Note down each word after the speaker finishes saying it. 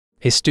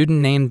A student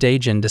named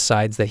Dajun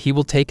decides that he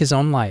will take his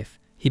own life.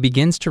 He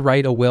begins to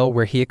write a will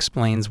where he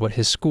explains what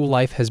his school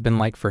life has been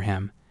like for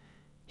him.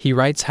 He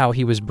writes how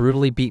he was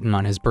brutally beaten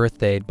on his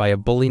birthday by a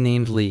bully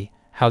named Lee,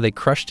 how they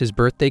crushed his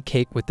birthday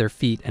cake with their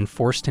feet and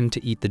forced him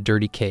to eat the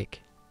dirty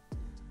cake.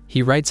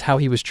 He writes how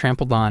he was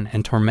trampled on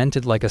and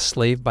tormented like a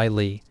slave by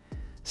Lee.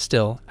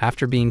 Still,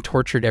 after being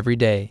tortured every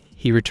day,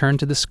 he returned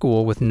to the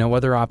school with no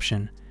other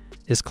option.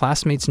 His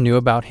classmates knew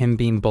about him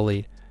being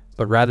bullied,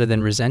 but rather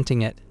than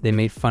resenting it, they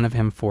made fun of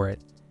him for it.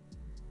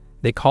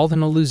 They called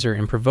him a loser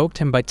and provoked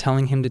him by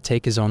telling him to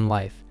take his own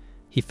life.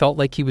 He felt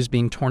like he was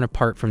being torn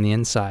apart from the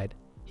inside.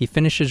 He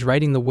finishes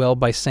writing the will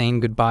by saying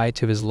goodbye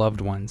to his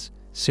loved ones.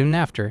 Soon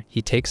after,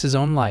 he takes his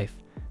own life.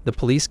 The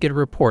police get a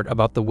report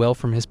about the will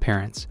from his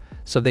parents,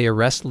 so they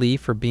arrest Lee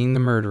for being the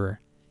murderer.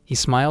 He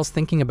smiles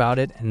thinking about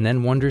it and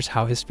then wonders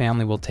how his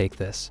family will take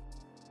this.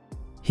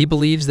 He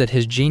believes that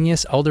his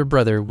genius elder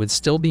brother would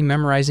still be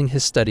memorizing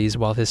his studies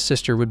while his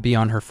sister would be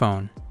on her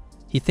phone.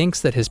 He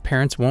thinks that his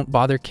parents won't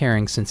bother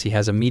caring since he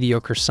has a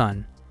mediocre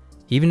son.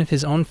 Even if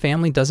his own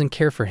family doesn't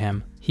care for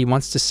him, he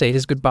wants to say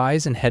his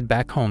goodbyes and head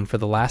back home for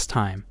the last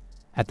time.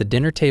 At the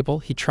dinner table,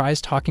 he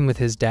tries talking with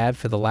his dad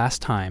for the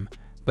last time,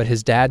 but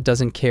his dad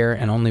doesn't care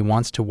and only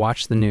wants to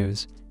watch the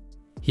news.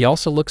 He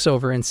also looks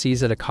over and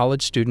sees that a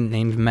college student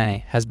named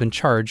May has been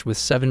charged with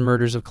 7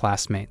 murders of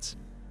classmates.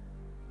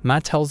 Ma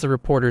tells the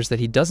reporters that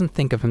he doesn't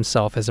think of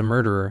himself as a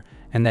murderer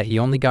and that he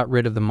only got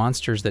rid of the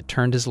monsters that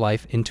turned his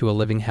life into a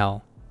living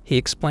hell. He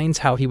explains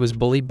how he was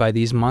bullied by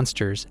these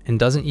monsters and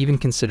doesn't even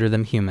consider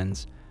them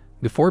humans.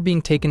 Before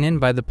being taken in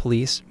by the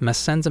police, Ma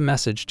sends a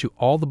message to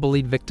all the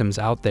bullied victims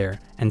out there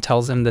and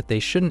tells them that they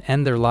shouldn't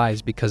end their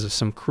lives because of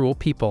some cruel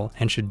people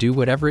and should do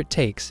whatever it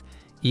takes,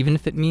 even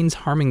if it means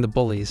harming the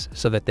bullies,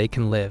 so that they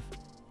can live.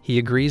 He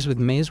agrees with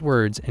May's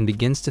words and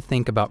begins to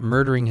think about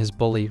murdering his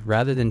bully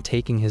rather than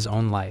taking his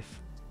own life.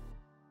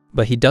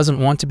 But he doesn't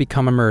want to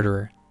become a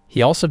murderer.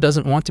 He also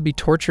doesn't want to be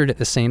tortured at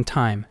the same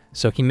time,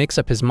 so he makes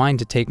up his mind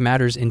to take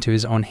matters into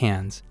his own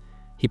hands.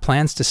 He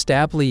plans to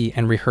stab Lee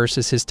and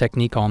rehearses his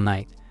technique all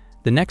night.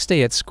 The next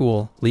day at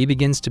school, Lee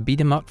begins to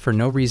beat him up for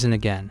no reason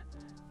again.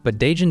 But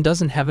Dajun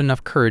doesn't have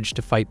enough courage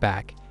to fight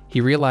back.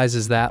 He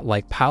realizes that,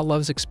 like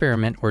Pavlov's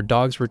experiment where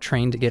dogs were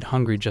trained to get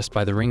hungry just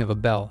by the ring of a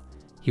bell,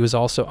 he was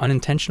also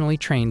unintentionally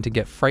trained to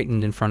get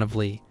frightened in front of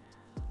Lee.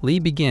 Lee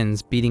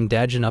begins beating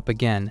Dajun up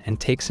again and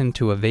takes him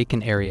to a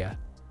vacant area.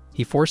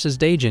 He forces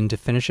Dajun to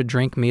finish a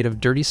drink made of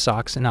dirty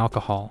socks and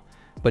alcohol,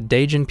 but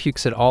Dajun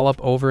pukes it all up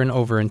over and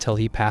over until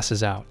he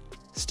passes out.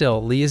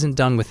 Still, Lee isn't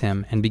done with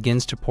him and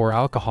begins to pour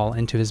alcohol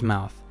into his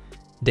mouth.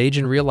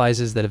 Dajun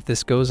realizes that if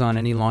this goes on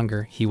any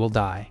longer, he will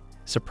die.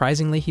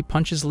 Surprisingly, he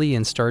punches Lee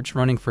and starts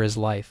running for his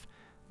life,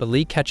 but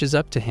Lee catches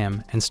up to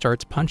him and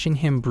starts punching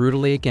him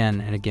brutally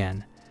again and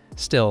again.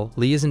 Still,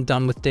 Lee isn't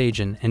done with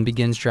Dajun and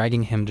begins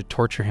dragging him to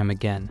torture him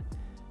again.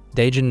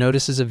 Dajun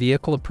notices a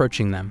vehicle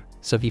approaching them,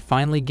 so he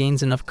finally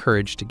gains enough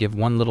courage to give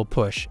one little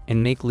push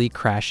and make Lee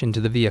crash into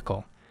the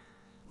vehicle.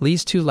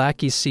 Lee's 2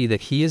 lackeys see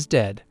that he is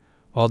dead,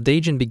 while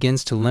Dajun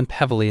begins to limp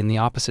heavily in the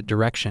opposite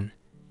direction.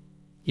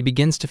 He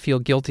begins to feel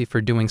guilty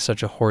for doing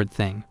such a horrid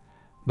thing,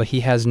 but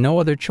he has no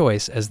other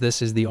choice as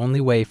this is the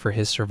only way for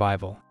his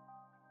survival.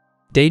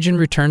 Dajun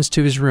returns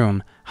to his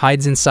room,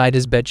 hides inside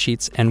his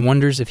bedsheets, and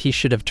wonders if he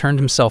should have turned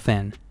himself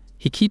in.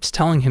 He keeps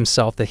telling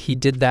himself that he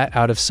did that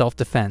out of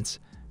self-defense,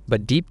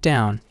 but deep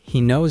down,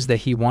 he knows that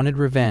he wanted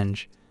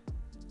revenge.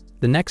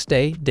 The next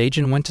day,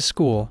 Dajun went to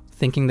school,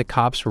 thinking the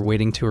cops were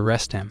waiting to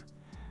arrest him.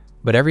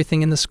 But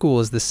everything in the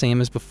school is the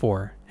same as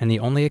before, and the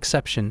only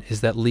exception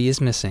is that Lee is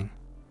missing.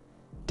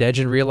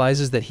 Dajun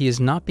realizes that he is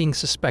not being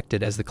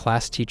suspected as the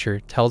class teacher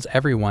tells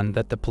everyone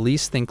that the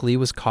police think Lee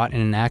was caught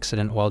in an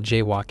accident while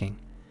jaywalking.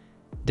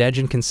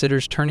 Dajun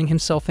considers turning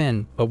himself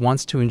in, but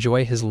wants to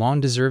enjoy his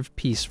long-deserved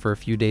peace for a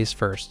few days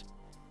first.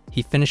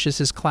 He finishes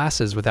his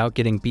classes without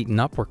getting beaten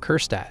up or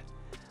cursed at.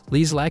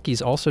 Lee's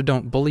lackeys also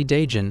don't bully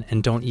Dajun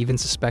and don't even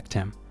suspect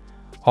him.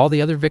 All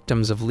the other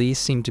victims of Lee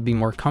seem to be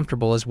more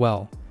comfortable as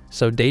well,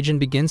 so Dajun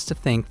begins to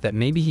think that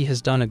maybe he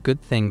has done a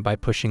good thing by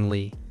pushing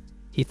Lee.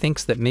 He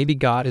thinks that maybe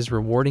God is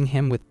rewarding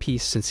him with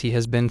peace since he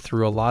has been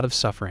through a lot of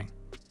suffering.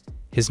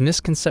 His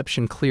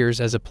misconception clears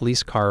as a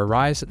police car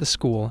arrives at the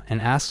school and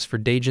asks for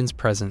Dajun's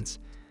presence.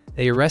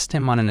 They arrest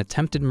him on an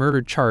attempted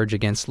murder charge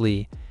against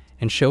Lee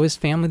and show his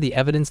family the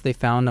evidence they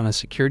found on a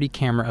security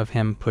camera of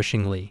him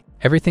pushing Lee.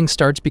 Everything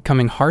starts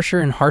becoming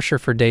harsher and harsher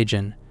for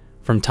Dajun.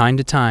 From time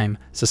to time,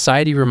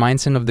 society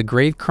reminds him of the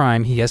grave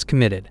crime he has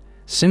committed.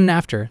 Soon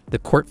after, the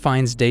court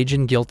finds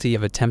Dajun guilty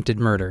of attempted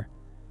murder.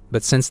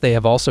 But since they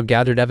have also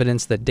gathered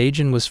evidence that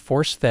Dajun was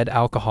force-fed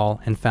alcohol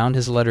and found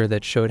his letter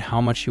that showed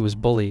how much he was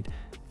bullied,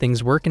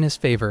 things work in his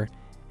favor,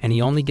 and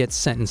he only gets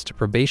sentenced to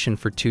probation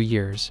for 2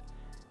 years.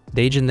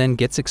 Dajun then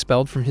gets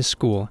expelled from his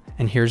school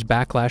and hears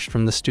backlash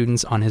from the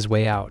students on his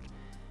way out.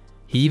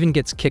 He even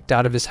gets kicked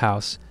out of his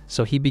house,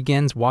 so he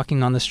begins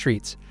walking on the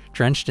streets,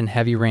 drenched in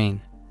heavy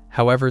rain.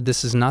 However,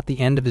 this is not the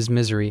end of his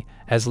misery,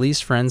 as Lee's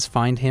friends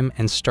find him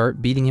and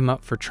start beating him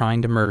up for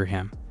trying to murder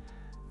him.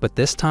 But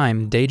this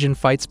time, Dajun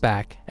fights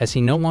back, as he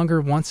no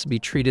longer wants to be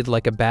treated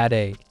like a bad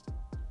egg.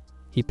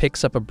 He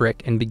picks up a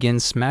brick and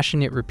begins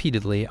smashing it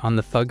repeatedly on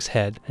the thug's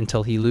head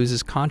until he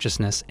loses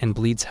consciousness and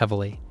bleeds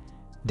heavily.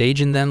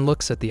 Dajun then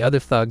looks at the other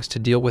thugs to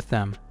deal with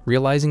them,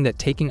 realizing that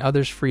taking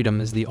others' freedom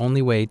is the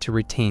only way to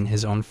retain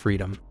his own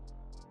freedom.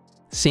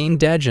 Seeing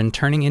Dajun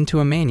turning into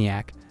a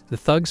maniac, the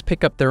thugs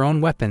pick up their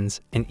own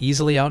weapons and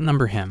easily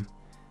outnumber him.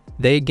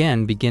 They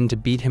again begin to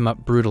beat him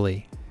up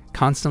brutally,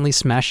 constantly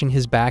smashing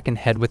his back and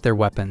head with their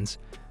weapons.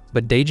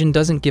 But Dajun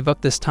doesn't give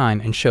up this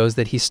time and shows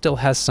that he still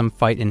has some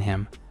fight in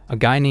him. A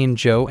guy named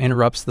Joe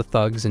interrupts the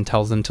thugs and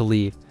tells them to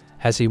leave,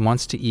 as he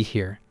wants to eat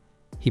here.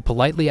 He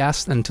politely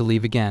asks them to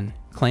leave again,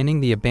 claiming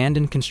the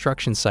abandoned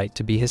construction site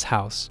to be his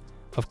house.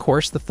 Of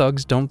course, the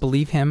thugs don't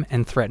believe him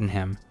and threaten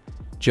him.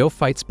 Joe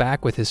fights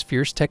back with his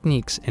fierce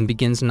techniques and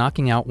begins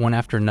knocking out one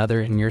after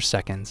another in mere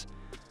seconds.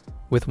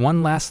 With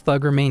one last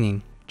thug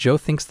remaining, Joe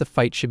thinks the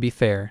fight should be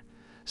fair,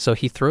 so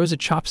he throws a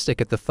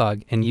chopstick at the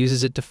thug and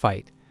uses it to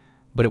fight.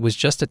 But it was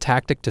just a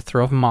tactic to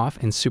throw him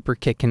off and super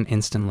kick him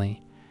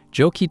instantly.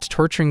 Joe keeps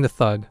torturing the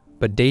thug,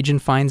 but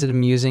Dajun finds it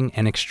amusing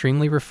and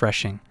extremely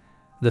refreshing.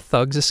 The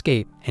thugs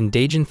escape, and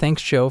Dajun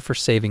thanks Joe for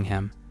saving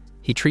him.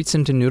 He treats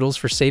him to noodles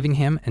for saving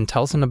him and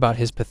tells him about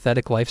his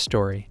pathetic life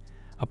story.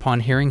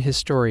 Upon hearing his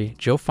story,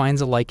 Joe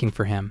finds a liking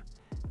for him.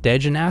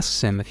 Dajun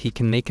asks him if he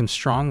can make him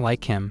strong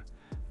like him,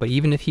 but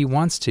even if he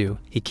wants to,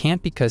 he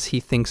can't because he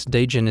thinks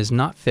Dajun is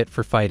not fit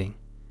for fighting.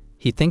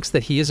 He thinks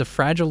that he is a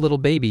fragile little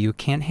baby who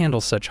can't handle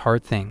such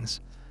hard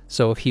things.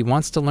 So if he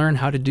wants to learn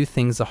how to do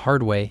things the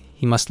hard way,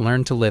 he must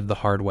learn to live the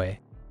hard way.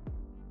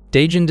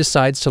 Dajun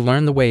decides to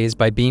learn the ways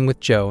by being with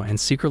Joe and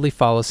secretly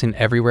follows him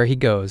everywhere he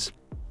goes.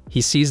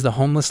 He sees the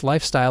homeless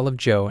lifestyle of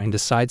Joe and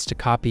decides to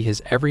copy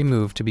his every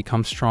move to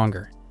become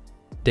stronger.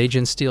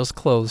 Dajun steals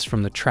clothes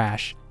from the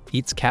trash,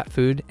 eats cat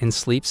food, and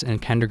sleeps in a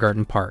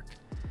kindergarten park.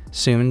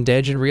 Soon,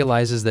 Dajun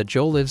realizes that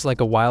Joe lives like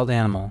a wild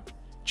animal.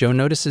 Joe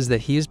notices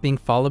that he is being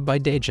followed by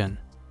Dajun.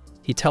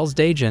 He tells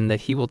Dajun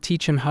that he will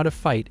teach him how to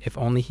fight if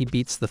only he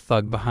beats the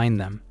thug behind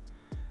them.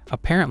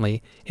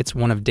 Apparently, it's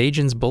one of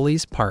Dajun's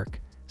bullies,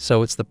 Park,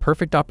 so it's the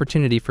perfect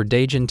opportunity for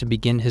Dajun to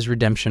begin his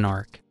redemption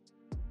arc.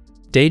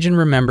 Dajun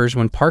remembers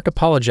when Park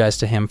apologized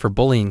to him for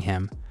bullying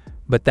him,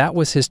 but that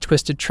was his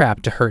twisted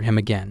trap to hurt him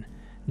again.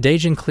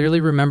 Dajun clearly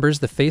remembers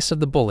the face of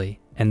the bully,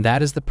 and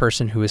that is the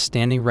person who is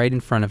standing right in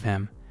front of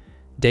him.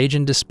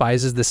 Dajun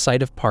despises the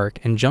sight of Park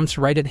and jumps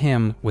right at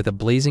him with a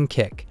blazing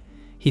kick.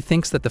 He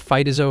thinks that the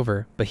fight is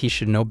over, but he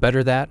should know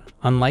better that,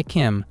 unlike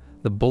him,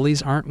 the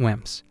bullies aren't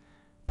wimps.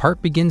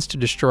 Park begins to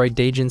destroy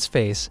Dajun's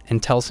face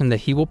and tells him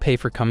that he will pay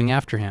for coming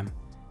after him.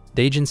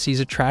 Dajun sees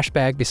a trash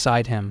bag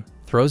beside him,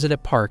 throws it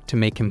at Park to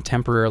make him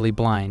temporarily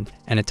blind,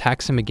 and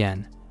attacks him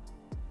again.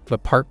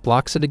 But Park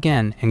blocks it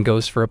again and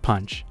goes for a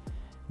punch.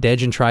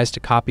 Dajun tries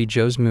to copy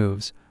Joe's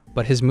moves,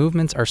 but his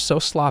movements are so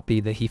sloppy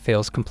that he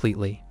fails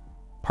completely.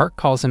 Park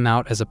calls him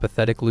out as a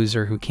pathetic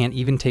loser who can't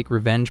even take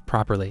revenge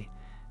properly.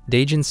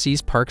 Dajun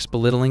sees Park's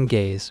belittling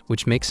gaze,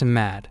 which makes him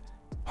mad.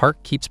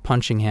 Park keeps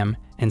punching him,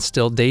 and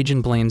still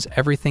Dajun blames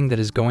everything that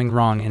is going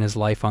wrong in his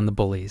life on the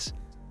bullies.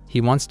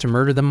 He wants to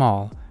murder them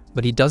all,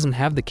 but he doesn't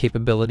have the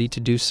capability to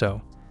do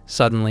so.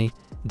 Suddenly,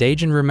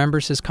 Dajun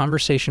remembers his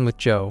conversation with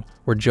Joe,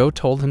 where Joe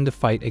told him to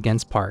fight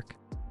against Park.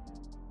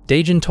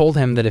 Dajun told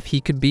him that if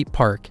he could beat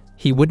Park,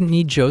 he wouldn't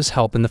need Joe's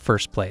help in the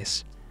first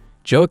place.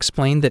 Joe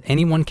explained that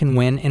anyone can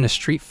win in a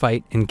street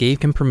fight and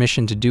gave him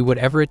permission to do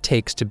whatever it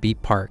takes to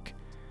beat Park.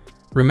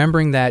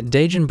 Remembering that,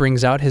 Dajun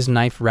brings out his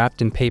knife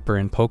wrapped in paper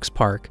and pokes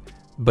Park,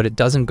 but it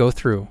doesn't go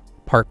through.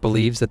 Park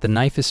believes that the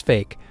knife is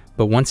fake,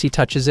 but once he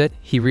touches it,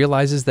 he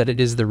realizes that it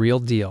is the real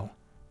deal.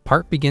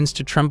 Park begins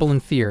to tremble in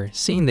fear,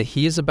 seeing that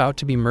he is about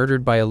to be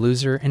murdered by a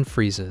loser, and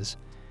freezes.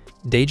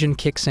 Dajun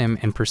kicks him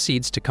and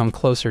proceeds to come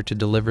closer to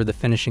deliver the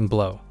finishing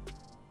blow.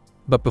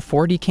 But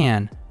before he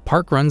can,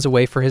 Park runs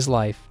away for his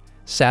life.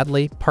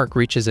 Sadly, Park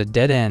reaches a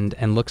dead end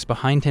and looks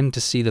behind him to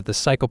see that the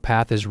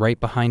psychopath is right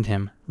behind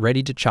him,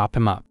 ready to chop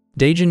him up.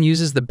 Dajun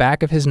uses the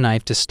back of his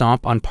knife to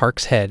stomp on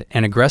Park's head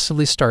and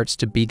aggressively starts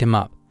to beat him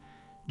up.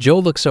 Joe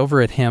looks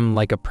over at him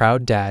like a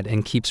proud dad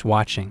and keeps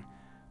watching.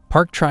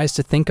 Park tries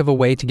to think of a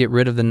way to get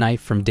rid of the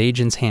knife from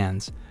Dajun's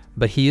hands,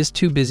 but he is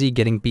too busy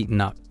getting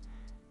beaten up.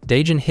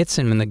 Dajun hits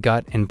him in the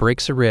gut and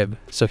breaks a rib,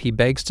 so he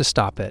begs to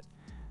stop it.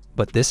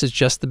 But this is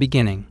just the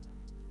beginning.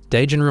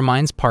 Dajun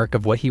reminds Park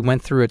of what he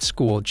went through at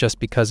school just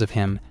because of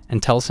him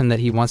and tells him that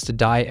he wants to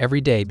die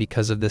every day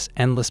because of this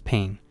endless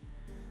pain.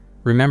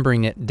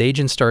 Remembering it,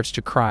 Dajun starts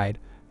to cry,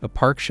 but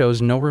Park shows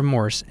no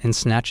remorse and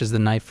snatches the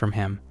knife from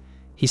him.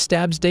 He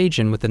stabs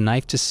Dajun with the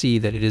knife to see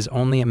that it is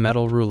only a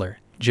metal ruler.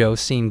 Joe,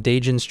 seeing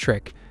Dajun's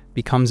trick,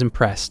 becomes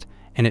impressed,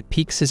 and it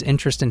piques his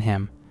interest in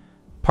him.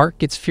 Park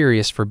gets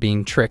furious for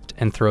being tricked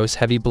and throws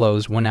heavy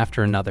blows one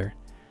after another.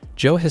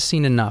 Joe has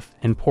seen enough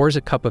and pours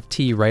a cup of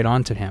tea right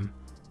onto him.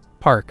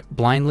 Park,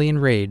 blindly in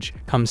rage,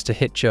 comes to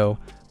hit Joe,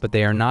 but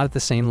they are not at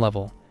the same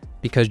level,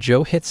 because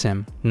Joe hits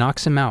him,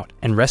 knocks him out,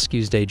 and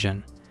rescues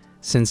Dajun.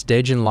 Since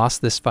Dajun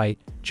lost this fight,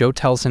 Joe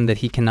tells him that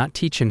he cannot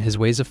teach him his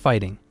ways of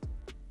fighting.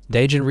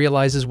 Dajun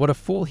realizes what a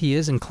fool he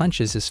is and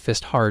clenches his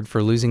fist hard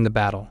for losing the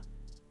battle.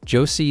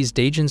 Joe sees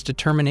Dajun's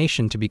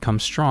determination to become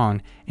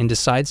strong and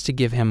decides to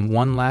give him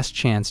one last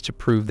chance to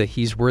prove that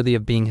he's worthy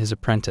of being his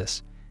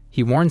apprentice.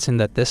 He warns him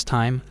that this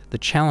time, the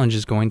challenge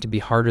is going to be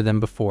harder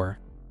than before.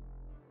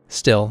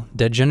 Still,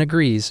 Dajun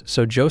agrees,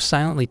 so Joe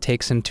silently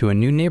takes him to a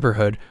new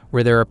neighborhood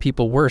where there are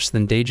people worse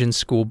than Dajun's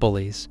school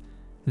bullies.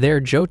 There,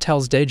 Joe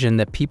tells Dajun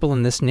that people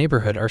in this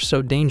neighborhood are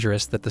so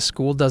dangerous that the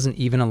school doesn't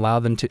even allow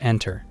them to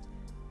enter.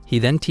 He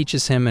then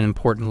teaches him an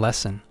important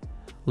lesson.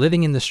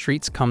 Living in the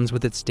streets comes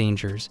with its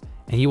dangers,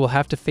 and he will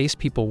have to face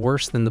people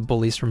worse than the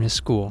bullies from his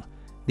school.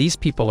 These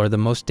people are the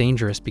most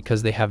dangerous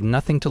because they have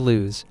nothing to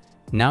lose.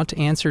 Now, to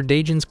answer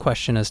Dajun's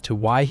question as to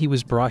why he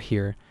was brought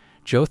here,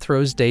 Joe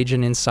throws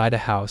Dajun inside a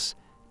house,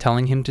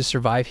 telling him to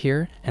survive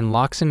here, and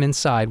locks him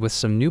inside with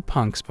some new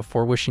punks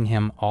before wishing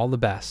him all the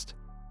best.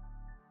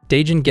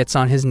 Dajun gets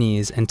on his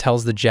knees and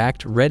tells the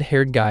jacked,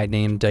 red-haired guy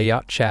named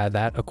Cha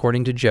that,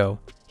 according to Joe,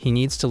 he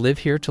needs to live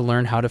here to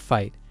learn how to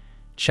fight.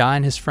 Cha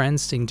and his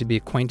friends seem to be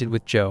acquainted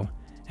with Joe,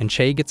 and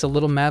Che gets a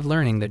little mad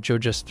learning that Joe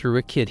just threw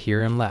a kid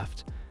here and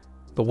left.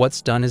 But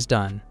what's done is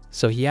done,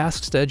 so he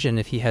asks Dajun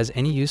if he has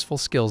any useful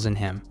skills in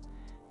him.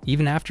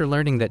 Even after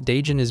learning that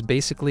Dajun is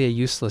basically a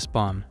useless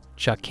bum,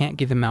 Cha can't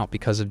give him out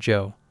because of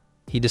Joe.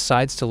 He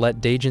decides to let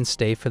Dajun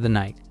stay for the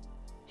night.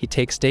 He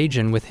takes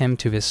Dajun with him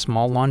to his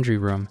small laundry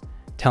room,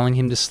 telling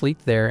him to sleep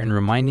there and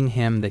reminding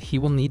him that he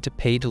will need to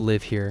pay to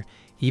live here,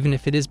 even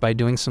if it is by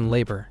doing some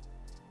labor.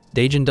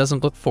 Dajun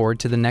doesn't look forward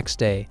to the next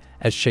day,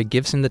 as Che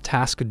gives him the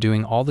task of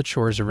doing all the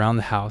chores around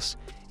the house,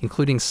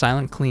 including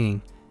silent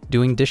cleaning,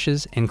 doing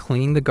dishes, and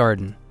cleaning the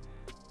garden.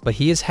 But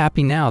he is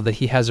happy now that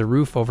he has a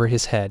roof over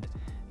his head.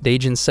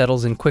 Dajun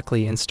settles in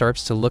quickly and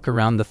starts to look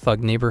around the thug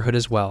neighborhood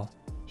as well.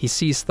 He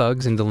sees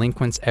thugs and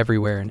delinquents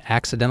everywhere and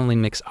accidentally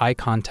makes eye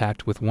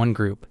contact with one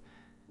group.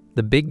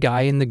 The big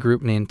guy in the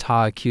group named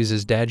Ta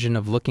accuses Dajun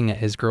of looking at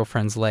his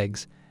girlfriend's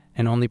legs,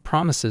 and only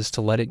promises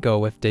to let it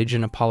go if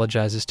Dajun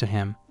apologizes to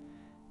him.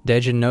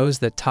 Dajun knows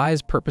that Ta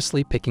is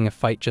purposely picking a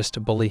fight just to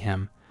bully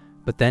him,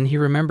 but then he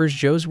remembers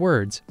Joe's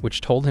words,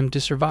 which told him to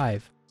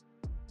survive.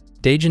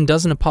 Dajun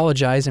doesn't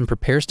apologize and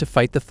prepares to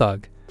fight the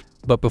thug.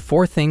 But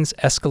before things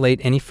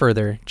escalate any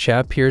further, Cha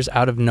appears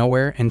out of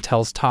nowhere and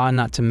tells Ta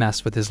not to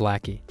mess with his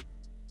lackey.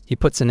 He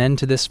puts an end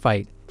to this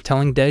fight,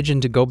 telling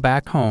Dajun to go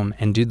back home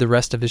and do the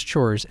rest of his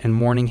chores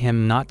and warning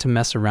him not to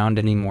mess around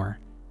anymore.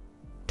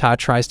 Ta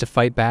tries to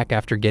fight back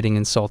after getting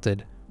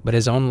insulted, but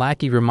his own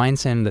lackey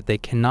reminds him that they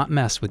cannot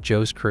mess with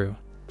Joe's crew.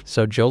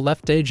 So Joe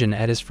left Dajun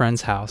at his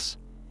friend's house.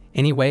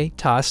 Anyway,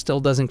 Ta still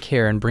doesn't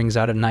care and brings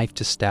out a knife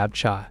to stab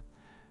Cha.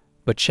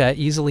 But Cha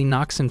easily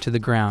knocks him to the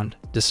ground,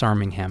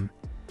 disarming him.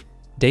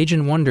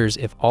 Dajun wonders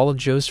if all of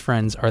Joe's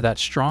friends are that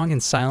strong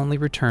and silently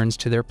returns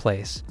to their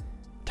place.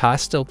 Ta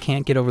still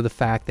can't get over the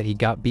fact that he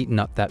got beaten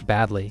up that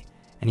badly,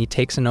 and he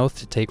takes an oath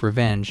to take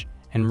revenge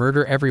and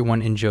murder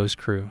everyone in Joe's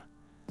crew.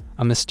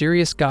 A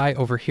mysterious guy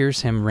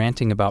overhears him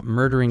ranting about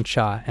murdering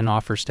Cha and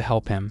offers to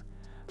help him.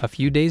 A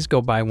few days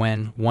go by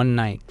when, one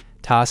night,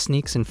 Ta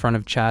sneaks in front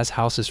of Cha's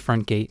house's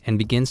front gate and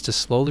begins to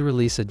slowly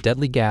release a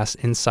deadly gas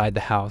inside the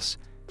house.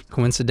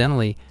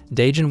 Coincidentally,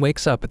 Dajun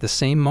wakes up at the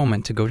same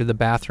moment to go to the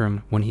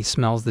bathroom when he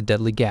smells the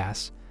deadly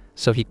gas,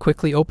 so he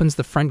quickly opens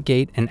the front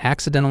gate and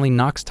accidentally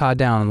knocks Ta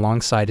down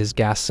alongside his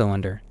gas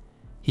cylinder.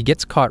 He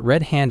gets caught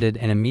red-handed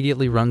and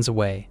immediately runs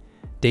away.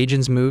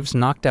 Dajun's moves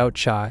knocked out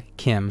Cha,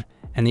 Kim,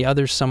 and the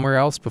others somewhere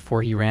else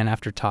before he ran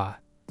after Ta.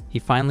 He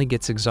finally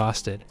gets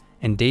exhausted,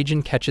 and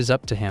Dajun catches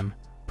up to him,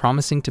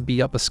 promising to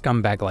beat up a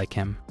scumbag like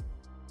him.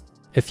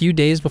 A few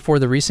days before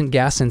the recent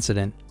gas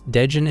incident,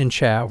 Dajun and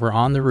Cha were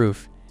on the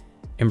roof,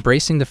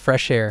 embracing the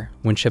fresh air,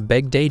 when Cha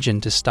begged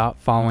Dajun to stop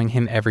following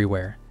him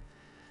everywhere.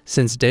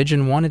 Since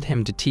Dajun wanted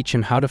him to teach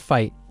him how to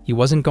fight, he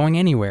wasn't going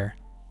anywhere.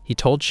 He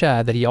told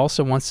Cha that he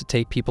also wants to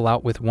take people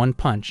out with one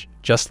punch,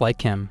 just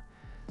like him.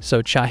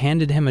 So Cha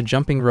handed him a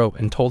jumping rope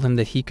and told him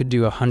that he could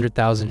do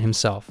 100,000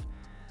 himself.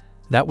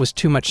 That was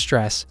too much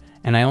stress,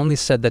 and I only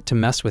said that to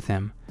mess with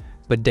him.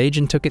 But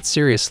Dajun took it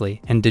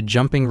seriously and did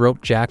jumping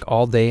rope jack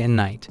all day and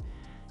night.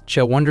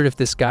 Cha wondered if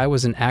this guy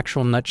was an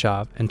actual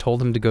nutjob and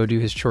told him to go do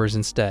his chores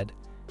instead.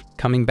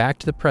 Coming back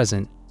to the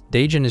present,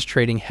 Dajun is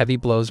trading heavy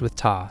blows with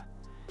Ta.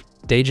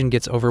 Dajun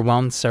gets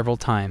overwhelmed several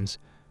times,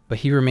 but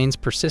he remains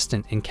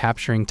persistent in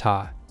capturing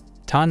Ta.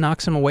 Ta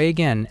knocks him away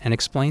again and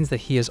explains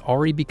that he has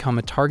already become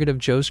a target of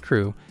Joe's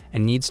crew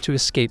and needs to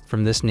escape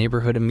from this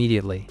neighborhood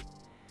immediately.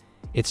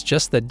 It's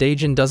just that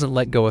Dajun doesn't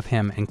let go of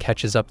him and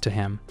catches up to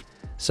him,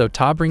 so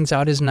Ta brings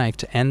out his knife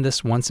to end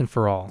this once and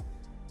for all.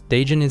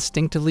 Dajun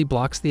instinctively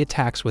blocks the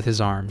attacks with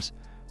his arms,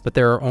 but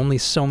there are only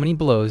so many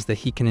blows that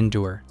he can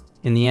endure.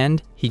 In the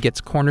end, he gets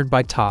cornered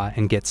by Ta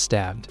and gets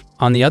stabbed.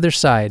 On the other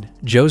side,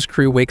 Joe's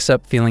crew wakes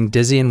up feeling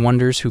dizzy and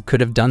wonders who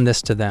could have done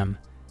this to them.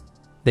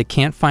 They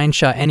can't find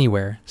Cha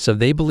anywhere, so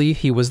they believe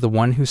he was the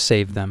one who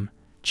saved them.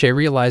 Che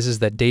realizes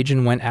that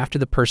Dajun went after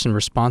the person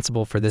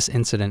responsible for this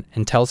incident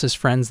and tells his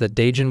friends that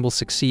Dajun will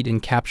succeed in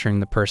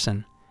capturing the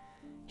person.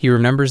 He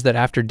remembers that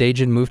after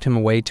Dajun moved him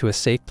away to a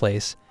safe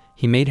place,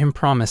 He made him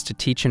promise to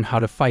teach him how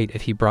to fight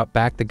if he brought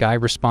back the guy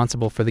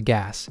responsible for the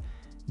gas.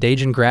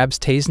 Dajun grabs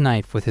Tae's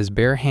knife with his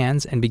bare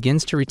hands and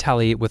begins to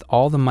retaliate with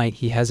all the might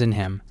he has in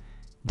him.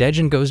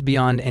 Dajun goes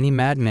beyond any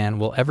madman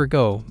will ever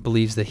go,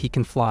 believes that he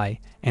can fly,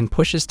 and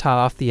pushes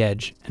Ta off the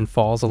edge and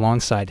falls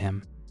alongside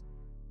him.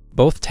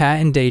 Both Ta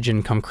and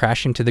Dajun come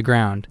crashing to the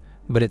ground,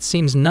 but it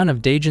seems none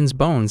of Dajun's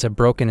bones have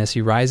broken as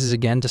he rises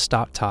again to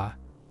stop Ta.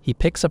 He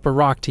picks up a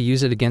rock to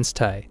use it against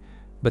Ta,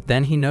 but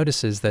then he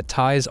notices that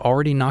Ta is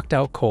already knocked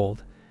out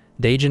cold.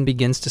 Dajun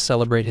begins to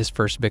celebrate his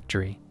first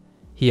victory.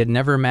 He had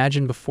never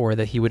imagined before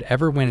that he would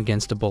ever win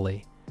against a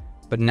bully.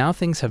 But now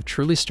things have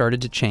truly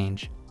started to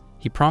change.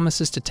 He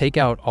promises to take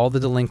out all the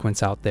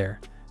delinquents out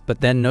there,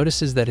 but then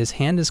notices that his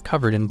hand is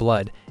covered in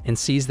blood and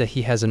sees that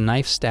he has a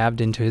knife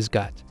stabbed into his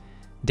gut.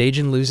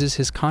 Dajun loses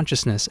his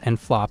consciousness and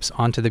flops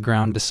onto the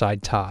ground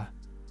beside Ta.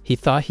 He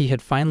thought he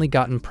had finally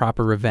gotten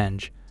proper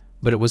revenge,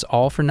 but it was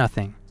all for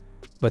nothing.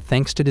 But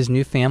thanks to his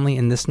new family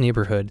in this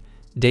neighborhood,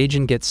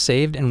 Dajun gets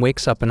saved and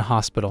wakes up in a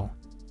hospital.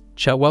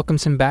 Cha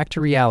welcomes him back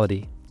to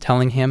reality,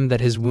 telling him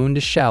that his wound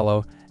is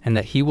shallow and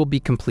that he will be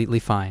completely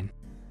fine.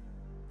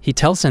 He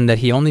tells him that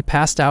he only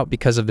passed out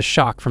because of the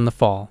shock from the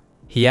fall.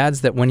 He adds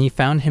that when he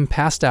found him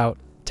passed out,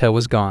 Ta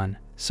was gone,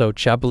 so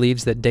Cha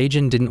believes that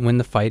Dajun didn't win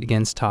the fight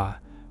against Ta,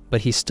 but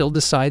he still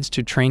decides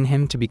to train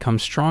him to become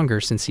stronger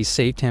since he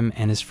saved him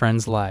and his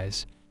friends'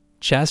 lives.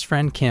 Cha's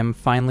friend Kim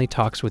finally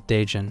talks with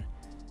Dajun,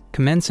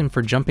 commends him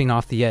for jumping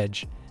off the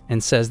edge,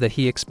 and says that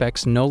he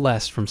expects no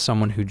less from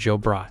someone who Joe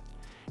brought.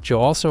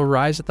 Joe also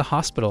arrives at the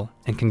hospital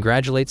and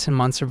congratulates him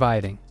on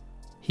surviving.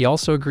 He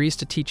also agrees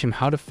to teach him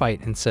how to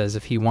fight and says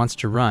if he wants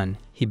to run,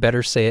 he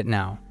better say it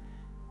now.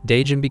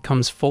 Dajun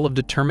becomes full of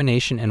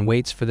determination and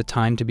waits for the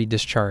time to be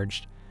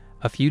discharged.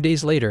 A few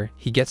days later,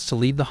 he gets to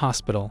leave the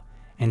hospital,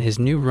 and his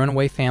new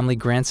runaway family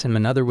grants him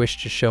another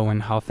wish to show him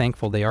how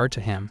thankful they are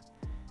to him.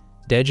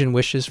 Dajun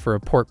wishes for a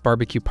pork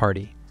barbecue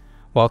party.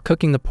 While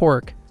cooking the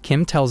pork,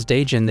 Kim tells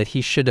Dajun that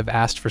he should have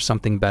asked for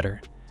something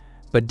better.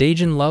 But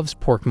Dajun loves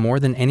pork more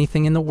than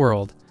anything in the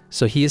world,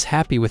 so he is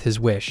happy with his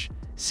wish.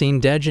 Seeing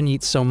Dajun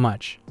eat so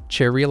much,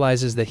 Che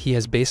realizes that he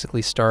has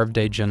basically starved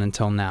Dajun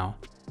until now.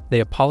 They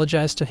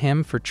apologize to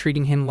him for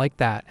treating him like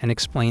that and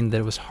explain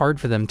that it was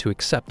hard for them to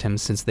accept him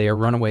since they are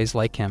runaways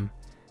like him.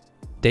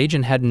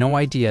 Dajun had no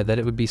idea that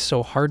it would be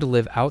so hard to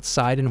live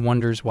outside and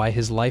wonders why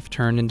his life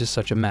turned into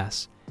such a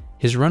mess.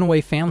 His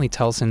runaway family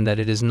tells him that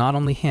it is not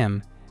only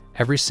him,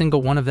 every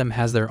single one of them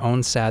has their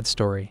own sad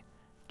story.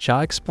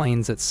 Cha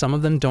explains that some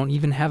of them don't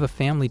even have a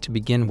family to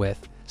begin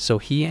with, so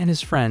he and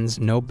his friends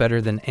know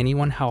better than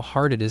anyone how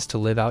hard it is to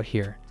live out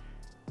here.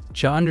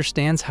 Cha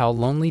understands how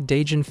lonely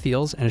Dajun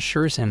feels and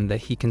assures him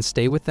that he can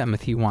stay with them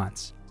if he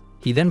wants.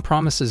 He then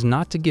promises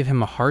not to give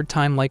him a hard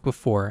time like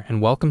before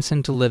and welcomes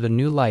him to live a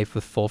new life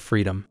with full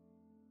freedom.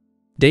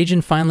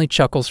 Dajun finally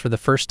chuckles for the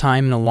first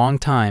time in a long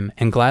time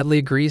and gladly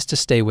agrees to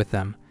stay with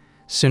them.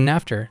 Soon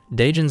after,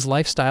 Dajun's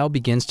lifestyle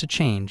begins to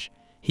change.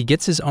 He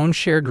gets his own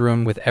shared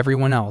room with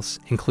everyone else,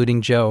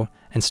 including Joe,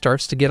 and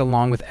starts to get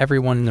along with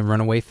everyone in the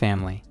runaway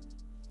family.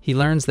 He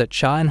learns that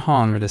Cha and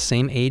Hong are the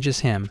same age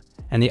as him,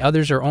 and the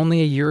others are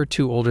only a year or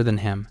two older than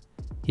him.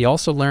 He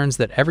also learns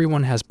that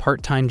everyone has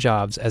part-time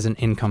jobs as an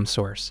income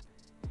source.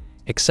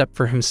 Except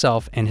for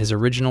himself and his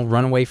original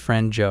runaway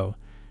friend Joe.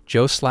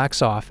 Joe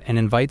slacks off and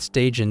invites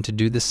Dajun to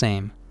do the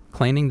same,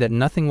 claiming that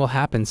nothing will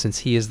happen since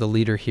he is the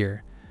leader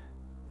here.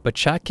 But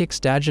Cha kicks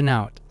Dajun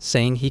out,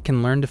 saying he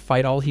can learn to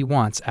fight all he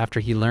wants after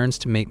he learns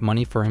to make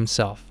money for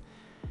himself.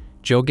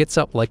 Joe gets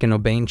up like an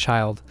obeying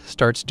child,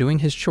 starts doing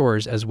his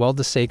chores as well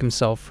to save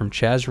himself from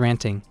Cha's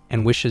ranting,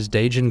 and wishes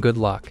Dajun good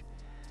luck.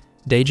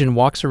 Dajun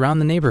walks around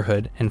the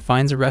neighborhood and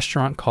finds a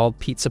restaurant called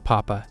Pizza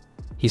Papa.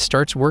 He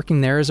starts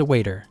working there as a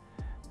waiter.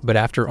 But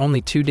after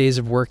only 2 days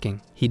of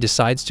working, he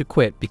decides to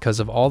quit because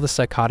of all the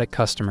psychotic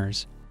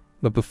customers.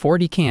 But before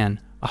he can,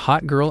 a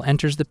hot girl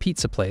enters the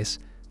pizza place,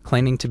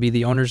 claiming to be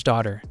the owner's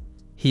daughter.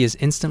 He is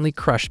instantly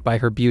crushed by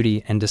her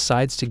beauty and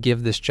decides to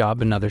give this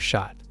job another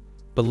shot.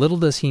 But little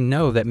does he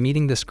know that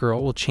meeting this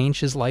girl will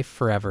change his life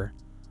forever.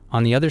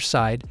 On the other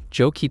side,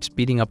 Joe keeps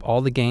beating up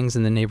all the gangs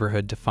in the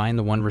neighborhood to find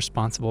the one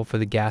responsible for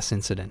the gas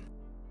incident.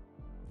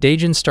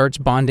 Dajun starts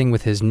bonding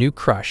with his new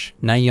crush,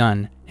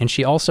 Na-yeon, and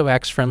she also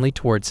acts friendly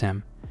towards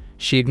him.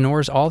 She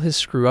ignores all his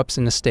screw-ups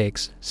and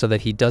mistakes so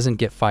that he doesn't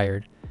get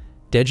fired.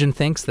 Dajun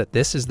thinks that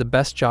this is the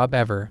best job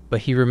ever,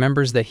 but he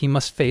remembers that he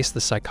must face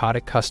the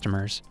psychotic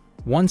customers.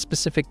 One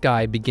specific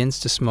guy begins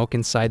to smoke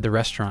inside the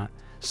restaurant,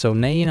 so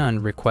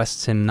Na-yeon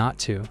requests him not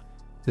to.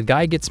 The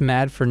guy gets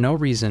mad for no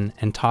reason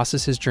and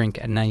tosses his drink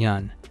at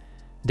Na-yeon.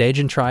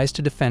 Dajun tries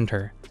to defend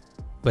her,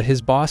 but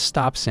his boss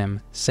stops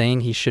him,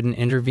 saying he shouldn't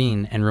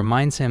intervene and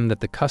reminds him that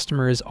the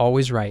customer is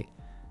always right.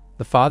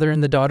 The father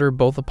and the daughter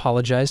both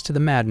apologize to the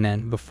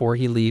madman before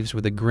he leaves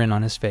with a grin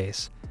on his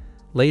face.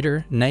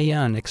 Later,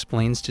 Na-yeon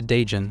explains to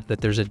Dajun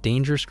that there's a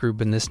dangerous group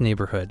in this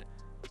neighborhood,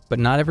 but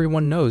not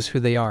everyone knows who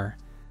they are.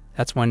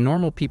 That's why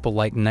normal people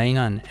like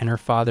Na-yeon and her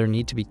father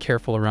need to be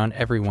careful around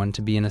everyone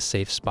to be in a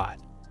safe spot.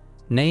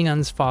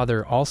 Naeun's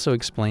father also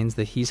explains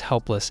that he's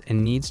helpless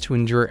and needs to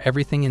endure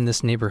everything in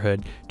this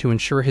neighborhood to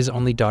ensure his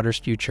only daughter's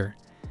future.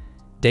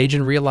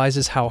 Dajun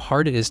realizes how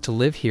hard it is to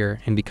live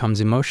here and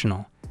becomes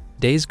emotional.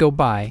 Days go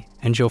by,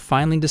 and Joe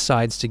finally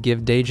decides to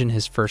give Dajun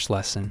his first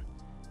lesson.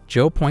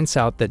 Joe points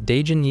out that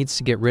Dajun needs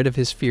to get rid of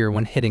his fear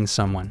when hitting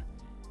someone.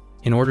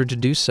 In order to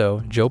do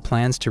so, Joe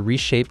plans to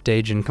reshape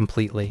Dajun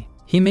completely.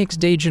 He makes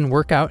Dajun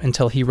work out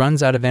until he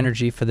runs out of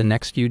energy for the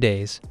next few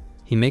days.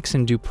 He makes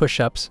him do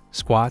push-ups,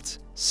 squats,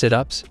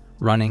 sit-ups,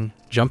 running,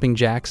 jumping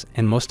jacks,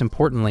 and most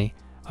importantly,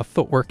 a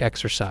footwork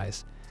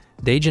exercise.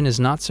 Dajun is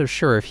not so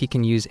sure if he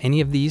can use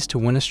any of these to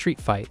win a street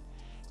fight.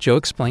 Joe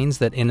explains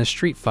that in a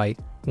street fight,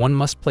 one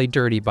must play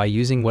dirty by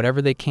using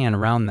whatever they can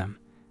around them.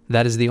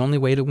 That is the only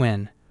way to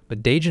win,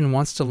 but Dajun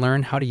wants to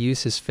learn how to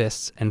use his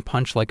fists and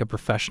punch like a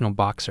professional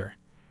boxer.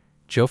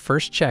 Joe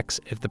first checks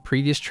if the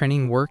previous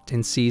training worked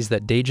and sees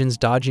that Dajun's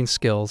dodging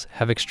skills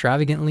have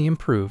extravagantly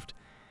improved,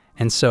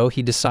 and so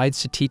he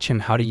decides to teach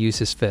him how to use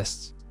his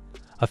fists.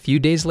 A few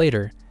days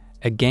later,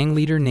 a gang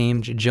leader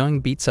named Jung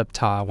beats up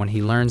Ta when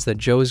he learns that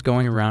Joe is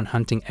going around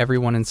hunting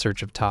everyone in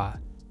search of Ta.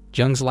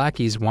 Jung's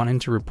lackeys want him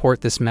to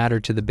report this matter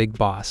to the big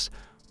boss,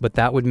 but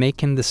that would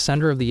make him the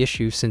center of the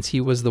issue since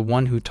he was the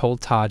one who told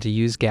Ta to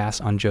use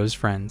gas on Joe's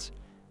friends.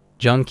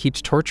 Jung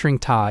keeps torturing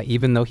Ta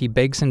even though he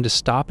begs him to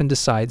stop and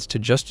decides to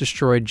just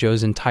destroy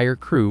Joe's entire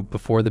crew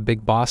before the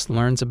big boss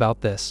learns about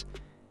this.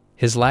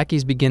 His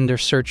lackeys begin their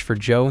search for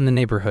Joe in the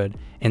neighborhood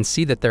and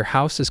see that their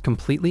house is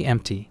completely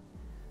empty.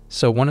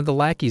 So one of the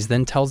lackeys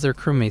then tells their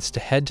crewmates to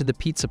head to the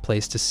pizza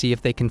place to see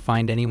if they can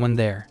find anyone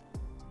there.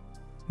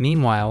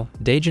 Meanwhile,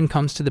 Dajun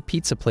comes to the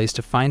pizza place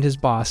to find his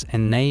boss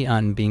and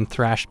Naeun being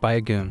thrashed by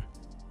a goon.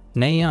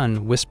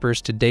 Naeun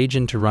whispers to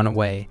Dajun to run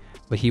away,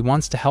 but he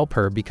wants to help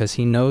her because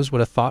he knows what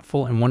a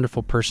thoughtful and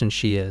wonderful person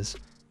she is.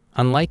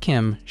 Unlike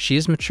him, she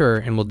is mature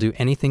and will do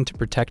anything to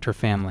protect her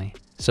family,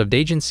 so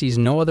Dajun sees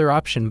no other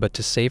option but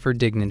to save her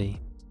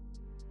dignity.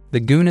 The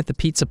goon at the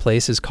pizza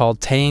place is called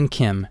Taeang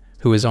Kim,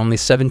 who is only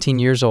 17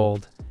 years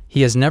old.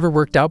 He has never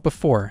worked out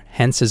before,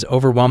 hence his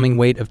overwhelming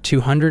weight of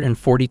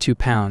 242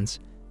 pounds.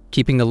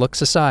 Keeping the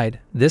looks aside,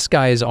 this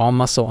guy is all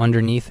muscle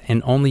underneath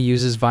and only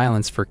uses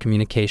violence for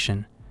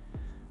communication.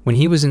 When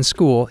he was in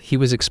school, he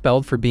was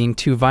expelled for being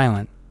too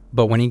violent,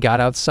 but when he got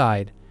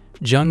outside,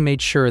 Jung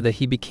made sure that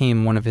he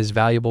became one of his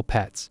valuable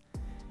pets.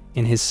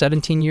 In his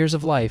 17 years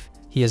of life,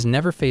 he has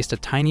never faced a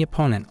tiny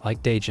opponent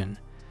like Dajun,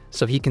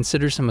 so he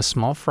considers him a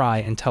small fry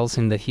and tells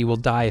him that he will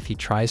die if he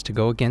tries to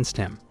go against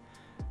him.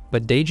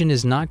 But Dajun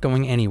is not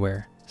going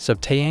anywhere, so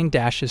Taeang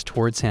dashes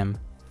towards him,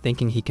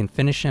 thinking he can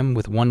finish him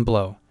with one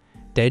blow.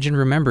 Dajun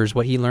remembers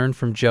what he learned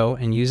from Joe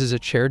and uses a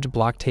chair to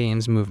block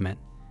Taeang's movement.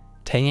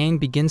 Taeang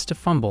begins to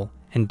fumble,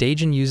 and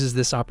Dajun uses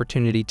this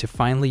opportunity to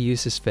finally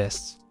use his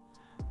fists.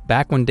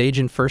 Back when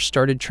Dajun first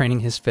started training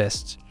his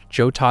fists,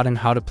 Joe taught him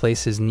how to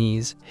place his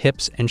knees,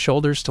 hips, and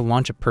shoulders to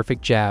launch a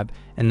perfect jab,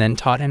 and then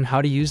taught him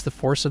how to use the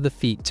force of the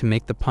feet to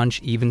make the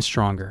punch even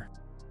stronger.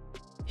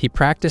 He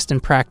practiced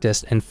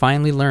and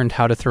finally learned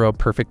how to throw a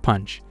perfect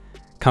punch.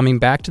 Coming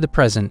back to the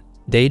present,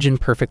 Dajun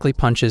perfectly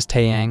punches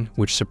Taeang,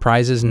 which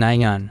surprises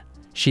Naeun.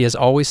 She has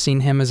always seen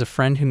him as a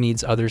friend who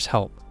needs others'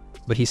 help,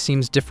 but he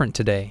seems different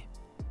today.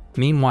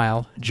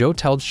 Meanwhile, Joe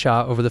tells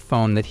Sha over the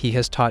phone that he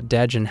has taught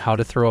Dajun how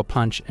to throw a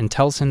punch and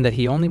tells him that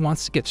he only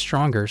wants to get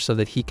stronger so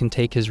that he can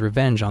take his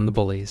revenge on the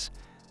bullies.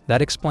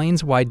 That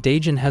explains why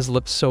Dajun has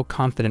looked so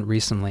confident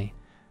recently.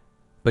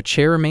 But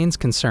Che remains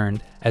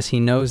concerned, as he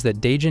knows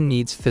that Dajun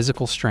needs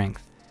physical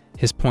strength.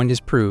 His point is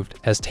proved,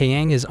 as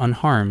Taeang is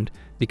unharmed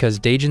because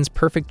Dajun's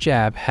perfect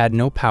jab had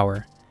no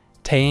power.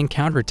 Taeang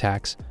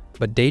counterattacks,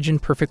 but Dajun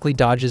perfectly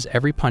dodges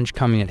every punch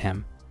coming at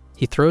him.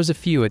 He throws a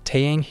few at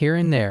Taeang here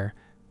and there,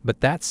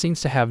 but that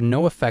seems to have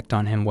no effect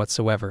on him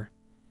whatsoever.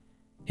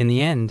 In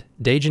the end,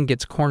 Dajun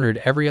gets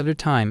cornered every other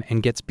time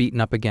and gets beaten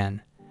up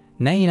again.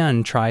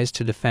 Naeun tries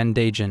to defend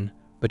Dajun,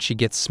 but she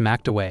gets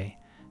smacked away.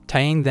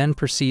 Taeang then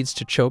proceeds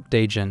to choke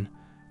Dajun,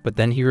 but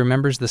then he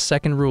remembers the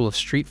second rule of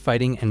street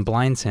fighting and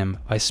blinds him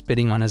by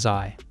spitting on his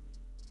eye.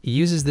 He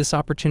uses this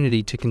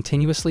opportunity to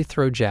continuously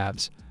throw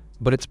jabs,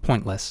 but it's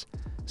pointless,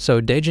 so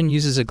Dajun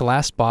uses a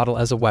glass bottle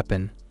as a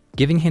weapon,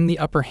 giving him the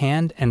upper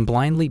hand and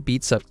blindly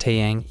beats up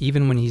Taeang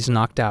even when he's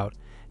knocked out.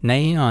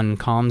 Naeun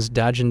calms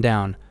Dajun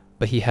down,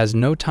 but he has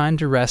no time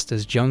to rest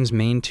as Jung's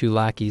main two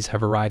lackeys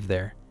have arrived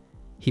there.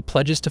 He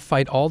pledges to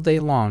fight all day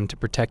long to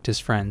protect his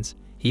friends,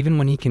 even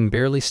when he can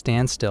barely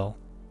stand still.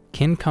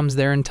 Kim comes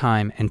there in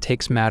time and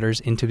takes matters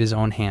into his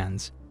own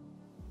hands.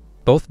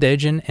 Both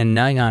Dajun and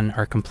Naeun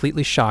are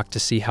completely shocked to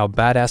see how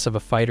badass of a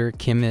fighter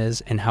Kim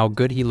is and how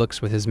good he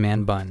looks with his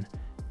man bun.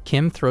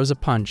 Kim throws a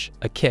punch,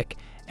 a kick,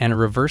 and a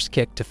reverse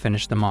kick to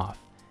finish them off.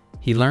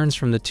 He learns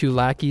from the two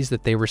lackeys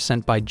that they were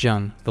sent by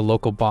Jung, the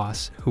local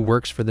boss, who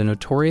works for the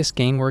notorious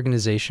gang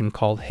organization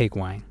called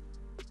Haegwang.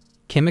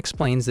 Kim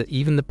explains that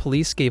even the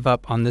police gave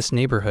up on this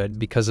neighborhood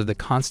because of the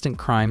constant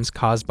crimes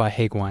caused by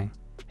Haegwang.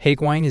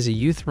 Haegwang is a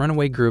youth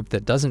runaway group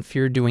that doesn't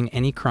fear doing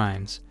any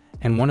crimes,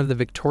 and one of the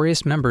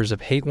victorious members of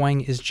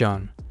Haegwang is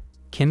Jung.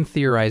 Kim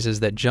theorizes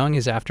that Jung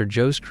is after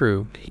Joe's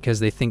crew because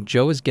they think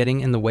Joe is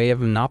getting in the way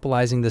of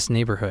monopolizing this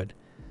neighborhood.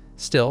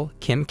 Still,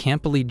 Kim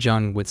can't believe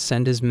Jung would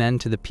send his men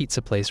to the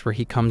pizza place where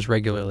he comes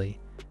regularly.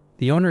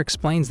 The owner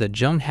explains that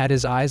Jung had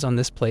his eyes on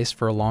this place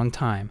for a long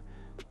time,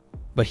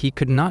 but he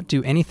could not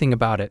do anything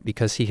about it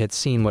because he had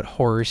seen what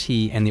horrors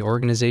he and the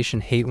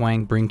organization Hate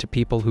Wang bring to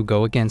people who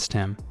go against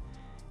him.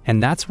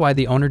 And that's why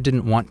the owner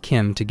didn't want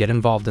Kim to get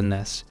involved in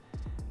this.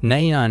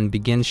 Naeun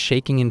begins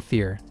shaking in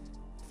fear,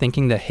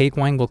 thinking that Hate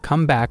Wang will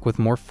come back with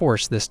more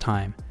force this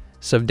time,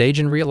 so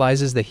Dajun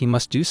realizes that he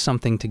must do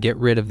something to get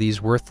rid of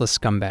these worthless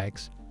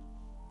scumbags.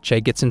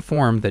 Che gets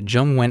informed that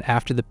Jung went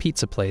after the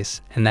pizza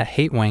place and that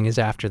Hate Wang is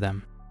after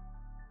them.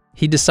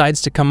 He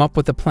decides to come up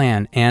with a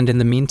plan and, in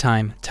the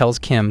meantime, tells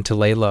Kim to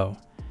lay low.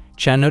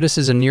 Che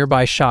notices a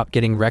nearby shop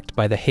getting wrecked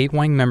by the Hate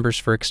Wang members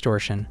for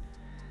extortion.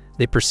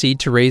 They proceed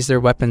to raise their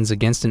weapons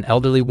against an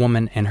elderly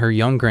woman and her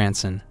young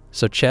grandson,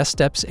 so Che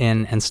steps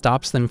in and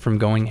stops them from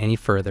going any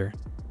further.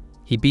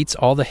 He beats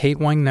all the Hate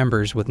Wang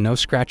members with no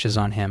scratches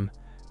on him,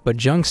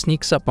 but Jung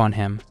sneaks up on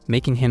him,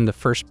 making him the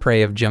first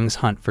prey of Jung's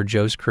hunt for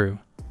Joe's crew.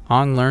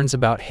 Hong learns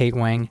about Hate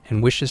Wang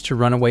and wishes to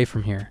run away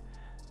from here,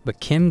 but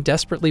Kim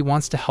desperately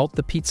wants to help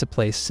the pizza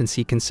place since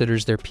he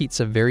considers their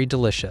pizza very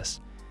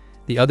delicious.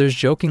 The others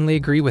jokingly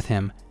agree with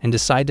him and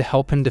decide to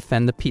help him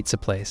defend the pizza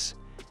place.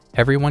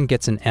 Everyone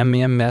gets an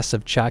mess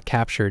of Cha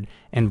captured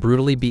and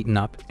brutally beaten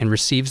up and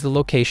receives the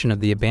location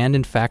of the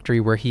abandoned factory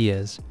where he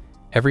is.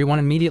 Everyone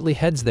immediately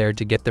heads there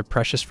to get their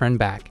precious friend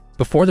back.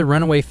 Before the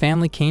runaway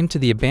family came to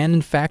the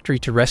abandoned factory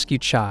to rescue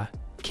Cha,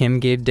 Kim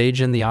gave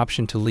Dajun the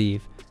option to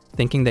leave,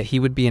 thinking that he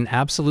would be an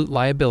absolute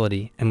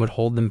liability and would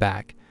hold them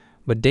back.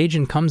 But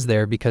Dajun comes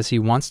there because he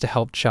wants to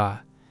help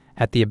Cha.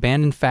 At the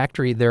abandoned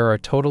factory there are a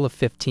total of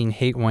 15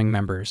 Hate Wang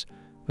members,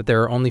 but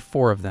there are only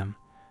 4 of them.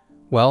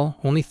 Well,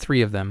 only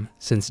 3 of them,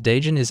 since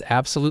Dajun is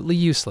absolutely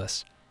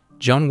useless.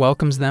 Jung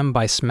welcomes them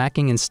by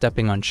smacking and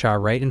stepping on Cha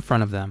right in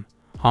front of them.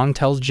 Hong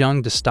tells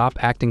Jung to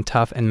stop acting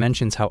tough and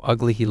mentions how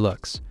ugly he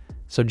looks,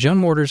 so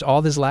Jung orders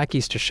all his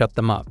lackeys to shut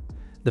them up.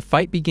 The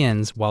fight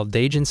begins while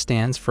Dajun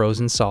stands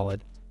frozen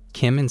solid.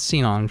 Kim and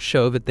Sinong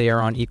show that they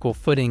are on equal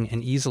footing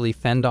and easily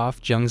fend off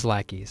Jung's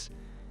lackeys.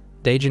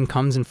 Dajun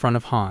comes in front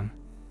of Hong,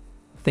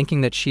 thinking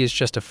that she is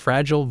just a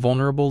fragile,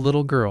 vulnerable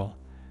little girl,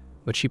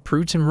 but she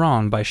proves him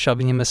wrong by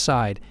shoving him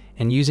aside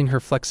and using her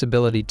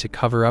flexibility to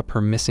cover up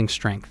her missing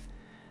strength.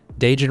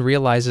 Dajun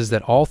realizes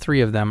that all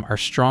 3 of them are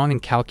strong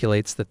and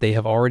calculates that they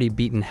have already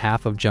beaten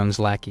half of Jung's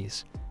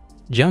lackeys.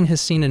 Jung has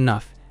seen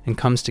enough and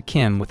comes to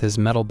Kim with his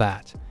metal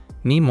bat.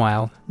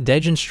 Meanwhile,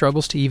 Dajun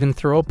struggles to even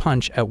throw a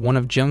punch at one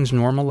of Jung's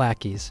normal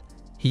lackeys.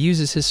 He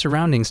uses his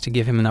surroundings to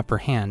give him an upper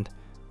hand,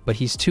 but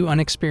he's too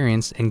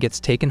unexperienced and gets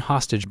taken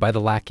hostage by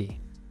the lackey.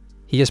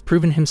 He has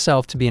proven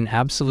himself to be an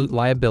absolute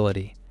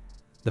liability.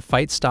 The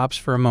fight stops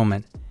for a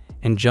moment,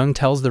 and Jung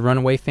tells the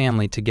runaway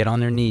family to get on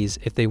their knees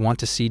if they want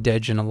to see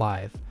Dajun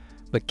alive.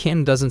 But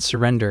Kim doesn't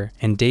surrender,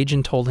 and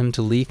Dajun told him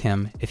to leave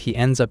him if he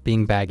ends up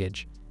being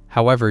baggage.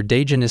 However,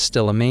 Dajun is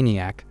still a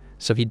maniac,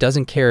 so he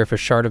doesn't care if a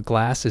shard of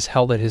glass is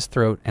held at his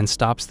throat and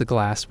stops the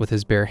glass with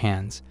his bare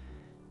hands.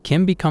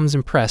 Kim becomes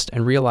impressed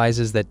and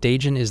realizes that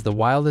Dajun is the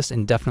wildest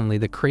and definitely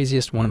the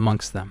craziest one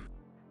amongst them.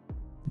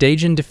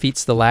 Dajun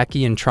defeats the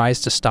lackey and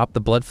tries to stop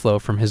the blood flow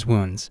from his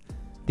wounds.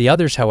 The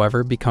others,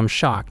 however, become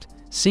shocked,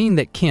 seeing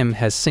that Kim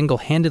has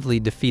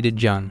single-handedly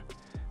defeated Jung.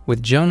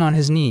 With Jung on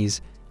his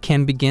knees,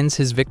 Kim begins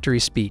his victory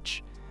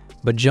speech,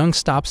 but Jung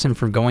stops him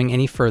from going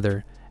any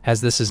further,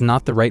 as this is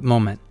not the right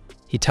moment.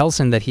 He tells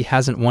him that he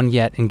hasn't won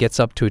yet and gets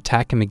up to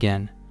attack him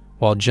again.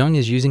 While Jung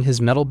is using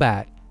his metal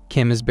bat,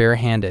 Kim is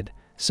bare-handed,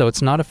 so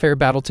it's not a fair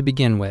battle to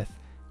begin with.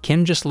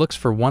 Kim just looks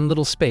for one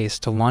little space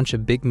to launch a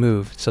big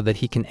move so that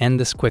he can end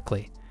this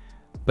quickly.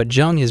 But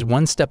Jung is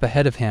one step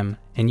ahead of him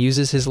and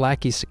uses his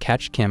lackeys to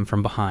catch Kim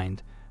from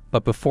behind.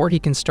 But before he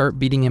can start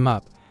beating him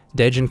up,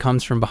 Dajun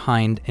comes from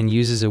behind and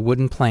uses a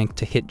wooden plank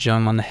to hit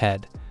Jung on the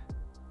head.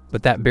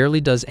 But that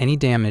barely does any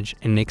damage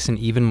and makes him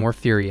even more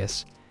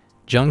furious.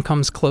 Jung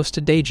comes close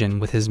to Dajun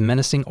with his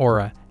menacing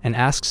aura and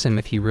asks him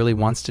if he really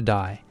wants to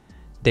die.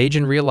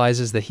 Dajun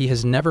realizes that he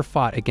has never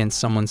fought against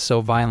someone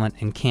so violent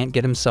and can't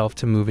get himself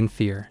to move in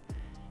fear.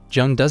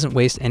 Jung doesn't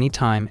waste any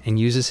time and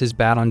uses his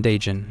bat on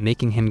Dajun,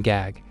 making him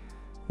gag.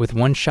 With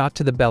one shot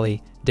to the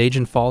belly,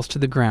 Dajun falls to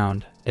the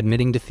ground,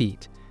 admitting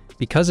defeat.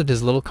 Because of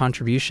his little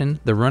contribution,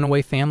 the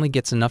runaway family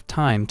gets enough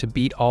time to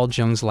beat all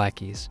Jung's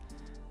lackeys.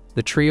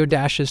 The trio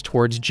dashes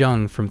towards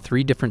Jung from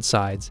 3 different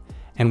sides,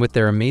 and with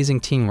their amazing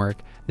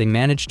teamwork, they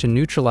manage to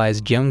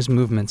neutralize Jung's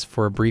movements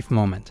for a brief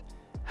moment.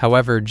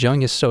 However,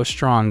 Jung is so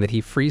strong that he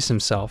frees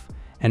himself,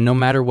 and no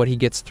matter what he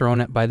gets thrown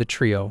at by the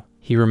trio,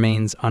 he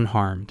remains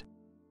unharmed.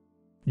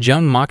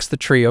 Jung mocks the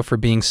trio for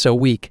being so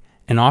weak,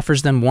 and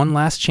offers them one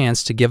last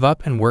chance to give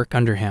up and work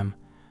under him.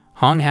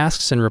 Hong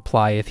asks in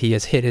reply if he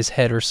has hit his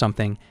head or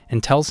something,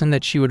 and tells him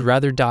that she would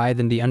rather die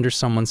than be under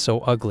someone so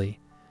ugly.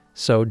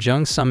 So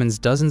Jung summons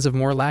dozens of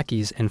more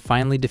lackeys and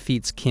finally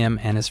defeats Kim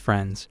and his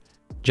friends.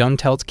 Jung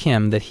tells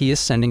Kim that he is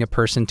sending a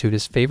person to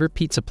his favorite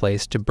pizza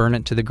place to burn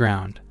it to the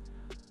ground.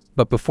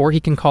 But before he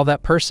can call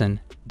that person,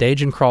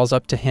 Dajun crawls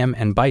up to him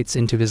and bites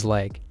into his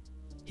leg.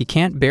 He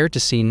can't bear to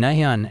see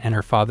Na-hyun and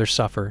her father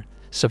suffer,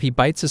 so he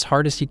bites as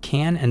hard as he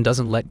can and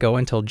doesn't let go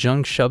until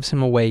Jung shoves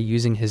him away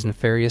using his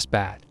nefarious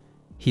bat.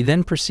 He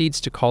then proceeds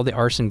to call the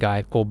arson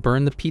guy who'll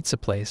burn the pizza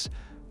place,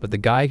 but the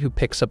guy who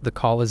picks up the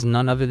call is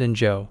none other than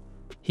Joe.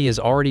 He has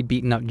already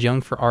beaten up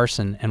Jung for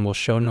arson and will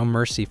show no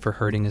mercy for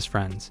hurting his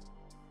friends.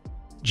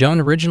 Jung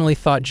originally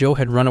thought Joe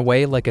had run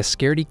away like a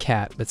scaredy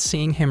cat, but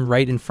seeing him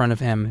right in front of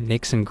him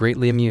makes him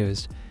greatly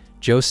amused.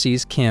 Joe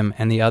sees Kim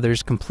and the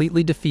others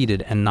completely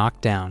defeated and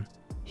knocked down.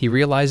 He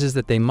realizes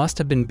that they must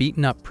have been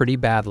beaten up pretty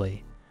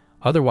badly.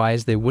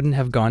 Otherwise, they wouldn't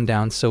have gone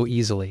down so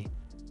easily.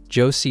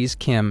 Joe sees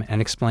Kim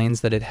and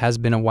explains that it has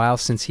been a while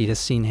since he has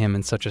seen him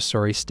in such a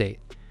sorry state.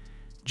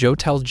 Joe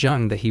tells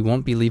Jung that he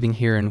won't be leaving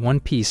here in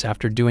one piece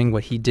after doing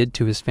what he did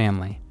to his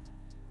family.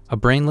 A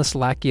brainless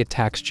lackey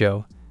attacks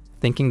Joe,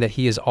 thinking that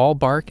he is all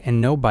bark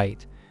and no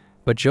bite,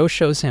 but Joe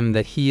shows him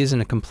that he is in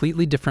a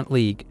completely different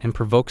league and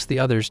provokes the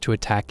others to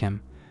attack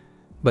him.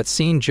 But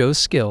seeing Joe's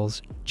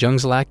skills,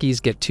 Jung's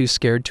lackeys get too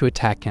scared to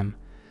attack him.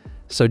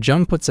 So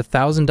Jung puts a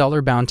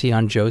 $1,000 bounty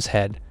on Joe's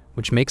head,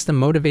 which makes them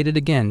motivated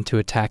again to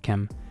attack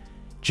him.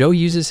 Joe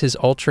uses his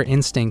Ultra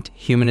Instinct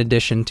Human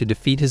Edition to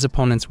defeat his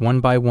opponents one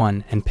by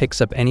one and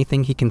picks up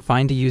anything he can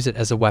find to use it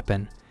as a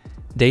weapon.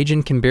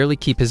 Dajun can barely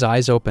keep his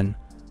eyes open,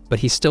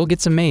 but he still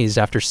gets amazed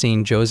after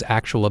seeing Joe's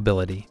actual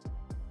ability.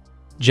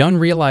 Jung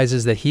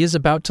realizes that he is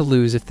about to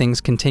lose if things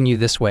continue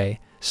this way,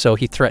 so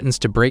he threatens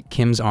to break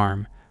Kim's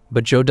arm,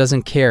 but Joe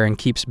doesn't care and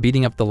keeps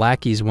beating up the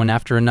lackeys one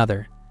after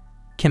another.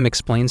 Kim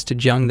explains to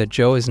Jung that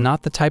Joe is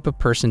not the type of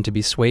person to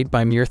be swayed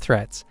by mere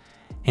threats,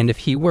 and if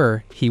he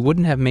were, he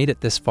wouldn't have made it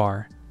this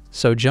far.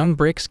 So Jung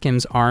breaks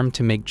Kim's arm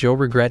to make Joe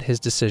regret his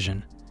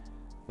decision.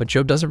 But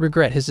Joe doesn't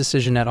regret his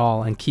decision at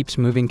all and keeps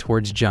moving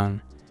towards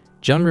Jung.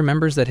 Jung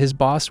remembers that his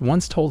boss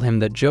once told him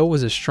that Joe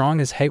was as strong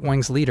as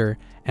Haewang's leader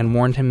and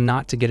warned him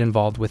not to get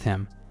involved with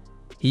him.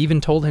 He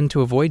even told him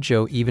to avoid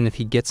Joe even if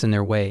he gets in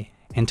their way,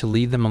 and to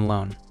leave them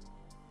alone.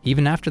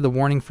 Even after the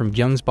warning from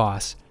Jung's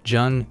boss,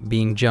 Jung,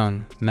 being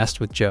Jung, messed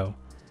with Joe.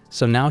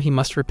 So now he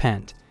must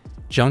repent.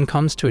 Jung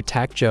comes to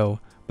attack Joe,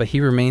 but he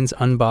remains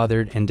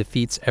unbothered and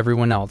defeats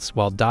everyone else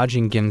while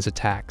dodging Gim's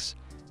attacks.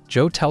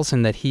 Joe tells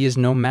him that he is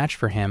no match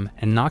for him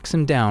and knocks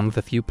him down with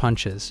a few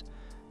punches.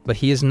 But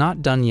he is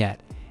not done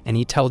yet, and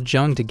he tells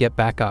Jung to get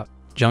back up.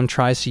 Jung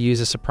tries to use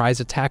a surprise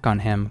attack on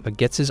him, but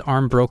gets his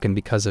arm broken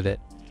because of it.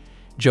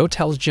 Joe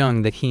tells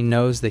Jung that he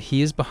knows that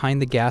he is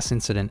behind the gas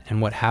incident and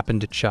what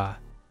happened to Cha.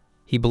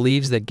 He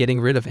believes that getting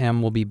rid of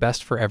him will be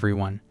best for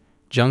everyone.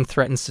 Jung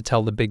threatens to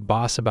tell the big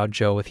boss about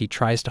Joe if he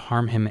tries to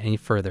harm him any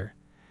further.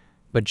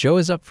 But Joe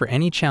is up for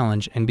any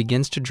challenge and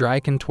begins to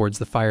drag him towards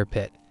the fire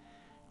pit.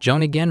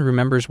 Jung again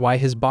remembers why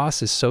his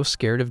boss is so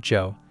scared of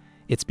Joe.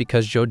 It's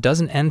because Joe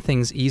doesn't end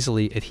things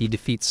easily if he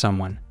defeats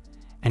someone.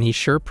 And he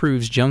sure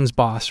proves Jung's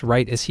boss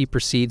right as he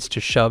proceeds to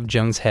shove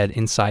Jung's head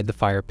inside the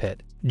fire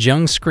pit.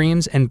 Jung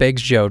screams and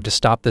begs Joe to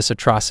stop this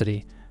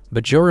atrocity,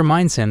 but Joe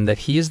reminds him that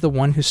he is the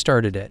one who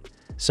started it,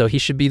 so he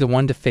should be the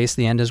one to face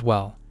the end as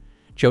well.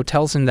 Joe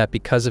tells him that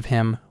because of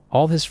him,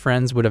 all his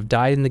friends would have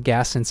died in the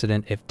gas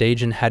incident if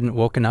Dajun hadn't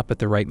woken up at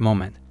the right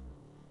moment.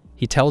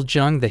 He tells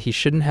Jung that he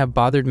shouldn't have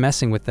bothered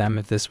messing with them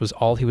if this was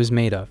all he was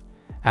made of.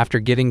 After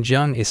giving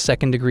Jung a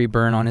second-degree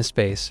burn on his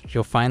face,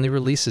 Joe finally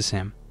releases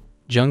him.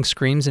 Jung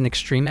screams in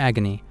extreme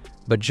agony,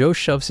 but Joe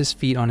shoves his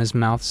feet on his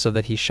mouth so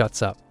that he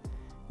shuts up.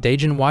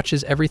 Dajun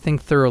watches everything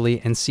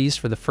thoroughly and sees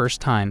for the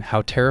first time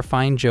how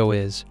terrifying Joe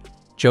is.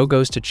 Joe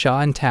goes to Cha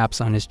and taps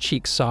on his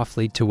cheek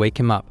softly to wake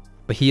him up,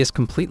 but he is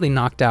completely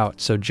knocked out,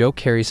 so Joe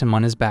carries him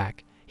on his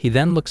back. He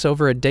then looks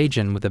over at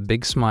Dajun with a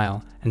big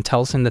smile and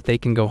tells him that they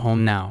can go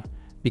home now.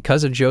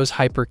 Because of Joe's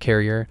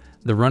hypercarrier,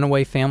 the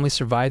runaway family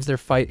survives their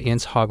fight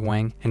against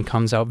Haewang and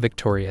comes out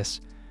victorious.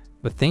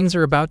 But things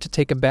are about to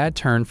take a bad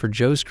turn for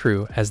Joe's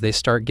crew as they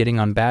start getting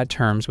on bad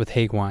terms with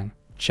Haewang.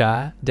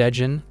 Cha,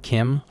 Dajun,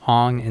 Kim,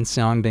 Hong, and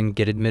Seongbin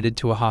get admitted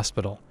to a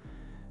hospital.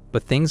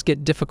 But things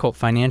get difficult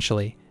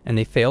financially, and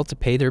they fail to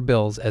pay their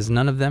bills as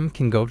none of them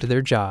can go to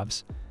their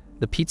jobs.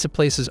 The pizza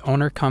place's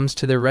owner comes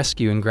to their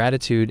rescue in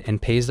gratitude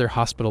and pays their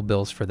hospital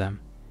bills for them.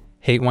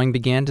 Haewang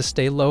began to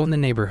stay low in the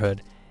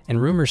neighborhood, and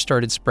rumors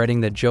started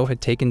spreading that Joe had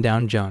taken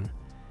down Jung.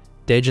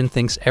 Dajun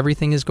thinks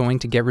everything is going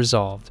to get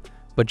resolved,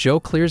 but Joe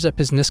clears up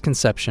his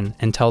misconception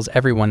and tells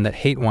everyone that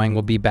Haewang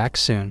will be back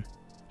soon.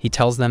 He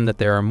tells them that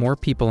there are more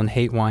people in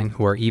Haewang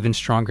who are even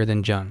stronger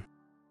than Jung.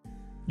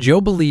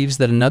 Joe believes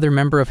that another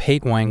member of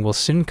Haewang will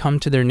soon come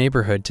to their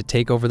neighborhood to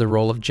take over the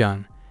role of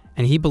Jung,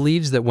 and he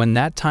believes that when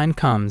that time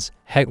comes,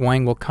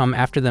 Haewang will come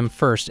after them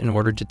first in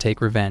order to take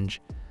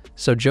revenge.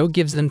 So Joe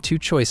gives them two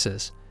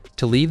choices: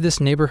 to leave this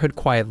neighborhood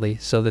quietly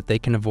so that they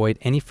can avoid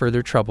any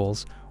further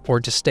troubles,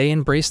 or to stay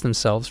and brace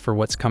themselves for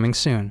what's coming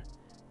soon.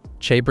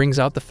 Che brings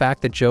out the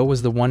fact that Joe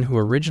was the one who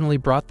originally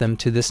brought them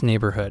to this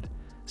neighborhood,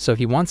 so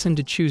he wants him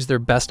to choose their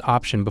best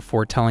option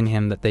before telling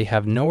him that they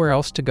have nowhere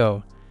else to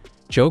go.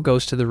 Joe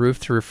goes to the roof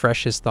to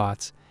refresh his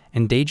thoughts,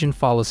 and Dajun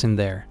follows him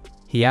there.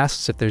 He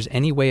asks if there's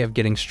any way of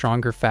getting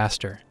stronger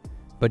faster,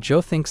 but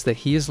Joe thinks that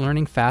he is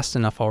learning fast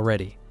enough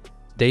already.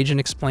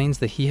 Dajun explains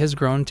that he has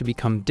grown to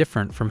become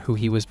different from who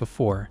he was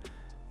before,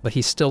 but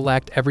he still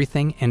lacked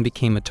everything and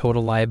became a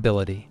total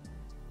liability.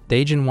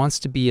 Dajun wants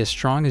to be as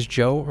strong as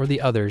Joe or the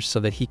others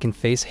so that he can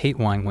face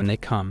Hatewang when they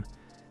come.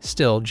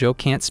 Still, Joe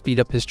can't speed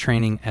up his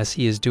training as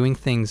he is doing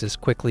things as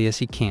quickly as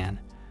he can.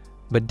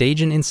 But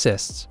Dajun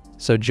insists,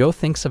 so Joe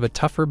thinks of a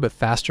tougher but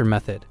faster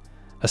method,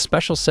 a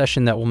special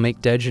session that will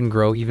make Dajun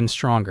grow even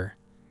stronger.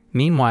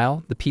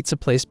 Meanwhile, the pizza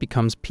place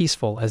becomes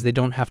peaceful as they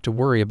don't have to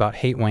worry about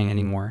Hatewang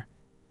anymore.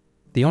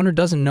 The owner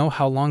doesn't know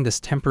how long this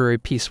temporary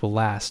peace will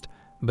last,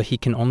 but he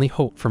can only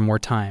hope for more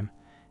time.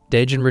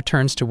 Dajun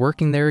returns to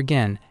working there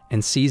again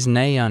and sees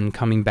Naeun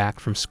coming back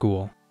from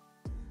school.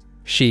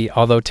 She,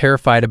 although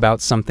terrified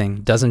about something,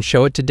 doesn't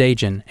show it to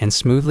Dajun and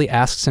smoothly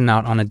asks him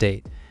out on a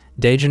date.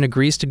 Dajun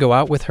agrees to go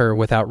out with her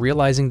without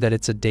realizing that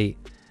it's a date.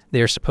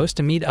 They are supposed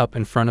to meet up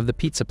in front of the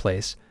pizza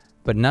place,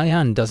 but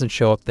Naeun doesn't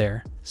show up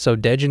there, so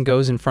Dajun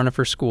goes in front of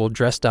her school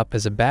dressed up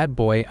as a bad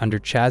boy under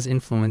Cha's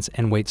influence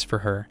and waits for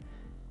her.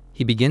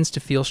 He begins to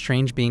feel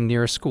strange being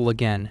near a school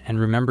again and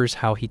remembers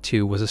how he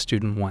too was a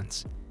student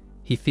once.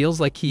 He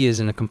feels like he is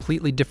in a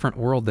completely different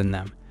world than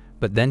them,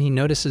 but then he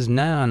notices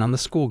Naeun on the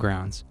school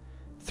grounds.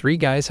 3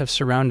 guys have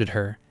surrounded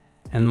her,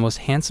 and the most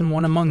handsome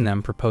one among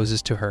them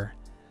proposes to her.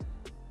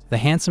 The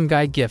handsome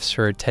guy gifts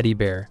her a teddy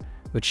bear,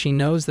 but she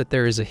knows that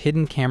there is a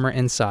hidden camera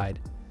inside,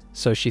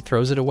 so she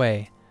throws it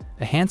away.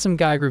 The handsome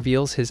guy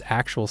reveals his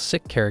actual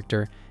sick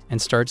character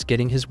and starts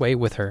getting his way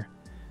with her.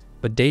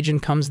 But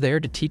Dajun comes there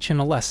to teach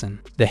him a lesson.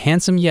 The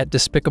handsome yet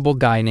despicable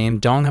guy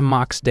named Dongha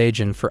mocks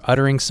Dajun for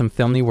uttering some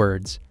filthy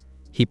words.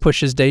 He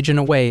pushes Dajun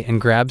away and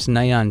grabs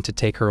Naeun to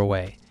take her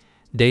away.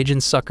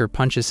 Dajun's sucker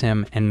punches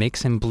him and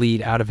makes him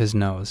bleed out of his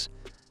nose.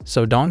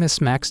 So Dongha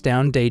smacks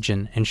down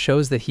Dajun and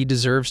shows that he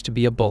deserves to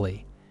be a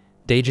bully.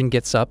 Dajun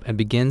gets up and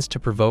begins to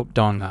provoke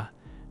Dongha.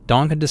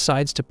 Dongha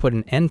decides to put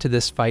an end to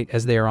this fight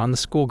as they are on the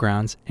school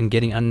grounds and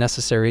getting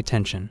unnecessary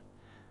attention.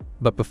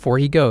 But before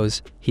he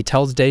goes, he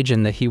tells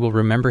Dajun that he will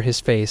remember his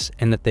face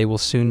and that they will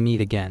soon meet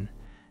again.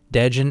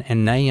 Dajun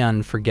and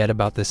Naeun forget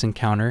about this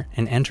encounter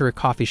and enter a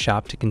coffee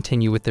shop to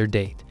continue with their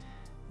date.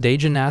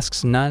 Dajun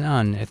asks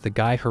Naeun if the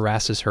guy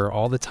harasses her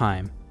all the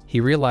time. He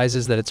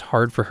realizes that it's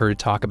hard for her to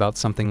talk about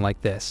something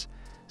like this,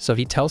 so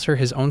he tells her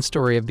his own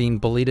story of being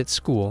bullied at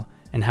school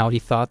and how he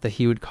thought that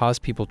he would cause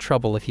people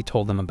trouble if he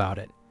told them about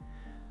it.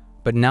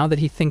 But now that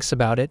he thinks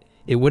about it,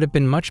 it would have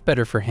been much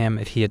better for him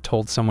if he had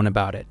told someone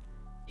about it.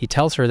 He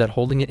tells her that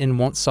holding it in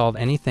won't solve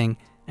anything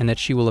and that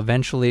she will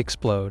eventually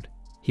explode.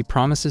 He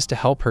promises to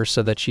help her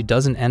so that she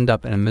doesn't end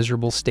up in a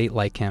miserable state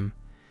like him.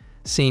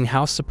 Seeing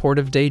how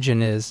supportive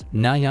Dajun is,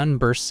 Naeun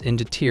bursts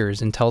into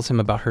tears and tells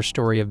him about her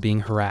story of being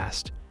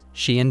harassed.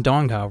 She and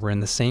Dongha were in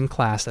the same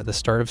class at the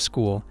start of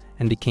school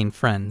and became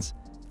friends,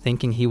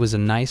 thinking he was a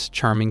nice,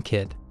 charming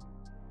kid.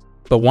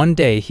 But one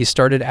day he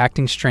started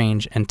acting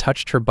strange and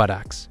touched her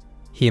buttocks.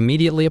 He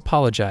immediately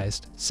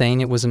apologized,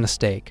 saying it was a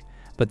mistake,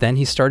 but then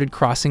he started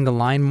crossing the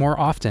line more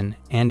often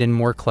and in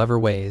more clever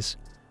ways.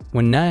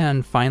 When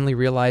Naeun finally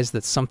realized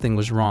that something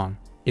was wrong,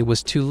 it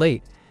was too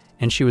late,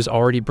 and she was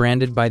already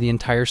branded by the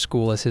entire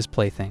school as his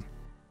plaything.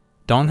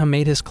 Dongha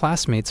made his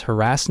classmates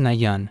harass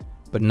Naeun,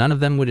 but none of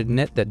them would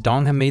admit that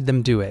Dongha made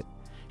them do it.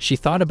 She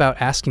thought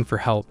about asking for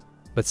help,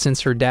 but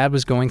since her dad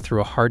was going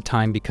through a hard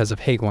time because of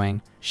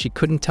Hatewang, she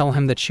couldn't tell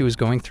him that she was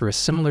going through a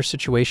similar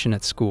situation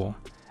at school.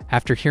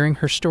 After hearing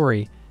her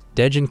story,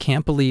 Dajun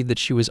can't believe that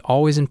she was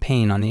always in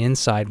pain on the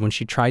inside when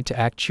she tried to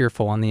act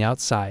cheerful on the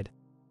outside.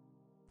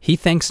 He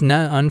thanks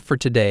Naeun for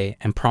today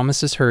and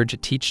promises her to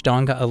teach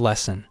Dongha a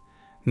lesson.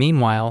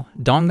 Meanwhile,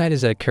 Dongha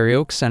is at a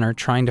karaoke center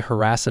trying to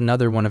harass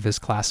another one of his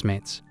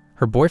classmates.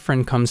 Her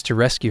boyfriend comes to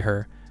rescue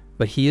her,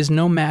 but he is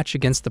no match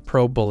against the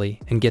pro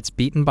bully and gets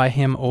beaten by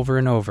him over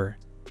and over.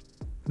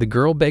 The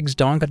girl begs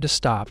Dongha to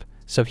stop,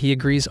 so he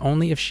agrees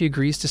only if she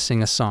agrees to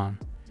sing a song.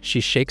 She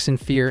shakes in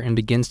fear and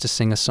begins to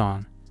sing a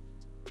song.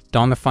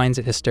 Dongha finds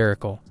it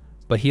hysterical,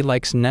 but he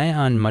likes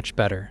Naeun much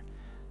better.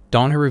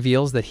 Dongha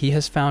reveals that he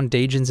has found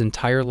Dajun's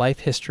entire life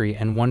history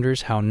and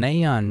wonders how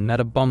Naeun met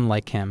a bum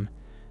like him.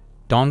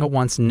 Dongha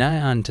wants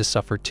Naeun to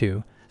suffer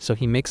too, so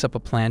he makes up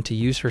a plan to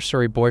use her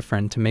sorry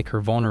boyfriend to make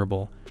her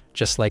vulnerable,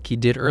 just like he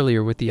did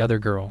earlier with the other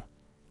girl.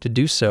 To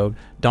do so,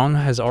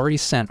 Dongha has already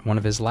sent one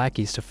of his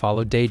lackeys to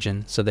follow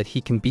Dajun so that he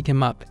can beat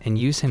him up and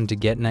use him to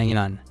get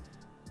Naeun.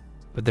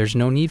 But there's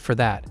no need for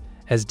that,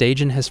 as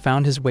Dajun has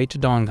found his way to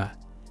Dongha.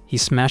 He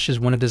smashes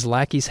one of his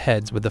lackeys'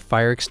 heads with a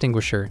fire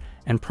extinguisher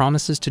and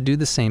promises to do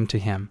the same to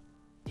him.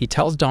 He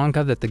tells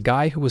Dongha that the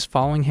guy who was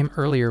following him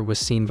earlier was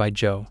seen by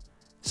Joe.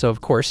 So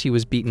of course he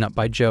was beaten up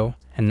by Joe,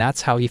 and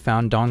that's how he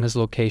found Dongha's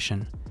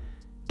location.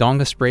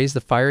 Dongha sprays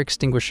the fire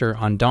extinguisher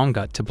on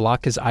Dongha to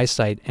block his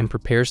eyesight and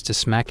prepares to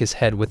smack his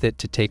head with it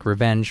to take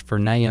revenge for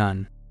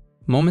Naeun.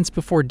 Moments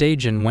before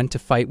Dajun went to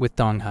fight with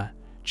Dongha,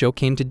 Joe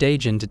came to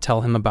Dajun to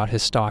tell him about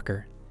his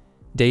stalker.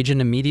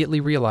 Dajun immediately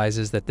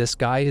realizes that this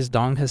guy is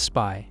Dongha's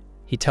spy.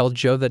 He tells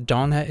Joe that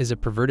Dongha is a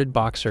perverted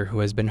boxer who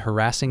has been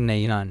harassing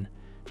Naeun.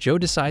 Joe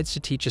decides to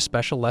teach a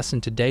special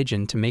lesson to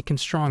Dajun to make him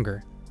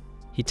stronger.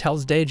 He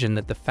tells Dajun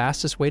that the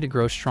fastest way to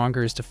grow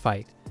stronger is to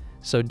fight,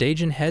 so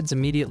Dajun heads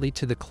immediately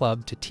to the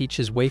club to teach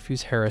his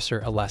waifu's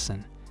harasser a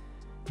lesson.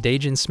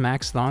 Dajun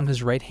smacks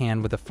Dongha's right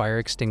hand with a fire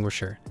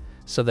extinguisher,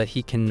 so that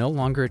he can no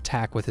longer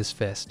attack with his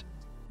fist.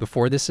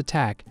 Before this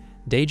attack,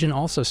 Dajun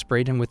also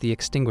sprayed him with the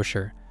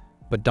extinguisher,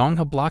 but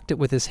Dongha blocked it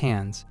with his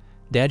hands.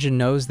 Dajun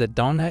knows that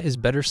Dongha is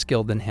better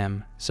skilled than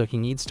him, so he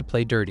needs to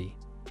play dirty.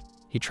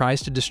 He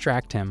tries to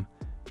distract him,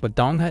 but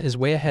Dongha is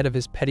way ahead of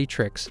his petty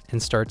tricks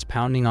and starts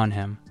pounding on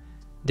him.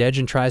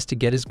 Dajun tries to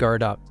get his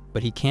guard up,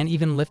 but he can't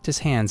even lift his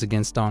hands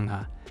against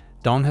Dongha.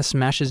 Dongha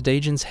smashes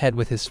Dajun's head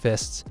with his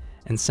fists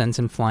and sends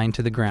him flying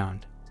to the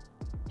ground.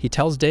 He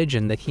tells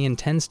Dajun that he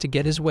intends to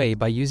get his way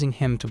by using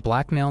him to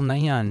blackmail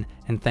Nayeon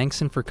and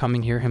thanks him for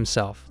coming here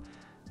himself.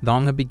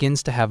 Dongha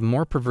begins to have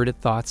more perverted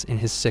thoughts in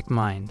his sick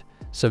mind,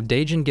 so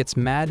Dajun gets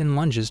mad and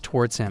lunges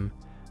towards him.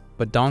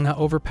 But Dongha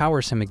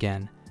overpowers him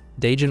again.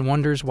 Dajun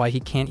wonders why he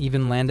can't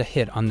even land a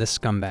hit on this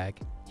scumbag.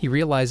 He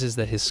realizes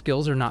that his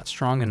skills are not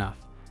strong enough,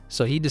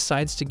 so he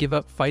decides to give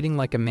up fighting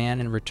like a man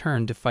and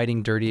return to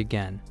fighting dirty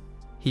again.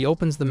 He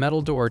opens the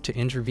metal door to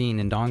intervene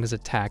in Dongha's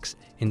attacks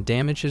and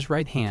damage his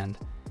right hand.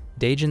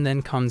 Dajun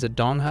then comes at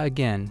Dongha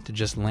again to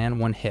just land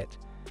one hit.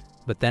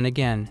 But then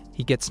again,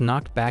 he gets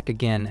knocked back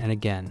again and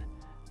again.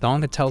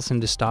 Dongha tells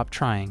him to stop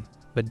trying,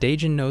 but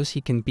Dajun knows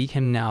he can beat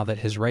him now that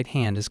his right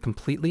hand is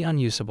completely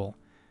unusable.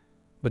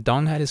 But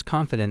Dongha is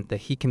confident that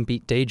he can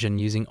beat Dajun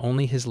using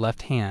only his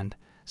left hand,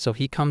 so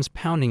he comes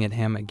pounding at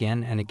him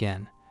again and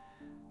again.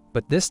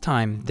 But this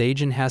time,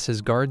 Dajun has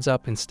his guards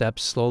up and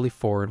steps slowly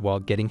forward while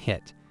getting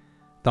hit.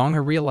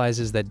 Dongha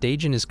realizes that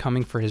Dajun is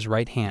coming for his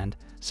right hand,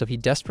 so he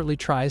desperately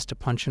tries to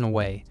punch him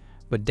away,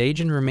 but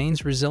Dajun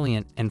remains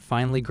resilient and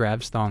finally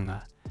grabs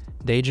Dongha.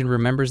 Dajun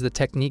remembers the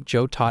technique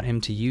Joe taught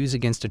him to use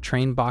against a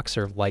trained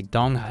boxer like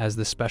Dongha as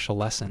the special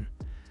lesson.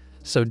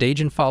 So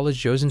Dajun follows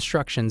Joe's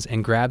instructions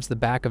and grabs the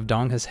back of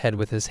Dongha's head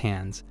with his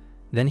hands.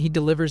 Then he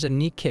delivers a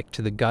knee kick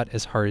to the gut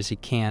as hard as he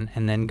can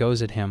and then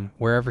goes at him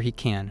wherever he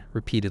can,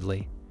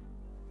 repeatedly.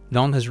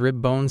 Dongha's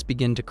rib bones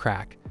begin to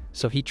crack,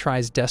 so he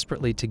tries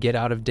desperately to get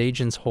out of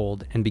Dajun's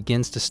hold and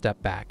begins to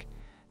step back.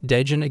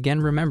 Dajun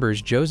again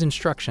remembers Joe's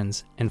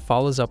instructions and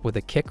follows up with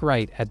a kick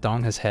right at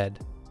Dongha's head.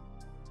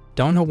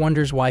 Dongha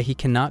wonders why he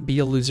cannot be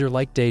a loser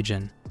like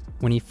Dajun.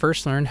 When he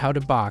first learned how to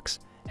box,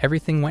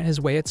 everything went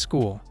his way at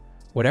school.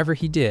 Whatever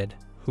he did,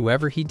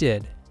 whoever he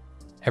did,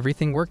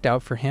 everything worked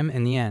out for him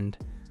in the end.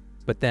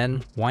 But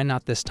then, why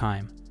not this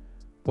time?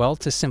 Well,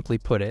 to simply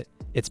put it,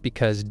 it's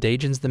because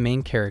Dajun's the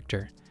main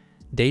character.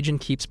 Dajun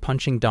keeps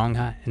punching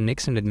Dongha and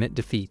makes him admit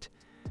defeat.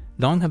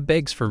 Dongha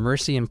begs for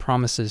mercy and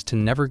promises to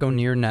never go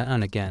near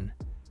Naeun again.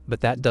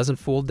 But that doesn't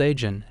fool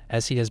Dajun,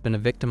 as he has been a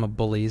victim of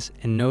bullies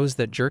and knows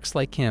that jerks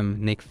like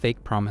him make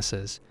fake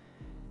promises.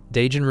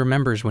 Dajun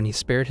remembers when he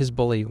spared his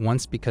bully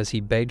once because he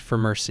begged for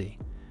mercy.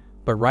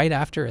 But right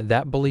after,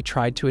 that bully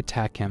tried to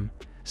attack him,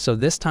 so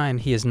this time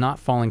he is not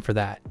falling for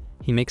that.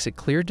 He makes it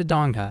clear to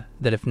Dongha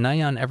that if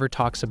Naeun ever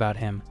talks about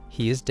him,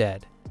 he is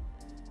dead.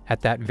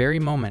 At that very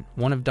moment,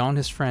 one of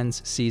Dongha's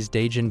friends sees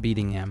Dajun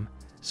beating him,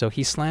 so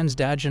he slams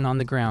Dajun on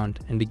the ground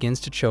and begins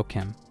to choke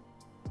him.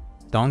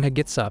 Dongha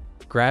gets up,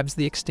 grabs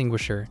the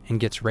extinguisher, and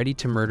gets ready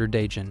to murder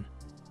Dajun.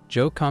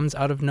 Joe comes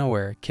out of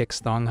nowhere,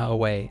 kicks Dongha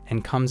away,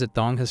 and comes at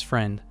Dongha's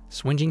friend,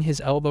 swinging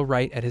his elbow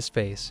right at his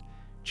face.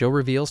 Joe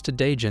reveals to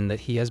Dajun that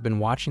he has been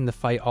watching the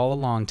fight all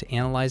along to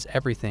analyze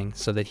everything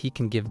so that he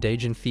can give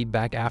Dajun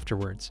feedback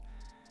afterwards.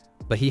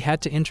 But he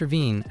had to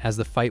intervene as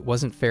the fight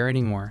wasn't fair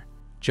anymore.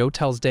 Joe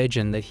tells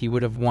Dajun that he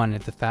would have won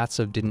if the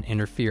Fatso didn't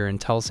interfere and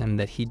tells him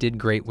that he did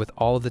great with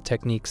all of the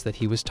techniques that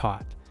he was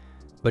taught.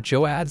 But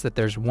Joe adds that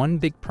there's one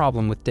big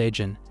problem with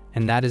Dajun,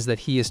 and that is that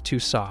he is too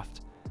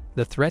soft.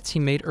 The threats he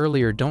made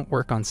earlier don't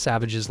work on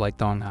savages like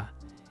Dongha,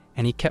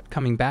 and he kept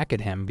coming back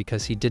at him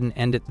because he didn't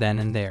end it then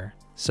and there.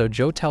 So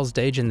Joe tells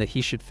Dajun that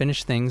he should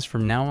finish things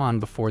from now on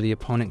before the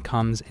opponent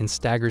comes and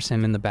staggers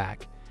him in the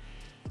back.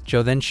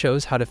 Joe then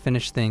shows how to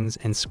finish things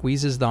and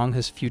squeezes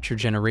Dongha's future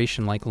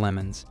generation like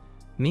lemons.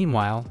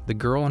 Meanwhile, the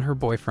girl and her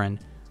boyfriend,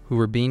 who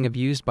were being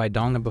abused by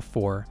Dongha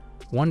before,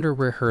 wonder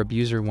where her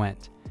abuser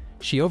went.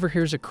 She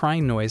overhears a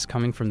crying noise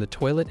coming from the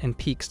toilet and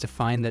peeks to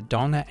find that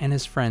Dongha and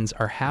his friends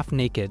are half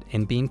naked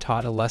and being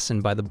taught a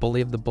lesson by the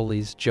bully of the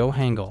bullies, Joe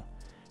Hangul.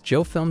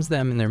 Joe films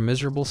them in their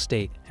miserable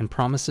state and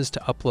promises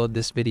to upload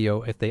this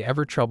video if they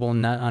ever trouble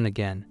Naeun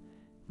again.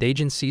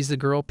 Dajun sees the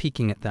girl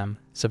peeking at them,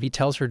 so he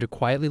tells her to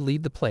quietly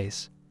leave the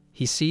place.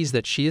 He sees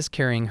that she is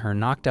carrying her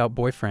knocked-out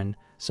boyfriend,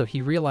 so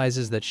he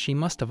realizes that she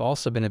must have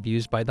also been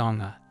abused by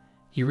Dongha.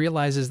 He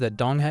realizes that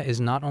Dongha is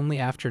not only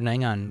after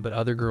Naeun but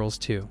other girls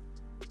too.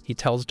 He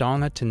tells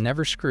Dongha to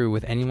never screw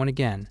with anyone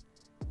again.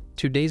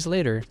 2 days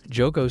later,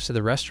 Joe goes to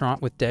the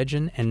restaurant with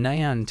Dajun and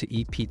Naeun to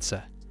eat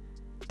pizza.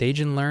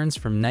 Dajun learns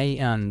from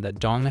Naeun that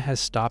Dongha has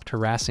stopped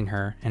harassing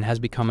her and has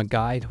become a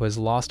guy who has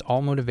lost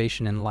all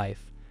motivation in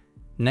life.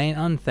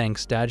 Naeun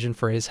thanks Dajun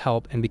for his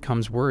help and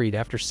becomes worried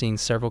after seeing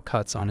several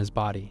cuts on his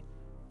body.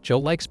 Joe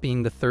likes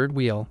being the third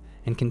wheel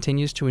and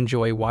continues to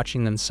enjoy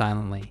watching them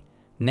silently.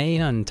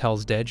 Naeun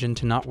tells Dajun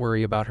to not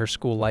worry about her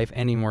school life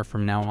anymore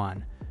from now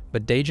on,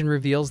 but Dajun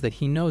reveals that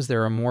he knows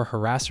there are more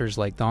harassers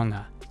like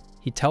Dongha.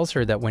 He tells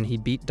her that when he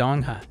beat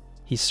Dong-ha,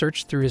 he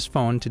searched through his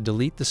phone to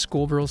delete the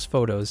schoolgirls'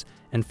 photos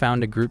and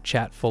found a group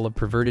chat full of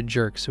perverted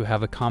jerks who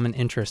have a common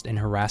interest in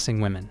harassing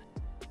women.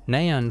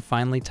 Naeun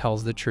finally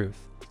tells the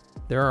truth.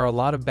 There are a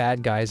lot of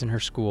bad guys in her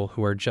school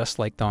who are just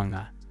like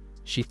Dong-ha.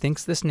 She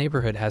thinks this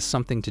neighborhood has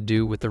something to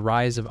do with the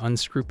rise of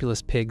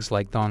unscrupulous pigs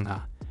like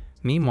Dong-ha.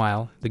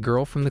 Meanwhile, the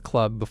girl from the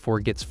club before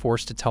gets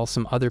forced to tell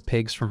some other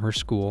pigs from her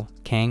school,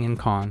 Kang and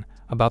Kong,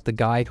 about the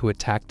guy who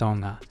attacked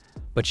Dong-ha.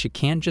 But she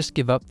can't just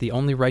give up the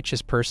only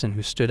righteous person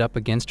who stood up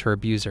against her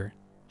abuser.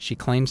 She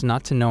claims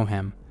not to know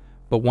him,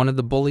 but one of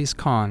the bullies,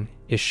 Kong,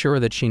 is sure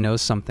that she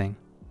knows something.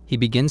 He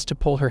begins to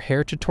pull her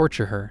hair to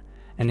torture her.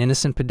 An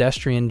innocent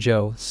pedestrian,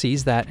 Joe,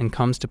 sees that and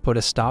comes to put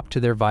a stop to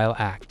their vile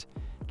act.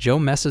 Joe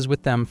messes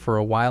with them for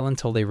a while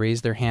until they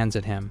raise their hands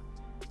at him.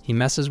 He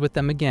messes with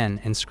them again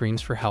and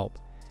screams for help,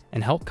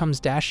 and help comes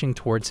dashing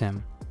towards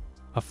him.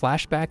 A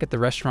flashback at the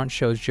restaurant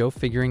shows Joe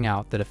figuring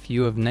out that a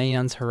few of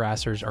Naeun's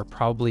harassers are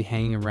probably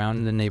hanging around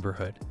in the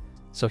neighborhood,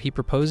 so he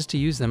proposes to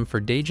use them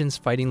for Dajun's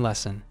fighting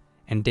lesson,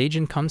 and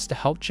Dajun comes to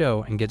help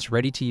Joe and gets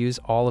ready to use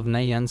all of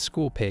Naeun's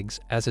school pigs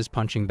as his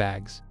punching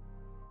bags.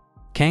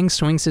 Kang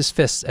swings his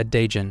fists at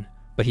Dajun,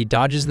 but he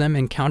dodges them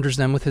and counters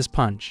them with his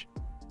punch.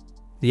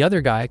 The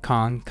other guy,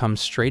 Kong,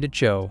 comes straight at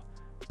Joe,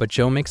 but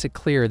Joe makes it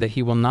clear that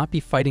he will not be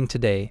fighting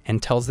today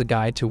and tells the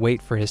guy to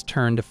wait for his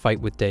turn to fight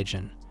with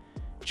Dajun.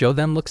 Joe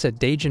then looks at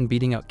Dajun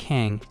beating out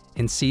Kang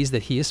and sees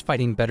that he is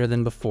fighting better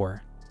than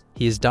before.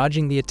 He is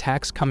dodging the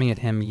attacks coming at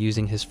him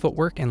using his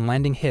footwork and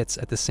landing hits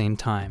at the same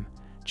time.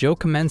 Joe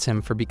commends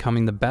him for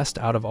becoming the best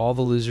out of all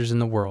the losers in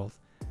the world.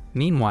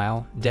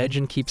 Meanwhile,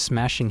 Dajun keeps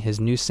smashing his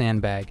new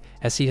sandbag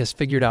as he has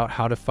figured out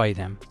how to fight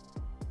him.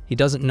 He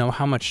doesn't know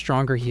how much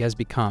stronger he has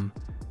become,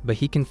 but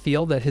he can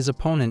feel that his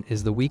opponent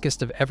is the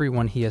weakest of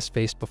everyone he has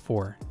faced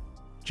before.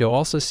 Joe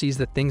also sees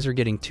that things are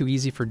getting too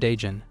easy for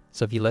Dajun,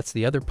 so he lets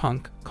the other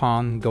punk,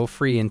 Kong, go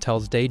free and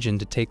tells Dajun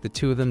to take the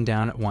two of them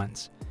down at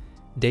once.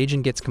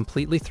 Dajun gets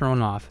completely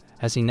thrown off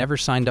as he never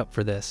signed up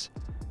for this,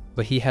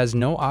 but he has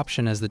no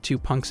option as the two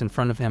punks in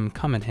front of him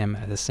come at him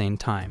at the same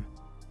time.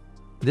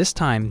 This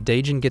time,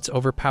 Dajun gets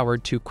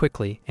overpowered too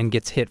quickly and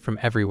gets hit from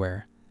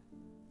everywhere.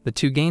 The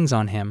two gains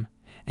on him,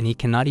 and he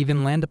cannot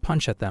even land a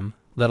punch at them,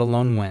 let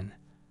alone win.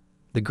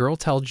 The girl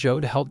tells Joe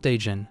to help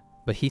Dajun,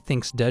 but he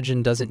thinks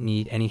Dajun doesn't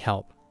need any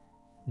help.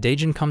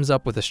 Dajun comes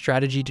up with a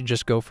strategy to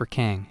just go for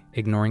Kang,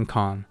 ignoring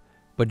Kong,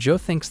 but Joe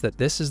thinks that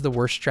this is the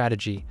worst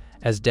strategy,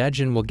 as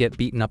Dajun will get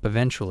beaten up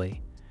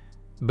eventually.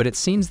 But it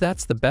seems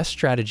that's the best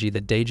strategy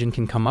that Dajun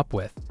can come up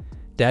with.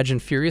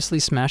 Dajun furiously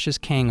smashes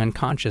Kang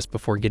unconscious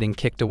before getting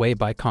kicked away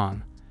by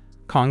Kong.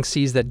 Kong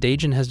sees that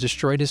Dajun has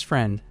destroyed his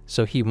friend,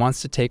 so he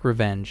wants to take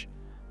revenge,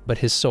 but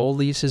his soul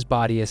leaves his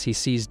body as he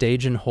sees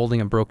Dajun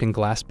holding a broken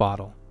glass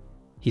bottle.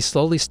 He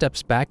slowly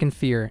steps back in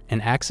fear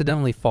and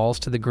accidentally falls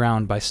to the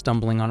ground by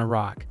stumbling on a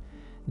rock.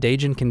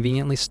 Dajun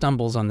conveniently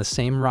stumbles on the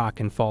same rock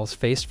and falls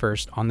face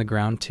first on the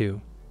ground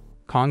too.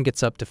 Kong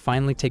gets up to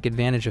finally take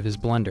advantage of his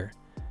blunder,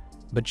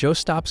 but Joe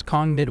stops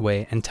Kong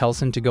midway and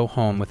tells him to go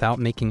home without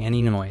making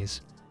any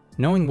noise.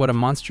 Knowing what a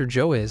monster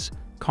Joe is,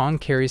 Kong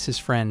carries his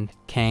friend,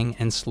 Kang,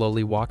 and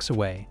slowly walks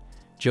away.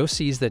 Joe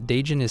sees that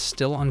Dajun is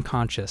still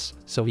unconscious,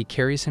 so he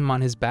carries him on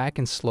his back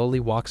and slowly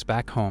walks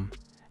back home.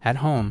 At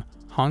home,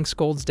 Hong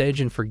scolds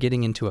Dajun for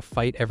getting into a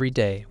fight every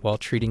day while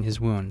treating his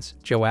wounds.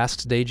 Joe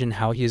asks Dajun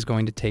how he is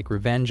going to take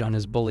revenge on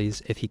his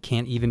bullies if he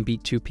can't even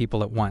beat two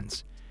people at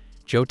once.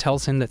 Joe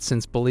tells him that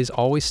since bullies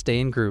always stay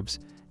in groups,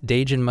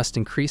 Dajun must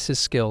increase his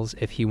skills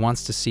if he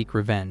wants to seek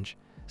revenge.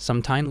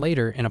 Sometime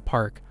later, in a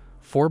park,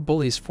 4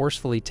 bullies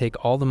forcefully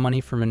take all the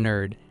money from a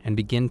nerd and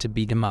begin to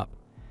beat him up.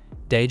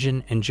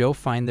 Dajun and Joe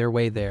find their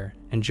way there,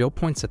 and Joe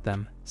points at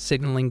them,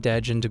 signaling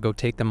Dajun to go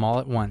take them all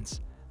at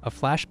once. A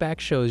flashback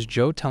shows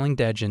Joe telling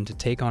Dajun to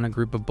take on a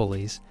group of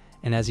bullies,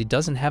 and as he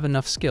doesn't have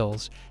enough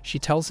skills, she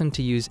tells him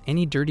to use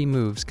any dirty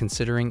moves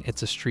considering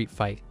it's a street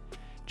fight.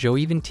 Joe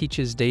even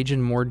teaches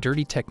Dajun more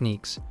dirty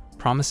techniques,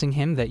 promising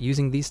him that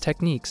using these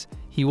techniques,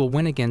 he will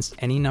win against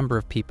any number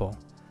of people.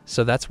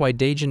 So that's why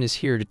Dajun is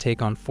here to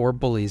take on 4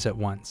 bullies at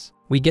once.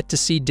 We get to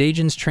see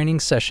Dajun's training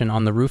session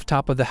on the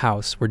rooftop of the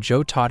house where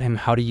Joe taught him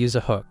how to use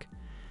a hook.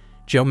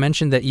 Joe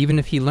mentioned that even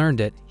if he learned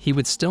it, he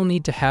would still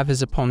need to have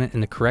his opponent in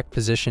the correct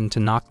position to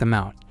knock them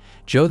out.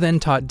 Joe then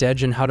taught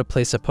Dajun how to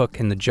place a hook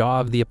in the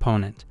jaw of the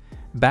opponent.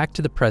 Back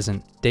to the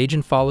present,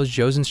 Dajun follows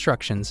Joe's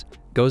instructions,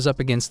 goes up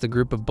against the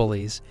group of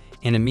bullies,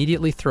 and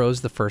immediately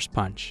throws the first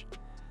punch.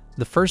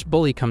 The first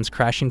bully comes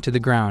crashing to the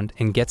ground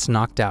and gets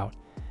knocked out.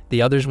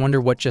 The others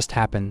wonder what just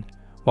happened.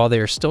 While they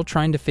are still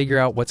trying to figure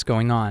out what's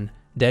going on,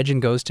 Dajun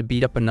goes to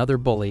beat up another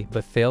bully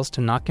but fails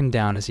to knock him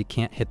down as he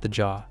can't hit the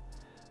jaw.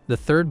 The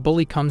third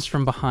bully comes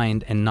from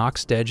behind and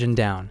knocks Dajun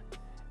down,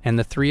 and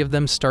the 3 of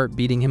them start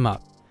beating him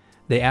up.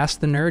 They ask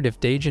the nerd if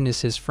Dajun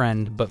is his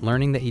friend, but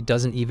learning that he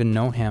doesn't even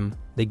know him,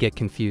 they get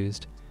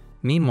confused.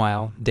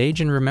 Meanwhile,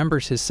 Dajun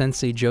remembers his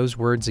sensei Joe's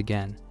words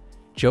again.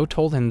 Joe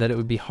told him that it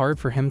would be hard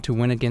for him to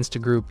win against a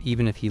group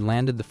even if he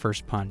landed the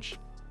first punch.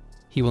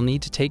 He will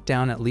need to take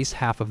down at least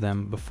half of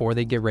them before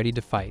they get ready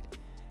to fight,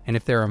 and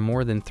if there are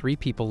more than 3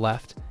 people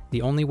left,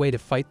 The only way to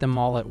fight them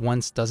all at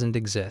once doesn't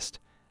exist.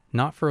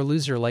 Not for a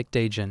loser like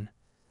Dajun.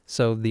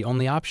 So the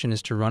only option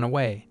is to run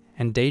away,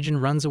 and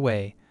Dajun runs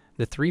away.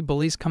 The three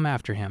bullies come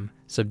after him,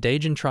 so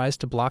Dajun tries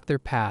to block their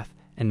path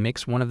and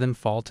makes one of them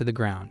fall to the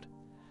ground.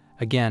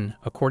 Again,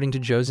 according to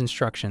Joe's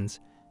instructions,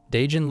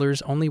 Dajun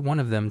lures only one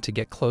of them to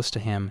get close to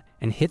him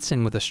and hits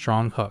him with a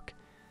strong hook.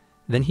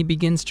 Then he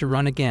begins to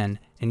run again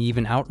and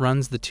even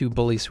outruns the two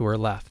bullies who are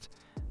left.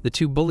 The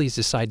two bullies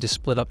decide to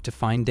split up to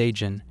find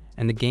Dajun,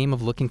 and the game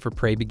of looking for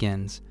prey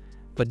begins.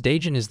 But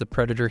Dajun is the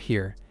predator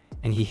here,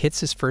 and he hits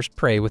his first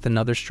prey with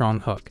another strong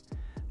hook.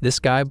 This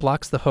guy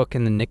blocks the hook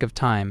in the nick of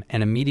time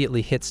and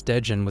immediately hits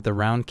Dajun with a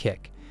round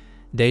kick.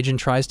 Dajun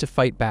tries to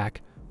fight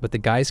back, but the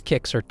guy's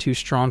kicks are too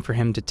strong for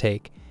him to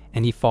take,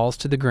 and he falls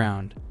to the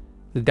ground.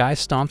 The guy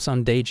stomps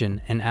on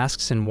Dajun and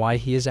asks him why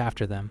he is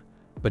after them,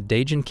 but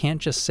Dajun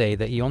can't just say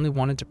that he only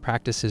wanted to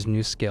practice his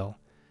new skill.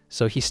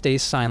 So he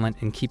stays silent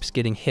and keeps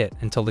getting hit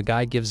until the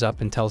guy gives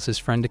up and tells his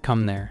friend to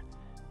come there.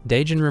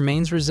 Dajun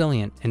remains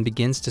resilient and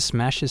begins to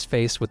smash his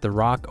face with the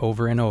rock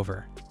over and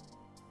over.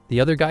 The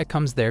other guy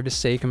comes there to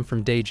save him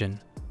from Dajun,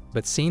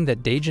 but seeing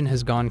that Dajun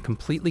has gone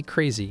completely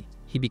crazy,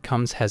 he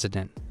becomes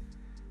hesitant.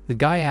 The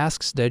guy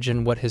asks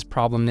Dajun what his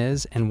problem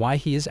is and why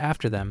he is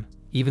after them,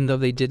 even though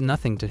they did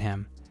nothing to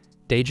him.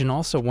 Dajun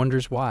also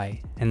wonders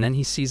why, and then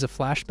he sees a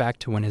flashback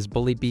to when his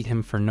bully beat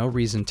him for no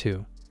reason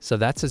to, so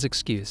that's his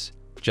excuse,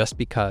 just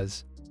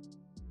because.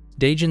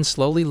 Dajun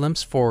slowly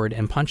limps forward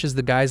and punches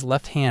the guy's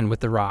left hand with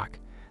the rock.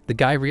 The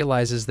guy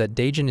realizes that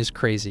Dajun is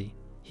crazy.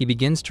 He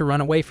begins to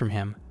run away from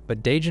him,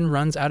 but Dajun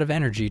runs out of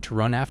energy to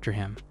run after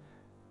him.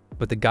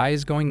 But the guy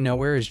is going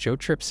nowhere as Joe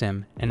trips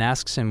him and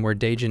asks him where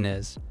Dajun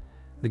is.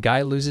 The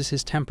guy loses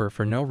his temper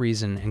for no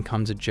reason and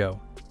comes at Joe.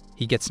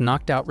 He gets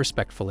knocked out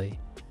respectfully.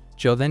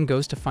 Joe then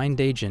goes to find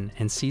Dajun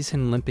and sees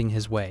him limping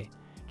his way.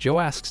 Joe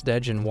asks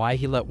Dajun why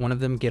he let one of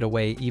them get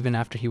away even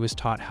after he was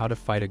taught how to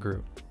fight a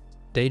group.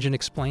 Dajun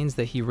explains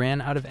that he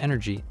ran out of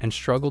energy and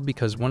struggled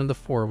because one of the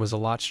four was a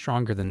lot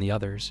stronger than the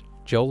others.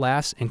 Joe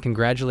laughs and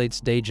congratulates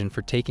Dajun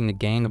for taking a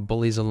gang of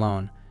bullies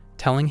alone,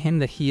 telling him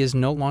that he is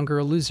no longer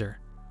a loser.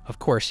 Of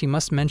course, he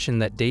must mention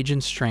that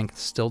Dajun's strength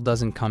still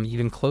doesn't come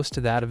even close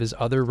to that of his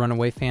other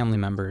runaway family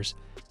members,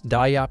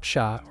 Da-Yap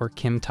Sha or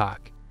Kim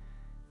Tak.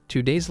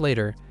 2 days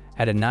later,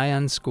 at a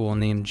Nyan school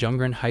named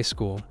Jungran High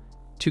School,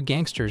 two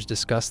gangsters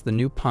discuss the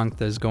new punk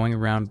that is going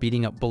around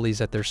beating up bullies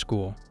at their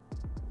school.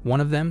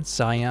 One of them,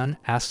 Sayan,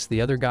 asks the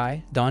other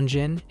guy,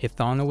 Donjin, if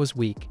Thonga was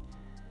weak.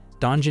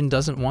 Donjin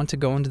doesn't want to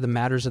go into the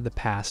matters of the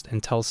past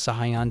and tells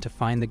Sayan to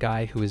find the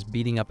guy who is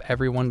beating up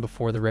everyone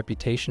before the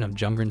reputation of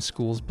Jungran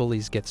School's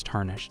bullies gets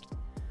tarnished.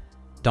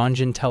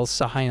 Donjin tells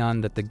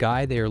Sayan that the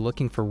guy they are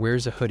looking for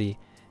wears a hoodie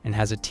and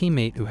has a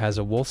teammate who has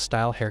a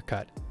wolf-style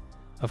haircut.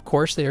 Of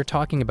course, they are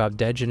talking about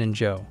Dajun and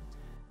Joe.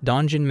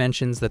 Donjin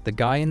mentions that the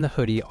guy in the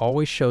hoodie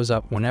always shows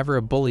up whenever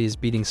a bully is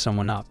beating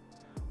someone up.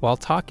 While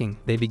talking,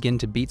 they begin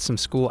to beat some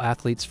school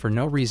athletes for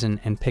no reason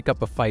and pick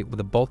up a fight with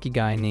a bulky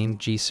guy named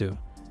Jisoo.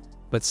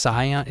 But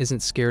Sayan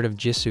isn't scared of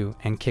Jisoo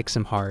and kicks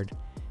him hard.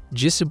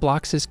 Jisoo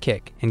blocks his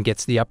kick and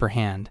gets the upper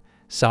hand.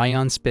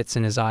 Sayan spits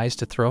in his eyes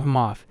to throw him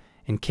off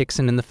and kicks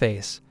him in the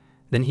face.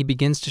 Then he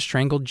begins to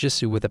strangle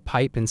Jisoo with a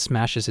pipe and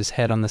smashes his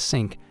head on the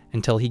sink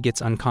until he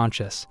gets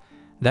unconscious.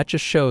 That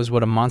just shows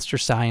what a monster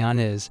Sayan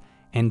is,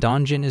 and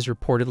Donjin is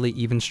reportedly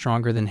even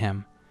stronger than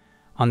him.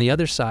 On the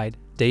other side,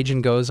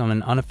 Dajun goes on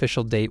an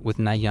unofficial date with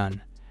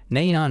Nayeon.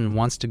 Nayeon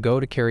wants to go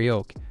to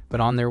karaoke, but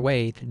on their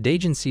way,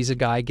 Dajun sees a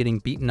guy getting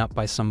beaten up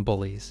by some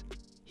bullies.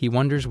 He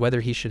wonders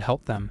whether he should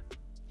help them.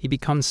 He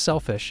becomes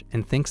selfish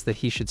and thinks that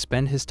he should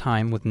spend his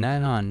time with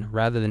Nayeon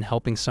rather than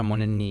helping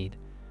someone in need.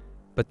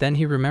 But then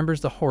he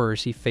remembers the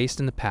horrors he faced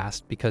in the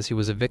past because he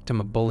was a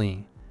victim of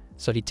bullying.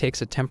 So he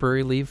takes a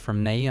temporary leave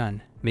from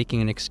Nayeon,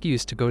 making an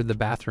excuse to go to the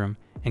bathroom,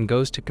 and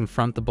goes to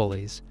confront the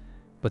bullies.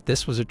 But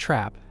this was a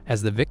trap,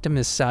 as the victim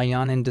is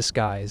Sayan in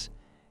disguise,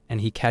 and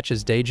he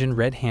catches Dajun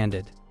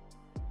red-handed.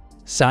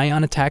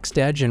 Sayan attacks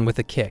Dajun with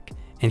a kick,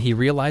 and he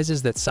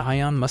realizes that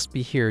Sayan must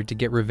be here to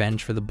get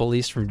revenge for the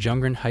bullies from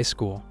Jungran High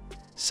School.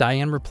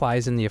 Sayan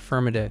replies in the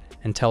affirmative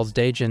and tells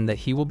Dajun that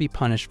he will be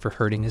punished for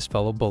hurting his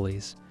fellow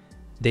bullies.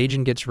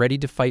 Dajun gets ready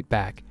to fight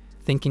back,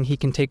 thinking he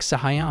can take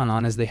Sayan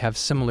on as they have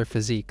similar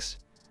physiques.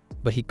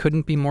 But he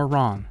couldn't be more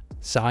wrong.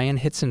 Sayan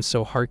hits him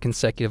so hard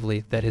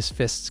consecutively that his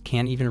fists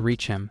can't even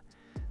reach him.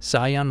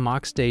 Sayan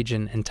mocks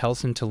Dajun and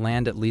tells him to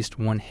land at least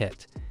one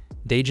hit.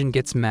 Dajun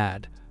gets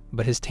mad,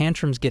 but his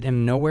tantrums get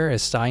him nowhere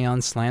as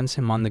Sayan slams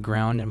him on the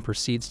ground and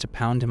proceeds to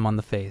pound him on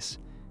the face.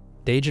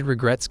 Dajun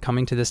regrets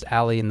coming to this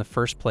alley in the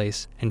first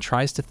place and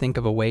tries to think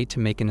of a way to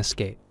make an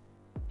escape.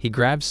 He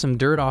grabs some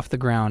dirt off the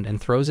ground and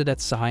throws it at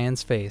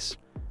Sayan's face.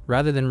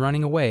 Rather than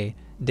running away,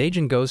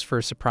 Dajun goes for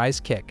a surprise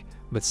kick,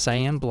 but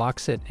Sayan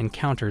blocks it and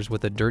counters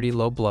with a dirty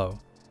low blow.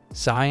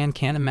 Sayan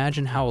can't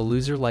imagine how a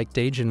loser like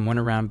Dajun went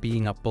around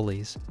beating up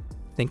bullies.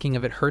 Thinking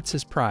of it hurts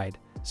his pride,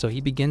 so he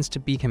begins to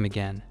beat him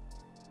again.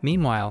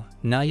 Meanwhile,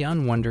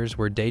 Nayeon wonders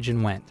where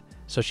Dajun went,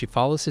 so she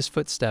follows his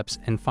footsteps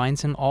and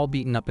finds him all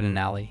beaten up in an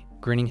alley,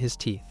 gritting his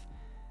teeth.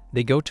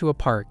 They go to a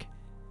park,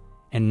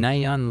 and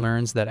Nayeon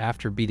learns that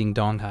after beating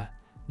Dongha,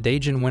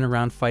 Dajun went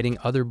around fighting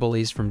other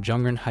bullies from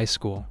Jungran High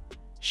School.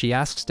 She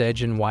asks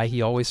Dajun why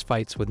he always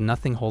fights with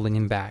nothing holding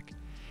him back.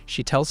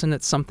 She tells him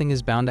that something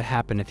is bound to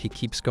happen if he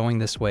keeps going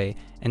this way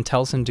and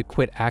tells him to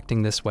quit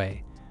acting this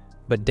way.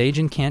 But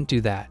Dajun can't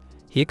do that.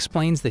 He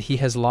explains that he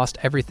has lost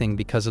everything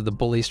because of the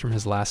bullies from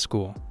his last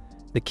school.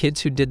 The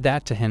kids who did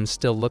that to him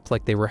still looked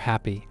like they were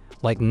happy,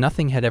 like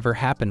nothing had ever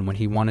happened when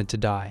he wanted to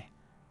die.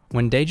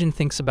 When Dajun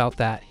thinks about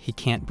that, he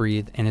can't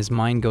breathe and his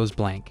mind goes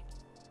blank.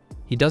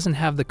 He doesn't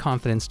have the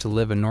confidence to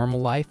live a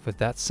normal life with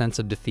that sense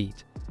of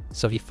defeat,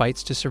 so he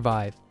fights to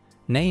survive.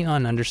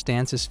 Nayeon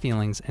understands his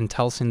feelings and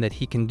tells him that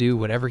he can do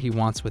whatever he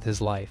wants with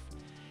his life.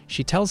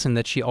 She tells him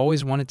that she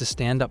always wanted to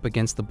stand up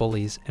against the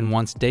bullies and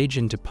wants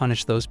Dajun to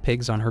punish those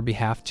pigs on her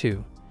behalf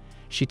too.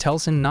 She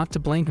tells him not to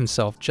blame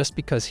himself just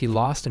because he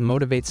lost and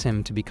motivates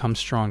him to become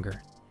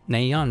stronger.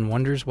 Nayeon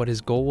wonders what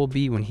his goal will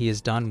be when he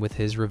is done with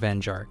his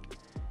revenge arc.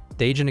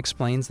 Dajun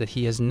explains that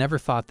he has never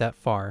thought that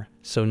far,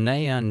 so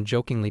Nayeon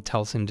jokingly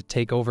tells him to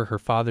take over her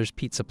father's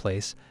pizza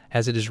place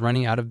as it is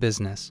running out of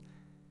business.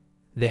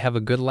 They have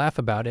a good laugh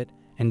about it,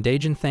 and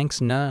Dajun thanks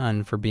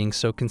Nayeon for being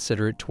so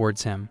considerate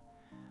towards him.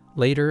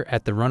 Later,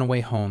 at the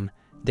runaway home,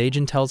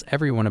 Dajun tells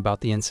everyone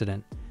about the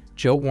incident.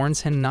 Joe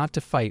warns him not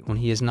to fight when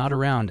he is not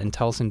around and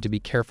tells him to be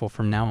careful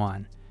from now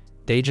on.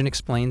 Dajun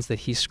explains that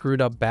he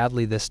screwed up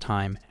badly this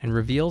time and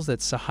reveals that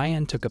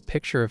Sahayan took a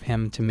picture of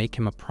him to make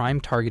him a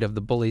prime target of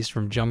the bullies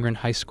from Jungran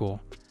High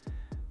School.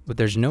 But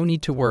there's no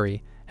need to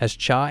worry, as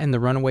Cha and the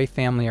runaway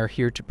family are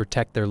here to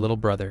protect their little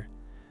brother.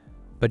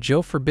 But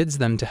Joe forbids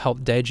them to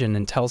help Dajun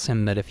and tells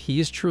him that if he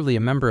is truly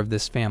a member of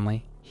this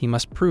family, he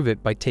must prove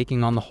it by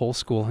taking on the whole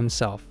school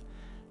himself.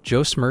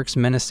 Joe smirks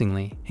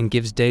menacingly and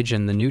gives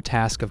Dajun the new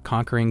task of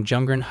conquering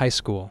Jungran High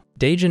School.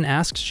 Dajun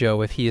asks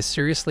Joe if he is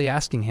seriously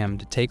asking him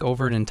to take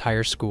over an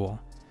entire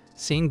school.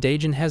 Seeing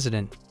Dajun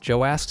hesitant,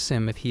 Joe asks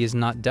him if he is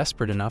not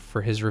desperate enough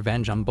for his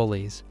revenge on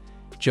bullies.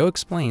 Joe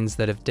explains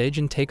that if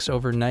Dajun takes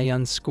over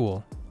Nayeon's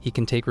school, he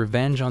can take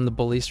revenge on the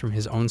bullies from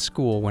his own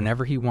school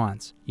whenever he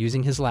wants,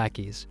 using his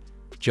lackeys.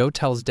 Joe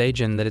tells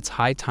Dajun that it's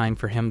high time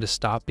for him to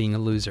stop being a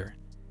loser.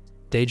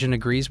 Dajun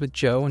agrees with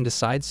Joe and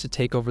decides to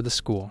take over the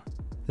school.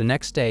 The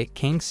next day,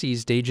 Kang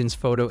sees Dajun's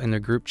photo in their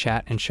group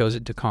chat and shows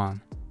it to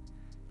Kang.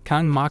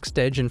 Kang mocks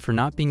Dajun for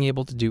not being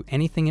able to do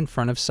anything in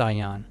front of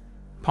Sayan.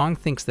 Kang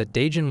thinks that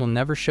Dajun will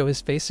never show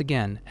his face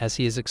again as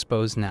he is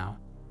exposed now.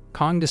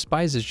 Kang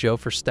despises Joe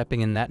for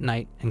stepping in that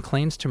night and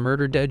claims to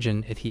murder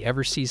Dajun if he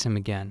ever sees him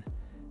again.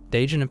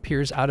 Dajun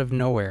appears out of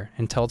nowhere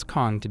and tells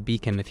Kang to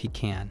beat him if he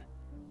can.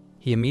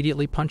 He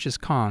immediately punches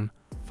Kang,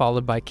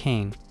 followed by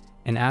Kang,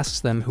 and asks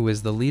them who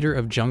is the leader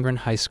of Jungran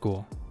High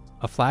School.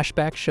 A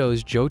flashback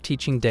shows Joe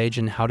teaching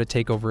Dajun how to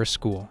take over a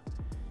school.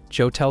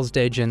 Joe tells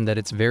Dajun that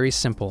it's very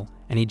simple,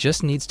 and he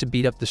just needs to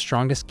beat up the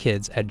strongest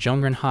kids at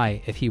Jungran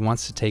High if he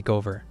wants to take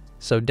over.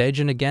 So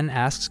Dajun again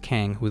asks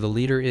Kang who the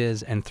leader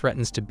is and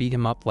threatens to beat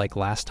him up like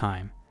last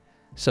time.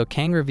 So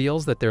Kang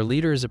reveals that their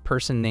leader is a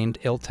person named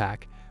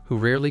Iltak, who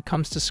rarely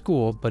comes to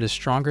school but is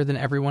stronger than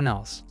everyone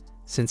else.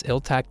 Since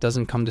Iltak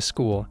doesn't come to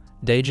school,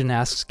 Dajun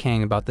asks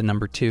Kang about the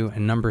number 2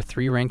 and number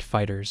 3 ranked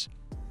fighters.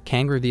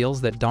 Kang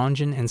reveals that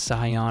Dongin and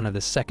Sahayan are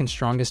the second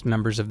strongest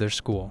members of their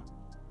school.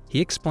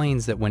 He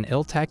explains that when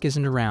Iltak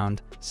isn't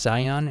around,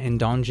 Sahayan and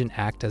Dongin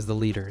act as the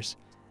leaders.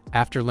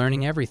 After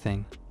learning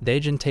everything,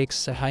 Dajun takes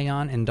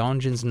Sahayan and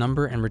Dongjin's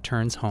number and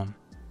returns home.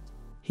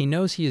 He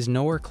knows he is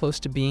nowhere close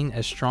to being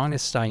as strong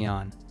as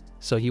Sahayan,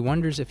 so he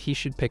wonders if he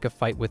should pick a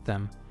fight with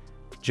them.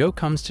 Joe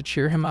comes to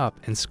cheer him up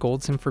and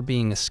scolds him for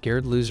being a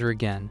scared loser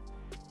again.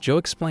 Joe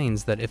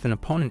explains that if an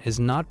opponent is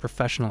not a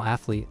professional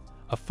athlete,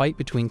 a fight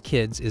between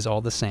kids is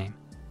all the same.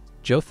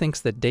 Joe thinks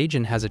that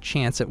Dajun has a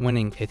chance at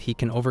winning if he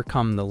can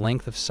overcome the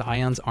length of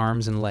Sayan's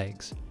arms and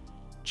legs.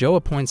 Joe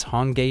appoints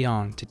Hong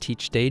Gaeyong to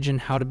teach Dajun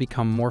how to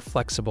become more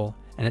flexible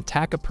and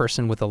attack a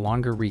person with a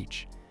longer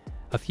reach.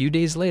 A few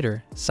days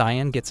later,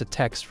 Sayan gets a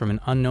text from an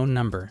unknown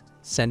number,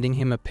 sending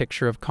him a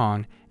picture of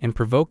Kang and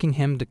provoking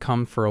him to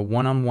come for a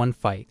one-on-one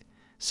fight.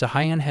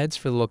 Sahayan heads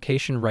for the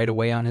location right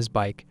away on his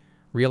bike,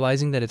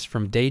 realizing that it's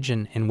from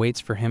Dajun and waits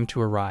for him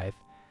to arrive.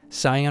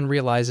 Sayan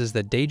realizes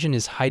that Dajun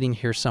is hiding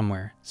here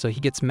somewhere, so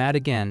he gets mad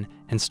again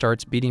and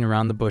starts beating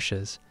around the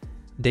bushes.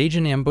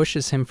 Dajun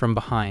ambushes him from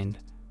behind,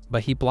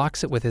 but he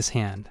blocks it with his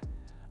hand.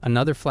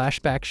 Another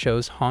flashback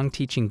shows Hong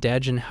teaching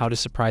Dajun how to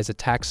surprise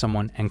attack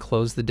someone and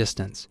close the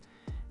distance.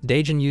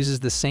 Dajun uses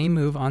the same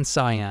move on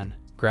Sayan,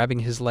 grabbing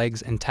his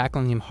legs and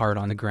tackling him hard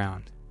on the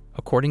ground.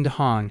 According to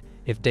Hong,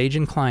 if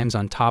Dajun climbs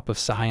on top of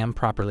Sayan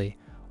properly,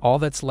 all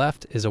that's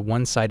left is a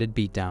one-sided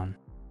beatdown.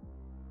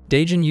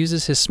 Dajun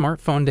uses his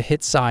smartphone to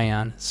hit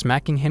Sayan,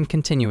 smacking him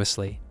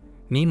continuously.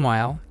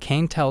 Meanwhile,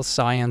 Kang tells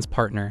Sayan's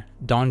partner,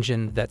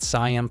 Dongjin, that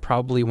Sayan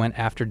probably went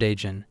after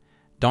Dajun.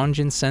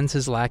 Dongjin sends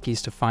his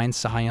lackeys to find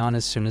Sayan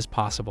as soon as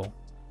possible.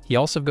 He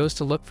also goes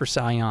to look for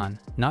Sayan,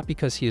 not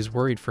because he is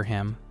worried for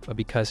him, but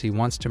because he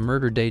wants to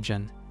murder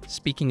Dajun.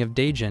 Speaking of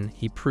Dajun,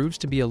 he proves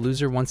to be a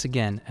loser once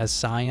again as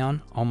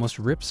Sayan almost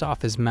rips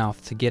off his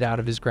mouth to get out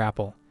of his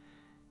grapple.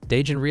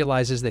 Dajun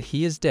realizes that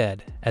he is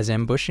dead, as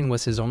ambushing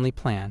was his only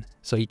plan,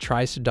 so he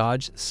tries to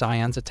dodge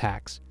Sayeon's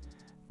attacks.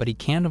 But he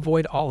can't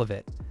avoid all of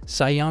it.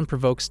 Sayeon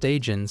provokes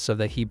Dajun so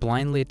that he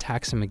blindly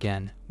attacks him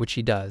again, which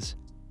he does.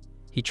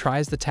 He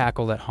tries the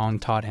tackle that Hong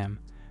taught him,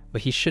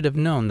 but he should have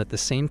known that the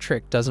same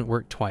trick doesn't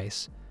work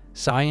twice.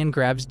 Sayeon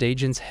grabs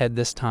Dajun's head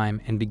this time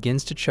and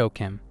begins to choke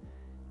him.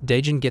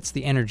 Dajun gets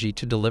the energy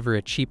to deliver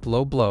a cheap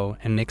low blow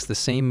and makes the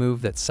same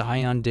move that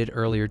Sayeon did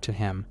earlier to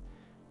him.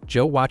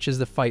 Joe watches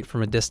the fight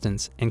from a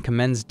distance and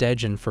commends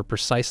Dajun for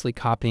precisely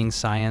copying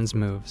Sayeon's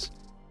moves.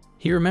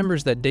 He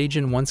remembers that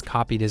Dajun once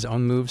copied his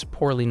own moves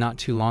poorly not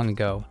too long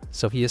ago,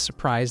 so he is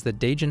surprised that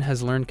Dajun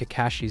has learned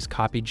Kakashi's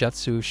copy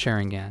jutsu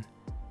Sharingan.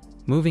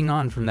 Moving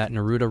on from that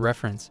Naruto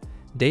reference,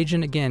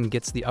 Dajun again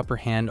gets the upper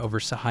hand over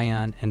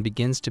Sayeon and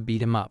begins to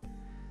beat him up.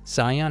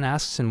 Sayeon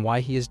asks him why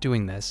he is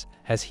doing this,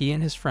 as he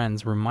and his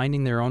friends were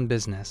minding their own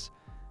business.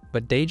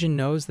 But Dajun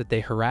knows that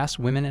they harass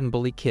women and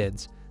bully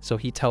kids, so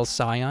he tells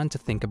Sayeon to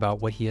think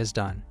about what he has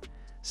done.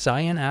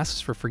 Sayeon asks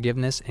for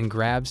forgiveness and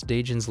grabs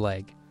Dajun's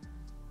leg.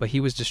 But he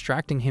was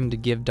distracting him to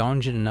give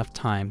Dongin enough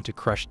time to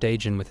crush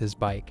Dajun with his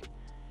bike.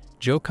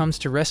 Joe comes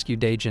to rescue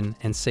Dajun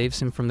and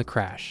saves him from the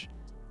crash.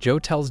 Joe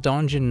tells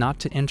Dongin not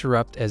to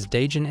interrupt as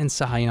Dajun and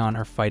Sayeon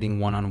are fighting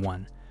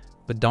one-on-one.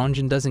 But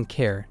Dongin doesn't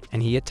care,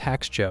 and he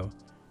attacks Joe.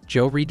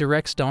 Joe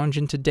redirects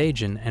Dongin to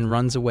Dajun and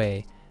runs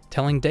away,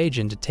 telling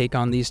Dajun to take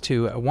on these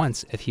two at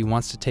once if he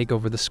wants to take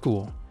over the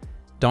school.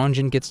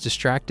 Dongin gets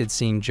distracted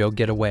seeing Joe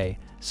get away,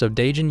 so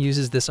Dajun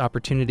uses this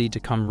opportunity to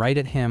come right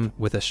at him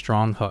with a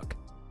strong hook.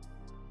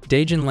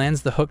 Dajun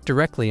lands the hook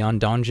directly on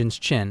Dongjin's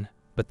chin,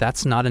 but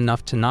that's not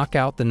enough to knock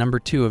out the number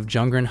 2 of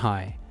Jungrin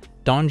High.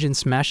 Dongjin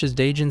smashes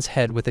Dajun's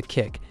head with a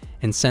kick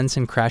and sends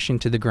him crashing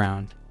to the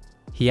ground.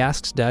 He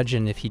asks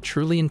Dajun if he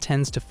truly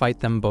intends to fight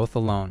them both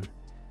alone.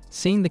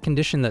 Seeing the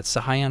condition that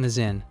Sayeon is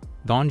in,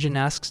 Dongjin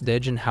asks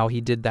Dajun how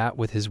he did that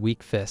with his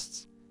weak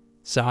fists.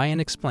 Sayeon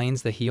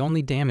explains that he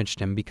only damaged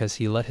him because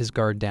he let his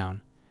guard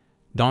down.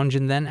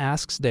 Dongjin then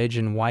asks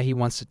Dajun why he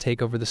wants to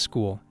take over the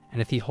school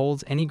and if he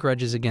holds any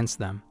grudges against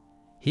them.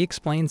 He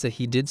explains that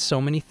he did so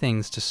many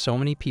things to so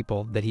many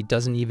people that he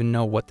doesn't even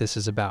know what this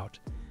is about.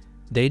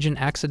 Dajun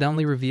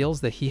accidentally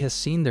reveals that he has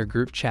seen their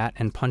group chat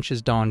and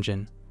punches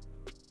Dongjin.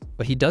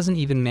 But he doesn't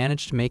even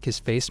manage to make his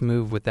face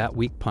move with that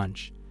weak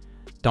punch.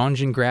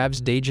 Dongjin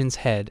grabs Dajun's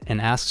head and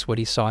asks what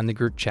he saw in the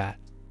group chat.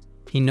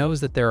 He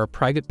knows that there are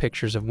private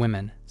pictures of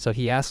women, so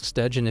he asks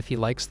Dajun if he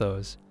likes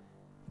those.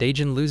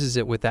 Dajun loses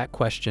it with that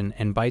question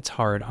and bites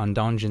hard on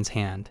Dongjin's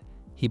hand.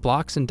 He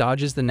blocks and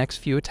dodges the next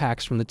few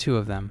attacks from the two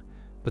of them,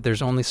 but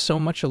there's only so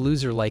much a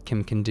loser like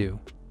him can do.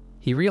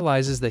 He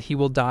realizes that he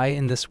will die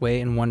in this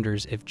way and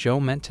wonders if Joe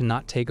meant to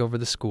not take over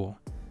the school.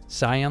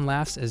 Sayeon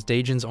laughs as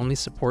Dajun's only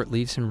support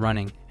leaves him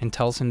running and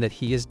tells him that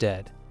he is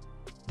dead.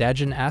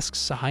 Dajun asks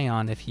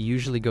Sayeon if he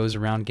usually goes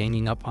around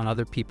ganging up on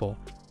other people,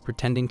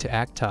 pretending to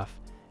act tough,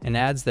 and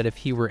adds that if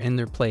he were in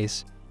their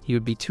place, he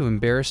would be too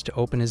embarrassed to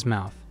open his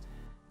mouth.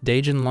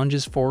 Dajun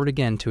lunges forward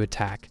again to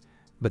attack,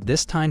 but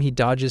this time he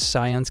dodges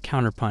Sayeon's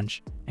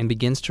counterpunch and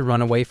begins to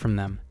run away from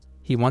them.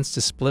 He wants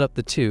to split up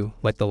the two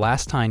like the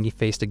last time he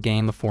faced a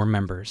gang of 4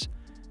 members.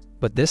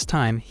 But this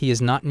time, he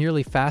is not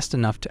nearly fast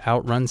enough to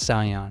outrun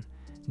Sayeon.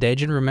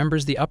 Dajun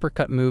remembers the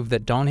uppercut move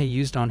that Donhae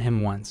used on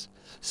him once,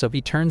 so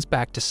he turns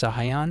back to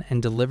Sayeon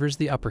and delivers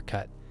the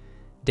uppercut.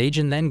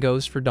 Dajun then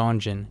goes for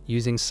Dongjin,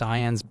 using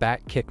Sayeon's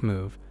back kick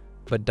move,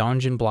 but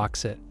Dongjin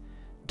blocks it.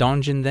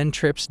 Dongjin then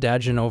trips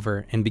Dajun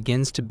over and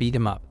begins to beat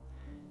him up.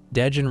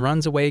 Dajun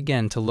runs away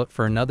again to look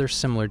for another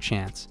similar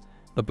chance,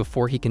 but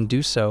before he can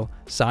do so,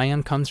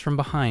 Sayeon comes from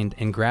behind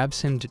and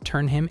grabs him to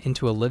turn him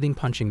into a living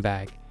punching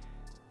bag.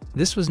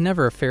 This was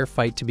never a fair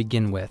fight to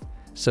begin with,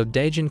 so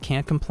Dajun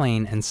can't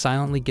complain and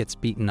silently gets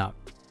beaten up.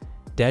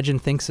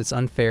 Dajun thinks it's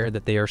unfair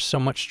that they are so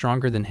much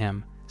stronger than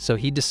him, so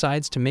he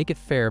decides to make it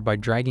fair by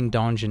dragging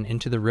Dongjin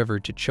into the river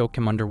to choke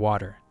him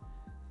underwater.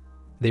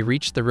 They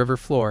reach the river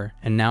floor,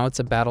 and now it's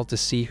a battle to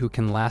see who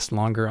can last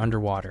longer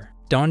underwater.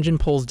 Dongjin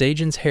pulls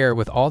Dajun's hair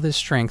with all his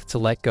strength to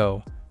let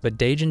go, but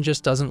Dajun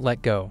just doesn't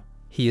let go.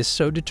 He is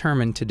so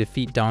determined to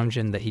defeat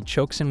Dongjin that he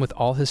chokes him with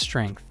all his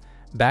strength.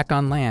 Back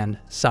on land,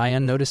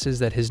 Sayeon notices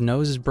that his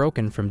nose is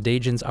broken from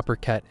Dajun's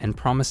uppercut and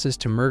promises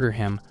to murder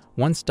him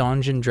once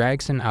Dongjin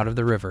drags him out of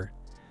the river.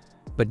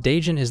 But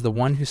Dajun is the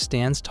one who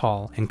stands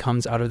tall and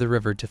comes out of the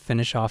river to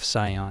finish off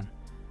Sayeon.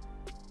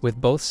 With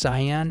both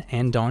Sayeon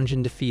and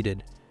Dongjin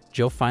defeated,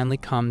 Joe finally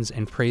comes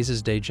and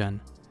praises Dajun.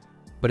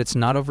 But it's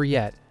not over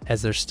yet,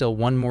 as there's still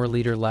one more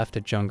leader left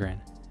at Jungrin.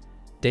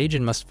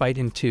 Dajun must fight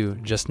him too,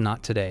 just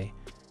not today.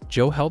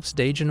 Joe helps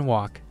Dajun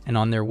walk, and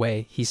on their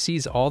way, he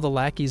sees all the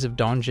lackeys of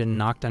Dongjin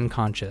knocked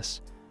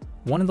unconscious.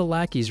 One of the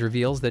lackeys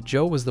reveals that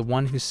Joe was the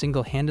one who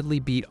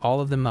single-handedly beat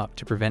all of them up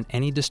to prevent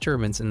any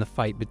disturbance in the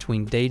fight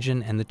between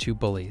Dajun and the 2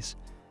 bullies.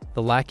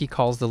 The lackey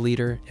calls the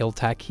leader,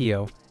 Il-tak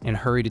Hyo, and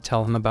hurry to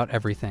tell him about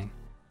everything.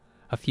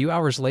 A few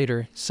hours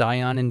later,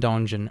 Sayeon and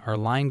Dongjin are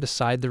lying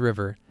beside the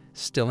river,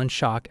 still in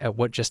shock at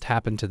what just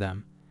happened to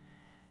them.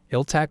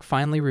 Il-tak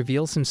finally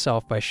reveals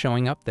himself by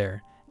showing up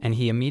there, and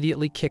he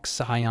immediately kicks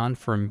Sayeon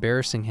for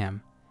embarrassing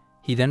him.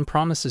 He then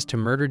promises to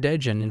murder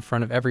Dajun in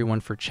front of everyone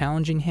for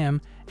challenging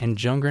him and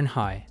Jungrin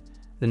high.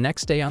 The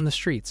next day on the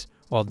streets,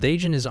 while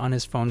Dajun is on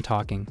his phone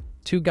talking,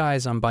 two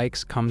guys on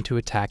bikes come to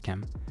attack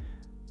him.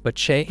 But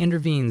Che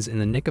intervenes in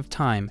the nick of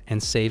time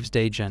and saves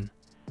Dajun.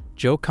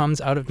 Joe comes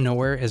out of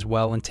nowhere as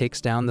well and takes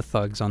down the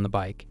thugs on the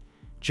bike.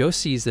 Joe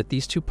sees that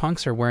these two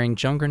punks are wearing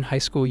Jungrin high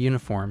school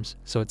uniforms,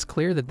 so it's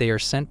clear that they are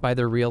sent by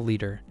their real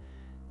leader.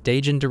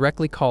 Dajun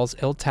directly calls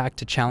Iltak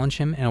to challenge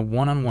him in a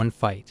one-on-one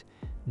fight.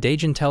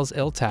 Dajun tells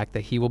Iltak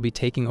that he will be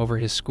taking over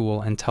his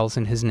school and tells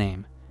him his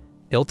name.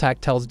 Iltak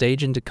tells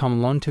Dajun to come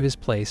alone to his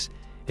place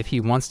if he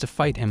wants to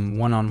fight him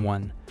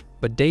one-on-one,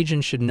 but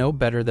Dajun should know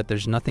better that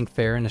there's nothing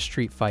fair in a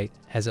street fight,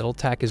 as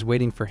Iltak is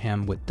waiting for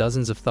him with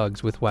dozens of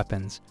thugs with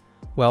weapons.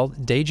 Well,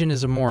 Dajun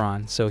is a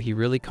moron, so he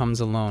really comes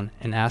alone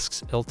and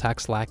asks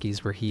Iltak's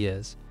lackeys where he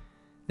is.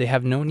 They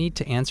have no need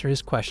to answer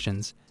his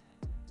questions,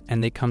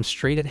 and they come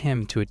straight at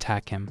him to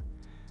attack him.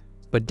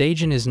 But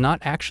Dajun is not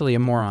actually a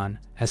moron,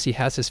 as he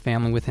has his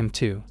family with him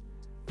too.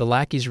 The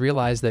lackeys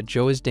realize that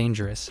Joe is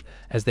dangerous,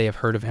 as they have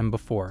heard of him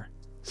before,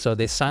 so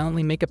they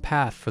silently make a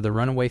path for the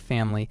runaway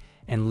family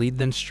and lead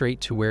them straight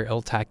to where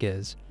Iltak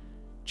is.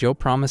 Joe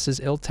promises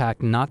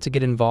Iltak not to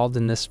get involved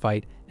in this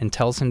fight and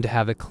tells him to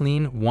have a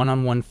clean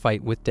one-on-one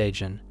fight with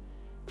Dajun.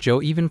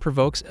 Joe even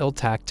provokes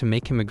Iltak to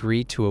make him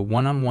agree to a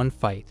one-on-one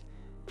fight.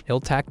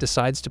 Iltak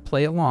decides to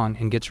play along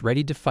and gets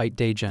ready to fight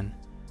Dajun.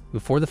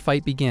 Before the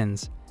fight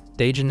begins,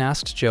 Dajun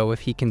asks Joe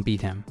if he can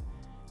beat him.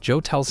 Joe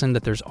tells him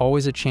that there's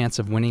always a chance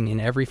of winning in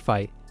every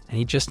fight, and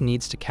he just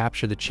needs to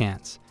capture the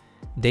chance.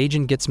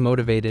 Dajun gets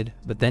motivated,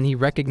 but then he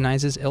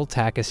recognizes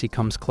Iltak as he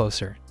comes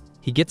closer.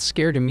 He gets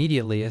scared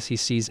immediately as he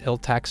sees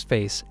Iltak's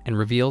face and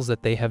reveals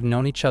that they have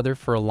known each other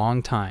for a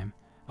long time.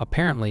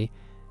 Apparently,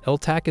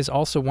 Iltak is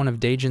also one of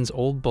Dajun's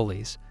old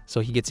bullies,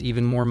 so he gets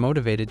even more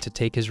motivated to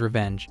take his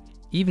revenge,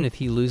 even if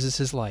he loses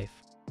his life.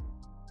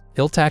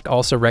 Iltak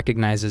also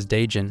recognizes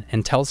Dajun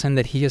and tells him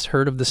that he has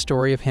heard of the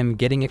story of him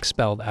getting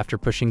expelled after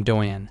pushing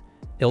Doyen.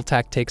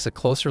 Iltak takes a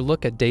closer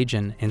look at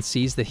Dajun and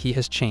sees that he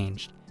has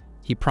changed.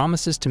 He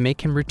promises to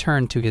make him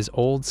return to his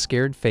old,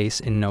 scared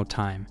face in no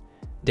time.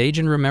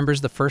 Dajun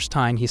remembers the first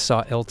time he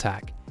saw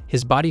Iltak.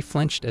 His body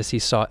flinched as he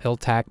saw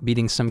Iltak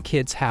beating some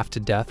kids half to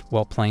death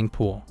while playing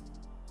pool.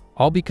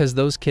 All because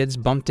those kids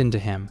bumped into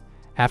him.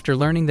 After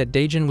learning that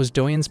Dajun was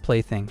Doyen's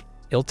plaything,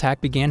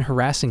 Iltak began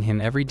harassing him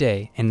every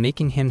day and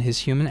making him his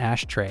human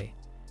ashtray.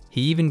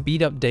 He even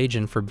beat up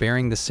Dajun for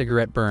bearing the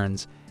cigarette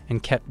burns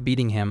and kept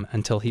beating him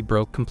until he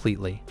broke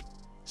completely.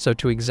 So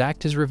to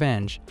exact his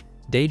revenge,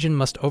 Dajun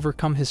must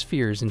overcome his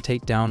fears and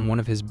take down one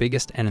of his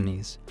biggest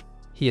enemies.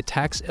 He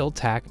attacks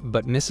Iltak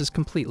but misses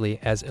completely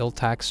as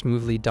Iltak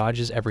smoothly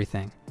dodges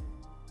everything.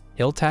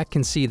 Iltak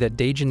can see that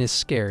Dajun is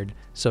scared,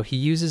 so he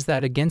uses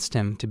that against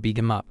him to beat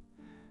him up.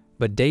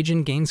 But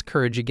Dajun gains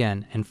courage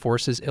again and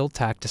forces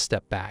Iltak to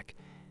step back.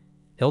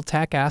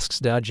 Iltak asks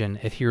Dajun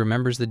if he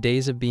remembers the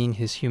days of being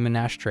his human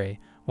ashtray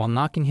while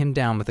knocking him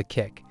down with a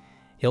kick.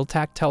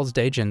 Iltak tells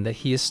Dajun that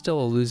he is still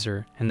a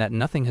loser and that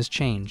nothing has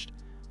changed.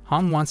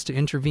 Han wants to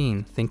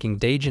intervene, thinking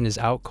Dajun is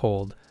out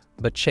cold,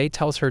 but Che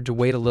tells her to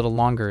wait a little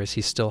longer as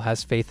he still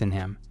has faith in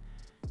him.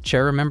 Che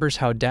remembers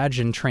how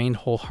Dajun trained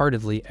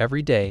wholeheartedly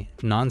every day,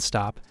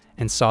 non-stop,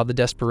 and saw the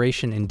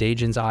desperation in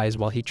Dajun's eyes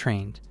while he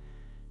trained.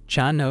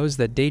 Cha knows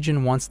that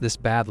Dajun wants this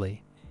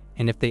badly,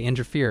 and if they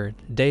interfere,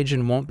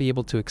 Dajun won't be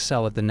able to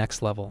excel at the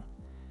next level.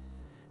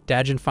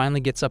 Dajun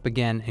finally gets up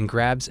again and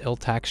grabs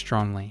Iltak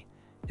strongly.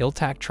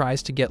 Iltak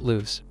tries to get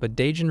loose, but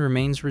Dajun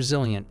remains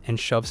resilient and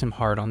shoves him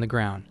hard on the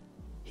ground.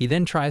 He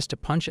then tries to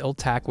punch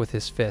Iltak with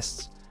his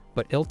fists,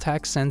 but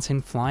Iltak sends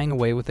him flying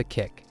away with a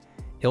kick.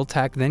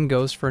 Iltak then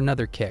goes for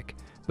another kick,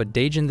 but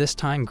Dajun this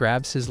time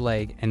grabs his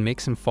leg and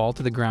makes him fall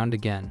to the ground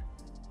again.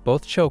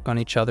 Both choke on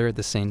each other at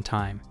the same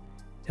time.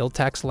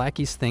 Iltak's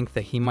lackeys think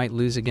that he might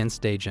lose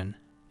against Dajun.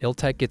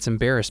 Iltak gets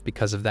embarrassed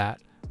because of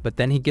that, but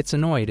then he gets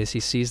annoyed as he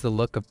sees the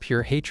look of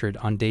pure hatred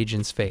on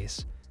Dajun's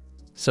face.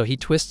 So he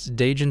twists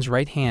Dajun's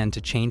right hand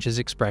to change his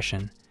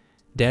expression.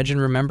 Dajun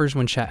remembers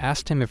when Cha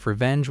asked him if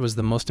revenge was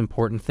the most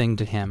important thing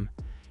to him.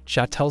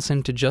 Cha tells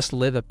him to just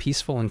live a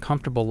peaceful and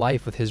comfortable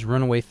life with his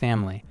runaway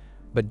family,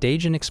 but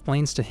Dajun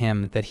explains to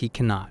him that he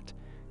cannot,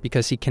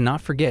 because he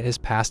cannot forget his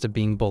past of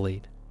being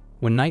bullied.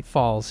 When night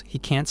falls, he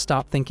can't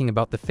stop thinking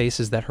about the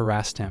faces that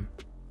harassed him.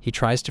 He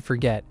tries to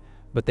forget,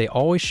 but they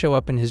always show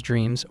up in his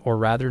dreams, or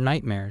rather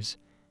nightmares.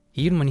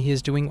 Even when he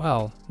is doing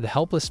well, the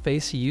helpless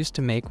face he used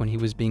to make when he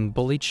was being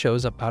bullied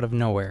shows up out of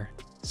nowhere,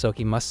 so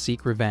he must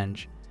seek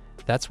revenge.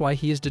 That's why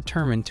he is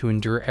determined to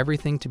endure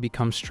everything to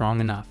become strong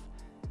enough.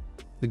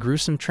 The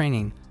gruesome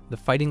training, the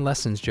fighting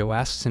lessons Joe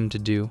asks him to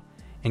do,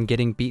 and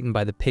getting beaten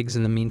by the pigs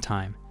in the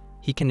meantime.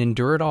 He can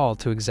endure it all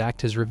to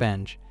exact his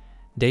revenge.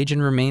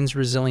 Dajun remains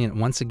resilient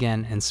once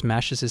again and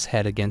smashes his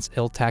head against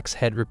Iltak's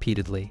head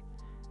repeatedly.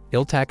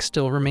 Iltak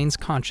still remains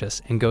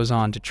conscious and goes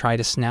on to try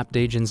to snap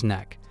Dajun's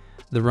neck.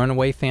 The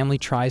runaway family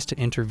tries to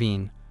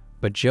intervene,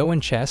 but Joe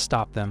and Che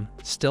stop them,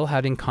 still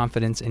having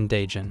confidence in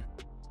Dajun.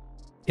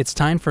 It's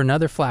time for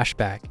another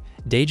flashback.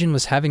 Dajun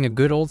was having a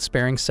good old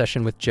sparring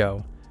session with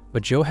Joe,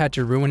 but Joe had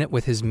to ruin it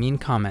with his mean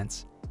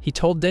comments. He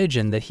told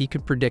Dajun that he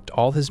could predict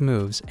all his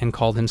moves and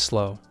called him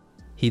slow.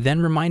 He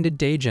then reminded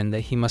Dajun that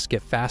he must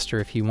get faster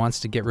if he wants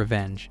to get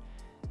revenge.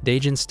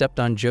 Dajun stepped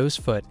on Joe's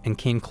foot and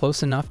came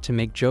close enough to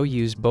make Joe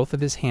use both of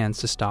his hands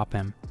to stop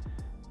him.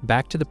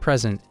 Back to the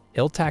present,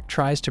 Iltak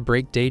tries to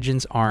break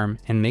Dajun's arm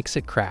and makes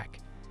it crack.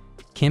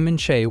 Kim and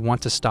Che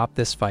want to stop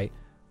this fight,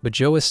 but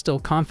Joe is still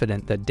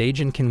confident that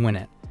Dajun can win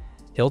it.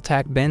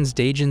 Iltak bends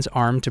Dajun's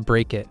arm to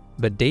break it,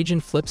 but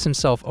Dajun flips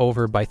himself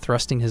over by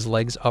thrusting his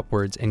legs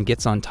upwards and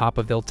gets on top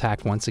of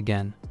Iltak once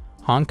again.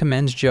 Han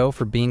commends Joe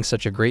for being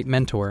such a great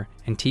mentor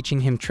and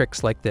teaching him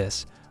tricks like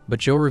this, but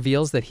Joe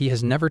reveals that he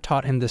has never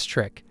taught him this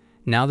trick.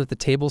 Now that the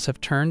tables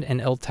have turned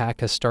and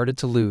Iltak has started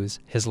to lose,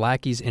 his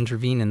lackeys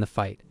intervene in the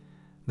fight.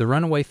 The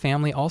runaway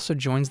family also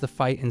joins the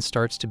fight and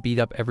starts to beat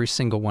up every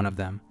single one of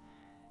them.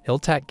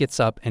 Iltak gets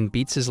up and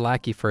beats his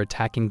lackey for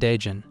attacking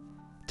Dajun,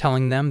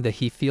 telling them that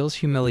he feels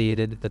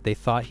humiliated that they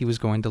thought he was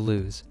going to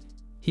lose.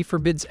 He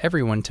forbids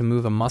everyone to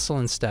move a muscle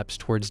and steps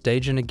towards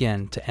Dajun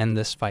again to end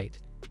this fight.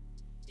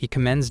 He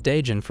commends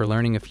Dajun for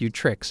learning a few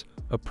tricks,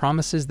 but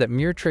promises that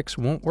mere tricks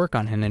won't work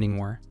on him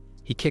anymore.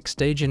 He kicks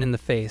Dajun in the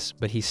face,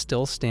 but he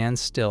still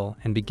stands still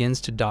and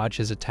begins to dodge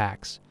his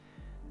attacks.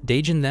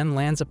 Dajun then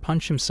lands a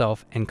punch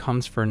himself and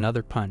comes for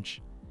another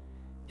punch.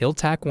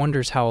 Iltak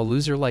wonders how a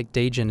loser like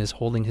Dajun is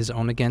holding his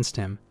own against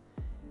him.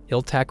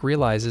 Iltak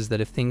realizes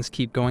that if things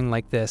keep going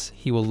like this,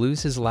 he will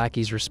lose his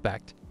lackey's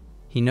respect.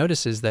 He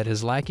notices that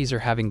his lackeys are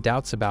having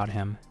doubts about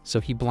him, so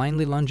he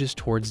blindly lunges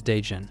towards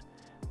Dajun.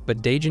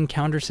 But Dajun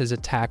counters his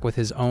attack with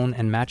his own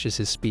and matches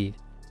his speed.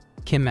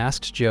 Kim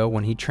asks Joe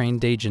when he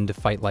trained Dajun to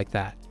fight like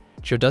that.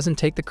 Joe doesn't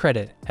take the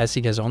credit, as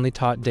he has only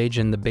taught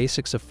Dajun the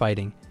basics of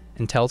fighting,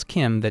 and tells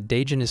Kim that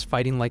Dajun is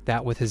fighting like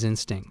that with his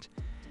instinct.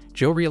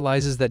 Joe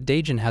realizes that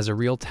Dajun has a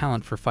real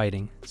talent for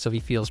fighting, so he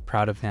feels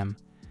proud of him.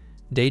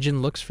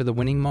 Dajun looks for the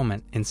winning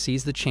moment and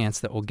sees the chance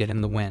that will get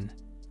him the win.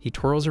 He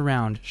twirls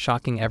around,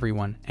 shocking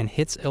everyone, and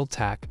hits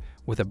Iltak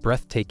with a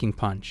breathtaking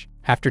punch.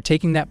 After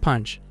taking that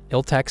punch,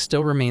 Iltak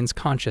still remains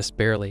conscious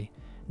barely.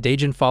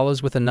 Dajun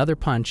follows with another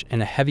punch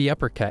and a heavy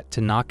uppercut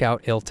to knock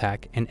out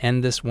Iltak and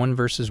end this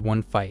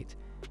 1-versus-1 fight.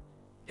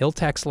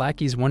 Iltak's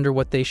lackeys wonder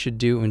what they should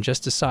do and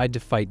just decide to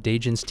fight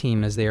Dajun's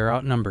team as they are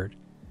outnumbered.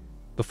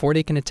 Before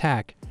they can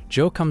attack,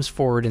 Joe comes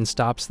forward and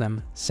stops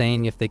them,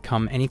 saying if they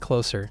come any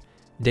closer,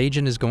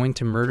 Dajun is going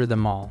to murder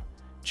them all.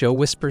 Joe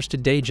whispers to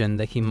Dajun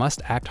that he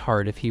must act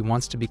hard if he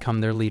wants to become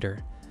their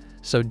leader.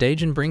 So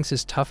Dajun brings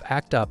his tough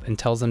act up and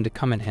tells them to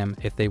come at him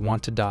if they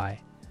want to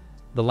die.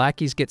 The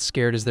lackeys get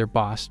scared as their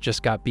boss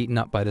just got beaten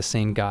up by the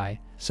same guy,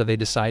 so they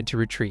decide to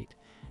retreat.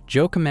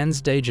 Joe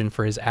commends Dajun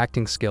for his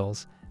acting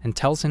skills and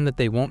tells him that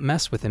they won't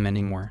mess with him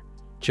anymore.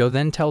 Joe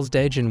then tells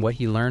Dajun what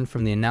he learned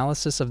from the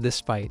analysis of this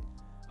fight.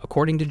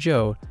 According to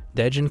Joe,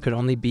 Dajun could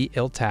only beat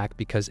Iltak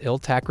because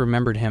Iltak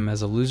remembered him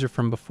as a loser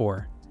from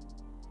before.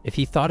 If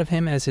he thought of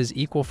him as his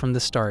equal from the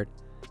start,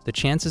 the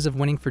chances of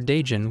winning for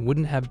Dajun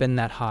wouldn't have been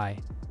that high.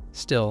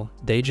 Still,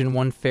 Dajun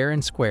won fair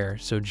and square,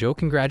 so Joe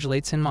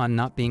congratulates him on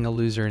not being a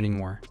loser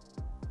anymore.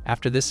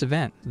 After this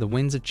event, the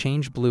winds of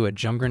change blew at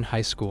Jungran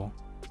High School.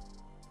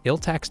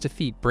 Iltak's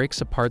defeat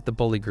breaks apart the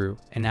bully group,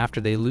 and after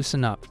they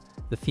loosen up,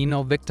 the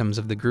female victims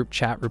of the group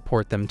chat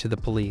report them to the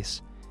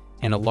police,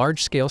 and a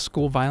large-scale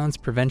school violence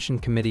prevention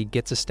committee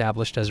gets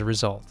established as a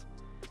result.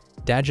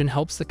 Dajun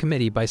helps the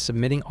committee by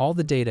submitting all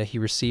the data he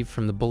received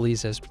from the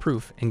bullies as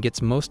proof and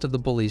gets most of the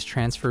bullies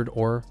transferred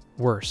or,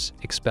 worse,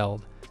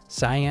 expelled.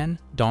 Cyan,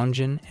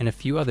 Dongjin, and a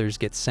few others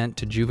get sent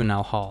to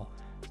juvenile hall,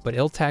 but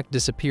Iltak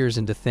disappears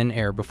into thin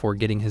air before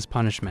getting his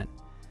punishment.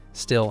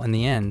 Still, in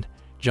the end,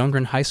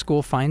 Jungran High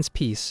School finds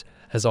peace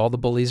as all the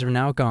bullies are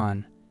now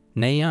gone.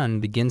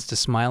 Naeun begins to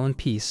smile in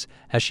peace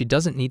as she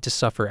doesn't need to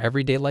suffer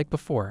every day like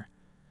before.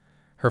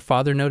 Her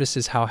father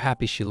notices how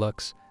happy she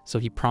looks, so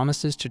he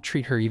promises to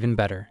treat her even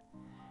better.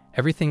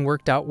 Everything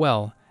worked out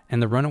well,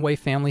 and the runaway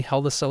family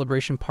held a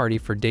celebration party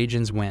for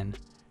Dajun's win.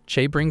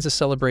 Che brings a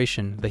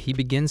celebration, but he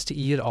begins to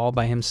eat it all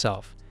by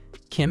himself.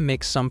 Kim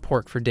makes some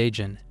pork for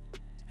Dajun,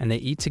 and they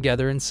eat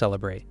together and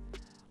celebrate.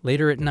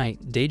 Later at night,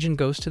 Dajun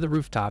goes to the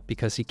rooftop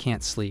because he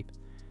can't sleep.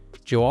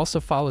 Joe also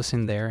follows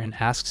him there and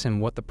asks him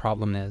what the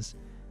problem is.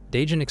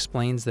 Dajun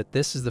explains that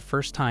this is the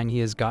first time he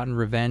has gotten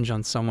revenge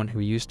on someone who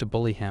used to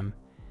bully him.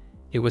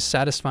 It was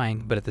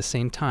satisfying, but at the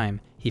same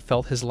time, he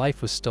felt his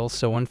life was still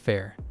so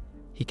unfair.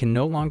 He can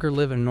no longer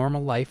live a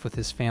normal life with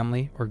his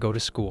family or go to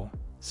school.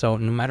 So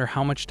no matter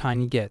how much time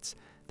he gets,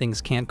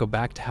 things can't go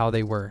back to how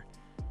they were.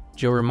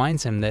 Joe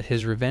reminds him that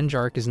his revenge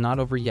arc is not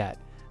over yet,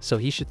 so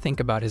he should think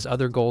about his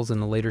other goals in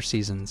the later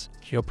seasons.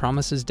 Joe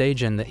promises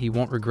Dajun that he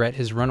won't regret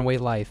his runaway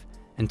life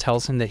and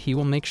tells him that he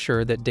will make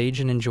sure that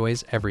Dajun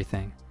enjoys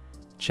everything.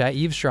 Cha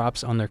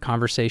eavesdrops on their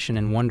conversation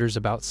and wonders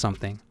about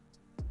something.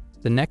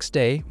 The next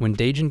day, when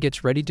Dajun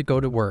gets ready to go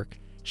to work,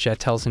 Cha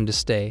tells him to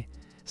stay,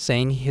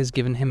 saying he has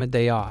given him a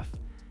day off.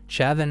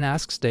 Cha then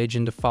asks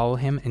Dajun to follow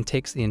him and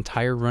takes the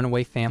entire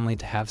runaway family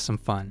to have some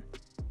fun.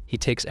 He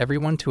takes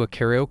everyone to a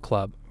karaoke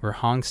club where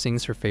Hong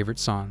sings her favorite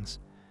songs.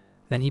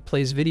 Then he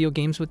plays video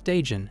games with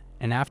Dajun,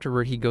 and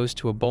afterward he goes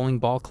to a bowling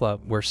ball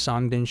club where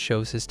Songbin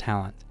shows his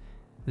talent.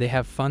 They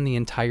have fun the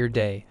entire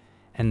day,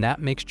 and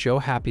that makes Joe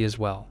happy as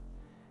well.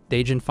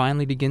 Dajun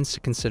finally begins to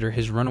consider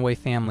his runaway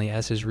family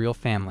as his real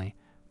family,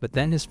 but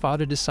then his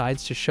father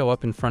decides to show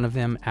up in front of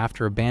him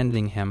after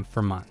abandoning him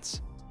for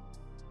months.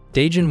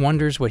 Dajun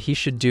wonders what he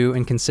should do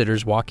and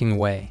considers walking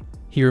away.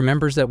 He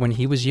remembers that when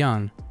he was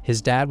young,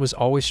 his dad was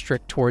always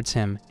strict towards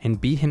him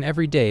and beat him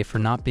every day for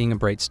not being a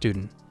bright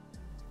student.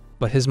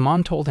 But his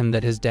mom told him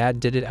that his dad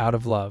did it out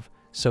of love,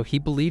 so he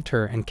believed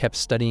her and kept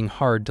studying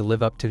hard to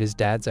live up to his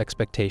dad's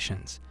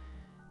expectations.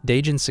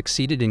 Dajun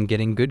succeeded in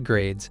getting good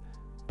grades,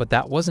 but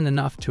that wasn't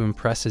enough to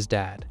impress his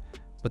dad.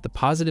 But the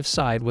positive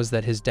side was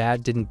that his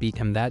dad didn't beat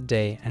him that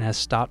day and has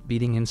stopped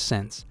beating him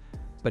since.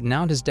 But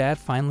now his dad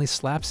finally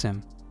slaps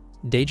him.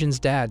 Dajun's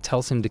dad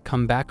tells him to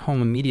come back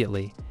home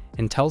immediately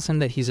and tells him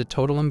that he's a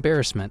total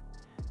embarrassment.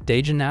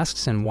 Dajun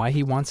asks him why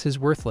he wants his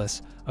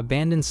worthless,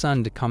 abandoned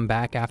son to come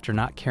back after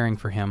not caring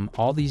for him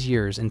all these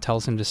years and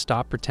tells him to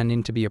stop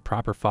pretending to be a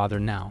proper father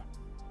now.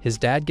 His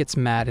dad gets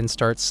mad and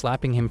starts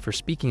slapping him for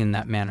speaking in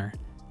that manner,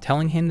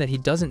 telling him that he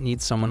doesn't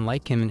need someone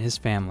like him in his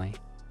family.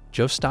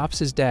 Joe stops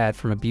his dad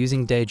from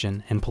abusing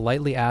Dajun and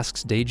politely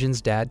asks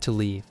Dajun's dad to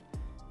leave.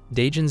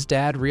 Dajun's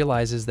dad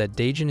realizes that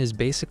Dajun is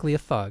basically a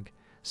thug,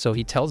 so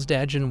he tells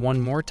Dajun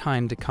one more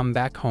time to come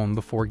back home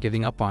before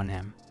giving up on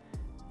him.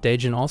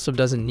 Dajun also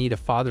doesn't need a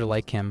father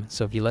like him,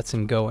 so he lets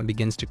him go and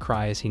begins to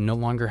cry as he no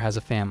longer has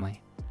a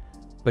family.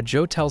 But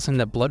Joe tells him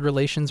that blood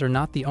relations are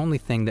not the only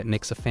thing that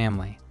makes a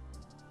family.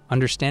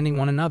 Understanding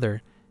one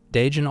another,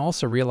 Dajun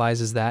also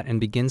realizes that and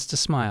begins to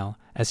smile,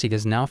 as he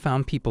has now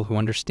found people who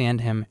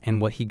understand him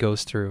and what he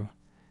goes through.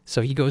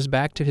 So he goes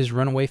back to his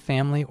runaway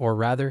family, or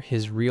rather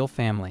his real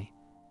family.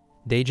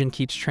 Dajun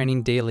keeps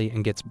training daily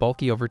and gets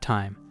bulky over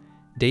time.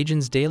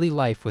 Dajun's daily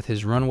life with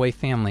his runaway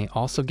family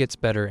also gets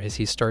better as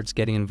he starts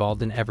getting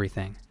involved in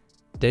everything.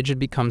 Dajun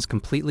becomes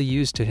completely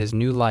used to his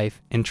new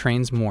life and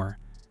trains more,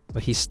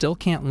 but he still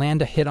can't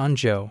land a hit on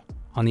Joe.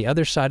 On the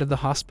other side of the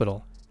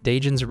hospital,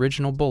 Dajun's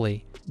original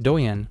bully,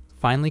 Doyen,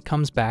 finally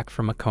comes back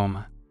from a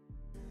coma.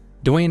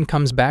 Doyen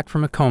comes back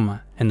from a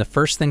coma, and the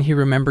first thing he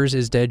remembers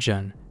is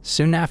Dajun.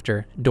 Soon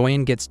after,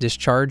 Doyen gets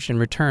discharged and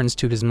returns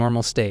to his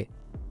normal state.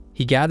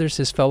 He gathers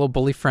his fellow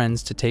bully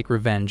friends to take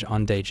revenge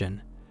on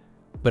Dajun.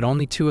 But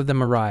only 2 of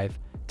them arrive,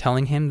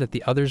 telling him that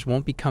the others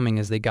won't be coming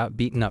as they got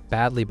beaten up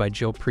badly by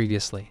Joe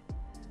previously.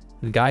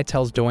 The guy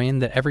tells Doyen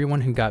that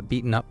everyone who got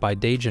beaten up by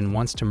Dajun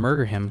wants to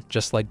murder him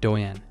just like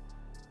Doyen.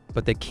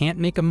 But they can't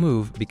make a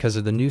move because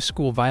of the new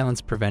school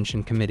violence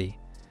prevention committee.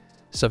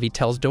 So he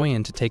tells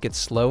Doyen to take it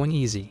slow and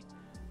easy.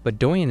 But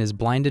Doyen is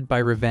blinded by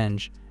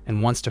revenge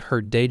and wants to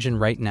hurt Dajun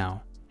right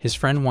now. His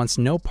friend wants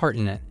no part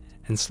in it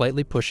and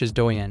slightly pushes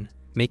Doyen,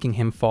 making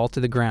him fall to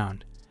the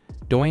ground.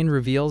 Doyen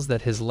reveals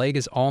that his leg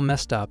is all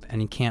messed up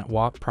and he can't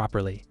walk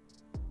properly.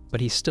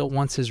 But he still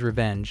wants his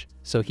revenge,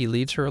 so he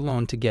leaves her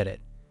alone to get it.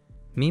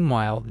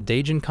 Meanwhile,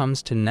 Dajun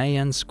comes to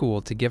Naeun's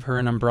school to give her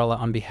an umbrella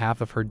on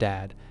behalf of her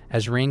dad,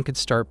 as rain could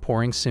start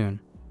pouring soon.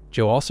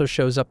 Joe also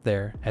shows up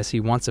there, as he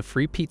wants a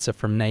free pizza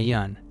from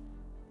Naeun.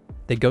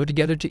 They go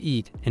together to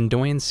eat, and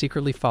Doyen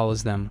secretly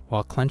follows them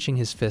while clenching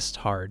his fists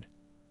hard.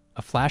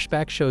 A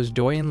flashback shows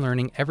Doyen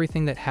learning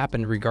everything that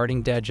happened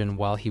regarding Dajun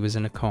while he was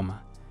in a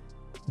coma.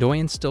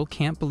 Doyen still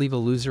can't believe a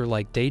loser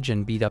like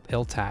Dajun beat up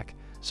Iltak,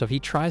 so he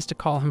tries to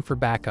call him for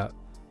backup,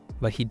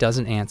 but he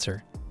doesn't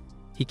answer.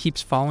 He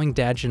keeps following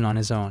Dajun on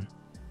his own.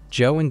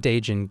 Joe and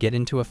Dajun get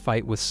into a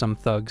fight with some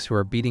thugs who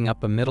are beating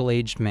up a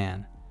middle-aged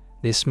man.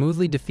 They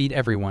smoothly defeat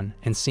everyone,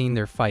 and seeing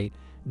their fight,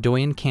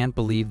 Doyen can't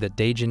believe that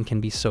Dajun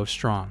can be so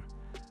strong.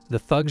 The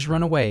thugs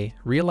run away,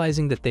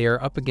 realizing that they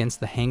are up against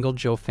the Hangul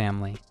Joe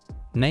family.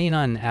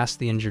 Naeun asked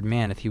the injured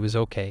man if he was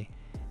okay,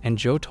 and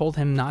Joe told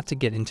him not to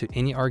get into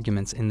any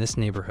arguments in this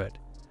neighborhood.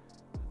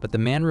 But the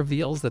man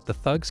reveals that the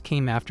thugs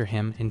came after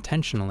him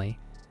intentionally,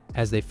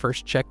 as they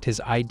first checked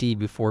his ID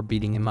before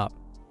beating him up.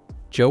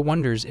 Joe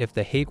wonders if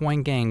the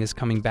Hagwine gang is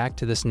coming back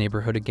to this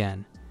neighborhood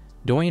again.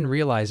 Doyen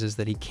realizes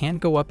that he can't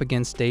go up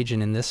against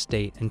Dajun in this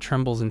state and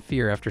trembles in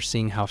fear after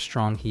seeing how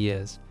strong he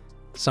is.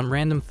 Some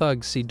random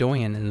thugs see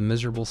Doyen in the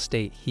miserable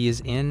state he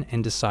is in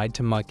and decide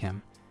to mug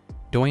him.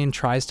 Doyen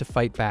tries to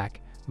fight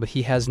back, but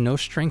he has no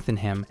strength in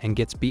him and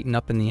gets beaten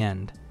up in the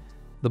end.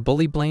 The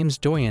bully blames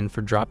Doyen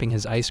for dropping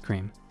his ice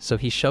cream, so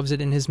he shoves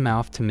it in his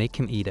mouth to make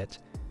him eat it.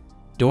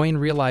 Doyen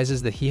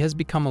realizes that he has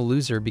become a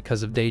loser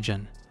because of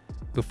Dajun.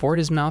 Before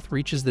his mouth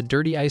reaches the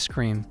dirty ice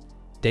cream,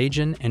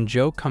 Dajun and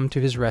Joe come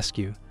to his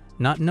rescue,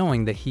 not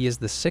knowing that he is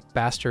the sick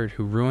bastard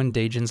who ruined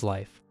Dajun's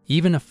life.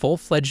 Even a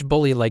full-fledged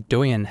bully like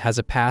Doyen has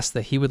a past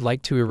that he would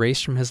like to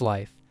erase from his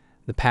life.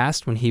 The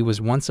past when he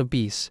was once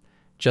obese.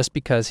 Just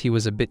because he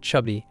was a bit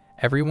chubby,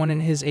 everyone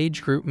in his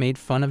age group made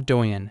fun of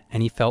Doyen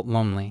and he felt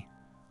lonely.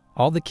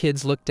 All the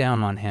kids looked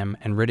down on him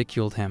and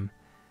ridiculed him.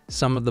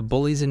 Some of the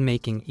bullies in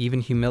making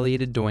even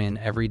humiliated Doyen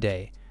every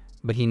day,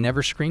 but he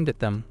never screamed at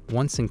them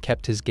once and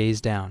kept his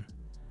gaze down.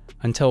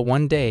 Until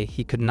one day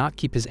he could not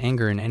keep his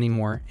anger in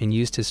anymore and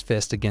used his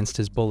fist against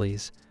his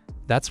bullies.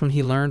 That's when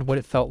he learned what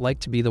it felt like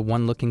to be the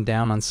one looking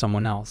down on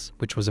someone else,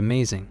 which was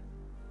amazing.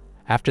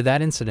 After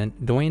that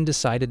incident, Doyen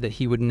decided that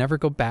he would never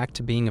go back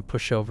to being a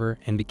pushover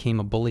and became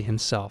a bully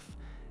himself.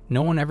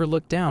 No one ever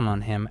looked down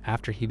on him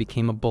after he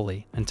became a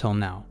bully, until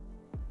now.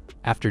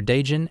 After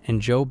Dajun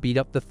and Joe beat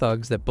up the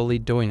thugs that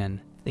bullied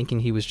Doyen, thinking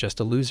he was just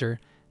a loser,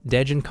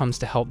 Dajun comes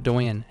to help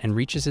Doyen and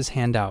reaches his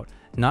hand out,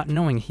 not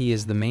knowing he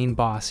is the main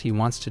boss he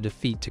wants to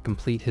defeat to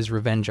complete his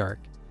revenge arc.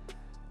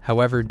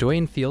 However,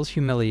 Doyen feels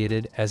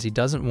humiliated as he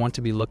doesn't want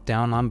to be looked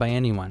down on by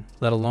anyone,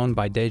 let alone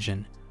by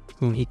Dajun,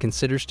 whom he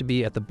considers to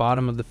be at the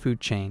bottom of the food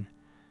chain.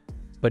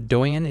 But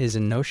Doyen is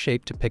in no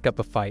shape to pick up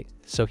a fight,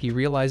 so he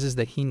realizes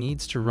that he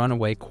needs to run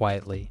away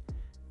quietly.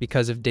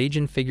 Because if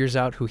Dajun figures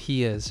out who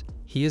he is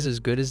as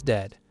good as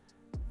dead.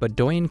 But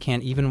Doyen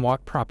can't even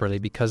walk properly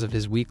because of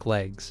his weak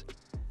legs.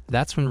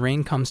 That's when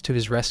Rain comes to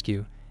his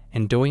rescue,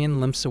 and Doyen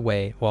limps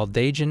away while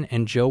Dajun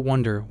and Joe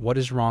wonder what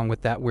is wrong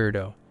with that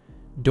weirdo.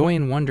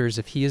 Doyen wonders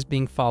if he is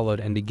being followed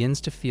and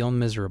begins to feel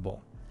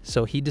miserable,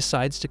 so he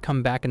decides to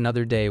come back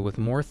another day with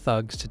more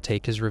thugs to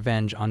take his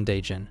revenge on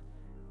Dajun.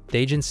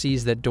 Dajun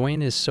sees that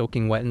Doyen is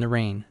soaking wet in the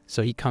rain,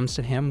 so he comes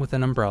to him with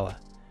an umbrella.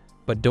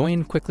 But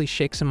Doyen quickly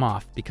shakes him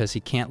off because he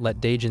can't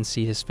let Dajun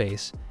see his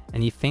face,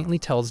 and he faintly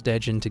tells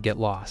Dajun to get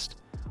lost.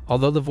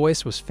 Although the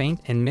voice was faint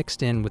and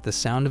mixed in with the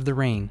sound of the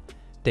rain,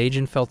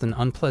 Dajun felt an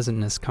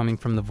unpleasantness coming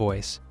from the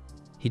voice.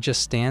 He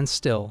just stands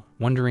still,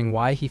 wondering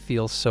why he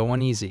feels so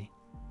uneasy.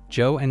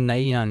 Joe and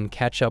Naeun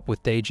catch up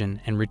with Dajun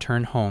and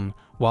return home,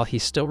 while he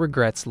still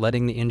regrets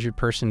letting the injured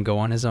person go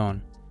on his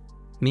own.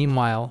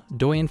 Meanwhile,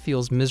 Doyen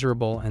feels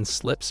miserable and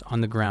slips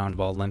on the ground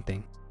while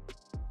limping.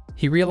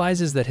 He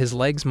realizes that his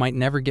legs might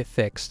never get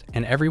fixed,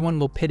 and everyone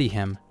will pity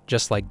him,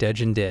 just like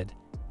Dajun did.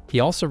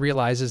 He also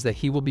realizes that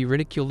he will be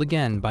ridiculed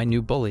again by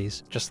new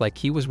bullies, just like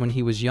he was when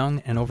he was young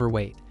and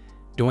overweight.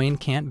 Doyen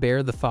can't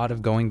bear the thought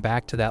of going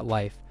back to that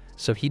life,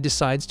 so he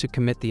decides to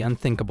commit the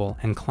unthinkable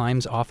and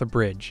climbs off a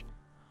bridge.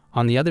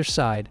 On the other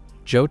side,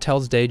 Joe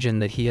tells Dajun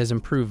that he has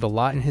improved a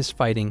lot in his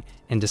fighting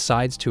and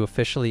decides to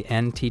officially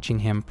end teaching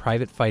him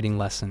private fighting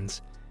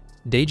lessons.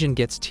 Dajun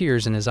gets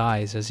tears in his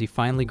eyes as he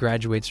finally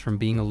graduates from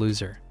being a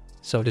loser,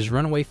 so his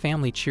runaway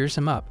family cheers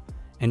him up,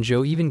 and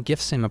Joe even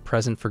gifts him a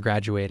present for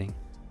graduating.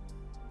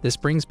 This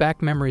brings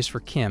back memories for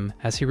Kim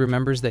as he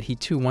remembers that he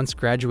too once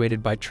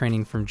graduated by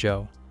training from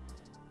Joe.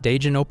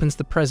 Dajun opens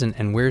the present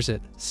and wears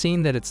it,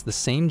 seeing that it's the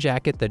same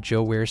jacket that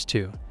Joe wears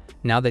too.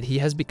 Now that he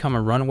has become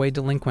a runaway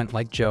delinquent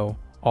like Joe,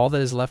 all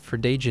that is left for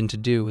Dajun to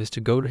do is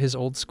to go to his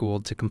old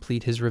school to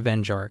complete his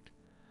revenge arc.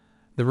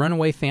 The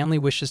runaway family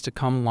wishes to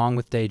come along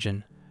with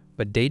Dajun,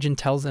 but Dajun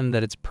tells them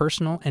that it's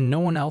personal and no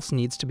one else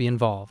needs to be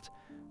involved.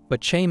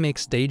 But Che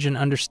makes Dajun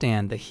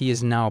understand that he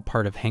is now a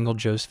part of Hangul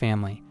Joe's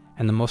family,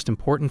 and the most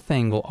important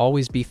thing will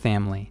always be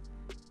family.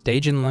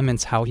 Dajun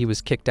laments how he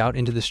was kicked out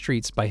into the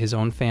streets by his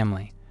own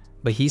family,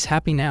 but he's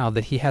happy now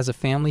that he has a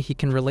family he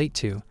can relate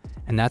to,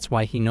 and that's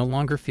why he no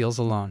longer feels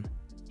alone.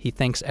 He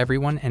thanks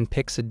everyone and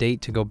picks a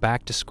date to go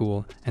back to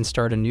school and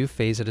start a new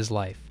phase of his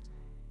life.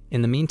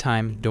 In the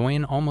meantime,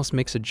 Doyen almost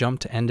makes a jump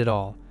to end it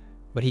all,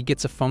 but he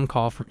gets a phone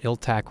call from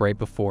Iltak right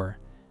before.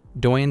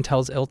 Doyen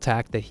tells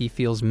Iltak that he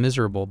feels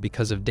miserable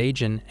because of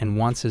Dajun and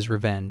wants his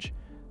revenge.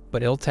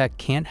 But Iltak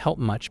can't help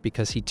much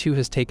because he too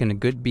has taken a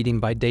good beating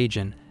by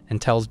Dajun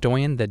and tells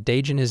Doyen that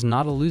Dajun is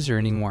not a loser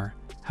anymore.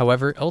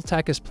 However,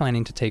 Iltak is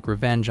planning to take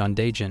revenge on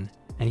Dajun,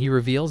 and he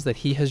reveals that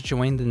he has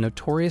joined the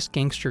notorious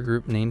gangster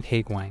group named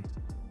Haegwang.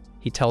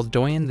 He tells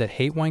Doyen that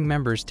Haegwang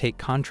members take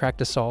contract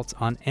assaults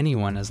on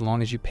anyone as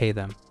long as you pay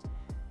them.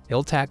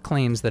 Iltak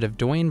claims that if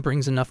Doyen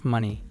brings enough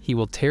money, he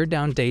will tear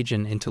down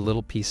Dajun into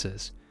little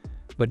pieces.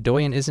 But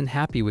Doyen isn't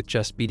happy with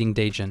just beating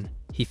Dajun.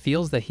 He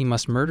feels that he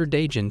must murder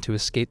Dajun to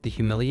escape the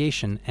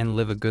humiliation and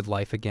live a good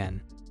life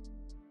again.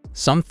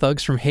 Some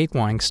thugs from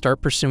Haegwang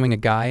start pursuing a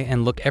guy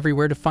and look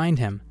everywhere to find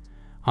him.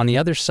 On the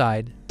other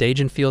side,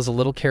 Dajun feels a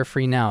little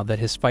carefree now that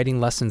his fighting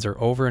lessons are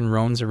over and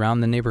roams around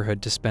the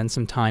neighborhood to spend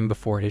some time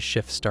before his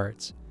shift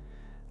starts.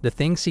 The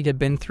things he had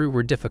been through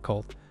were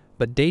difficult,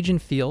 but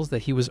Dajun feels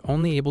that he was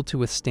only able to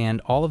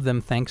withstand all of them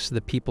thanks to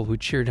the people who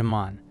cheered him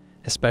on,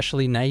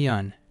 especially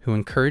Naeun, who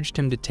encouraged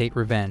him to take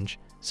revenge,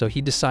 so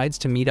he decides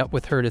to meet up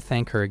with her to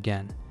thank her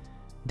again.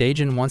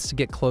 Dajun wants to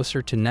get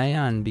closer to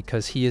Naeun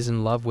because he is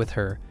in love with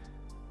her,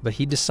 but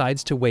he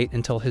decides to wait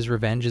until his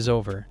revenge is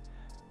over.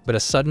 But a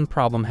sudden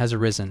problem has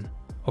arisen.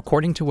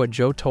 According to what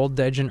Joe told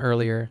Dajun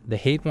earlier, the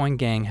Haegwang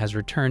gang has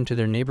returned to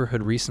their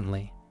neighborhood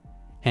recently.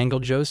 Hangul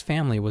Joe's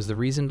family was the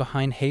reason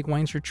behind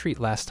Haegwang's retreat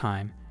last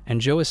time,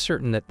 and Joe is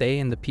certain that they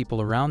and the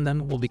people around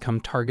them will become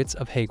targets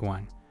of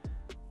Haegwang.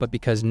 But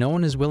because no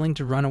one is willing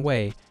to run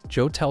away,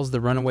 Joe tells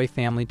the runaway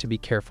family to be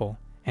careful,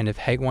 and if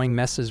Haegwang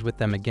messes with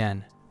them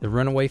again, the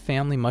runaway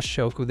family must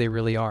show who they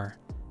really are.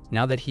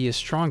 Now that he is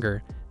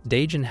stronger,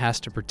 Dajun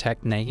has to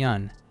protect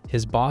Naeun,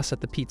 his boss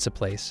at the pizza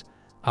place,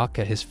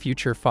 Aka, his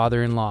future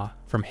father-in-law,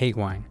 from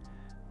Haegwang.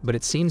 But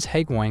it seems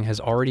Haegwang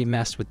has already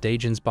messed with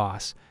Dajun's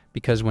boss,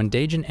 because when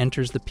Dajun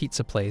enters the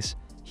pizza place,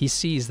 he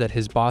sees that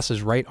his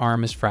boss's right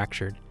arm is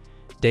fractured.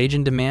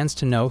 Dajun demands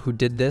to know who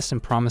did this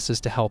and promises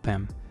to help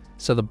him.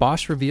 So the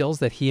boss reveals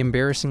that he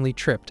embarrassingly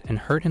tripped and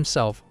hurt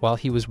himself while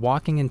he was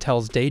walking and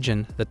tells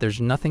Dajun that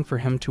there's nothing for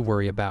him to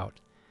worry about.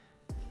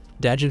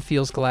 Dajun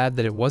feels glad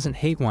that it wasn't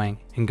Haewang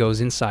and goes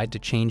inside to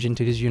change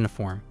into his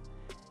uniform.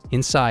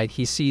 Inside,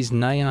 he sees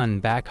Nayeon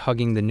back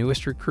hugging the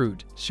newest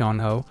recruit,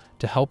 Seonho,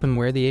 to help him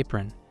wear the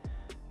apron.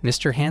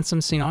 Mr.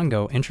 Handsome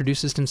Seongo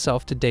introduces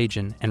himself to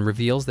Dajun and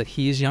reveals that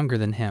he is younger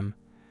than him.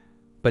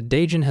 But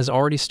Dajun has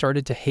already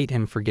started to hate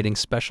him for getting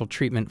special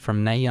treatment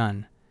from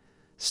Nayeon.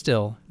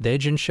 Still,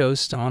 Dajun shows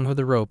Seonho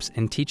the ropes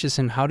and teaches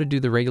him how to do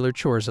the regular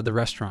chores of the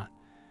restaurant.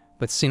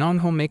 But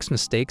Seonho makes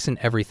mistakes in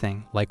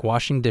everything, like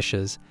washing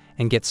dishes,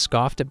 and gets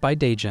scoffed at by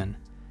Dajun.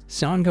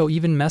 Seongo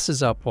even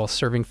messes up while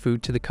serving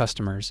food to the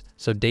customers,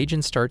 so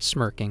Dajun starts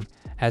smirking,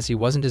 as he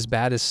wasn't as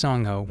bad as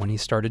Seonho when he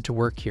started to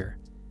work here.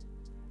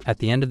 At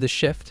the end of the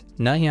shift,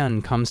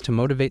 Nayeon comes to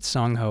motivate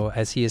Seonho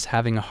as he is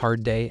having a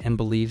hard day and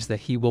believes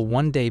that he will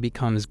one day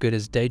become as good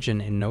as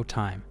Dajun in no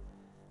time.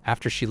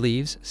 After she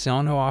leaves,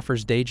 Seonho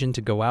offers Dajun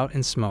to go out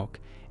and smoke,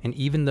 and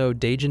even though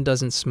Dajun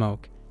doesn't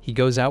smoke, he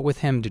goes out with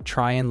him to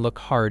try and look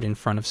hard in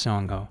front of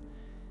Seonho.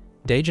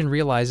 Dajun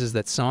realizes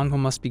that Seonho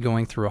must be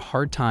going through a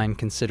hard time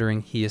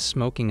considering he is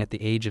smoking at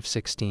the age of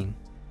 16.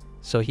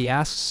 So he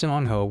asks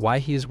Seonho why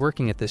he is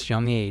working at this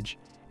young age,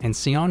 and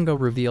Seonho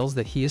reveals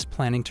that he is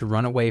planning to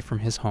run away from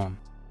his home.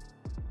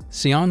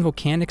 Seonho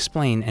can't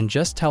explain and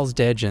just tells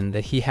Dajun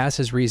that he has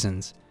his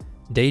reasons.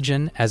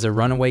 Dajun, as a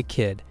runaway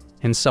kid,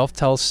 himself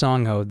tells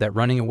Seonho that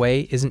running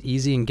away isn't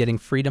easy and getting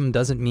freedom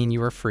doesn't mean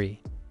you are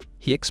free.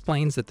 He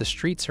explains that the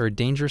streets are a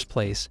dangerous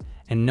place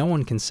and no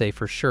one can say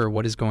for sure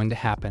what is going to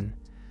happen.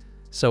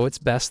 So it's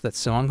best that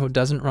Seonho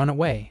doesn't run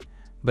away,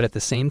 but at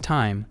the same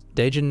time,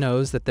 Dajun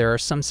knows that there are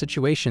some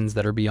situations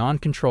that are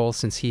beyond control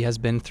since he has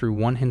been through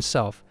one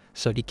himself,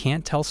 so he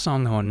can't tell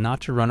Seonho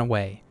not to run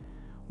away.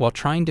 While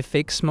trying to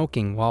fake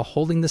smoking while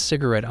holding the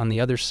cigarette on the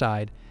other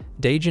side,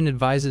 Dajun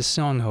advises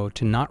Seonho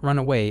to not run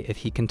away if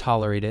he can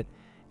tolerate it,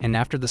 and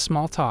after the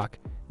small talk,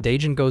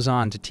 Dajun goes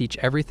on to teach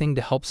everything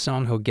to help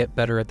Seonho get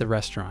better at the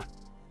restaurant.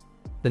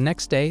 The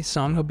next day,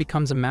 Seonho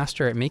becomes a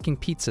master at making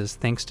pizzas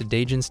thanks to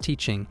Dajun's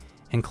teaching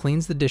and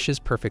cleans the dishes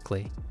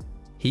perfectly.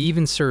 He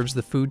even serves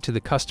the food to the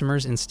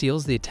customers and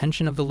steals the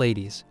attention of the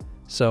ladies,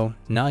 so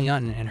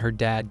Nayeon and her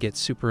dad get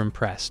super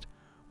impressed,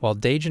 while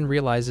Dajun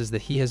realizes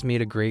that he has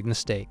made a grave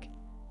mistake.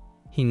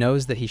 He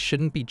knows that he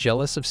shouldn't be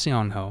jealous of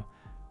Seonho,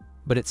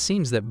 but it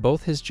seems that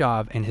both his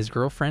job and his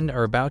girlfriend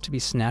are about to be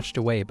snatched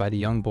away by the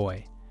young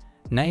boy.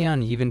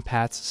 Nayeon even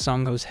pats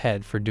Seonho's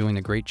head for doing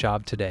a great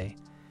job today.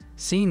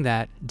 Seeing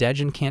that,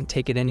 Dajun can't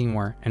take it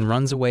anymore and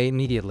runs away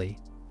immediately,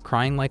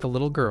 crying like a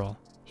little girl.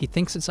 He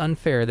thinks it's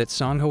unfair that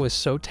Seonho is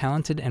so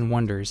talented and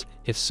wonders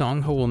if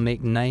Seonho will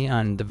make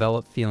Nayeon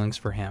develop feelings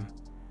for him.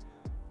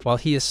 While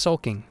he is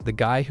sulking, the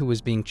guy who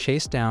was being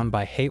chased down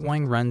by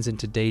Haewang runs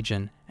into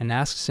Dajun and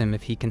asks him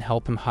if he can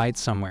help him hide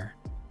somewhere.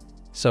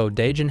 So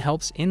Dajun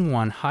helps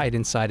In-won hide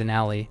inside an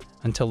alley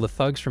until the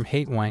thugs from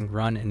Haewang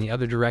run in the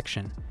other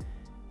direction.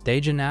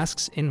 Dajun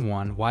asks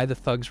In-won why the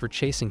thugs were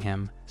chasing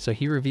him, so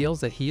he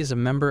reveals that he is a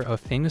member of a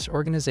famous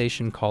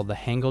organization called the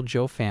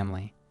Hangul-jo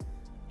family.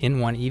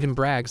 In-won even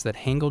brags that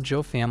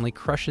Hangul-jo family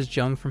crushes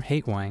Jung from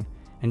Haewang,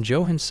 and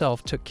Jo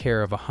himself took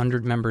care of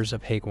 100 members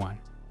of Haewang.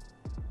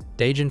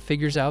 Dajun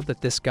figures out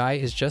that this guy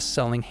is just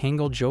selling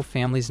Hangul-jo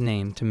family's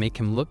name to make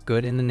him look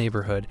good in the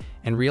neighborhood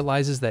and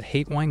realizes that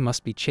Haewang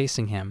must be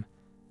chasing him,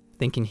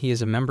 thinking he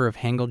is a member of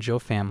Hangul-jo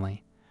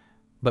family.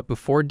 But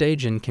before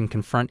Dajun can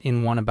confront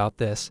In-won about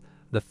this,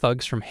 the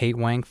thugs from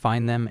Haewang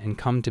find them and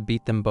come to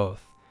beat them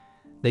both.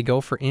 They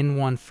go for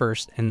In-won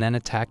first and then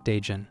attack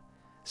Dajun.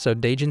 So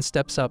Dajun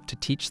steps up to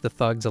teach the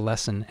thugs a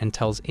lesson and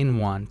tells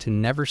In-won to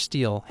never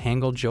steal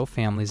Hangul-jo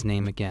family's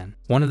name again.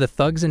 One of the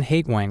thugs in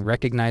Haewang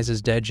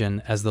recognizes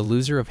Dajun as the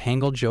loser of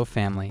Hangul-jo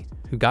family,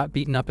 who got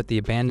beaten up at the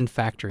abandoned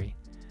factory.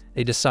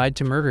 They decide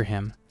to murder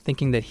him,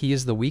 thinking that he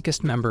is the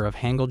weakest member of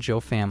Hangul-jo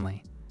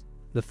family.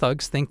 The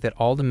thugs think that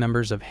all the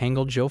members of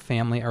Hangul-jo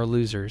family are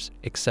losers,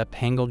 except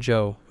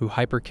Hangul-jo, who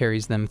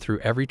hyper-carries them through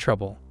every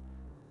trouble.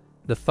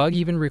 The thug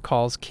even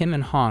recalls Kim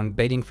and Hong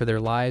baiting for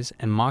their lives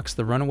and mocks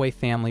the runaway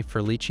family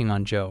for leeching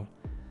on Jo.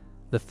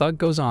 The thug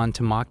goes on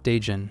to mock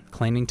Dajun,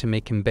 claiming to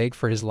make him beg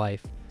for his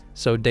life,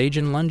 so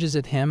Dajun lunges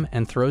at him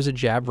and throws a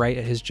jab right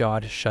at his jaw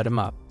to shut him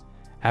up.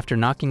 After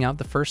knocking out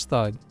the first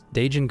thug,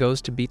 Dajun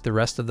goes to beat the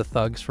rest of the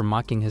thugs for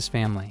mocking his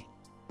family.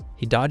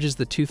 He dodges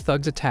the two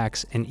thugs'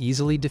 attacks and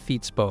easily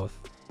defeats both.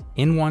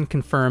 In-won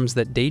confirms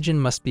that Dajun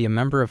must be a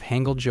member of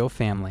Hangul-jo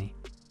family.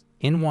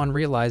 In-won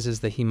realizes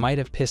that he might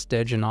have pissed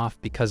Dajun off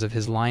because of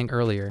his lying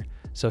earlier,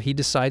 so he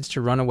decides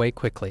to run away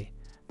quickly.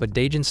 But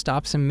Dajun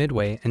stops him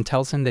midway and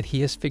tells him that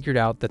he has figured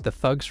out that the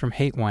thugs from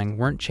Haewang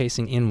weren't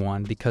chasing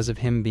In-won because of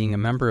him being a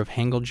member of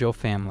Hangul-jo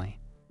family.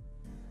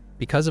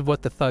 Because of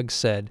what the thugs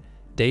said,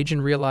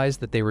 Dajun realized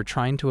that they were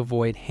trying to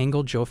avoid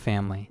Hangul-jo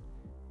family.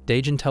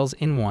 Dajun tells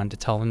In-won to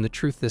tell him the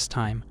truth this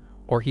time,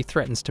 or he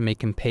threatens to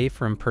make him pay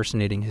for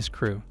impersonating his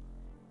crew.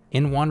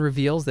 In-won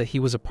reveals that he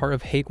was a part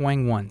of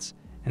Haewang once,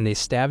 and they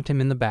stabbed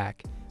him in the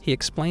back. He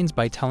explains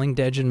by telling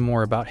Dajun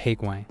more about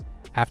Haewang,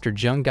 After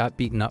Jung got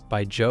beaten up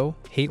by Joe,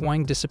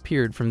 Hatewang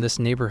disappeared from this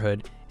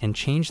neighborhood and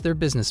changed their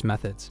business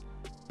methods.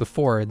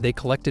 Before, they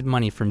collected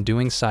money from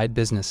doing side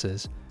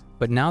businesses,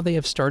 but now they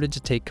have started to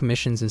take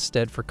commissions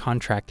instead for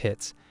contract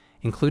hits,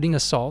 including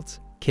assaults,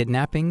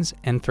 kidnappings,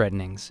 and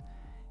threatenings.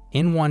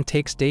 In-won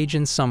takes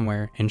Dajun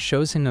somewhere and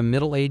shows him a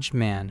middle-aged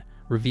man,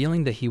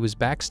 revealing that he was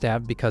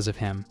backstabbed because of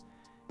him.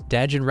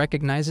 Dajun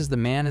recognizes the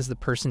man as the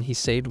person he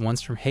saved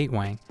once from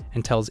Hatewang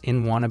and tells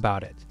In-won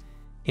about it.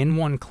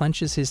 In-won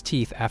clenches his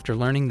teeth after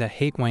learning that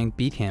Hatewang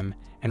beat him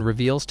and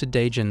reveals to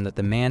Dajun that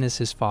the man is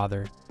his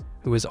father,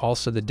 who is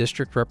also the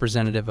district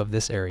representative of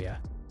this area.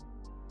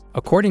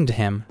 According to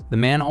him, the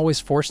man always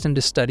forced him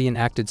to study and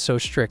acted so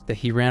strict that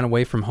he ran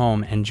away from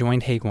home and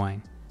joined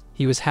Hatewang.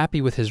 He was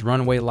happy with his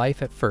runaway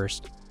life at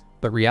first,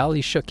 but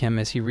reality shook him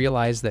as he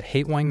realized that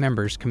Hatewang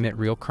members commit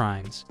real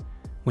crimes.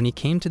 When he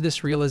came to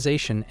this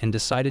realization and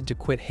decided to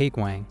quit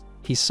Hatewang,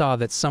 he saw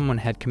that someone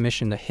had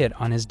commissioned a hit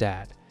on his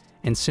dad,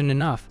 and soon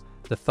enough,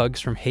 the thugs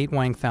from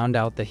Hatewang found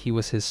out that he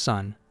was his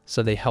son,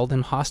 so they held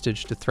him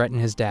hostage to threaten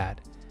his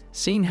dad.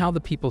 Seeing how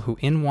the people who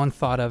In-won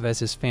thought of as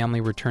his family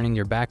were turning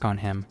their back on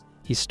him,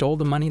 he stole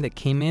the money that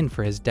came in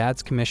for his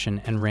dad's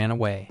commission and ran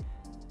away.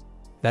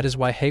 That is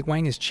why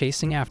Hatewang is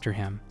chasing after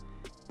him.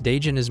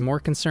 Dajun is more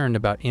concerned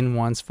about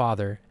In-won's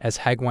father, as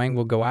Hatewang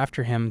will go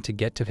after him to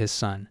get to his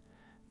son.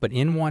 But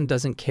In-won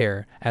doesn't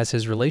care, as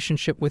his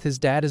relationship with his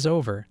dad is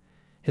over.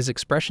 His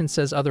expression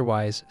says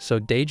otherwise, so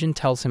Dajun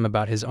tells him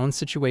about his own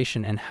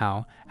situation and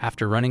how,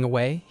 after running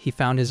away, he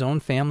found his own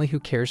family who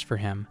cares for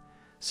him.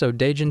 So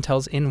Dajun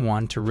tells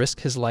In-won to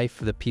risk his life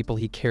for the people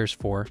he cares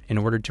for in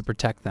order to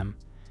protect them.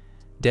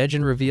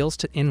 Dajun reveals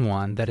to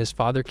In-won that his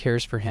father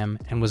cares for him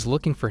and was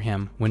looking for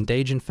him when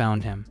Dajun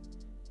found him.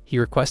 He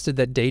requested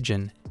that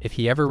Dajun, if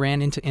he ever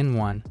ran into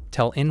In-won,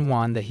 tell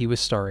In-won that he was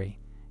sorry.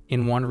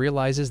 In-won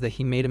realizes that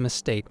he made a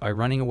mistake by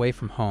running away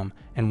from home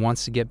and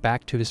wants to get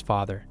back to his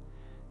father.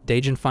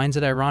 Dajun finds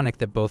it ironic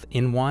that both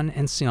In-won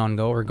and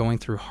Seongo are going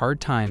through hard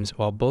times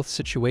while both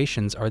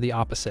situations are the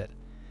opposite.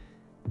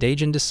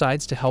 Dajun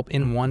decides to help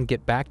In-won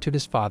get back to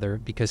his father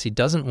because he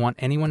doesn't want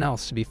anyone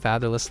else to be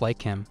fatherless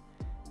like him.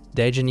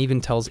 Dajun even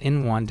tells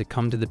In-won to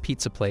come to the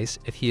pizza place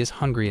if he is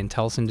hungry and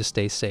tells him to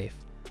stay safe.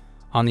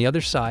 On the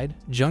other side,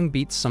 Jung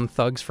beats some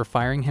thugs for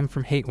firing him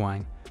from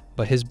Hatewang,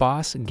 but his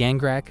boss,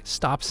 Gangrak,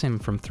 stops him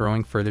from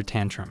throwing further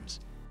tantrums.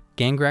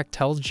 Gangrak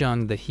tells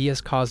Jung that he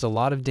has caused a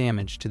lot of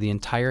damage to the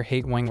entire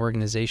Hatewang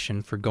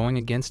organization for going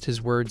against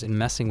his words and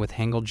messing with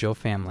Hangul-jo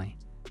family.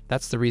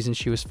 That's the reason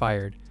she was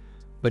fired.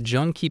 But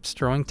Jung keeps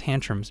throwing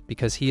tantrums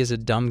because he is a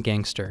dumb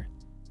gangster.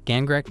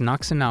 Gangrak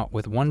knocks him out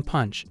with one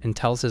punch and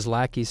tells his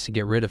lackeys to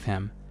get rid of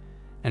him.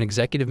 An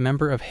executive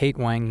member of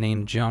Hatewang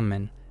named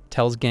Jeonmin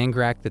tells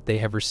Gangrak that they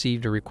have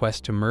received a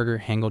request to murder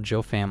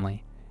Hangul-jo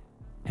family,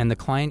 and the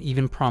client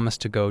even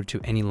promised to go to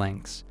any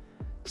lengths.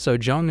 So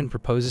Jeonmin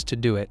proposes to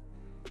do it,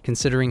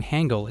 considering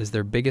Hangul is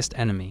their biggest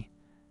enemy.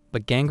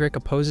 But Gangrak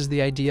opposes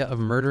the idea of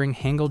murdering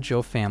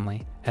Hangul-jo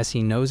family, as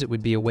he knows it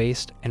would be a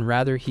waste and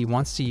rather he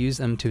wants to use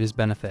them to his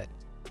benefit.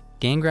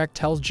 Gangrak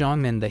tells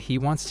Jeonmin that he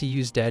wants to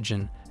use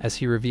Dajun, as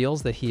he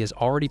reveals that he has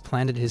already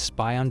planted his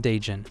spy on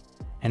Dajun,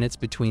 and it's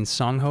between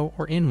Songho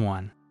or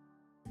In-won.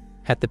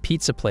 At the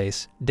pizza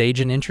place,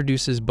 Dajun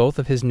introduces both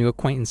of his new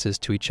acquaintances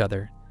to each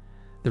other.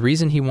 The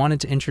reason he wanted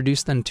to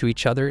introduce them to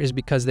each other is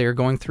because they are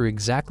going through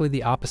exactly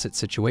the opposite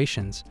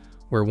situations,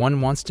 where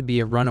one wants to be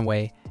a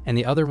runaway and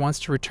the other wants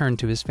to return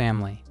to his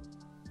family.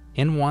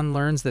 In-won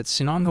learns that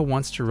Sunongho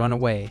wants to run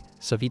away,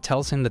 so he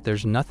tells him that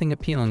there's nothing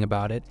appealing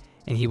about it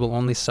and he will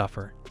only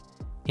suffer.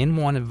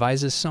 In-won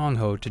advises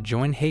Songho to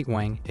join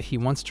Hatewang if he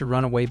wants to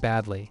run away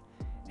badly,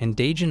 and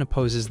Dajun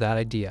opposes that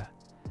idea.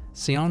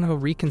 Seonho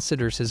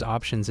reconsiders his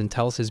options and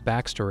tells his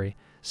backstory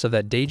so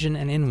that Dajun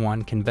and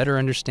In-won can better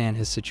understand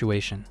his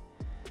situation.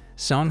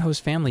 Seonho's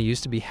family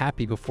used to be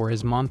happy before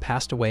his mom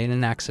passed away in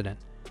an accident.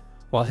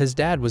 While his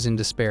dad was in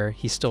despair,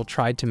 he still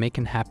tried to make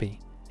him happy.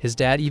 His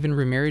dad even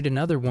remarried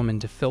another woman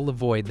to fill the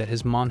void that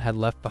his mom had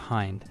left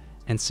behind,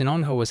 and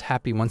Seonho was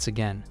happy once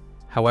again.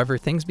 However,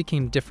 things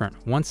became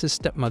different once his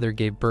stepmother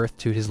gave birth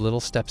to his little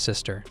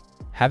stepsister.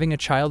 Having a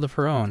child of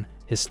her own,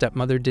 his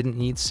stepmother didn't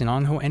need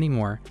Seonho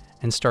anymore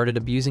and started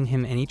abusing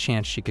him any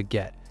chance she could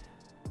get.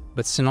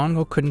 But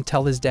Seonho couldn't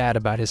tell his dad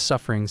about his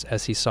sufferings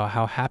as he saw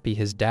how happy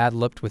his dad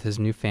looked with his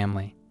new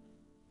family.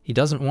 He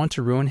doesn't want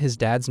to ruin his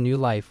dad's new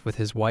life with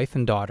his wife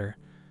and daughter,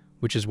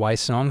 which is why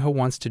Seonho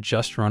wants to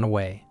just run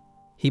away.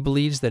 He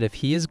believes that if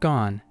he is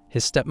gone,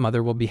 his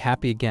stepmother will be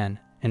happy again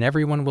and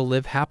everyone will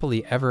live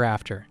happily ever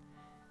after.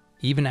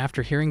 Even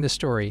after hearing the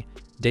story,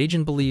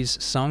 Dajun believes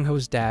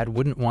Songho's dad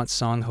wouldn't want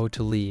Songho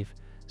to leave,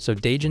 so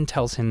Dajun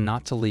tells him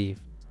not to leave.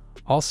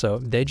 Also,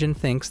 Dajun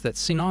thinks that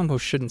Seonho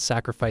shouldn't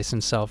sacrifice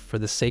himself for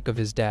the sake of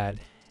his dad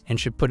and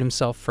should put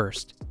himself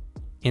first.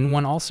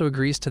 In-won also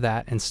agrees to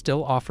that and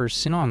still offers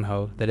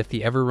Seonho that if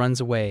he ever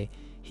runs away,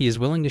 he is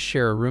willing to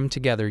share a room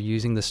together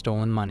using the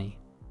stolen money.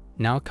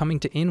 Now coming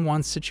to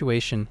In-won's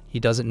situation, he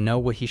doesn't know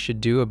what he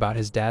should do about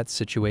his dad's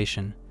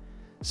situation.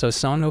 So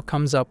Seong-ho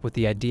comes up with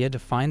the idea to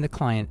find the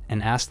client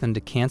and ask them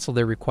to cancel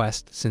their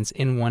request since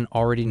In-won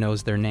already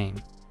knows their name.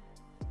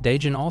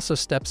 Dajun also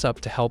steps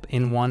up to help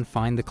In-won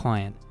find the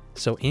client,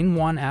 so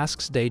In-won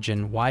asks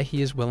Dajun why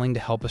he is willing to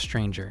help a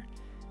stranger.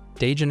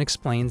 Dajun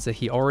explains that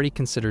he already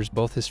considers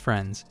both his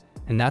friends,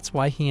 and that's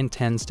why he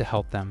intends to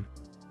help them.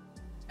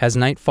 As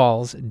night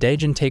falls,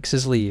 Dajun takes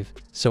his leave,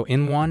 so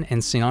In-won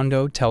and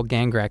Seong-ho tell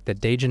Gangrak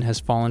that Dajun has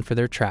fallen for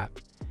their trap.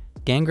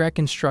 Gangrak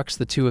instructs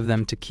the two of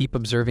them to keep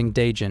observing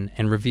Dajun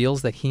and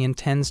reveals that he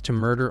intends to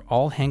murder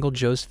all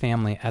Hangul-jo's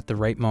family at the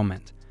right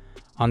moment.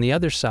 On the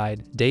other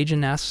side,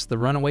 Dajun asks the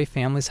runaway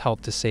family's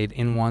help to save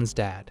In-won's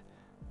dad.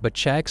 But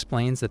Cha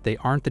explains that they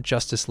aren't the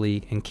Justice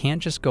League and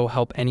can't just go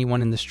help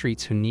anyone in the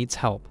streets who needs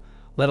help,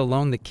 let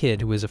alone the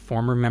kid who is a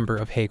former member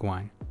of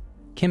Haegwang.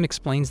 Kim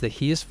explains that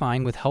he is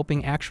fine with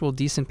helping actual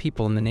decent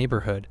people in the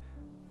neighborhood,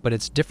 but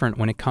it's different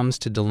when it comes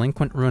to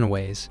delinquent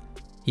runaways.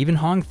 Even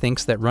Hong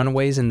thinks that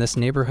runaways in this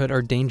neighborhood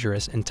are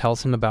dangerous and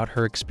tells him about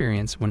her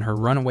experience when her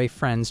runaway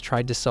friends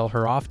tried to sell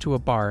her off to a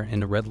bar in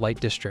the red light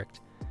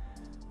district.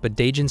 But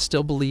Dajun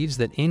still believes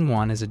that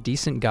In-won is a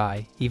decent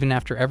guy even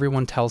after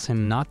everyone tells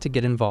him not to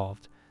get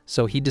involved,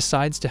 so he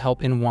decides to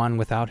help In-won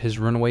without his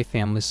runaway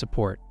family's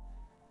support.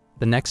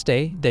 The next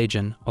day,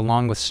 Dajun,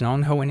 along with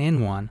Seong-ho and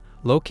In-won,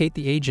 locate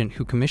the agent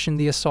who commissioned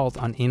the assault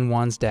on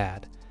In-won's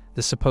dad.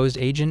 The supposed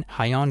agent,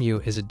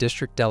 Hyun-yu, is a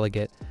district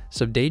delegate,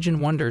 so Dajun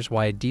wonders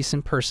why a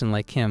decent person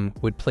like him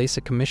would place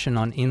a commission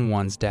on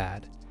In-won's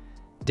dad.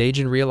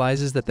 Dajun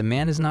realizes that the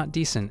man is not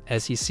decent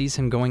as he sees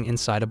him going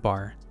inside a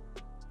bar.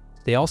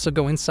 They also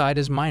go inside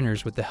as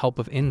minors with the help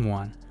of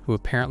In-won, who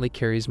apparently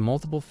carries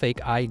multiple fake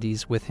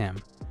IDs with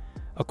him.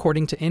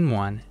 According to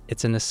In-won,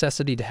 it's a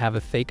necessity to have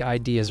a fake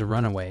ID as a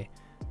runaway,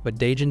 but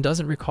Dajun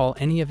doesn't recall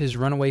any of his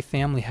runaway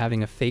family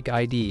having a fake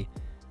ID.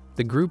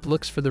 The group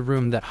looks for the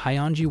room that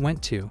Hyun-ju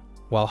went to,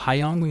 while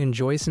Hyun-woo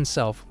enjoys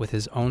himself with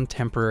his own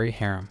temporary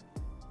harem.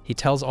 He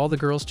tells all the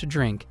girls to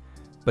drink,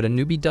 but a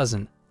newbie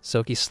doesn't,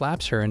 so he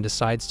slaps her and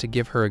decides to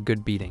give her a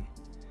good beating.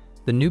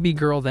 The newbie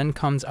girl then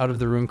comes out of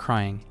the room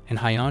crying, and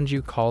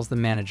Hyun-ju calls the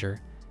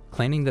manager,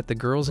 claiming that the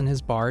girls in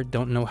his bar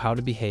don't know how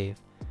to behave.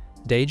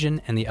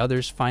 Dajun and the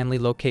others finally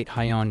locate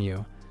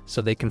Hyun-ju,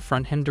 so they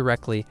confront him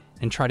directly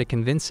and try to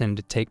convince him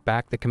to take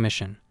back the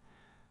commission.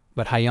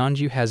 But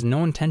Hyun-ju has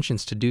no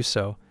intentions to do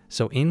so,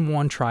 so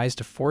In-won tries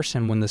to force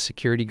him when the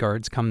security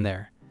guards come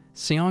there.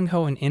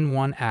 Seong-ho and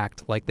In-won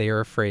act like they are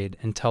afraid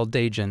and tell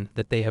Dajun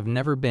that they have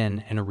never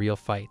been in a real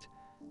fight.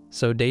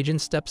 So Dajun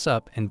steps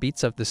up and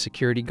beats up the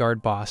security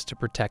guard boss to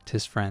protect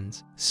his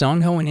friends.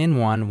 Seong-ho and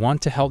In-won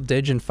want to help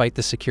Dajun fight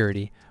the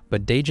security,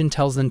 but Dajun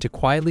tells them to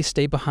quietly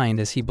stay behind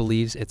as he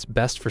believes it's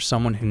best for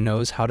someone who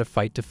knows how to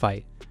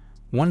fight.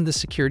 One of the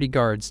security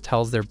guards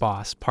tells their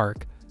boss,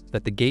 Park,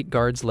 that the gate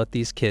guards let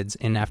these kids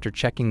in after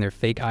checking their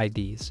fake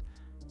IDs.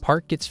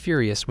 Park gets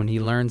furious when he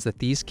learns that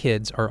these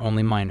kids are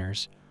only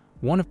minors.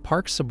 One of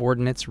Park's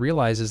subordinates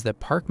realizes that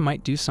Park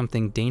might do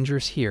something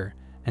dangerous here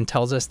and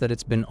tells us that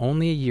it's been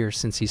only a year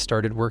since he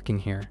started working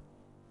here.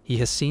 He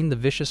has seen the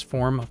vicious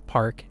form of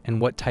Park and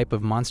what type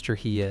of monster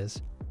he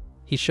is.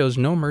 He shows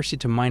no mercy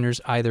to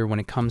minors either when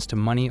it comes to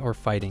money or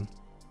fighting.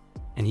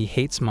 And he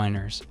hates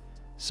minors.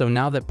 So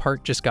now that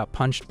Park just got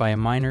punched by a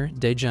minor,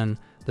 Dajun,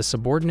 the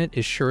subordinate,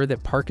 is sure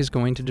that Park is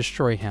going to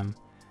destroy him.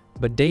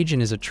 But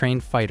Dajun is a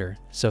trained fighter,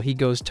 so he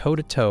goes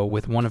toe-to-toe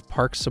with one of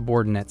Park's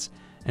subordinates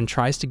and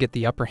tries to get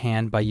the upper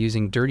hand by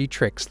using dirty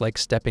tricks like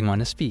stepping on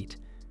his feet.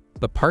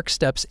 But Park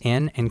steps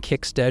in and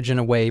kicks Dajun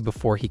away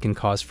before he can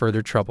cause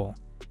further trouble.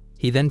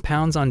 He then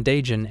pounds on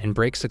Dajun and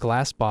breaks a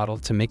glass bottle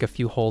to make a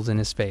few holes in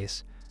his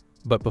face.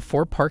 But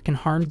before Park can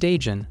harm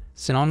Dajun,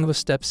 Seong-ho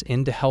steps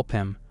in to help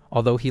him,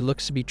 although he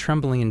looks to be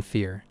trembling in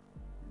fear.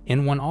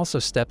 In-won also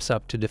steps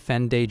up to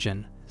defend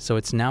Dajun, so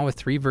it's now a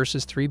 3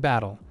 versus 3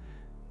 battle.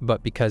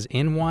 But because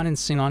In-won and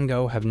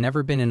Seong-ho have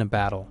never been in a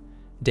battle,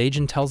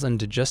 Dajun tells them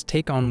to just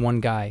take on one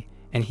guy,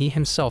 and he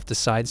himself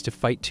decides to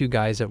fight 2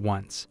 guys at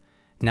once.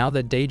 Now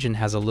that Dajun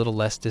has a little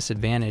less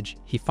disadvantage,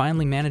 he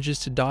finally manages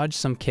to dodge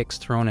some kicks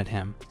thrown at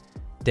him.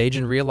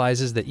 Dajun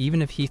realizes that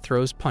even if he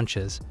throws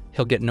punches,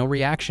 he'll get no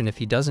reaction if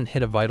he doesn't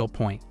hit a vital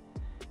point.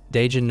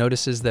 Dajun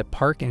notices that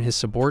Park and his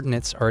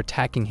subordinates are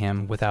attacking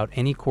him without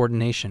any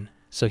coordination,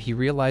 so he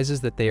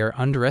realizes that they are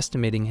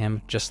underestimating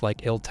him just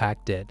like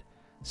Il-tak did.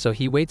 So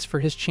he waits for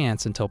his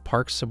chance until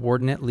Park's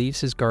subordinate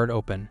leaves his guard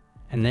open,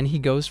 and then he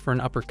goes for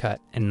an uppercut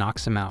and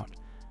knocks him out.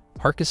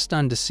 Park is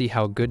stunned to see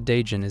how good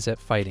Dajun is at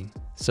fighting,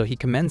 so he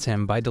commends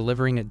him by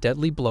delivering a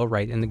deadly blow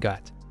right in the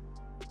gut.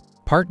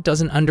 Park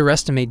doesn't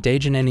underestimate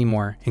Dajun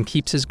anymore and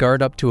keeps his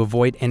guard up to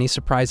avoid any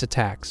surprise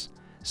attacks.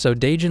 So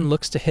Dajun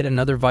looks to hit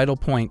another vital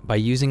point by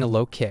using a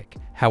low kick.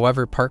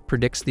 However, Park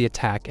predicts the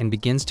attack and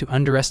begins to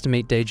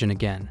underestimate Dajun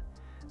again.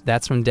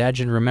 That's when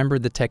Dajun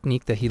remembered the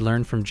technique that he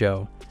learned from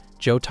Joe.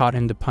 Joe taught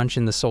him to punch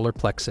in the solar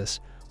plexus,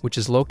 which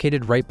is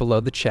located right below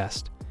the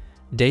chest.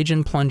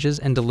 Dajun plunges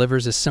and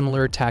delivers a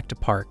similar attack to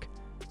Park,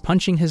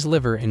 punching his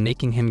liver and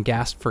making him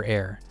gasp for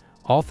air,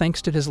 all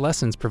thanks to his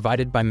lessons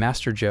provided by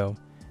Master Joe.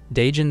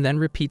 Dajun then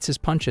repeats his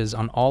punches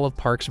on all of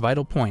Park's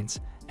vital points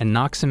and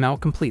knocks him out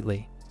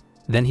completely.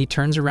 Then he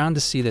turns around to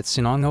see that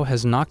Sinongho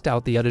has knocked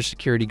out the other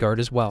security guard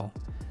as well.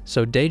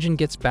 So Dajun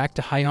gets back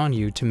to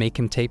Hyunyu to make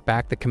him take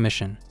back the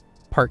commission.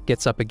 Park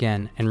gets up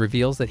again and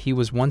reveals that he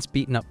was once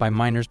beaten up by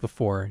minors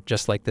before,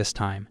 just like this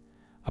time.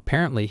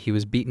 Apparently, he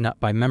was beaten up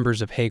by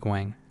members of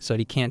Haegwang, so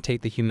he can't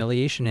take the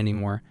humiliation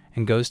anymore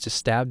and goes to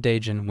stab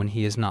Dajun when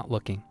he is not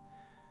looking.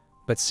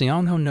 But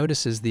Seongho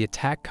notices the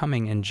attack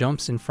coming and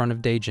jumps in front of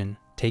Dajun,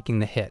 taking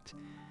the hit.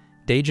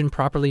 Dajun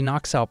properly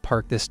knocks out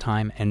Park this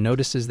time and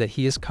notices that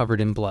he is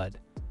covered in blood.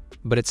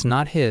 But it's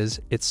not his,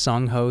 it's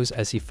Songho's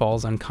as he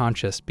falls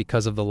unconscious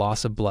because of the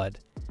loss of blood.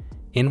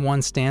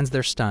 In-won stands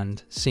there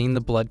stunned, seeing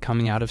the blood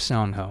coming out of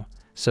Songho,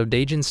 so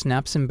Dajun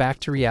snaps him back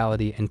to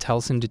reality and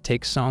tells him to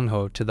take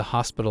Songho to the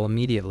hospital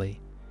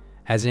immediately.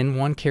 As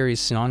In-won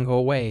carries Songho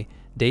away,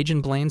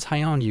 Dajun blames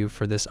Hyunyu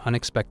for this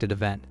unexpected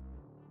event.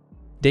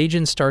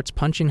 Dajun starts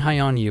punching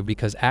Hyunyu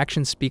because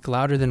actions speak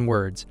louder than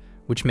words,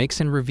 which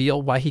makes him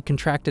reveal why he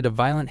contracted a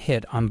violent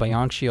hit on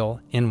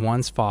Byung-cheol,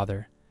 In-won's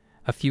father.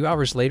 A few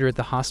hours later at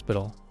the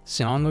hospital,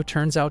 Seongho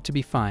turns out to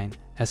be fine,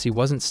 as he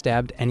wasn't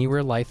stabbed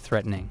anywhere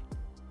life-threatening.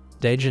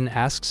 Dajun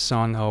asks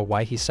Seongho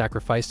why he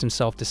sacrificed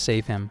himself to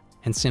save him,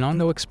 and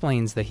Seongho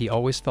explains that he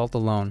always felt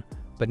alone,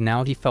 but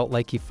now he felt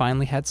like he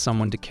finally had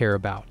someone to care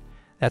about.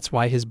 That's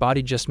why his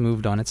body just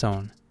moved on its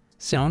own.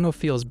 Seongho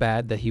feels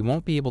bad that he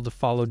won't be able to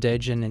follow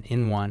Dajun and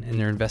In-won in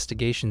their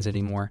investigations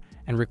anymore,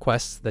 and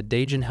requests that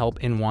Dajun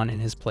help In-won in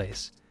his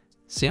place.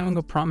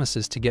 Seongho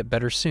promises to get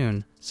better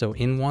soon, so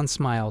In-won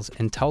smiles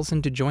and tells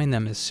him to join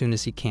them as soon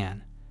as he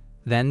can.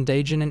 Then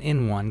Dajun and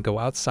In-won go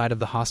outside of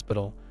the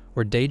hospital,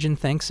 where Dajun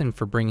thanks him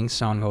for bringing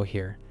Seongho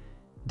here.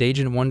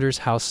 Dajun wonders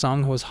how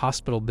Seongho's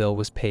hospital bill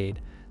was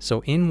paid,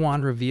 so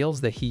In-won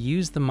reveals that he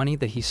used the money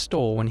that he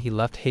stole when he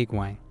left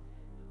Haegwang.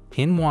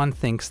 In-won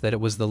thinks that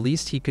it was the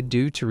least he could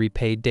do to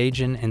repay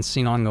Dajun and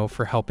Seongho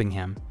for helping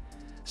him.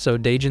 So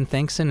Dajun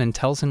thanks him and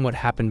tells him what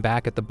happened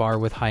back at the bar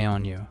with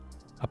Hyunyu.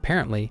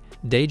 Apparently,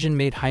 Dajun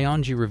made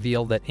Hyunyu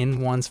reveal that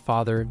In-won's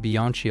father,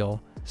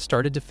 Byung-cheol,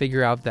 started to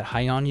figure out that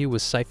Hyunyu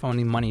was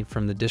siphoning money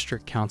from the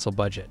district council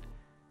budget.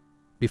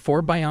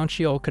 Before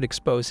Byung-cheol could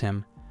expose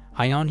him,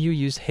 Hyunyu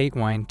used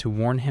Haegwang to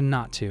warn him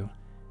not to.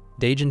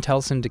 Dajun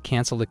tells him to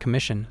cancel the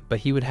commission, but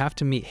he would have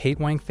to meet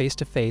Haegwang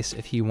face-to-face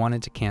if he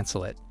wanted to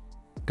cancel it.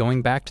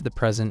 Going back to the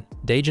present,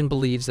 Dajun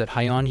believes that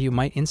Hyunyu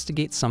might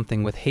instigate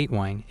something with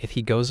Haegwang if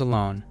he goes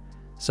alone,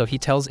 so he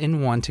tells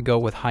In-won to go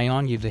with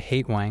Hyunyu to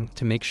Haegwang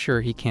to make sure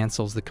he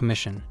cancels the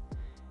commission.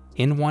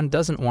 In-won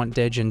doesn't want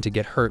Dajun to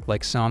get hurt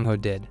like Seongho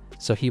did,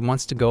 so he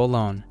wants to go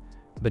alone,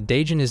 but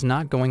Dajun is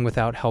not going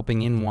without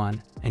helping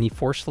In-won, and he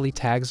forcefully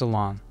tags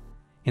along.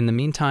 In the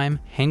meantime,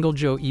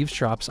 Hangul-jo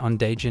eavesdrops on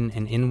Dajun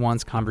and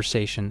In-won's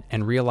conversation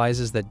and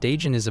realizes that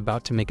Dajun is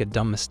about to make a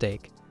dumb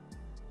mistake.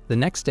 The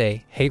next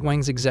day,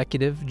 Haegwang's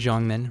executive,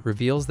 Jongmin,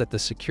 reveals that the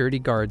security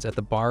guards at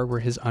the bar were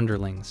his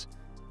underlings.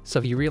 So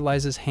he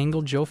realizes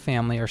Hangul-jo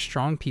family are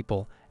strong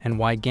people and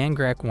why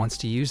Gangrak wants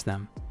to use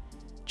them.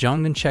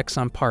 Jongmin checks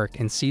on Park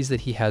and sees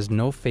that he has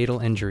no fatal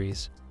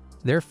injuries.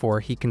 Therefore,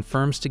 he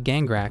confirms to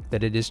Gangrak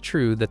that it is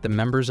true that the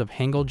members of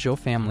Hangul-jo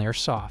family are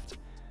soft.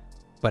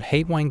 But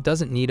Haegwang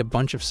doesn't need a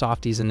bunch of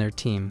softies in their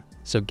team,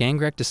 so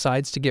Gangrak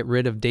decides to get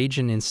rid of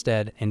Dajun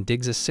instead and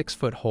digs a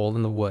 6-foot hole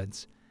in the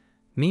woods.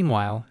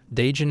 Meanwhile,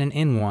 Dajun and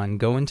In-won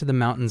go into the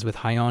mountains with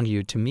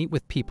Hyunyu to meet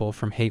with people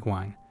from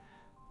Haegwang.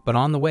 But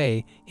on the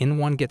way,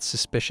 In-won gets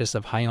suspicious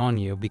of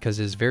Hyunyu because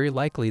it is very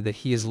likely that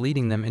he is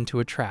leading them into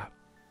a trap.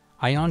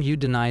 Hyunyu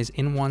denies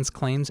In-won's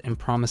claims and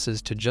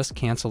promises to just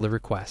cancel the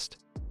request.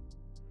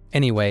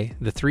 Anyway,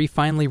 the three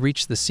finally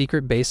reach the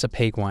secret base of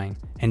Haegwang,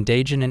 and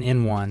Dajun and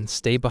In-won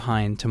stay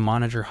behind to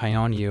monitor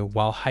Hyunyu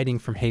while hiding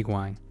from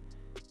Haegwang.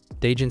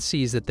 Dajun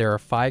sees that there are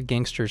 5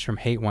 gangsters from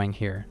Haegwang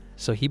here,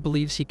 so he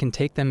believes he can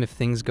take them if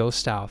things go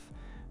south.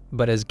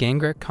 But as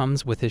Gangrak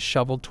comes with his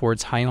shovel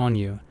towards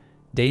Hyunyu,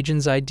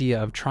 Dajun's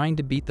idea of trying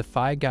to beat the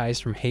 5 guys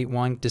from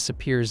Haegwang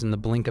disappears in the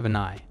blink of an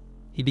eye.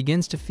 He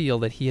begins to feel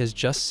that he has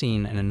just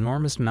seen an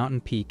enormous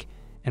mountain peak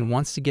and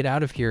wants to get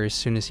out of here as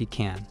soon as he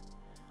can.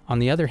 On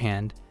the other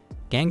hand,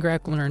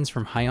 Gangrak learns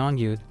from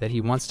Hyunyu that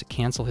he wants to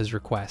cancel his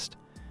request.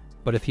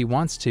 But if he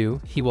wants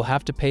to, he will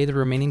have to pay the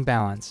remaining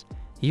balance,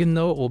 even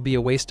though it will be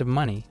a waste of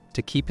money.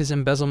 To keep his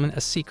embezzlement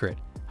a secret,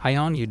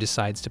 Hyunyu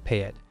decides to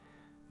pay it.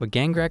 But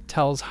Gangrak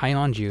tells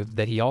Hyunyu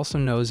that he also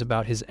knows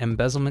about his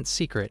embezzlement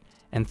secret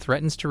and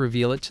threatens to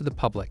reveal it to the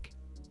public.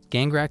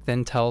 Gangrak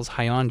then tells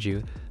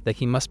Hyunyu that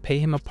he must pay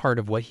him a part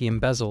of what he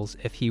embezzles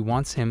if he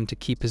wants him to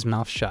keep his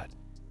mouth shut.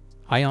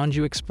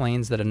 Hyunyu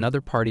explains that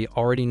another party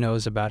already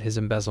knows about his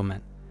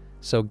embezzlement,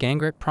 so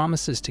Gangrak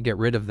promises to get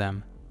rid of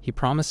them. He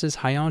promises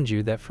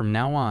Hyunyu that from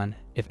now on,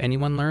 if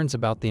anyone learns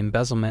about the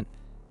embezzlement,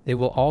 they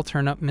will all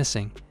turn up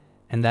missing,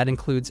 and that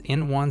includes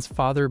In-won's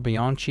father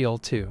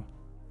Byung-cheol too.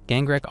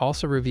 Gangrak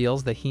also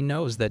reveals that he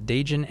knows that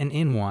Dajun and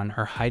In-won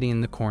are hiding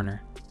in the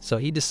corner, so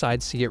he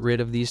decides to get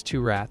rid of these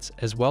 2 rats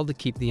as well to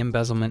keep the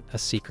embezzlement a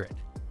secret.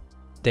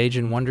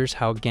 Dajun wonders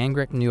how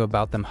Gangrak knew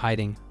about them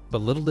hiding,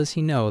 but little does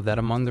he know that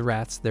among the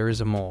rats there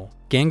is a mole.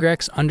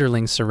 Gangrak's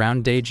underlings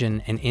surround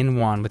Dajun and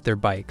In-won with their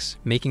bikes,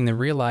 making them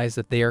realize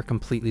that they are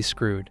completely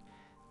screwed.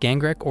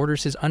 Gangrak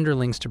orders his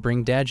underlings to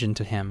bring Dajun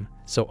to him,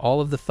 so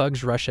all of the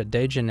thugs rush at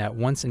Dajun at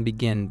once and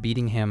begin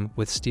beating him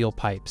with steel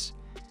pipes.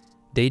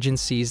 Dajun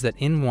sees that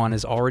In-won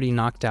is already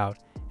knocked out,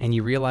 and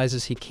he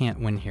realizes he can't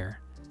win here.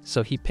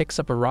 So he picks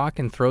up a rock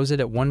and throws it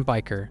at one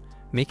biker,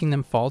 making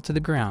them fall to the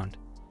ground.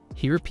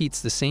 He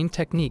repeats the same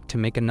technique to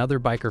make another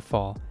biker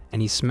fall,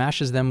 and he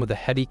smashes them with a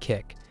heavy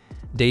kick.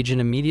 Dajun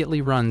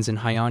immediately runs in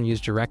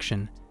Hyunyu's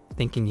direction,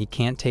 thinking he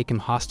can't take him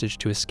hostage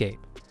to escape.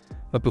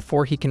 But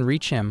before he can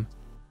reach him,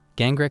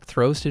 Gangrak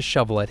throws his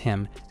shovel at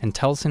him and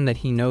tells him that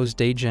he knows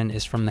Dajun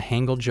is from the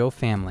Hangul-jo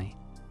family.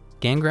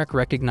 Gangrak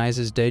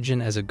recognizes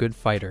Dajun as a good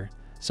fighter,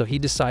 so he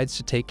decides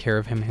to take care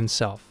of him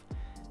himself.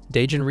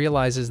 Dajun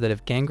realizes that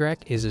if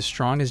Gangrak is as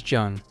strong as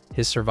Jung,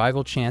 his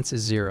survival chance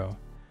is 0.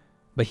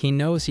 But he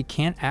knows he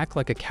can't act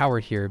like a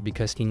coward here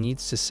because he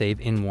needs to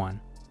save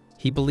In-won.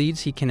 He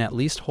believes he can at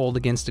least hold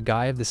against a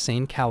guy of the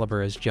same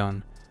caliber as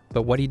Jung,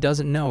 but what he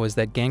doesn't know is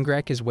that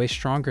Gangrak is way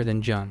stronger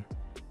than Jung.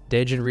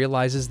 Dajun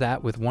realizes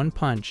that with one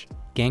punch,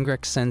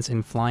 Gangrak sends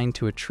him flying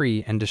to a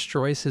tree and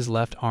destroys his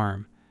left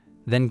arm.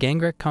 Then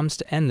Gangrak comes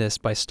to end this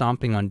by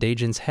stomping on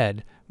Dajun's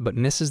head, but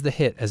misses the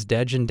hit as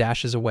Dajun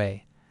dashes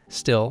away.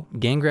 Still,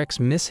 Gangrak's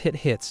miss hit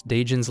hits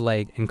Dajun's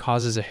leg and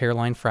causes a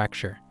hairline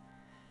fracture.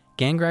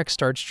 Gangrak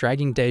starts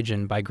dragging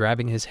Dajun by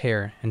grabbing his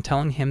hair and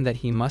telling him that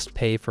he must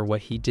pay for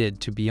what he did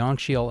to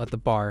Byung-cheol at the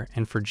bar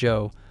and for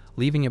Joe,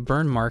 leaving a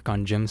burn mark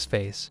on Jung's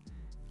face.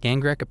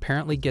 Gangrak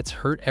apparently gets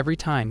hurt every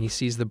time he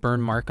sees the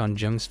burn mark on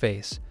Jung's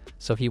face,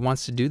 so he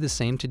wants to do the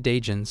same to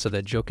Dajun so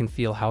that Joe can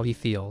feel how he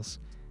feels.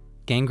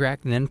 Gangrak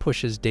then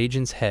pushes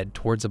Dajun's head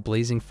towards a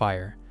blazing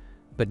fire,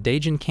 but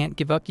Dajun can't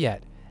give up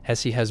yet,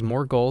 as he has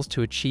more goals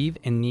to achieve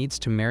and needs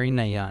to marry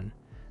Nayeon.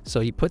 So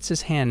he puts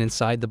his hand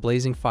inside the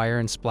blazing fire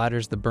and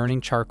splatters the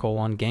burning charcoal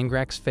on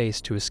Gangrak's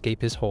face to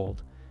escape his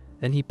hold.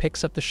 Then he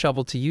picks up the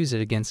shovel to use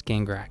it against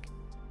Gangrak.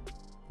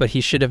 But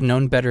he should have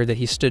known better that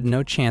he stood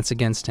no chance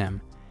against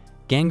him.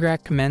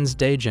 Gangrak commends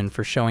Dajun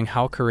for showing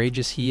how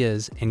courageous he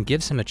is and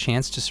gives him a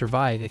chance to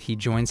survive if he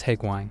joins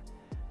Haegwang.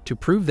 To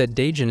prove that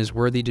Dajun is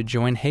worthy to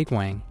join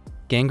Haegwang,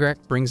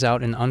 Gangrak brings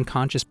out an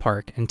unconscious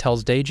Park and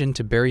tells Dajun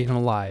to bury him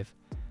alive.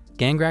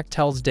 Gangrak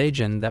tells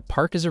Dajun that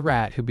Park is a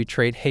rat who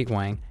betrayed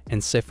Haegwang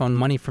and siphoned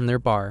money from their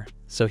bar,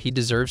 so he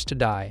deserves to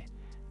die.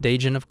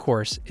 Dajun, of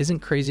course, isn't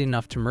crazy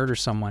enough to murder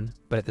someone,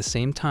 but at the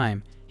same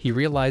time, he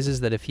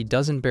realizes that if he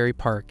doesn't bury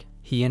Park,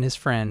 he and his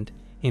friend,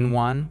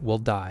 In-won, will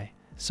die.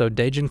 So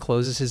Dajun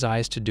closes his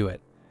eyes to do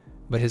it.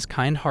 But his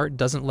kind heart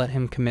doesn't let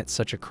him commit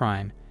such a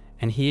crime,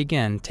 and he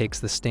again takes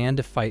the stand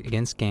to fight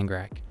against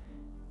Gangrak.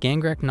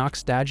 Gangrak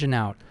knocks Dajun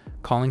out,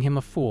 calling him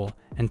a fool,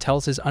 and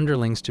tells his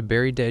underlings to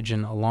bury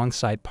Dajun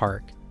alongside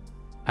Park.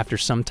 After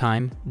some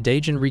time,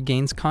 Dajun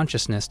regains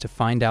consciousness to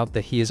find out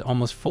that he is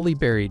almost fully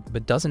buried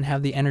but doesn't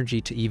have the energy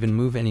to even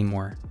move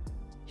anymore.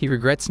 He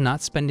regrets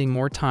not spending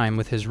more time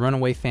with his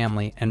runaway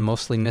family and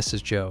mostly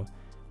misses Joe.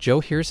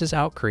 Joe hears his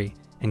outcry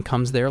and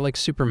comes there like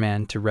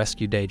Superman to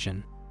rescue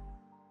Dajun.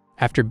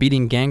 After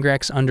beating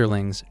Gangrak's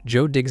underlings,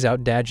 Joe digs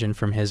out Dajun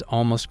from his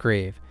almost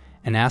grave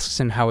and asks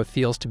him how it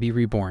feels to be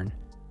reborn.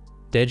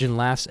 Dajun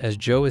laughs as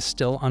Joe is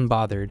still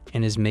unbothered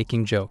and is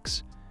making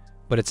jokes.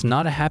 But it's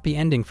not a happy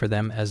ending for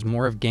them as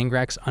more of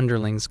Gangrak's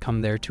underlings come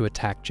there to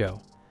attack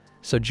Joe.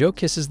 So Joe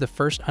kisses the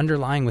first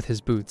underling with his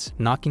boots,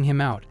 knocking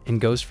him out,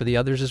 and goes for the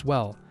others as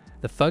well.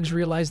 The thugs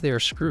realize they are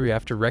screwed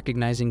after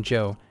recognizing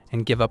Joe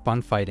and give up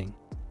on fighting.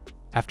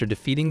 After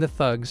defeating the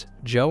thugs,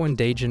 Joe and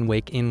Dajun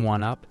wake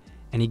In-won up,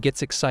 and he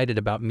gets excited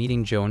about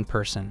meeting Joe in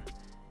person.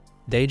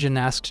 Dajun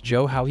asks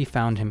Joe how he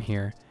found him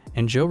here,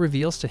 and Joe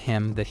reveals to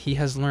him that he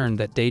has learned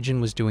that Dajun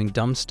was doing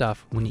dumb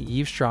stuff when he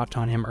eavesdropped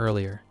on him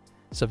earlier.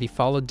 So he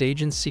followed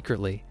Dajun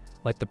secretly,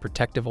 like the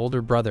protective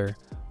older brother,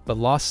 but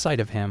lost sight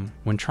of him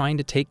when trying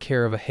to take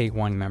care of a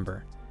Haegwang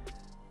member.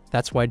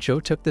 That's why Joe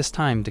took this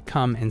time to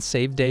come and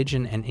save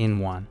Dajun and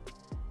In-won.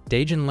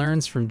 Dajun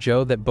learns from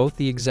Joe that both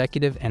the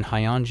executive and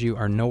Hyunju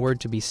are nowhere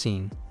to be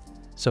seen,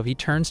 so he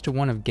turns to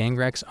one of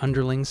Gangrak's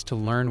underlings to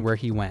learn where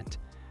he went,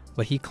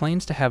 but he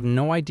claims to have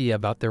no idea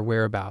about their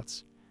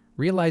whereabouts.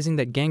 Realizing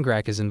that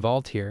Gangrak is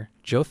involved here,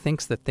 Joe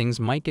thinks that things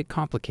might get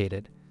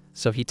complicated,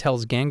 so he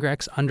tells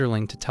Gangrak's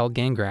underling to tell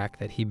Gangrak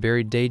that he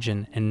buried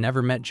Dajun and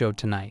never met Joe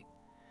tonight.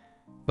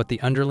 But the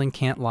underling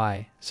can't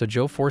lie, so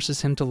Joe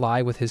forces him to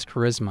lie with his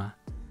charisma.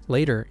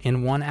 Later,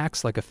 In-won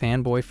acts like a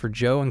fanboy for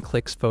Joe and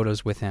clicks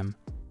photos with him.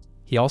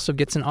 He also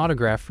gets an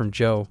autograph from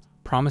Joe,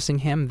 promising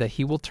him that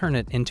he will turn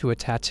it into a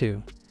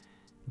tattoo.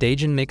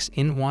 Dajun makes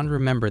In-won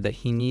remember that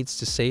he needs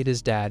to say it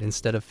his dad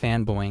instead of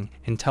fanboying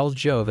and tells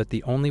Joe that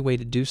the only way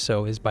to do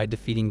so is by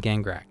defeating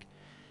Gangrak.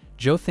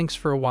 Joe thinks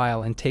for a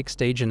while and takes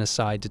Dajun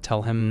aside to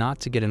tell him not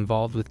to get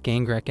involved with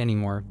Gangrak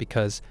anymore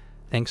because,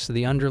 thanks to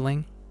the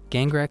underling,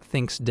 Gangrak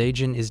thinks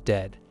Dajun is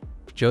dead.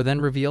 Joe then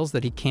reveals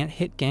that he can't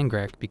hit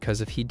Gangrak because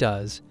if he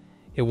does,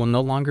 it will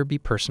no longer be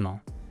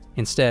personal.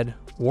 Instead,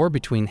 war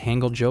between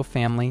Hangul-jo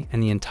family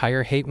and the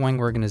entire Haegwang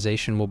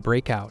organization will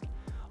break out.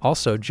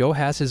 Also, Joe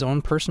has his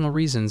own personal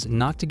reasons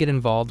not to get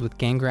involved with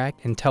Gangrak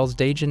and tells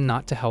Dajun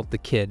not to help the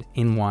kid,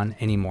 In-won,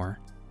 anymore.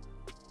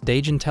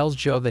 Dajun tells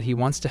Joe that he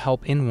wants to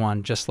help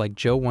In-won just like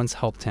Joe once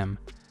helped him.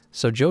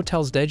 So Joe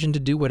tells Dajun to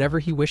do whatever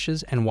he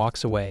wishes and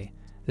walks away.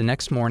 The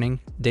next morning,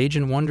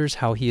 Dajun wonders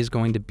how he is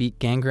going to beat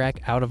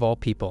Gangrak out of all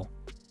people.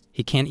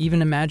 He can't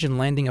even imagine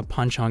landing a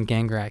punch on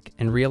Gangrak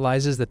and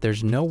realizes that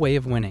there's no way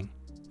of winning.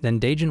 Then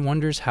Dajun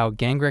wonders how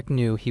Gangrak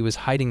knew he was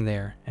hiding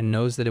there and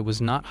knows that it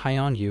was not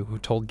Hyunwoo who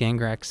told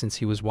Gangrak since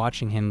he was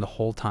watching him the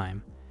whole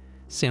time.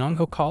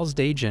 Seong-ho calls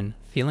Dajun,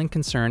 feeling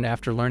concerned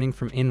after learning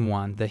from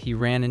In-won that he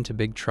ran into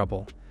big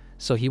trouble.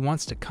 So he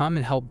wants to come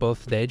and help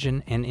both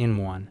Dajun and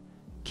In-won.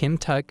 Kim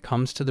Tug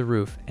comes to the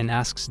roof and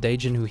asks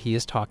Dajun who he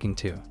is talking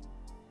to.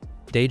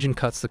 Dajun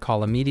cuts the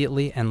call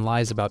immediately and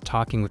lies about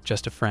talking with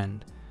just a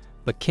friend.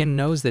 But Kim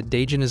knows that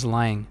Dajun is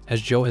lying,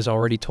 as Joe has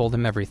already told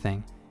him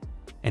everything,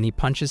 and he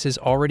punches his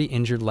already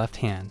injured left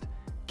hand.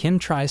 Kim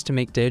tries to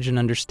make Dajun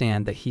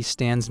understand that he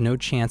stands no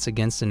chance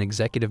against an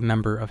executive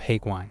member of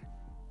Haekwang.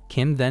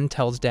 Kim then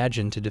tells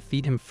Dajun to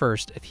defeat him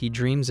first if he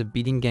dreams of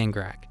beating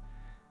Gangrak.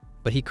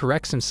 But he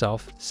corrects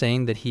himself,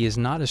 saying that he is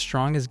not as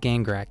strong as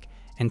Gangrak,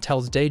 and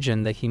tells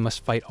Dajun that he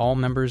must fight all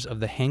members of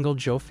the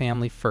Hangul-jo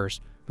family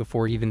first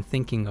before even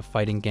thinking of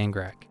fighting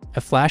Gangrak.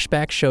 A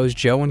flashback shows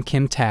Joe and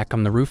Kim Tak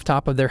on the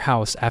rooftop of their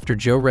house after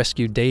Joe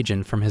rescued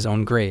Dajun from his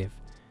own grave.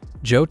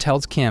 Joe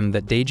tells Kim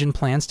that Dajun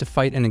plans to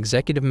fight an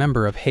executive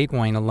member of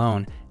Haekwang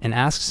alone and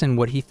asks him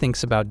what he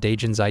thinks about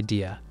Dajun's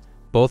idea.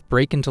 Both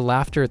break into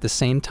laughter at the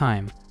same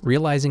time,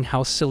 realizing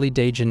how silly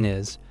Dajun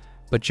is,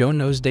 but Joe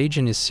knows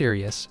Dajun is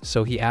serious,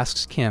 so he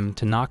asks Kim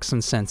to knock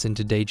some sense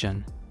into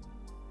Dajun.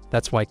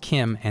 That's why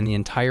Kim and the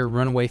entire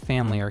runaway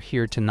family are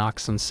here to knock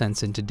some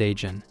sense into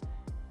Dajun.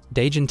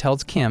 Dajun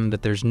tells Kim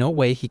that there's no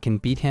way he can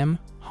beat him,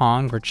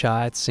 Hong, or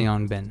Cha at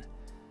Seongbin.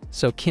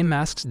 So Kim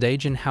asks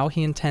Dajun how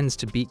he intends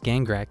to beat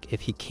Gangrak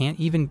if he can't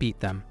even beat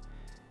them.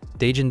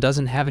 Dajun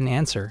doesn't have an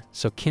answer,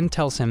 so Kim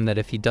tells him that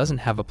if he doesn't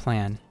have a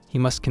plan, he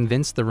must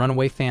convince the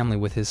runaway family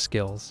with his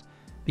skills.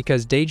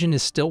 Because Dajun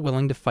is still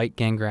willing to fight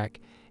Gangrak,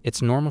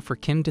 it's normal for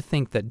Kim to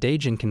think that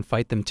Dajun can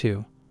fight them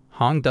too.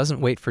 Hong doesn't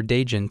wait for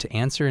Dajun to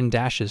answer and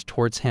dashes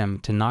towards him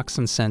to knock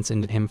some sense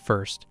into him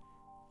first.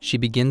 She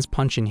begins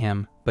punching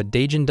him, but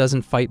Dajun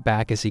doesn't fight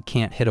back as he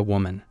can't hit a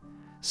woman.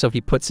 So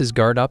he puts his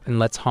guard up and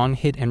lets Hong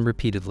hit him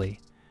repeatedly.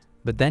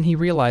 But then he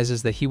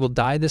realizes that he will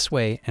die this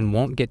way and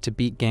won't get to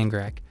beat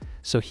Gangrak,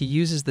 so he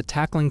uses the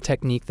tackling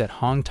technique that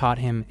Hong taught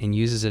him and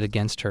uses it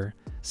against her,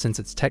 since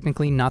it's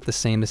technically not the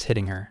same as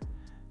hitting her.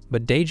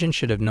 But Dajun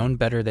should have known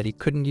better that he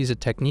couldn't use a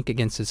technique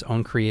against his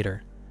own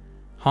creator.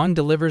 Hong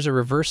delivers a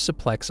reverse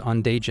suplex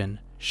on Dajun,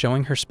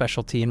 showing her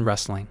specialty in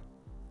wrestling.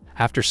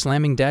 After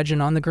slamming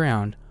Dajun on the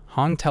ground,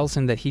 Hong tells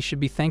him that he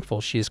should be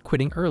thankful she is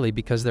quitting early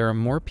because there are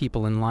more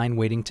people in line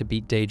waiting to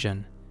beat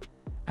Dajun.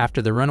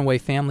 After the runaway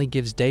family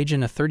gives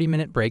Dajun a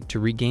 30-minute break to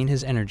regain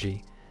his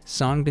energy,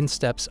 Songbin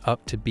steps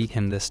up to beat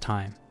him this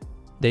time.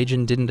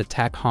 Dajun didn't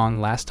attack Hong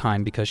last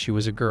time because she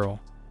was a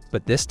girl,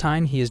 but this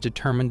time he is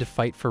determined to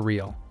fight for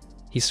real.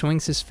 He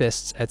swings his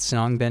fists at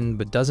Songbin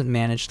but doesn't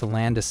manage to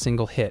land a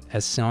single hit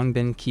as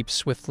Songbin keeps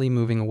swiftly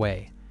moving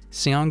away.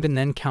 Songbin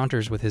then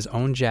counters with his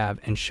own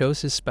jab and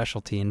shows his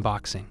specialty in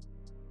boxing.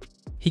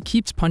 He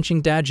keeps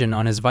punching Dajun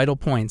on his vital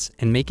points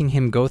and making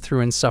him go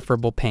through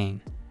insufferable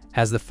pain.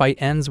 As the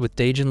fight ends with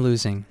Dajun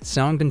losing,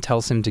 Songbin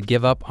tells him to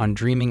give up on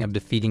dreaming of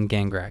defeating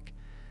Gangrak.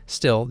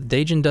 Still,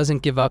 Dajun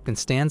doesn't give up and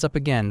stands up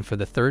again for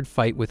the third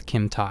fight with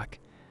Kim Tak.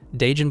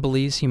 Dajun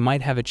believes he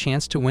might have a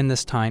chance to win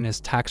this time as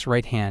Tak's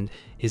right hand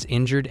is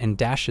injured and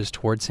dashes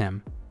towards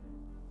him.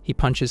 He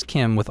punches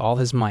Kim with all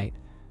his might,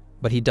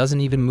 but he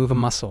doesn't even move a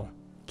muscle.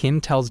 Kim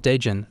tells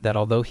Dajun that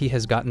although he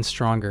has gotten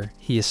stronger,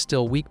 he is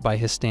still weak by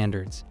his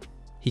standards.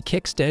 He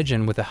kicks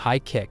Dajun with a high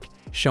kick,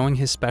 showing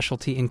his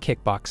specialty in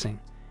kickboxing.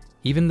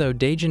 Even though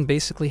Dajun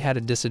basically had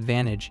a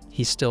disadvantage,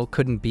 he still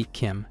couldn't beat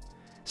Kim.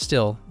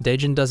 Still,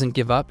 Dajun doesn't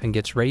give up and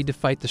gets ready to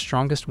fight the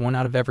strongest one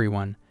out of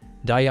everyone,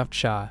 Dayaf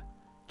Cha.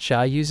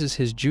 Cha uses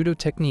his judo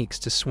techniques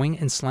to swing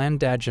and slam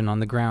Dajun on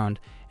the ground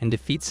and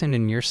defeats him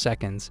in mere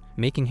seconds,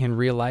 making him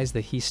realize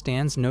that he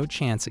stands no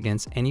chance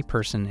against any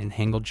person in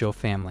Hangul-jo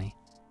family.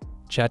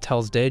 Cha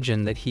tells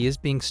Dajun that he is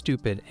being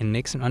stupid and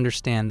makes him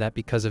understand that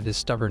because of his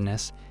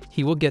stubbornness,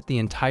 he will get the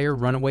entire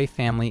runaway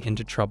family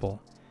into trouble.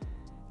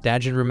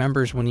 Dajun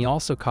remembers when he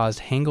also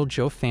caused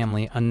Hangul-jo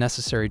family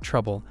unnecessary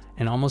trouble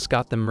and almost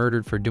got them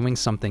murdered for doing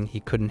something he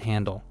couldn't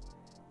handle.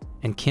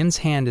 And Kim's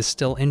hand is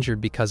still injured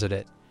because of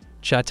it.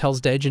 Cha tells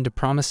Dajun to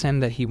promise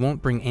him that he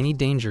won't bring any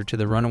danger to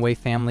the runaway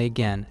family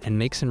again and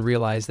makes him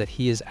realize that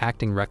he is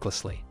acting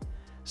recklessly.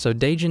 So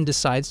Dajun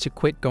decides to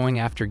quit going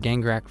after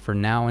Gangrak for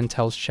now and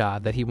tells Cha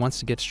that he wants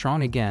to get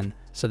strong again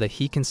so that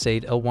he can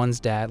save Il-won's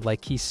dad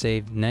like he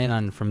saved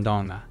Naeun from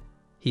Dongna.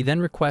 He then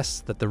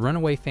requests that the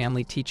runaway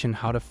family teach him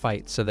how to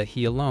fight so that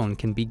he alone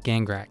can beat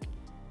Gangrak.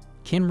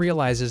 Kim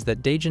realizes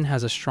that Dajun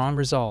has a strong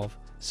resolve,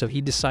 so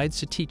he decides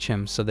to teach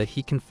him so that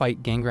he can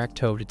fight Gangrak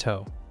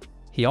toe-to-toe.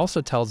 He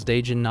also tells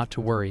Dajun not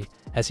to worry,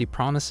 as he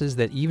promises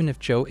that even if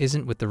Joe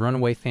isn't with the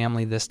runaway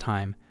family this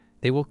time,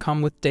 they will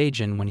come with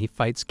Dajun when he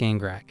fights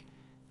Gangrak.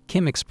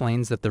 Kim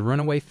explains that the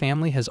runaway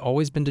family has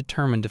always been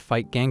determined to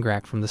fight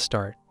Gangrak from the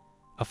start.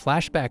 A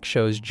flashback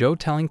shows Jo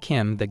telling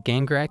Kim that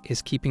Gangrak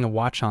is keeping a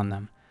watch on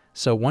them,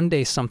 so one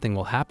day something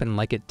will happen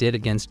like it did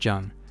against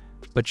Jung.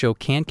 But Jo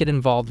can't get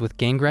involved with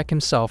Gangrak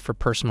himself for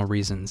personal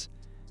reasons,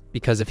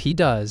 because if he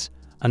does,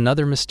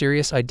 another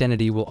mysterious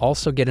identity will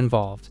also get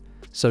involved.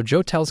 So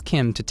Jo tells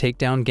Kim to take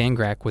down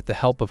Gangrak with the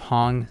help of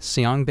Hong,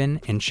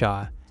 Seongbin, and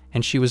Cha,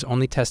 and she was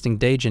only testing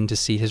Dajun to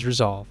see his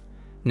resolve.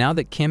 Now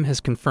that Kim has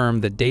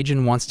confirmed that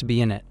Dajun wants to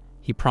be in it,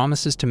 he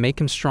promises to make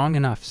him strong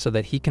enough so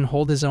that he can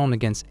hold his own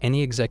against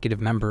any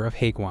executive member of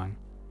Haegwang.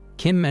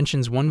 Kim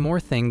mentions one more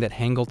thing that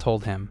Hangul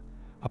told him.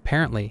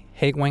 Apparently,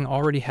 Haegwang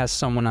already has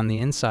someone on the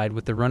inside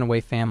with the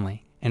runaway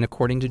family, and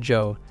according to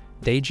Jo,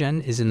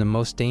 Dajun is in the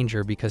most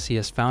danger because he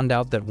has found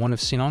out that one of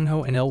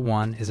Sinongho and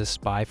Ilwan is a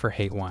spy for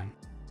Haegwang.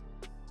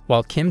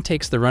 While Kim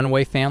takes the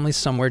runaway family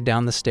somewhere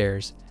down the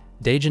stairs,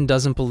 Dajun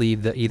doesn't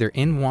believe that either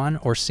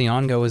Inwon or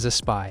Seongo is a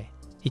spy.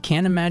 He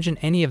can't imagine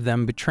any of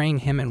them betraying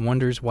him and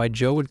wonders why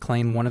Jo would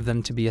claim one of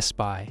them to be a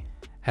spy.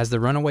 As the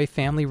runaway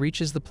family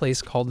reaches the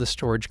place called the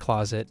storage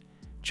closet,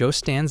 Jo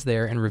stands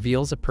there and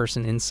reveals a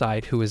person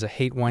inside who is a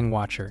Haegwang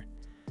watcher.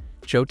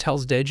 Jo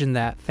tells Dajun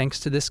that,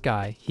 thanks to this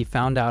guy, he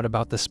found out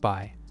about the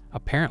spy.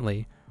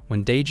 Apparently,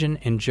 when Dajun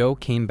and Jo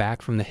came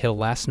back from the hill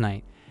last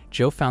night,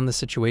 Jo found the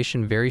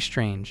situation very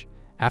strange.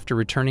 After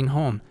returning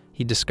home,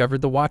 he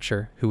discovered the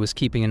watcher, who was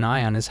keeping an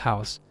eye on his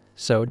house.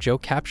 So Jo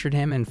captured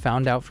him and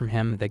found out from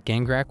him that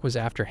Gangrak was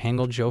after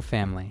Hangul Jo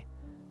family.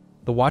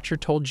 The watcher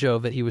told Jo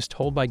that he was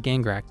told by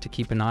Gangrak to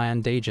keep an eye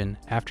on Dajun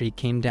after he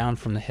came down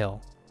from the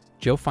hill.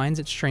 Jo finds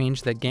it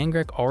strange that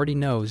Gangrak already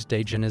knows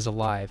Dajun is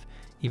alive,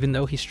 even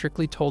though he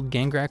strictly told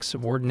Gangrak's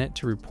subordinate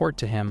to report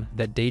to him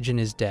that Dajun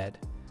is dead.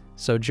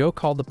 So Jo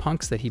called the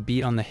punks that he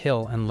beat on the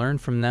hill and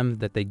learned from them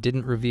that they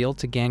didn't reveal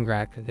to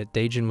Gangrak that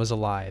Dajun was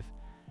alive.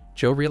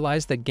 Jo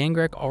realized that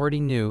Gangrak already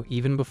knew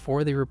even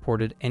before they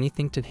reported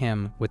anything to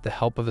him with the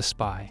help of a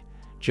spy.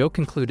 Jo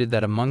concluded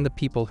that among the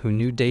people who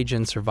knew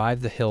Dajun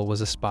survived the hill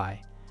was a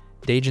spy.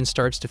 Dajun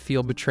starts to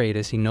feel betrayed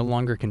as he no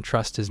longer can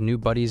trust his new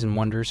buddies and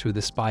wonders who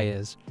the spy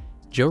is.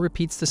 Jo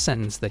repeats the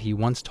sentence that he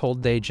once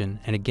told Dajun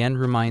and again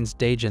reminds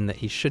Dajun that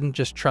he shouldn't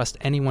just trust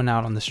anyone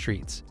out on the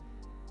streets.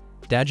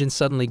 Dajun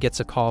suddenly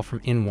gets a call from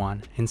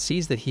Inwon and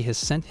sees that he has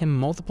sent him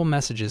multiple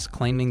messages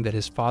claiming that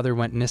his father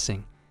went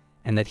missing,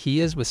 and that he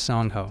is with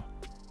Songho.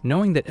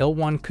 Knowing that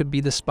Ilwan could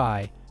be the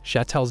spy,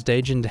 Sha tells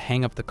Dajun to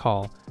hang up the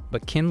call,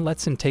 but Kim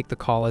lets him take the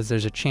call as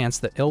there's a chance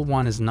that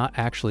Ilwan is not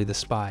actually the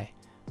spy.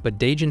 But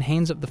Dajun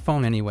hangs up the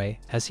phone anyway,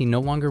 as he no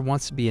longer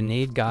wants to be an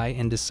aid guy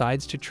and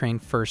decides to train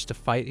first to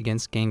fight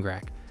against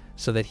Gangrak,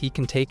 so that he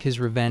can take his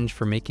revenge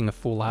for making a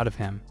fool out of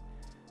him.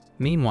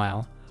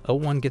 Meanwhile,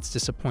 Ilwan gets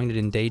disappointed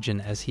in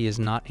Dajun as he is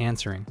not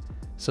answering,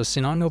 so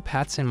Sinongho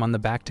pats him on the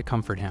back to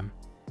comfort him.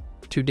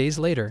 2 days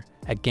later,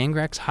 at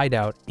Gangrak's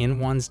hideout,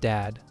 Inwon's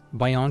dad,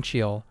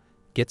 Byongcheol,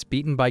 gets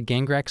beaten by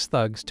Gangrak's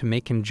thugs to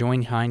make him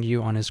join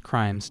Han-yu on his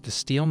crimes to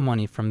steal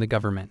money from the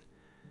government.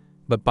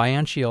 But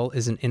Byongcheol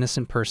is an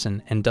innocent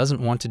person and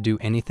doesn't want to do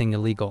anything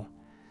illegal.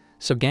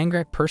 So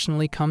Gangrak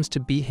personally comes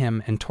to beat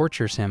him and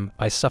tortures him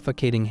by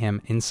suffocating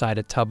him inside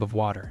a tub of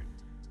water.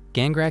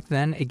 Gangrak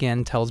then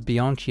again tells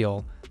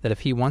Byongcheol that if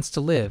he wants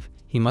to live,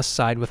 he must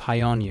side with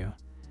Han-yu.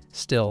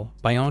 Still,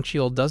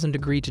 Byongcheol doesn't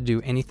agree to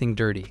do anything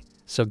dirty,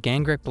 so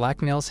Gangrak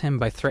blackmails him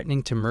by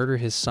threatening to murder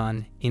his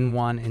son,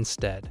 Inwon,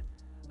 instead.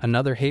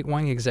 Another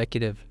Haegwang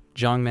executive,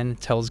 Jongmin,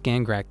 tells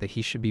Gangrak that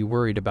he should be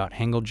worried about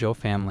Hangul Jo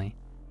family.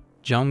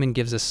 Jongmin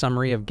gives a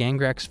summary of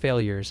Gangrak's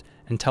failures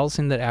and tells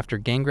him that after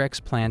Gangrak's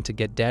plan to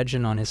get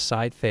Dajun on his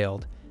side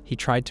failed, he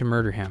tried to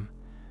murder him.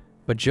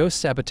 But Jo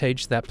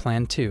sabotaged that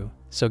plan too,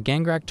 so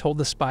Gangrak told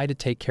the spy to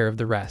take care of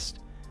the rest.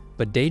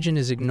 But Dajun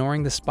is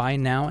ignoring the spy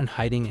now and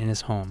hiding in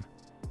his home.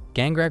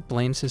 Gangrak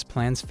blames his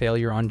plan's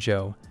failure on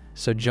Jo,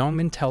 so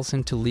Jongmin tells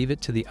him to leave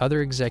it to the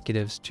other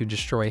executives to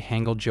destroy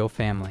Hangul Jo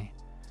family.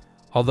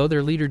 Although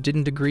their leader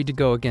didn't agree to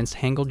go against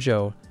Hangul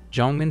Jo,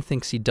 Jongmin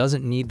thinks he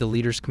doesn't need the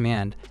leader's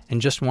command and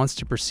just wants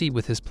to proceed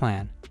with his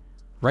plan.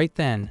 Right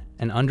then,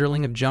 an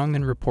underling of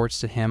Jongmin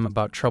reports to him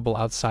about trouble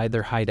outside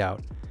their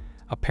hideout.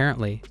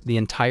 Apparently, the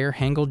entire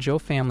Hangul Jo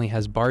family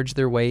has barged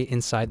their way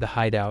inside the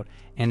hideout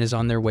and is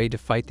on their way to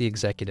fight the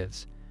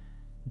executives.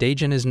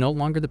 Dajun is no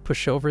longer the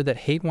pushover that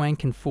Haegwang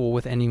can fool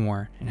with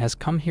anymore and has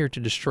come here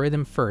to destroy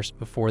them first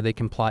before they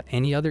can plot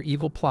any other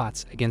evil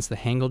plots against the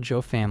Hangul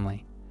Jo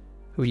family.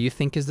 Who do you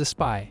think is the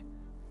spy?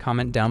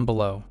 Comment down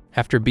below.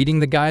 After beating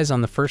the guys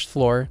on the first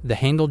floor, the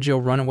Hangul Jo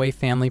runaway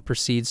family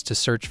proceeds to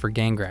search for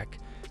Gangrak,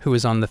 who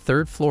is on the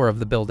 3rd floor of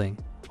the building,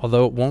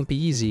 although it won't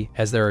be easy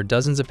as there are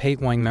dozens of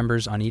Haegwang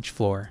members on each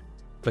floor.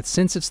 But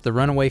since it's the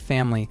runaway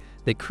family,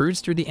 they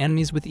cruise through the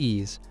enemies with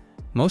ease.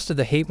 Most of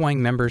the Haegwang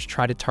members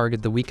try to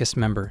target the weakest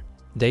member,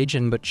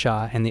 Dajun, but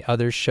Cha and the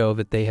others show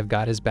that they have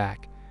got his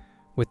back.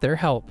 With their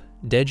help,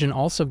 Dajun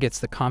also gets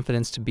the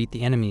confidence to beat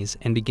the enemies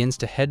and begins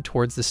to head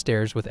towards the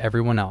stairs with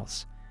everyone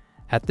else.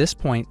 At this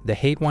point, the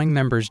Haegwang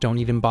members don't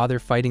even bother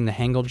fighting the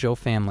Hangul Jo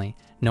family,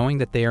 knowing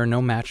that they are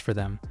no match for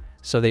them,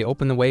 so they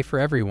open the way for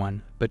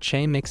everyone, but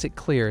Che makes it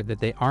clear that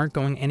they aren't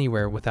going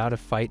anywhere without a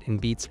fight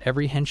and beats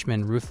every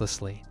henchman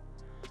ruthlessly.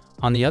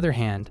 On the other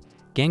hand,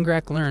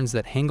 Gangrak learns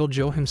that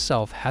Hangul-jo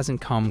himself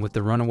hasn't come with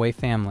the runaway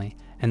family,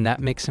 and that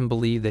makes him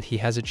believe that he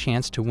has a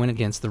chance to win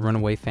against the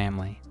runaway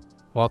family.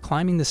 While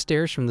climbing the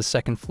stairs from the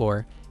second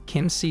floor,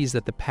 Kim sees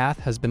that the path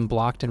has been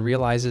blocked and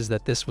realizes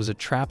that this was a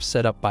trap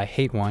set up by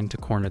Haetwang to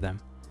corner them.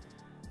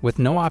 With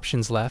no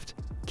options left,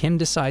 Kim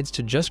decides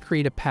to just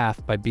create a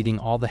path by beating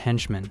all the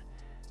henchmen.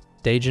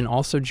 Dajun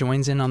also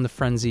joins in on the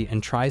frenzy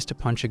and tries to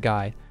punch a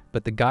guy,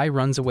 but the guy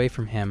runs away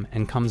from him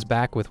and comes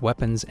back with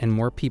weapons and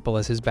more people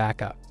as his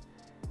backup.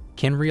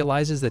 Kim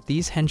realizes that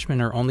these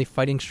henchmen are only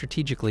fighting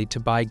strategically to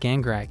buy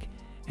Gangrak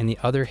and the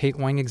other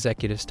Haetwang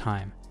executives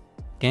time.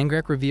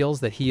 Gangrak reveals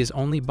that he is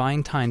only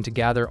buying time to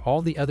gather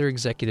all the other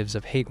executives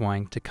of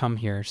Haetwang to come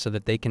here so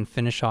that they can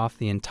finish off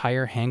the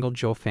entire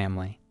Hangul-jo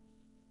family.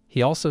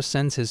 He also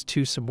sends his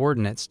 2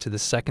 subordinates to the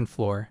second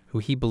floor, who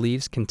he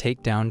believes can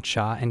take down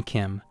Cha and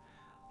Kim.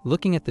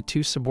 Looking at the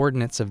 2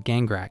 subordinates of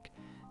Gangrak,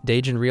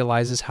 Dajun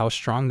realizes how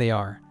strong they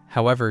are.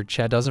 However,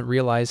 Cha doesn't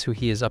realize who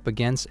he is up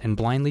against and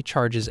blindly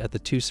charges at the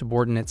 2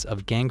 subordinates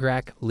of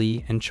Gangrak,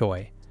 Lee, and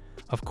Choi.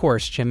 Of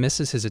course, Cha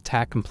misses his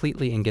attack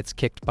completely and gets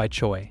kicked by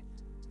Choi.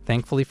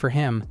 Thankfully for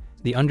him,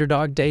 the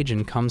underdog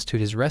Dajun comes to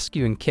his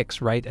rescue and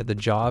kicks right at the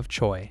jaw of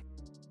Choi.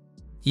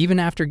 Even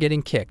after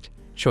getting kicked,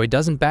 Choi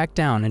doesn't back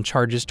down and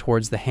charges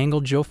towards the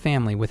Hangul-jo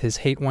family with his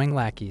Haetwang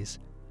lackeys.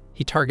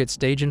 He targets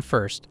Dajun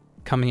first,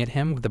 coming at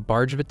him with a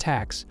barrage of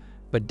attacks,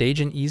 but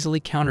Dajun easily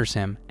counters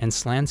him and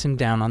slams him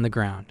down on the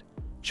ground.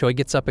 Choi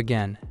gets up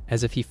again,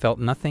 as if he felt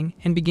nothing,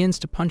 and begins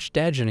to punch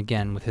Dajun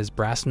again with his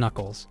brass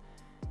knuckles.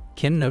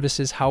 Kim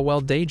notices how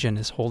well Dajun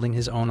is holding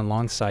his own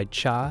alongside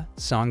Cha,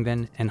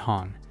 Songvin, and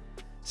Hong.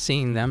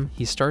 Seeing them,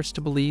 he starts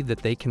to believe that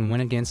they can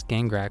win against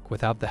Gangrak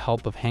without the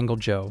help of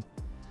Hangul-jo,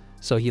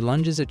 so he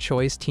lunges at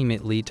Choi's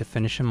teammate Lee to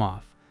finish him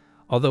off.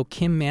 Although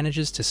Kim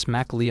manages to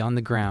smack Lee on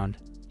the ground,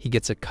 he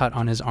gets a cut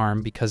on his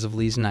arm because of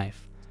Lee's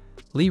knife.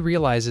 Lee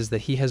realizes that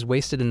he has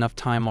wasted enough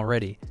time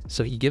already,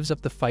 so he gives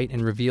up the fight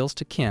and reveals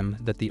to Kim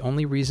that the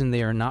only reason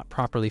they are not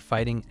properly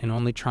fighting and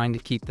only trying to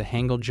keep the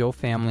Hangul-jo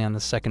family on the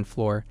second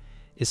floor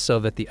is so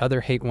that the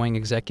other Haetwang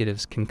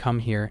executives can come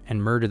here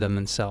and murder them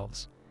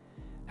themselves.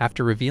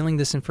 After revealing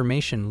this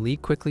information, Lee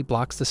quickly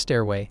blocks the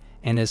stairway,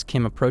 and as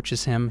Kim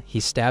approaches him,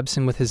 he stabs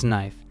him with his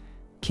knife.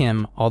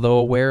 Kim, although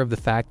aware of the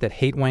fact that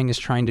Haetwang is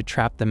trying to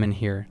trap them in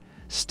here,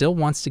 still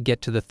wants to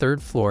get to the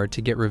third floor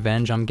to get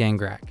revenge on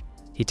Gangrak.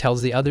 He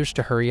tells the others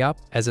to hurry up,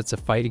 as it's a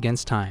fight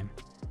against time.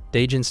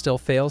 Dajun still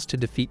fails to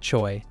defeat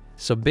Choi,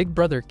 so big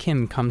brother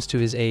Kim comes to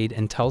his aid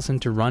and tells him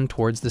to run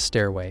towards the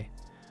stairway.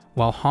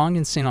 While Hong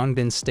and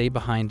Sinongbin stay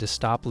behind to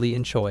stop Lee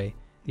and Choi,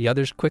 the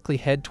others quickly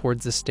head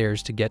towards the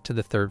stairs to get to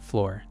the third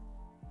floor.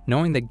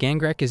 Knowing that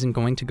Gangrak isn't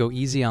going to go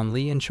easy on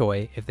Lee and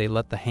Choi if they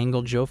let the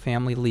Hangul-jo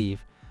family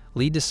leave,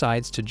 Lee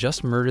decides to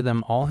just murder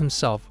them all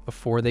himself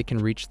before they can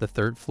reach the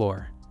third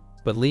floor.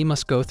 But Lee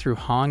must go through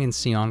Hong and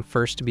Seong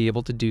first to be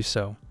able to do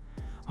so.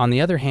 On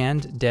the other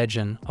hand,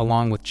 Dajun,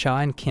 along with Cha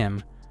and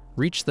Kim,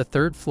 reach the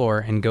third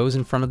floor and goes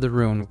in front of the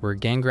room where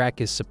Gangrak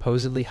is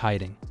supposedly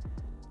hiding.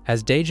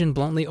 As Dajun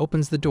bluntly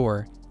opens the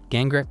door,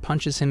 Gangrak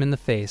punches him in the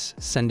face,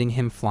 sending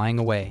him flying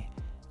away.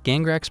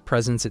 Gangrak's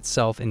presence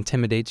itself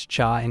intimidates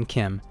Cha and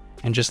Kim,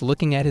 and just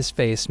looking at his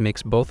face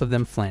makes both of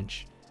them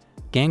flinch.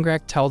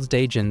 Gangrak tells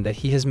Dajun that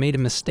he has made a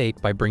mistake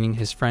by bringing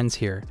his friends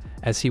here,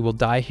 as he will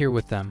die here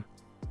with them.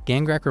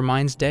 Gangrak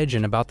reminds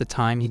Dajun about the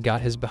time he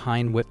got his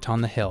behind whipped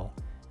on the hill.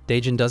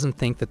 Dajun doesn't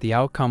think that the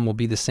outcome will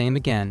be the same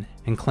again,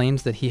 and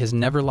claims that he has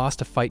never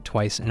lost a fight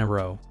twice in a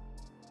row.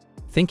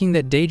 Thinking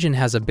that Dajun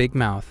has a big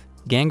mouth,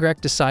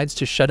 Gangrak decides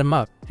to shut him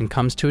up and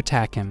comes to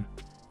attack him.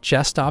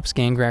 Cha stops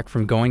Gangrak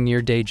from going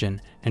near Dajun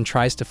and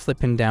tries to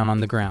flip him down on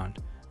the ground,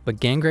 but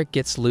Gangrak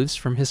gets loose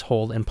from his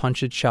hold and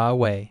punches Cha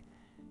away.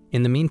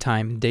 In the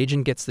meantime,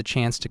 Dajun gets the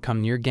chance to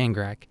come near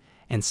Gangrak,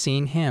 and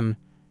seeing him,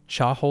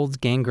 Cha holds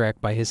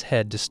Gangrak by his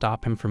head to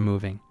stop him from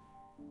moving.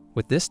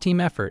 With this team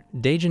effort,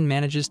 Dajun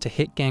manages to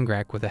hit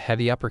Gangrak with a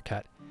heavy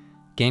uppercut.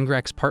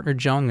 Gangrak's partner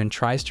Jongmin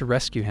tries to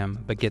rescue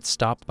him, but gets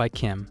stopped by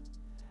Kim.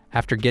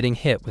 After getting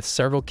hit with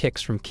several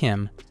kicks from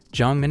Kim,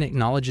 Jongmin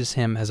acknowledges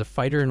him as a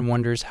fighter and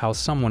wonders how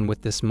someone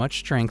with this much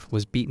strength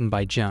was beaten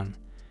by Jung.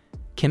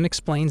 Kim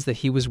explains that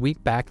he was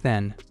weak back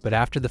then, but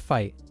after the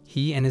fight,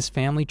 he and his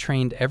family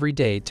trained every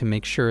day to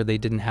make sure they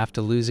didn't have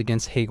to lose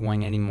against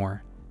Haetwang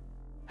anymore.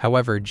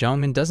 However,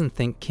 Jongmin doesn't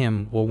think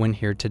Kim will win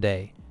here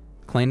today,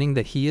 claiming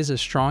that he is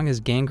as strong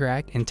as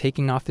Gangrak and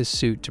taking off his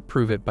suit to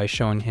prove it by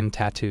showing him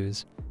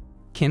tattoos.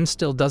 Kim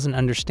still doesn't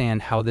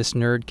understand how this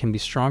nerd can be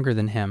stronger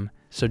than him,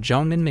 so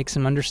Jongmin makes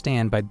him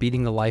understand by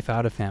beating the life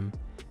out of him.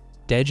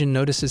 Dajun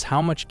notices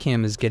how much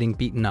Kim is getting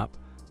beaten up,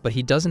 but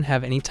he doesn't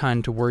have any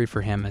time to worry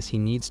for him as he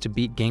needs to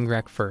beat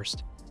Gangrak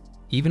first.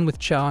 Even with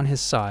Cha on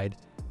his side,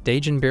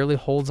 Dajun barely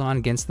holds on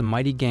against the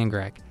mighty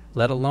Gangrak,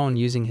 let alone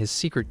using his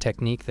secret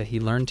technique that he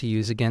learned to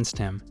use against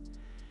him.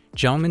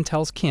 Jongmin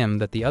tells Kim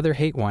that the other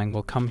Haetwang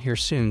will come here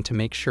soon to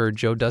make sure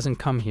Joe doesn't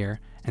come here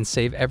and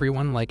save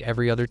everyone like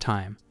every other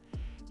time.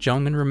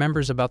 Jungmin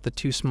remembers about the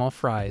two small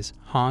fries,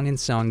 Hong and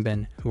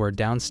Seongbin, who are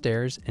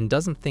downstairs and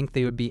doesn't think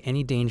they would be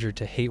any danger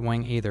to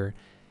Haewang either,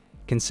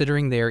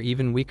 considering they are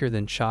even weaker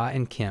than Cha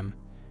and Kim.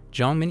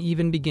 Jungmin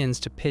even begins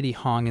to pity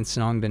Hong and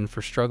Seongbin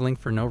for struggling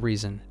for no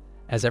reason,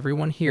 as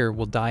everyone here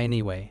will die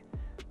anyway.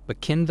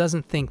 But Kim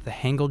doesn't think the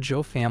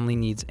Hangul-jo family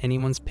needs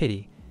anyone's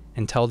pity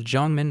and tells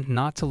Jungmin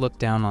not to look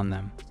down on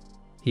them.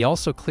 He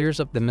also clears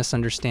up the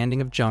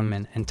misunderstanding of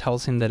Jungmin and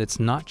tells him that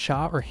it's not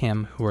Cha or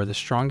him who are the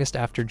strongest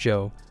after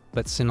Jo,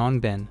 but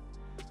Seongbin.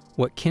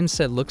 What Kim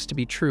said looks to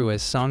be true,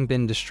 as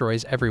Seongbin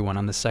destroys everyone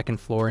on the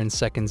second floor in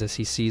seconds as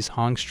he sees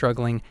Hong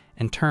struggling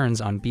and turns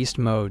on beast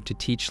mode to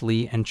teach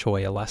Lee and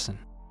Choi a lesson.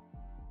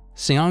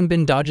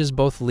 Seongbin dodges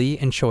both Lee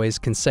and Choi's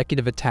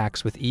consecutive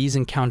attacks with ease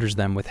and counters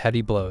them with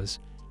heavy blows.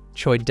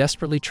 Choi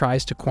desperately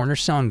tries to corner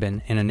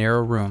Seongbin in a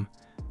narrow room,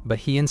 but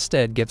he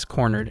instead gets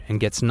cornered and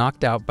gets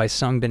knocked out by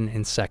Seongbin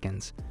in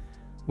seconds.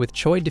 With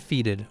Choi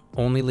defeated,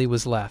 only Lee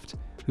was left,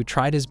 who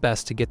tried his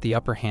best to get the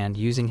upper hand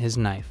using his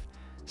knife.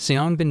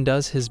 Seongbin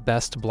does his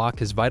best to block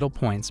his vital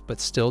points but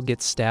still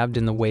gets stabbed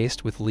in the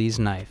waist with Lee's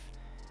knife.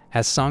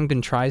 As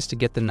Seongbin tries to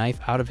get the knife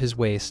out of his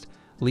waist,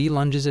 Lee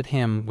lunges at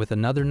him with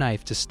another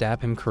knife to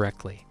stab him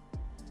correctly.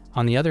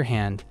 On the other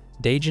hand,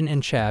 Dajun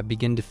and Cha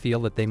begin to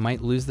feel that they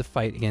might lose the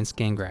fight against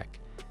Gangrak.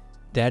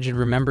 Dajun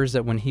remembers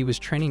that when he was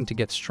training to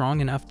get strong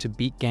enough to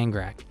beat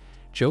Gangrak,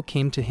 Jo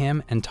came to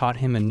him and taught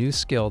him a new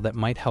skill that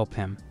might help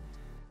him.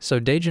 So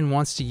Dajun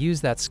wants to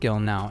use that skill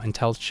now and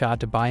tells Cha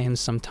to buy him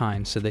some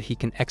time so that he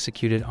can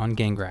execute it on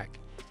Gangrak.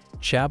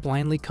 Cha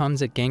blindly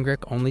comes at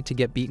Gangrak only to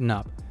get beaten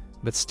up,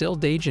 but still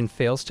Dajun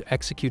fails to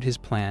execute his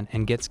plan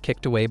and gets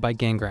kicked away by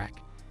Gangrak.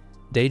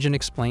 Dajun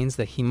explains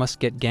that he must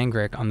get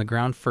Gangrak on the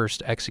ground first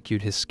to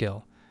execute his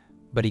skill,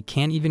 but he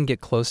can't even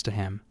get close to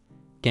him.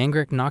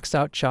 Gangrak knocks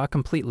out Cha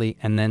completely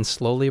and then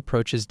slowly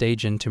approaches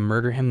Dajun to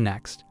murder him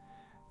next.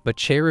 But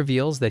Che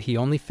reveals that he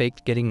only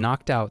faked getting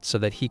knocked out so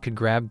that he could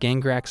grab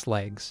Gangrak's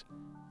legs.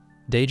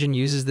 Dajun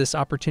uses this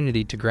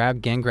opportunity to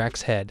grab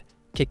Gangrak's head,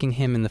 kicking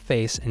him in the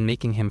face and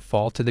making him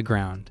fall to the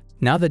ground.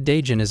 Now that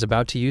Dajun is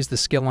about to use the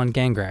skill on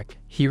Gangrak,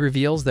 he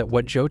reveals that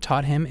what Jo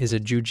taught him is a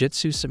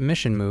jujitsu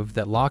submission move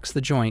that locks the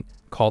joint,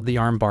 called the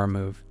armbar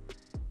move.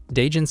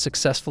 Dajun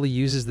successfully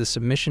uses the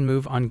submission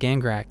move on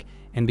Gangrak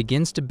and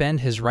begins to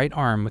bend his right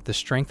arm with the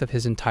strength of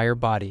his entire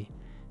body.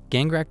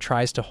 Gangrak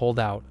tries to hold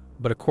out,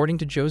 but according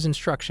to Jo's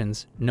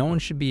instructions, no one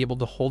should be able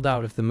to hold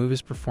out if the move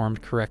is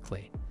performed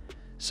correctly.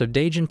 So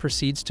Dajun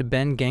proceeds to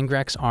bend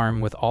Gangrak's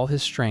arm with all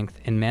his strength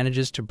and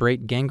manages to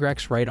break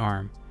Gangrak's right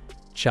arm.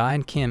 Cha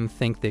and Kim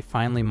think they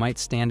finally might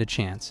stand a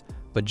chance,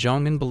 but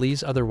Jungmin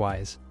believes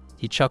otherwise.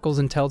 He chuckles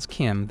and tells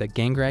Kim that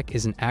Gangrak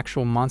is an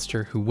actual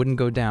monster who wouldn't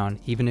go down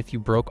even if you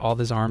broke all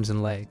his arms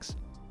and legs.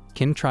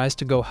 Kim tries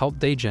to go help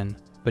Dajun,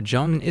 but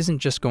Jungmin isn't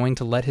just going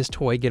to let his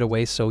toy get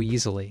away so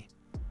easily.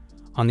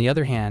 On the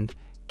other hand,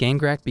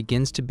 Gangrak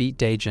begins to beat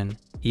Dajun,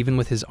 even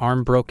with his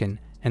arm broken,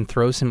 and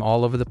throws him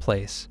all over the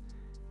place.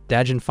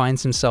 Dajun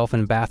finds himself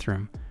in a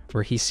bathroom,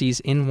 where he sees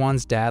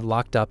In-won's dad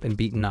locked up and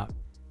beaten up.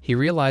 He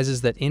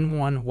realizes that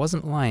In-won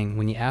wasn't lying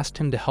when he asked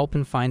him to help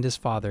him find his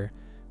father,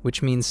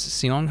 which means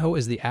Seong-ho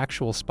is the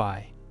actual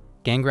spy.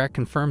 Gangrak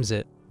confirms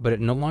it, but it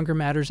no longer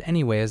matters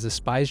anyway as the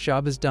spy's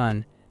job is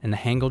done and the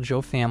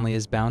Hangul-jo family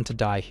is bound to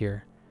die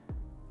here.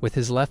 With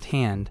his left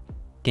hand,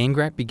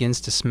 Gangrak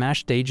begins to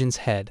smash Dajun's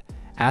head,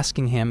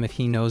 asking him if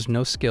he knows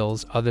no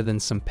skills other than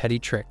some petty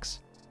tricks.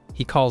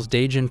 He calls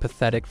Dajun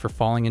pathetic for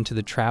falling into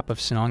the trap of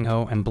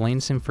Seong-ho and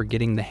blames him for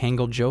getting the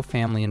Hangul-jo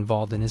family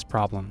involved in his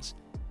problems.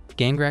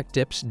 Gangrak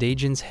dips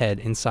Dajun's head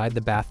inside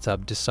the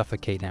bathtub to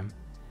suffocate him.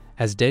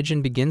 As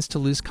Dajun begins to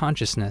lose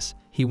consciousness,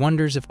 he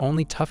wonders if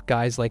only tough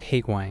guys like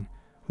Haewang,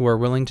 who are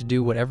willing to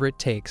do whatever it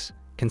takes,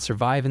 can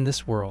survive in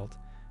this world.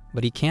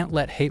 But he can't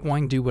let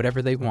Haewang do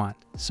whatever they want,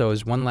 so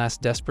as one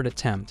last desperate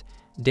attempt,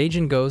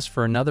 Dajun goes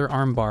for another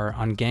armbar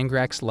on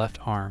Gangrak's left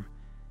arm.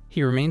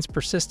 He remains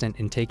persistent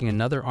in taking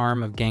another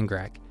arm of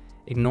Gangrak,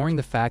 ignoring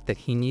the fact that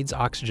he needs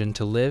oxygen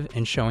to live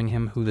and showing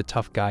him who the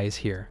tough guy is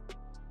here.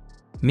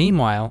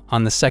 Meanwhile,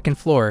 on the second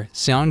floor,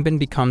 Seongbin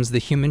becomes the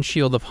human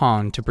shield of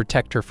Hong to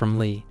protect her from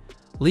Lee.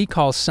 Lee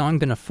calls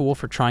Seongbin a fool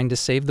for trying to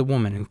save the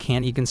woman who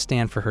can't even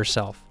stand for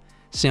herself.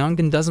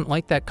 Seongbin doesn't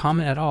like that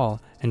comment at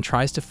all and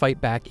tries to fight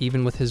back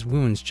even with his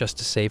wounds just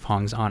to save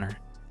Hong's honor.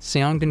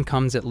 Seongbin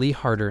comes at Lee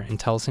harder and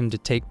tells him to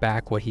take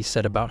back what he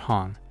said about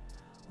Hong.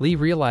 Lee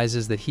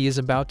realizes that he is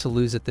about to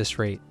lose at this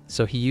rate,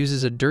 so he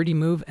uses a dirty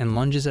move and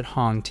lunges at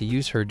Hong to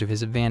use her to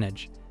his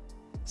advantage.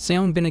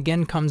 Seongbin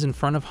again comes in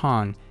front of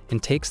Hong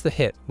and takes the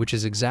hit, which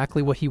is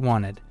exactly what he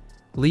wanted.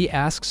 Lee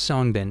asks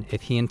Seongbin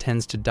if he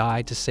intends to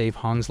die to save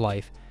Hong's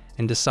life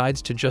and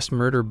decides to just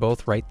murder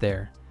both right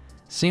there.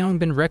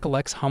 Seongbin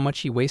recollects how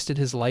much he wasted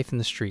his life in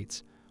the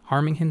streets,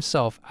 harming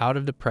himself out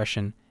of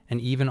depression and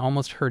even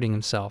almost hurting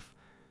himself.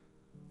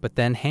 But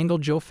then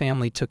Hangul-jo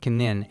family took him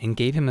in and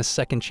gave him a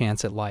second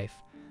chance at life.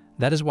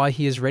 That is why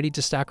he is ready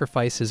to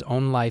sacrifice his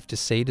own life to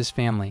save his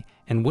family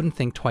and wouldn't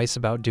think twice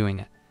about doing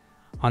it.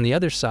 On the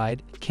other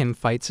side, Kim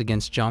fights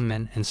against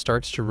Jungmin and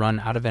starts to run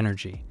out of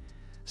energy.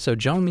 So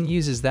Jungmin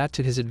uses that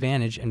to his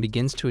advantage and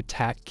begins to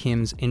attack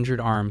Kim's injured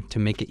arm to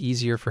make it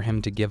easier for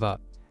him to give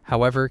up.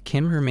 However,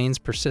 Kim remains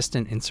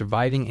persistent in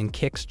surviving and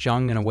kicks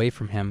Jungmin away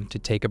from him to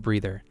take a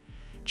breather.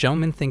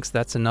 Jungmin thinks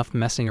that's enough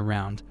messing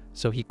around,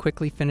 so he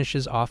quickly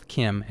finishes off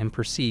Kim and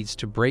proceeds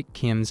to break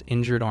Kim's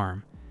injured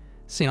arm.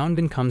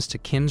 Seongbin comes to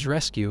Kim's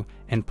rescue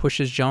and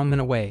pushes Jungmin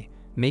away,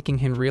 making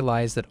him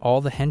realize that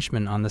all the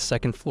henchmen on the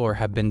second floor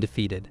have been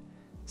defeated.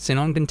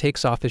 Seongbin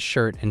takes off his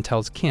shirt and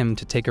tells Kim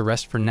to take a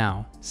rest for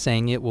now,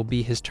 saying it will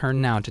be his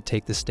turn now to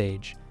take the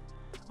stage.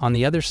 On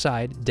the other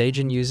side,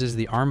 Dajun uses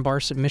the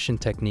armbar submission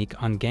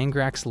technique on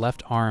Gangrak's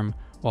left arm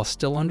while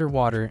still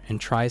underwater and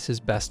tries his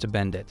best to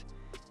bend it.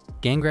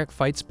 Gangrak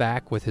fights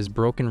back with his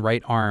broken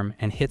right arm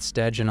and hits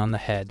Dajun on the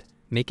head,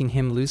 making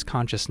him lose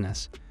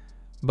consciousness.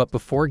 But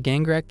before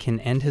Gangrak can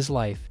end his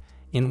life,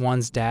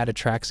 In-won's dad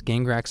attracts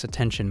Gangrak's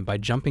attention by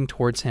jumping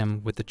towards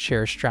him with the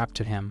chair strapped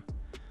to him.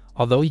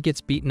 Although he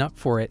gets beaten up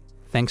for it,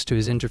 thanks to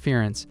his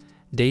interference,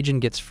 Dajun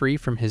gets free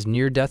from his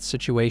near-death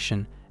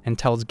situation and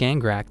tells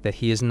Gangrak that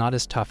he is not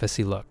as tough as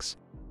he looks.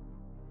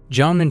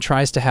 Jungmin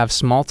tries to have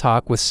small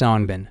talk with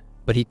Seongbin,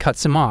 but he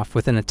cuts him off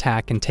with an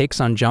attack and takes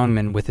on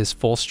Jungmin with his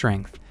full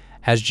strength.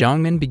 As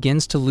Jungmin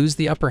begins to lose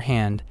the upper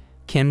hand,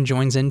 Kim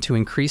joins in to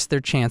increase their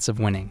chance of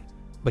winning.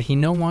 But he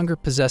no longer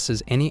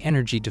possesses any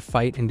energy to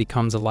fight and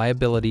becomes a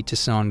liability to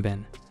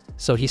Seongbin.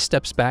 So he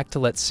steps back to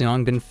let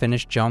Seongbin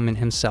finish Jungmin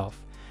himself.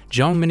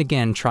 Jungmin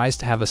again tries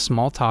to have a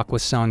small talk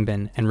with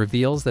Seongbin and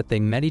reveals that they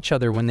met each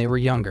other when they were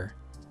younger.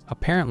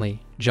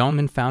 Apparently,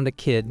 Jungmin found a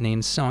kid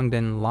named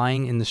Seongbin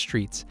lying in the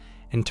streets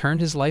and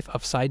turned his life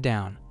upside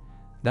down.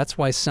 That's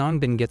why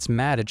Seongbin gets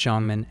mad at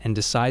Jungmin and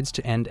decides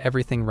to end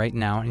everything right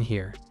now and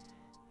here.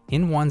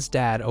 In-won's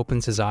dad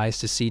opens his eyes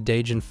to see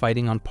Dajun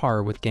fighting on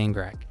par with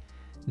Gangrak.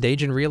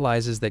 Dajun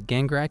realizes that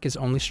Gangrak is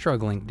only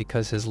struggling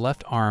because his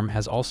left arm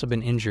has also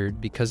been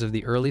injured because of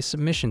the early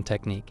submission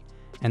technique,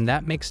 and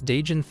that makes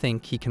Dajun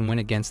think he can win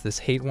against this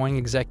hate-wing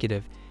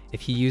executive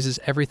if he uses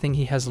everything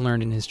he has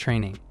learned in his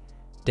training.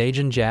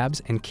 Dajun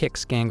jabs and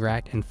kicks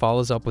Gangrak and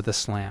follows up with a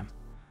slam.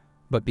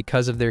 But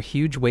because of their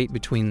huge weight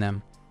between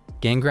them,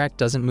 Gangrak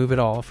doesn't move at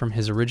all from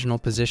his original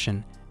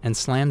position and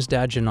slams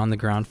Dajun on the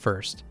ground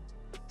first.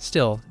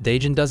 Still,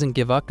 Dajun doesn't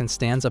give up and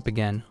stands up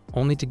again,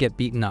 only to get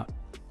beaten up.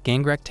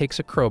 Gangrak takes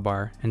a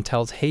crowbar and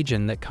tells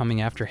Haejin that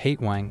coming after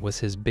Hate-wang was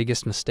his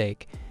biggest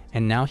mistake,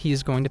 and now he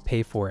is going to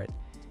pay for it.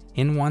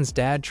 In-won's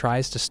dad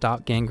tries to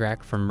stop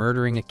Gangrak from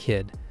murdering a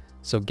kid,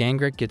 so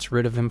Gangrak gets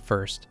rid of him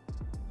first.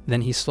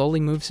 Then he slowly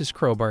moves his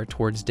crowbar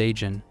towards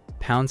Dajun,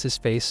 pounds his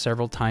face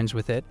several times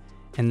with it,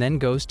 and then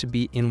goes to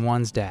beat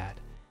In-won's dad.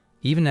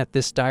 Even at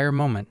this dire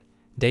moment,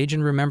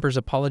 Dajun remembers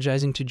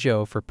apologizing to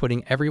Joe for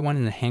putting everyone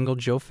in the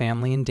Hangul-jo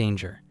family in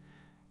danger.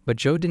 But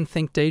Joe didn't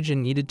think Dajun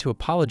needed to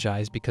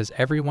apologize because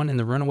everyone in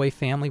the runaway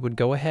family would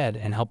go ahead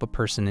and help a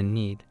person in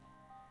need.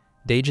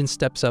 Dajun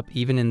steps up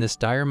even in this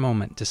dire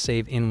moment to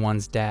save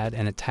In-won's dad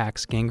and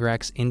attacks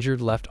Gangrak's injured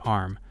left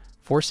arm,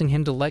 forcing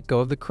him to let go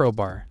of the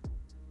crowbar.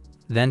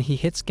 Then he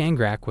hits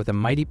Gangrak with a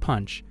mighty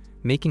punch,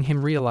 making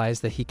him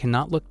realize that he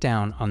cannot look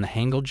down on the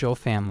Hangul-jo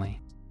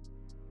family.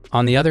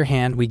 On the other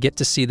hand, we get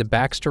to see the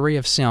backstory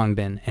of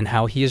Seongbin and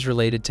how he is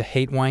related to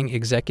Hate-wang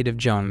executive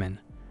Jungmin.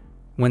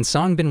 When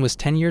Seongbin was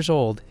 10 years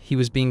old, he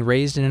was being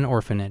raised in an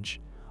orphanage.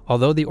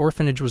 Although the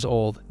orphanage was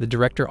old, the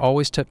director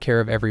always took care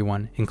of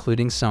everyone,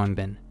 including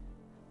Seongbin.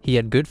 He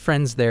had good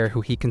friends there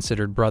who he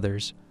considered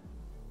brothers.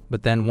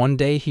 But then one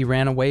day he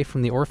ran away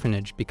from the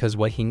orphanage because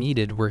what he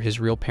needed were his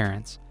real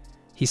parents.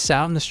 He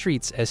sat on the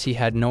streets as he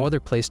had no other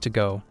place to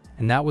go,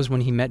 and that was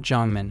when he met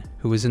Jungmin,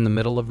 who was in the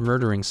middle of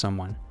murdering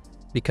someone.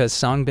 Because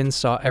Seongbin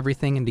saw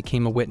everything and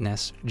became a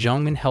witness,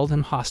 Jungmin held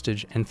him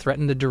hostage and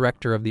threatened the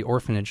director of the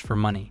orphanage for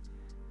money.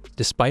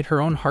 Despite her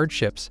own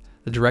hardships,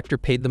 the director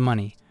paid the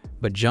money,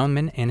 but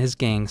Jungmin and his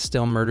gang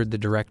still murdered the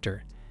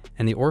director,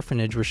 and the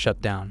orphanage was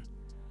shut down.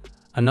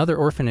 Another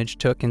orphanage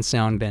took in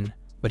Seongbin,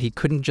 but he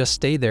couldn't just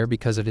stay there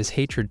because of his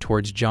hatred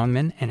towards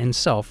Jungmin and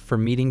himself for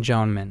meeting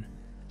Jungmin.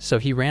 So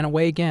he ran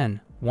away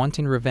again,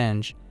 wanting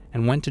revenge,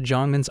 and went to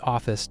Jungmin's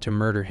office to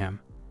murder him.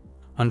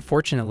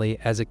 Unfortunately,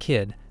 as a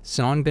kid,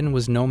 Seongbin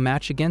was no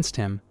match against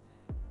him,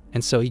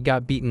 and so he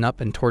got beaten up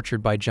and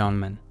tortured by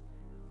Jungmin.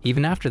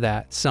 Even after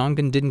that,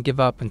 Seongbin didn't give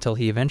up until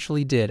he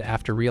eventually did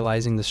after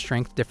realizing the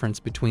strength difference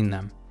between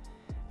them.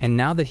 And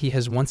now that he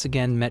has once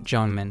again met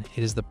Jungmin,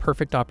 it is the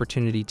perfect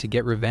opportunity to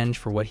get revenge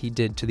for what he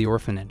did to the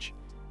orphanage.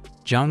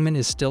 Jungmin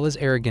is still as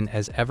arrogant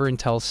as ever and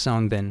tells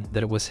Seongbin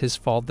that it was his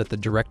fault that the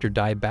director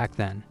died back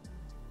then.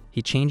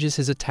 He changes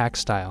his attack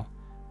style,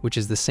 which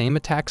is the same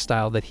attack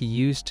style that he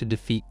used to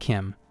defeat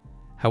Kim.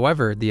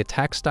 However, the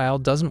attack style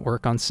doesn't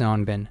work on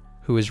Seongbin,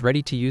 who is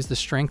ready to use the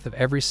strength of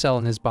every cell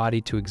in his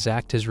body to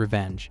exact his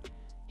revenge.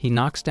 He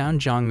knocks down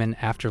Jungmin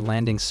after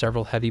landing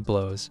several heavy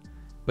blows,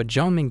 but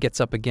Jungmin gets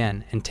up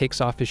again and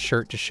takes off his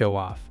shirt to show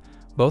off.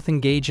 Both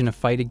engage in a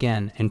fight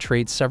again and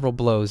trade several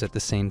blows at the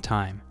same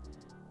time.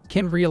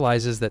 Kim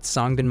realizes that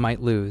Seongbin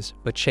might lose,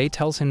 but Chae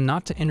tells him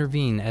not to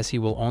intervene as he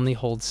will only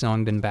hold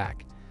Seongbin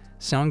back.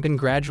 Seongbin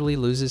gradually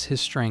loses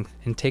his strength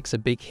and takes a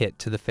big hit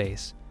to the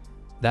face.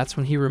 That's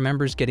when he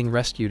remembers getting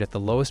rescued at the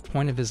lowest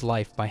point of his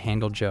life by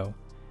Hangul Joe.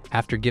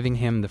 After giving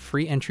him the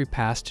free entry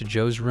pass to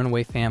Joe's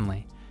runaway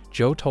family,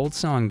 Joe told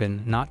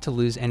Songbin not to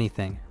lose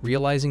anything,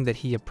 realizing that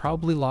he had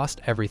probably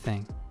lost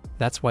everything.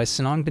 That's why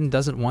Songbin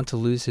doesn't want to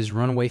lose his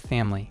runaway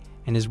family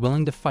and is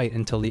willing to fight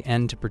until the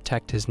end to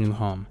protect his new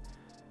home.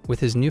 With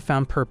his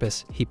newfound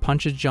purpose, he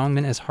punches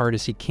Jongmin as hard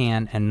as he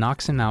can and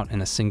knocks him out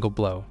in a single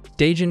blow.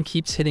 Dajun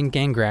keeps hitting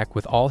Gangrak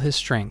with all his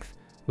strength,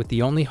 with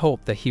the only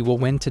hope that he will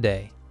win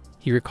today.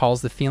 He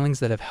recalls the feelings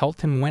that have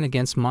helped him win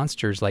against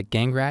monsters like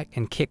Gangrak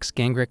and kicks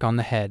Gangrak on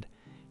the head.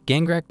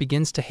 Gangrak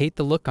begins to hate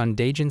the look on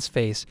Dajun's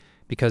face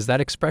because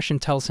that expression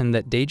tells him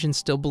that Dajun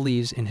still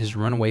believes in his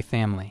runaway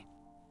family.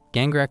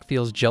 Gangrak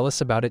feels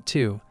jealous about it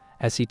too,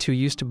 as he too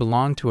used to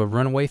belong to a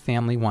runaway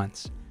family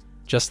once.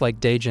 Just like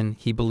Dajun,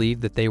 he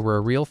believed that they were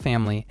a real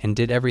family and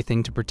did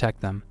everything to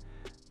protect them.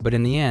 But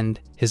in the end,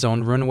 his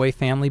own runaway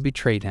family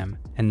betrayed him,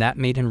 and that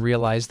made him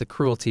realize the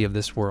cruelty of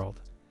this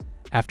world.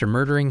 After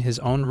murdering his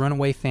own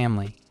runaway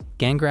family,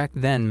 Gangrak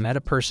then met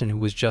a person who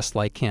was just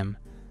like him,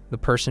 the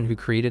person who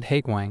created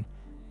Haegwang,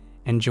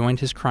 and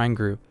joined his crime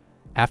group.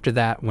 After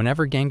that,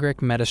 whenever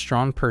Gangrak met a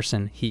strong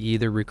person, he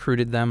either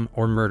recruited them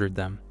or murdered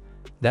them.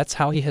 That's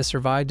how he has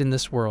survived in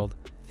this world,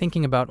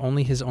 thinking about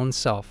only his own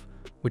self,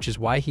 which is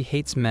why he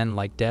hates men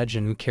like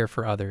Dajun who care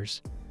for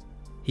others.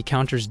 He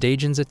counters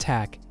Dajun's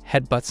attack,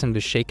 headbutts him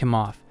to shake him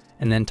off,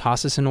 and then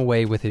tosses him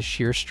away with his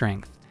sheer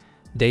strength.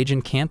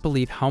 Dajun can't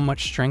believe how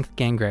much strength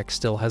Gangrak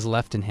still has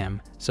left in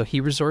him, so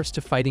he resorts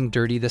to fighting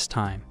dirty this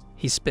time.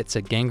 He spits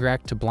at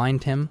Gangrak to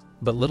blind him,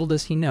 but little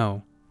does he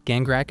know,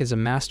 Gangrak is a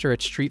master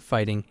at street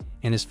fighting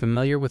and is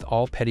familiar with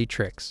all petty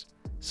tricks.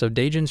 So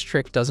Dajun's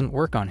trick doesn't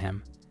work on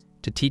him.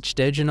 To teach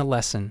Dajun a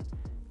lesson,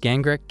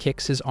 Gangrak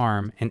kicks his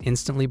arm and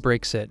instantly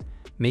breaks it,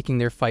 making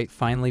their fight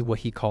finally what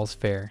he calls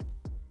fair.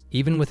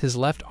 Even with his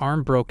left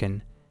arm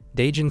broken,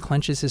 Dajun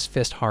clenches his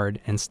fist hard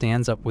and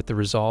stands up with the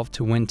resolve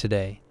to win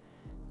today.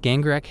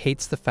 Gangrak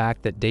hates the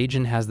fact that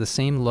Dajun has the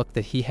same look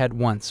that he had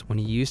once when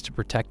he used to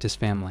protect his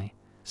family.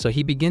 So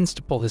he begins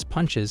to pull his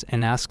punches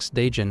and asks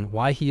Dajun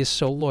why he is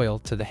so loyal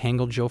to the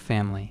Hangul Joe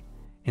family.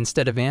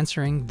 Instead of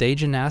answering,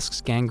 Dajun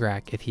asks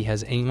Gangrak if he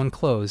has anyone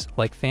close,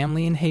 like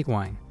family in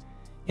Haegwang.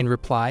 In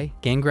reply,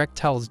 Gangrak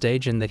tells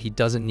Dajun that he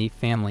doesn't need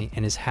family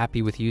and is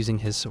happy with using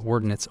his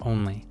subordinates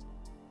only.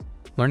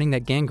 Learning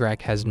that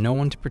Gangrak has no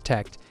one to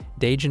protect,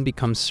 Dajun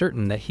becomes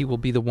certain that he will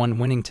be the one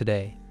winning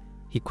today.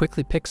 He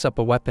quickly picks up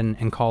a weapon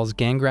and calls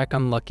Gangrak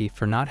unlucky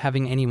for not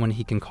having anyone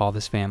he can call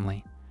his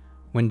family.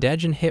 When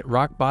Dajun hit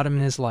rock bottom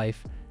in his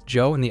life,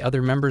 Joe and the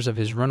other members of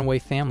his runaway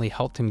family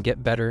helped him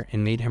get better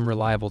and made him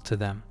reliable to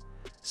them.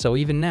 So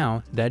even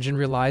now, Dajun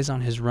relies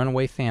on his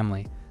runaway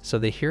family, so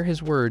they hear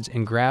his words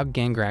and grab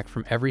Gangrak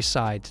from every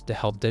side to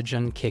help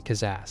Dajun kick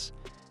his ass.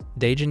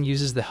 Dajun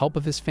uses the help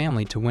of his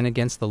family to win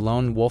against the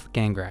lone wolf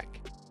Gangrak.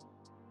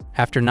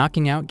 After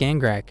knocking out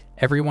Gangrak,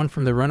 everyone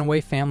from the runaway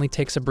family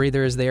takes a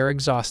breather as they are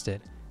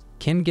exhausted.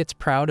 Kim gets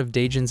proud of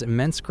Dajun's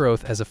immense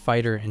growth as a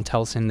fighter and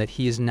tells him that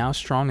he is now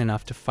strong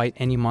enough to fight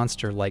any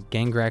monster like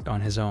Gangrak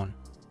on his own.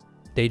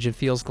 Dajun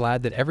feels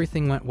glad that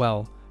everything went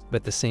well, but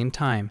at the same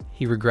time,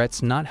 he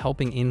regrets not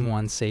helping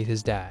Inwon save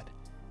his dad.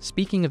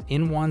 Speaking of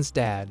Inwon's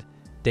dad,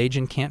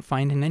 Dajun can't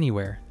find him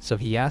anywhere, so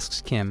he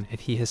asks Kim if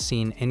he has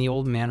seen any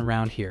old man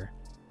around here.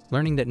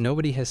 Learning that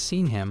nobody has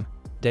seen him,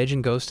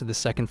 Dajun goes to the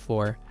second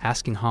floor,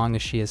 asking Hong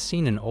if she has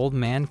seen an old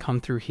man come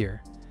through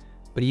here.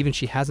 But even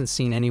she hasn't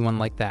seen anyone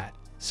like that,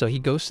 so he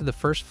goes to the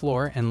first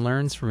floor and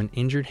learns from an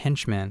injured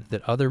henchman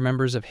that other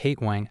members of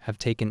Haegwang have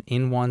taken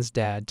Inwon's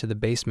dad to the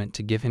basement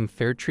to give him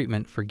fair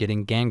treatment for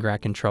getting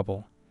Gangrak in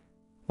trouble.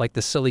 Like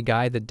the silly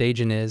guy that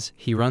Dajun is,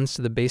 he runs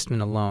to the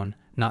basement alone,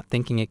 not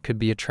thinking it could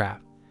be a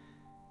trap.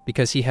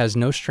 Because he has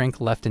no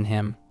strength left in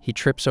him, he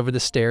trips over the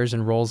stairs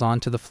and rolls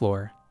onto the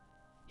floor.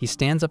 He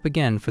stands up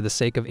again for the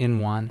sake of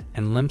Inwon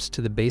and limps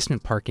to the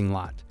basement parking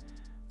lot.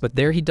 But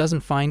there he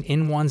doesn't find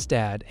Inwon's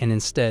dad and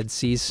instead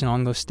sees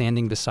Seongho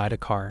standing beside a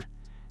car.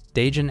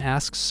 Dajun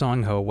asks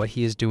Seongho what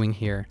he is doing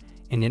here,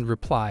 and in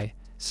reply,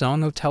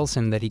 Seongho tells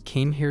him that he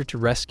came here to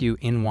rescue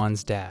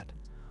Inwon's dad.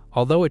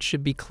 Although it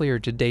should be clear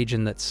to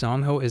Dajun that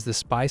Seongho is the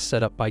spy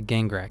set up by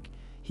Gangrak,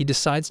 he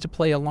decides to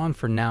play along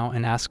for now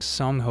and asks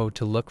Seongho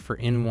to look for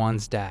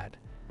Inwon's dad.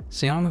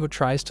 Seongho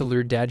tries to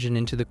lure Dajun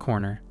into the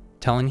corner,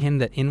 telling him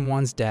that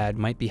Inwon's dad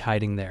might be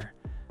hiding there.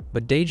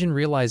 But Dajun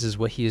realizes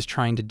what he is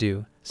trying to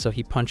do, so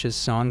he punches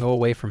Seongho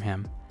away from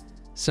him.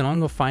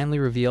 Seongho finally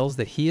reveals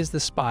that he is the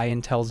spy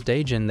and tells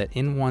Dajun that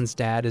Inwon's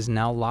dad is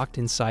now locked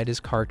inside his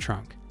car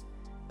trunk.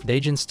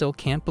 Dajun still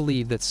can't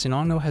believe that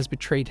Seongho has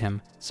betrayed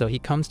him, so he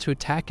comes to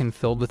attack him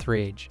filled with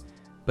rage.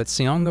 But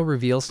Seongho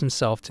reveals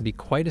himself to be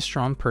quite a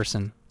strong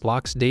person,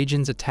 blocks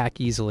Dajun's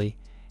attack easily,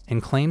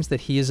 and claims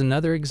that he is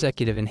another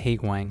executive in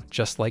Haegwang,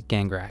 just like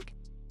Gangrak.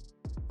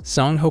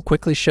 Seongho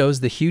quickly shows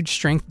the huge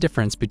strength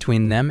difference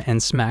between them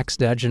and smacks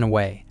Dajun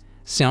away.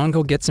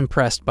 Seongho gets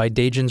impressed by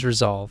Dajun's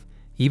resolve,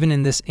 even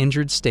in this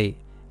injured state,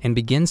 and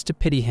begins to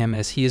pity him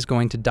as he is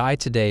going to die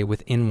today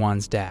with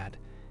Inwon's dad.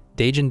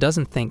 Dajun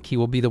doesn't think he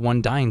will be the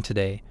one dying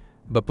today,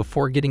 but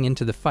before getting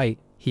into the fight,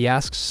 He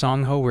asks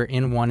Song-ho where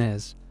In-won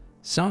is.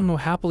 Song-ho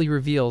happily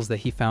reveals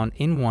that he found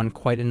In-won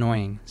quite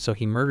annoying, so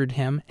he murdered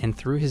him and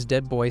threw his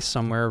dead boy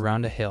somewhere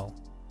around a hill.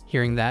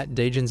 Hearing that,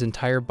 Dajun's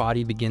entire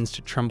body begins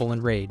to tremble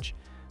in rage,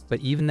 but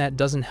even that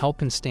doesn't help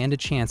him stand a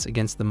chance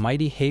against the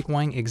mighty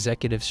Haegwang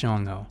executive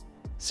Song-ho.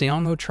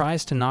 Song-ho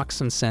tries to knock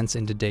some sense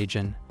into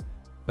Dajun,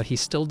 but he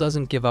still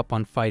doesn't give up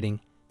on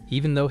fighting,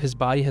 even though his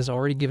body has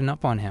already given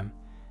up on him.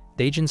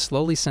 Dajun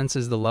slowly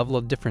senses the level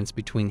of difference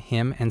between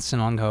him and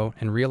Song-ho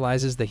and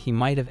realizes that he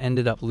might have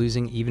ended up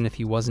losing even if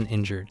he wasn't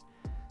injured.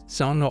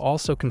 Song-ho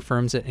also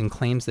confirms it and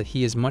claims that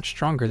he is much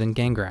stronger than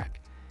Gangrak.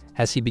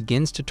 As he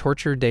begins to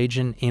torture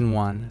Dajun,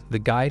 In-won, the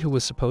guy who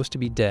was supposed to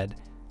be dead,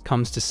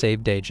 comes to save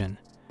Dajun.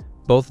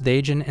 Both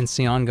Dajun and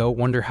Song-ho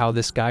wonder how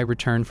this guy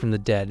returned from the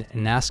dead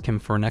and ask him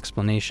for an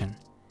explanation.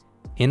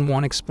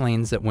 In-won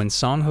explains that when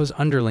Song-ho's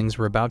underlings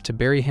were about to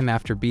bury him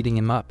after beating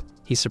him up,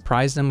 he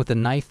surprised them with a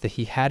knife that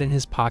he had in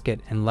his pocket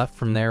and left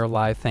from there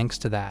alive thanks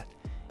to that.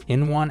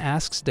 In-won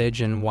asks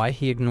Dajun why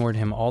he ignored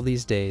him all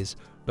these days,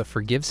 but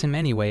forgives him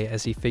anyway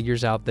as he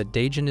figures out that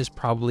Dajun is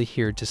probably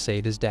here to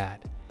save his dad.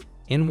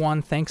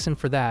 In-won thanks him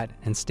for that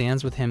and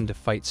stands with him to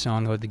fight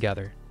Song-ho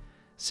together.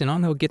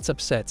 Song-ho gets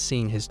upset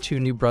seeing his two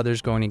new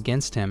brothers going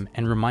against him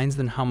and reminds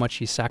them how much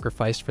he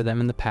sacrificed for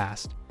them in the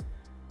past.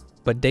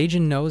 But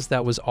Dajun knows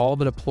that was all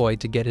but a ploy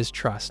to get his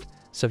trust,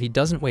 so he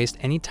doesn't waste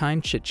any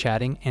time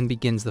chit-chatting and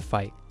begins the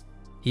fight.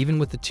 Even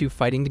with the two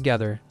fighting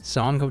together,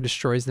 Song-ho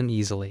destroys them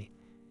easily.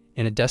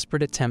 In a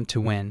desperate attempt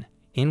to win,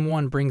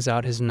 In-won brings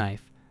out his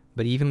knife,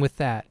 but even with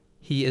that,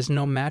 he is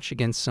no match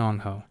against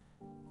Song-ho.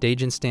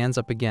 Dajun stands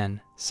up again,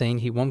 saying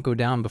he won't go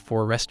down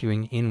before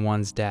rescuing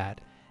In-won's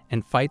dad,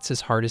 and fights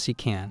as hard as he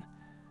can.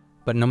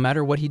 But no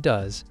matter what he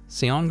does,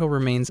 Song-ho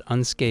remains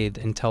unscathed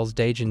and tells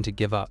Dajun to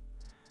give up.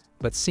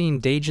 But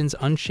seeing Dajun's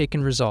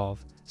unshaken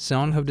resolve,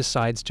 Song-ho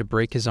decides to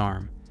break his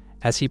arm.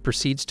 As he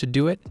proceeds to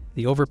do it,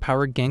 the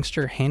overpowered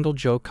gangster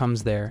Hangul-jo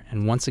comes there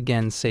and once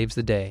again saves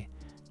the day.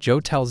 Jo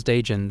tells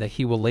Dajun that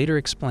he will later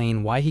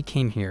explain why he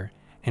came here,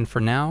 and for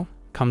now,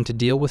 come to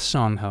deal with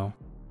Song-ho.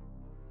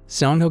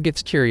 Song-ho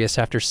gets curious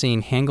after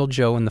seeing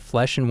Hangul-jo in the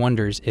flesh and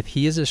wonders if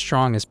he is as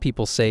strong as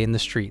people say in the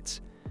streets.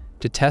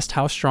 To test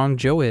how strong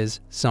Jo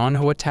is,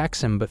 Song-ho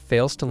attacks him but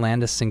fails to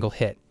land a single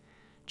hit.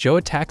 Jo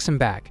attacks him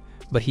back,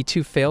 but he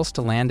too fails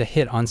to land a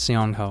hit on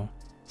Song-ho.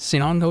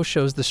 Song-ho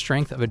shows the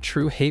strength of a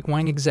true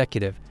Haegwang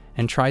executive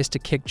and tries to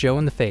kick Jo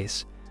in the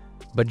face,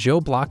 but Jo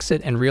blocks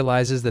it and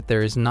realizes that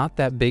there is not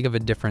that big of a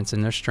difference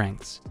in their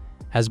strengths.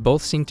 As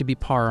both seem to be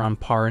par on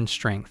par in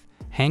strength,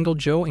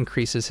 Hangul-jo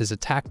increases his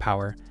attack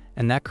power,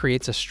 and that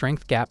creates a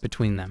strength gap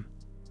between them.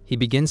 He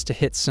begins to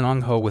hit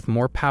Song-ho with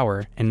more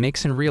power and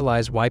makes him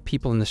realize why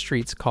people in the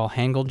streets call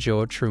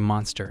Hangul-jo a true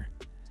monster.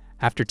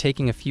 After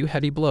taking a few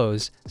heavy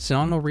blows,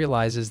 Song-ho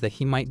realizes that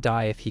he might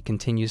die if he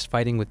continues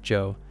fighting with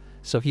Jo,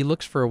 so he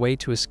looks for a way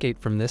to escape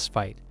from this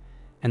fight.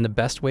 And the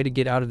best way to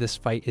get out of this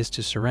fight is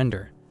to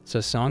surrender,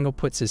 so Song-ho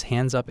puts his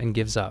hands up and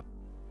gives up.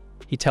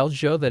 He tells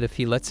Jo that if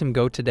he lets him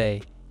go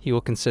today, he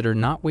will consider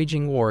not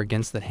waging war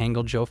against the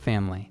Hangul-jo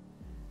family.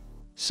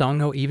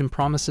 Song-ho even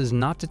promises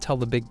not to tell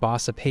the big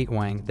boss of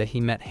Haegwang that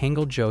he met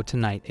Hangul-jo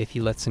tonight if he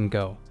lets him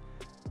go.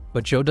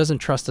 But Jo doesn't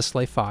trust the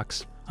Slay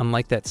Fox,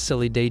 unlike that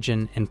silly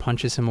Dajun, and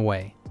punches him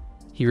away.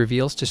 He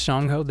reveals to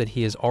Song-ho that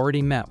he has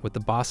already met with the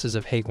bosses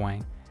of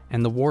Haegwang,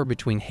 and the war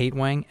between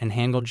Haegwang and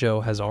Hangul-jo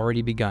has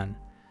already begun.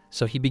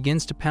 So he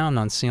begins to pound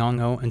on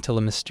Song-ho until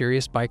a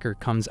mysterious biker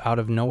comes out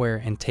of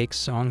nowhere and takes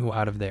Song-ho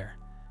out of there.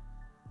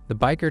 The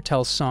biker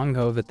tells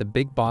Song-ho that the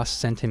big boss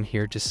sent him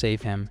here to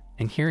save him,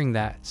 and hearing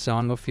that,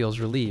 Song-ho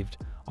feels relieved,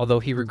 although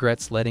he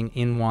regrets letting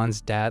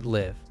In-won's dad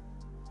live.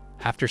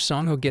 After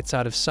Song-ho gets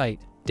out of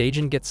sight,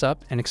 Dajun gets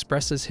up and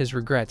expresses his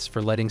regrets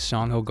for letting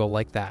Song-ho go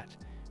like that.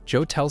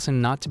 Jo tells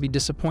him not to be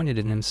disappointed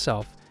in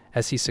himself,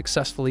 as he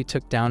successfully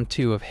took down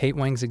two of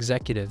Haegwang's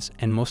executives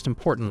and most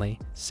importantly,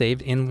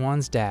 saved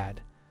In-won's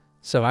dad.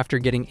 So after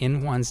getting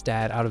In-won's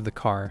dad out of the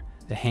car,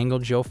 the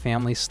Hangul-jo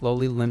family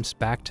slowly limps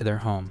back to their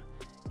home.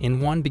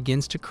 In-won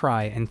begins to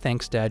cry and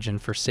thanks Dajun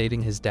for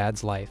saving his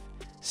dad's life.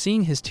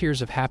 Seeing his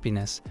tears of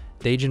happiness,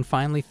 Dajun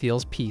finally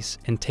feels peace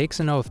and takes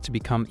an oath to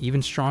become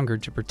even stronger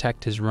to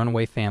protect his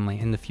runaway family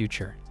in the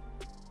future.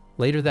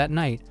 Later that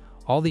night,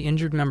 all the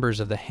injured members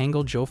of the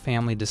Hangul-jo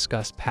family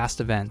discuss past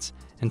events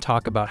and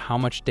talk about how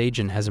much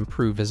Dajun has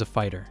improved as a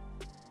fighter.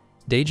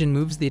 Dajun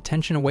moves the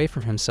attention away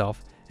from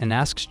himself and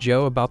asks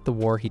Jo about the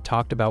war he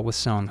talked about with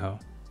Song-ho.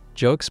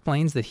 Jo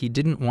explains that he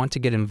didn't want to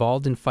get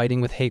involved in fighting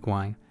with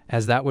Haegwang,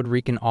 as that would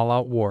wreak an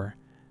all-out war,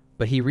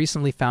 but he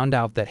recently found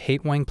out that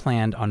Haegwang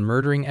planned on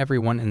murdering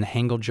everyone in the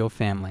Hangul-jo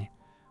family,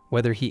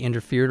 whether he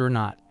interfered or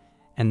not,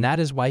 and that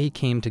is why he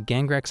came to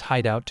Gangrak's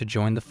hideout to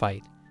join the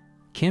fight.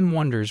 Kim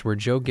wonders where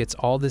Jo gets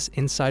all this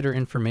insider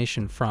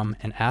information from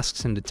and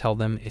asks him to tell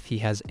them if he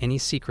has any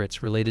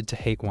secrets related to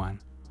Haegwang.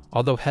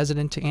 Although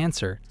hesitant to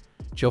answer,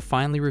 Jo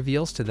finally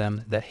reveals to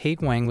them that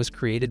Haegwang was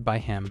created by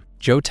him.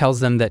 Jo tells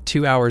them that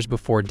 2 hours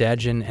before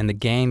Dajun and the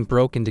gang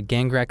broke into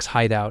Gangrak's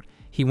hideout,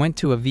 he went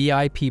to a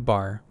VIP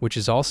bar, which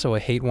is also a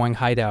Haegwang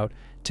hideout,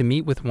 to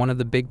meet with one of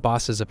the big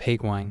bosses of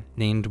Haegwang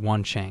named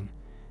Wancheng.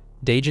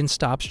 Dajun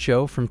stops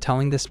Joe from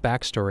telling this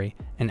backstory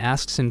and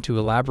asks him to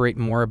elaborate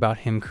more about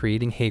him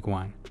creating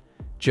Haegwang.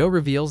 Joe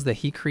reveals that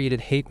he created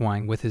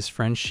Haegwang with his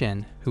friend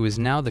Shin, who is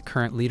now the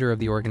current leader of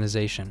the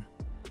organization.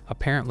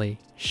 Apparently,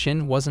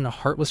 Shin wasn't a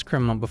heartless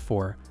criminal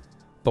before,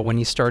 but when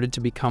he started to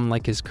become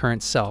like his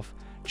current self,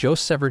 Joe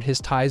severed his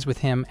ties with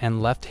him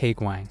and left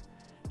Haegwang.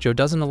 Joe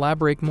doesn't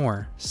elaborate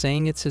more,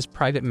 saying it's his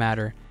private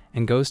matter,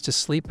 and goes to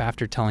sleep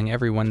after telling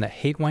everyone that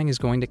Haegwang is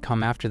going to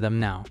come after them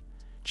now.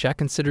 Jack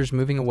considers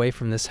moving away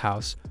from this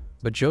house,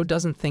 but Joe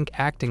doesn't think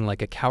acting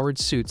like a coward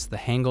suits the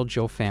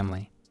Hangul-jo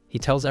family. He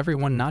tells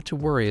everyone not to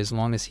worry as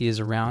long as he is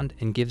around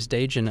and gives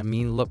Dajun a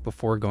mean look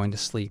before going to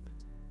sleep.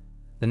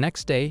 The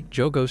next day,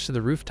 Joe goes to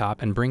the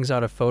rooftop and brings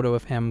out a photo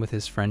of him with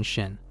his friend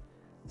Shin.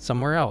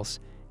 Somewhere else,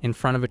 in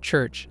front of a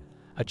church,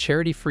 a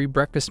charity-free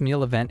breakfast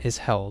meal event is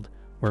held,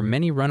 where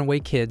many runaway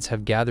kids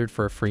have gathered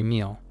for a free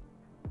meal.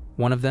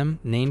 One of them,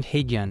 named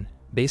Haegyun,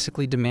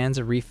 basically demands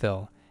a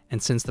refill,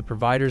 and since the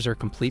providers are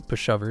complete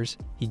pushovers,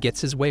 he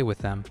gets his way with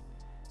them.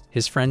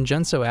 His friend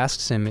Junso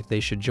asks him if they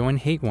should join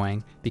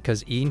Haegwang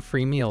because eating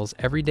free meals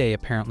every day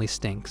apparently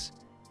stinks.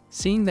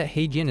 Seeing that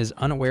Haegyun is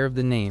unaware of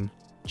the name,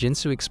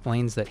 Jinsu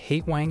explains that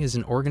Haegwang is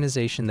an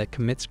organization that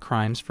commits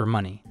crimes for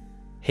money.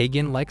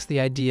 Haegyun likes the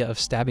idea of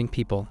stabbing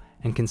people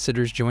and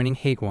considers joining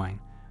Haegwang,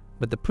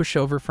 but the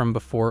pushover from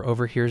before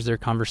overhears their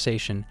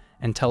conversation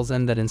and tells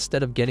them that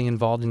instead of getting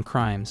involved in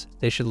crimes,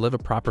 they should live a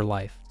proper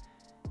life.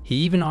 He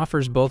even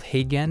offers both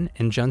Haegyun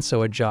and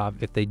Junso a job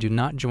if they do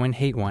not join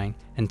Haegwang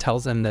and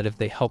tells them that if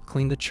they help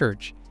clean the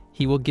church,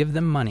 he will give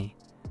them money.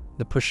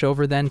 The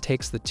pushover then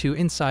takes the two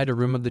inside a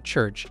room of the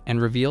church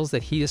and reveals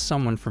that he is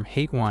someone from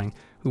Haegwang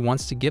who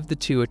wants to give the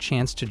two a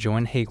chance to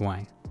join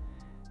Haegwang.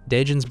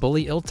 Dajun's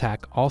bully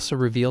Iltak also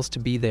reveals to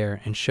be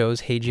there and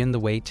shows Haegyun the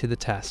way to the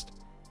test.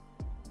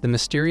 The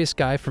mysterious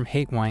guy from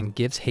Haegwang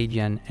gives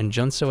Haegyun and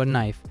Junso a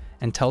knife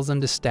and tells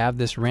them to stab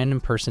this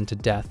random person to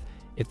death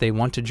if they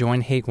want to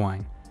join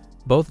Haegwang.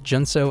 Both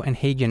Junso and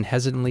Haegyun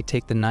hesitantly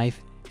take the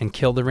knife and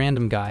kill the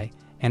random guy,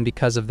 and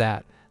because of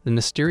that, the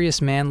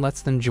mysterious man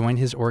lets them join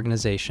his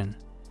organization.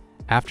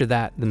 After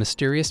that, the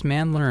mysterious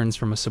man learns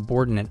from a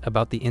subordinate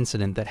about the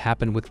incident that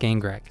happened with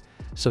Gangrek,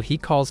 so he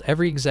calls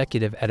every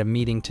executive at a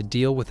meeting to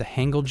deal with the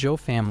Hangul-jo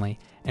family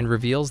and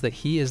reveals that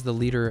he is the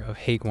leader of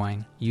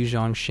Haegwang,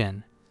 Yuzhong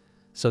Shin.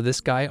 So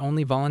this guy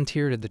only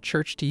volunteered at the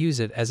church to use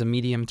it as a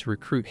medium to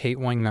recruit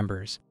Haegwang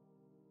members.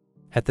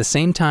 At the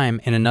same time,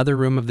 in another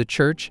room of the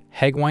church,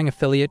 Haegwang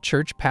affiliate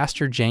church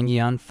pastor Jang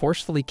Yeon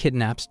forcefully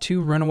kidnaps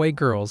two runaway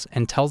girls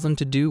and tells them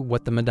to do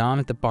what the madame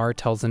at the bar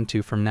tells them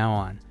to from now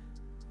on.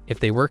 If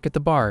they work at the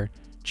bar,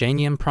 Jang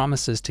Yeon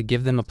promises to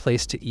give them a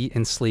place to eat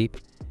and sleep,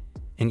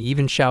 and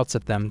even shouts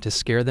at them to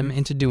scare them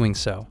into doing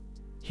so.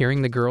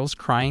 Hearing the girls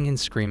crying and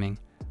screaming,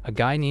 a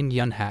guy named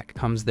Yunhak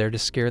comes there to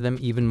scare them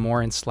even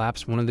more and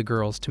slaps one of the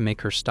girls to make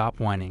her stop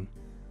whining.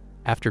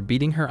 After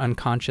beating her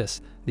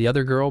unconscious, the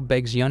other girl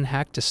begs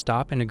Yunhak to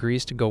stop and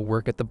agrees to go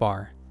work at the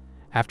bar.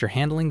 After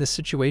handling the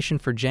situation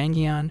for Jang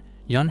Yeon,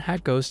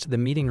 Yunhak goes to the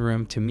meeting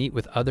room to meet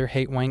with other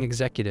Haegwang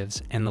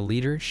executives and the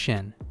leader,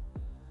 Shin.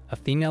 A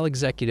female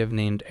executive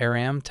named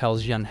Aram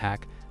tells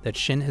Yunhak that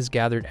Shin has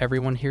gathered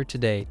everyone here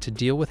today to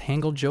deal with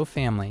Hangul-jo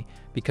family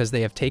because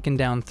they have taken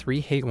down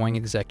 3 Haegwang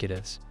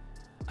executives.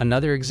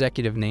 Another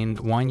executive named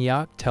Wang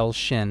Yak tells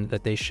Shin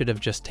that they should have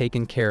just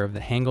taken care of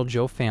the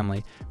Hangul-jo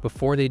family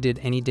before they did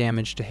any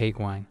damage to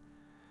Haegwang.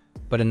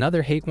 But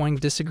another Haegwang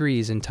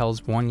disagrees and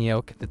tells Wang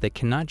Yok that they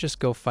cannot just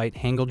go fight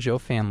Hangul-jo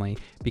family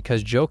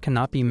because Jo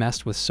cannot be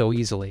messed with so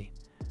easily.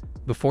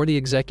 Before the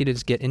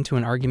executives get into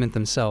an argument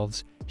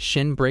themselves,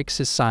 Shin breaks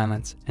his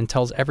silence and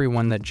tells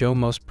everyone that Jo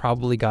most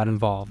probably got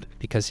involved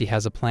because he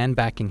has a plan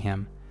backing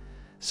him.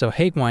 So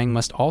Haegwang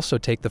must also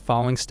take the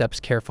following steps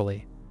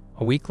carefully.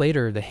 A week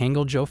later, the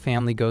Hangul-jo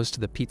family goes to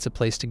the pizza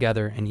place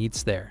together and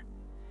eats there.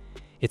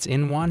 It's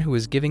In-won who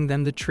is giving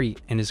them the treat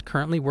and is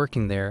currently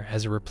working there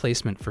as a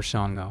replacement for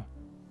Seongo.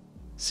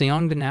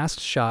 Seong then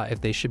asks Sha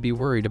if they should be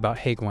worried about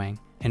Haegwang,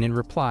 and in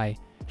reply,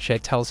 Sha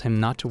tells him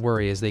not to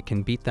worry as they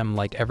can beat them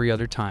like every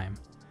other time.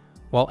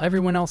 While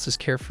everyone else is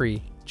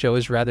carefree, Jo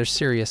is rather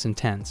serious and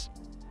tense.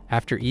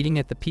 After eating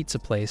at the pizza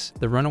place,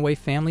 the runaway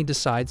family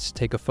decides to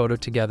take a photo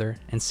together,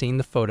 and seeing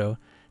the photo,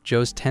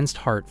 Jo's tensed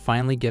heart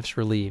finally gets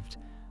relieved.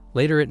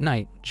 Later at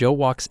night, Jo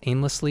walks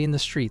aimlessly in the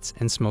streets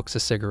and smokes a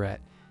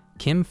cigarette.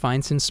 Kim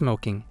finds him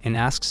smoking and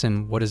asks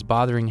him what is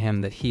bothering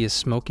him that he is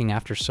smoking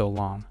after so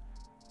long.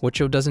 What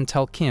Jo doesn't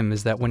tell Kim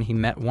is that when he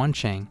met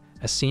Wancheng,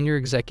 a senior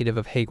executive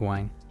of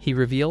Haegwang, he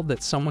revealed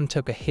that someone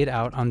took a hit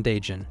out on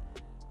Dajun.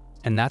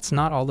 And that's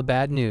not all the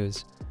bad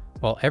news.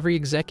 While every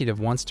executive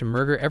wants to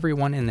murder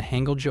everyone in the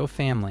Hangul-jo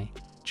family,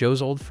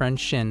 Jo's old friend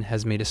Shin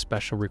has made a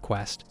special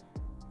request,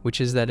 which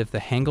is that if the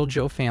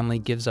Hangul-jo family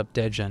gives up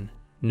Dajun,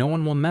 no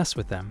one will mess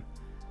with them.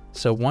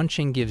 So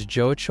Wancheng gives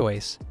Jo a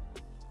choice: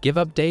 give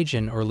up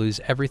Dajun or lose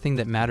everything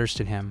that matters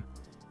to him.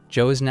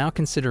 Jo is now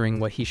considering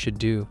what he should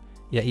do,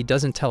 yet he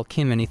doesn't tell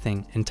Kim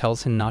anything and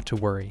tells him not to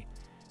worry.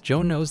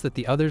 Joe knows that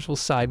the others will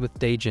side with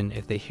Dajun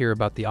if they hear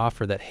about the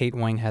offer that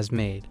Hae-wang has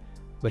made,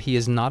 but he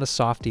is not a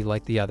softie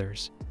like the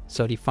others,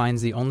 so he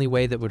finds the only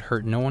way that would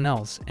hurt no one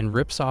else and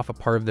rips off a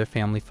part of their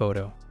family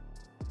photo.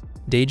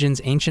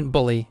 Dajun's ancient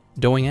bully,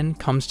 Do-in,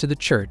 comes to the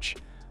church,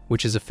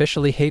 which is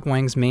officially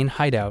Hae-wang's main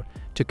hideout,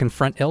 to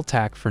confront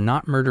Il-tak for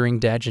not murdering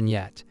Dajun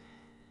yet.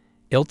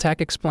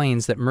 Il-tak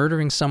explains that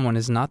murdering someone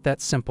is not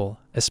that simple,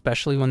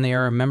 especially when they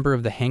are a member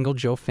of the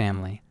Hangul-jo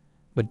family.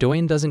 But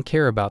Do-in doesn't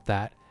care about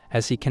that,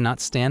 as he cannot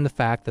stand the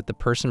fact that the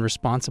person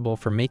responsible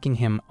for making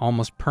him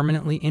almost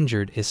permanently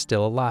injured is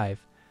still alive.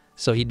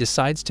 So he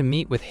decides to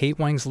meet with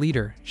Hae-wang's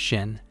leader,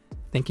 Shin,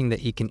 thinking that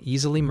he can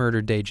easily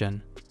murder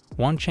Dajun.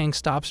 Wan Chang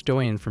stops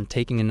Do-in from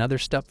taking another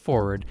step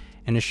forward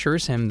and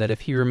assures him that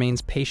if he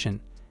remains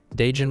patient,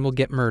 Dajun will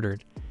get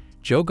murdered.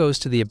 Joe goes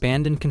to the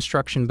abandoned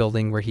construction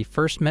building where he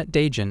first met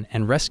Dajun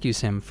and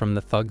rescues him from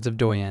the thugs of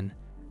Do-in.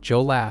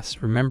 Joe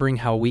laughs, remembering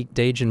how weak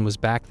Dajun was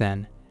back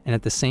then, and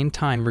at the same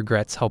time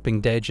regrets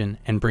helping Dajun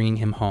and bringing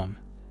him home.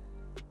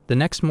 The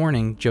next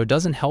morning, Joe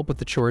doesn't help with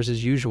the chores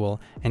as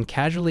usual and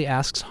casually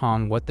asks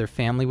Han what their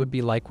family would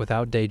be like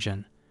without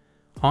Dajun.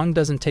 Han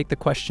doesn't take the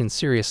question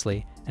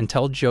seriously and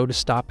tells Joe to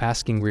stop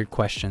asking weird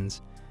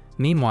questions.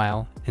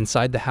 Meanwhile,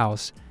 inside the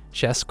house,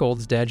 Che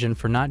scolds Dajun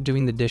for not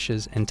doing the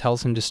dishes and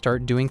tells him to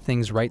start doing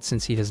things right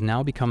since he has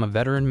now become a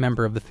veteran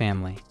member of the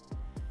family.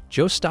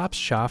 Joe stops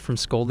Cha from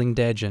scolding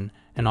Dajun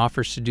and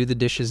offers to do the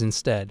dishes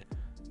instead,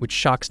 which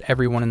shocks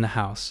everyone in the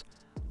house.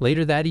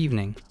 Later that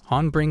evening,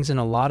 Han brings in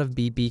a lot of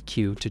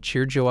BBQ to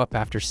cheer Joe up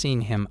after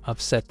seeing him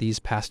upset these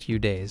past few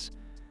days.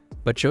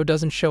 But Joe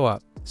doesn't show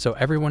up, so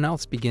everyone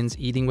else begins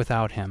eating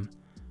without him.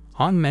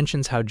 Han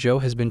mentions how Joe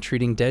has been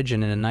treating Dajun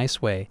in a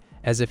nice way,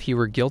 as if he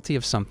were guilty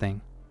of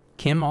something.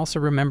 Kim also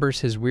remembers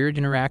his weird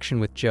interaction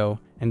with Joe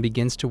and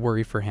begins to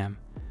worry for him.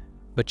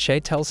 But Che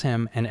tells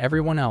him and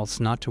everyone else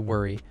not to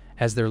worry,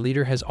 as their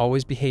leader has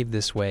always behaved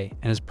this way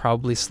and is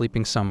probably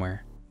sleeping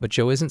somewhere. But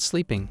Joe isn't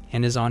sleeping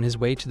and is on his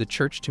way to the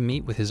church to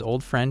meet with his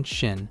old friend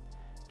Shin.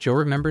 Joe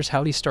remembers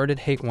how he started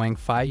Hae-wang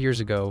 5 years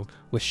ago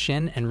with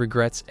Shin and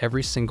regrets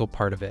every single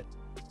part of it.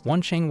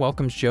 Wan Chang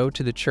welcomes Joe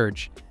to the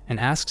church and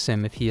asks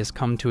him if he has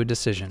come to a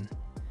decision.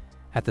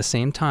 At the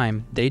same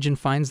time, Dajun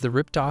finds the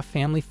ripped-off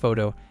family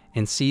photo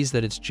and sees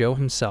that it's Joe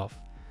himself,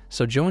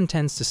 so Joe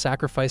intends to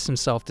sacrifice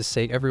himself to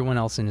save everyone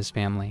else in his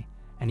family,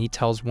 and he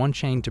tells Wan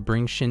Chang to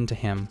bring Shin to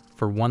him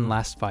for one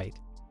last fight.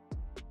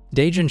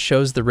 Dajun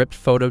shows the ripped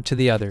photo to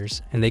the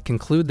others, and they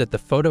conclude that the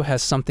photo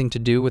has something to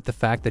do with the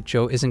fact that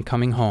Joe isn't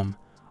coming home.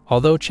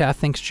 Although Cha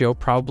thinks Joe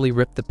probably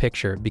ripped the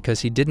picture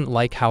because he didn't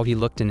like how he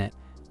looked in it,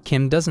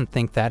 Kim doesn't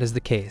think that is the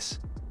case.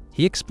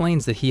 He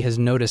explains that he has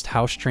noticed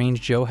how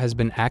strange Joe has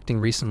been acting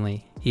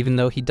recently, even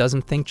though he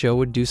doesn't think Joe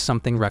would do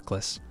something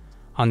reckless.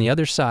 On the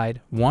other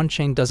side, Wan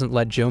Chang doesn't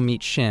let Joe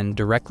meet Shin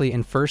directly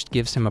and first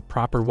gives him a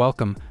proper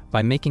welcome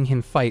by making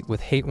him fight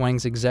with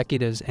Hae-wang's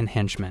executives and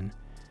henchmen.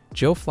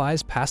 Joe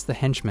flies past the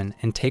henchmen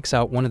and takes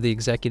out one of the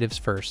executives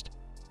first.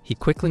 He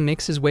quickly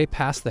makes his way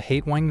past the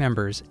Hae-wang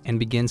members and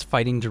begins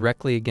fighting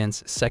directly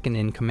against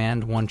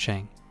second-in-command Wan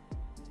Chang.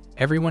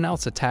 Everyone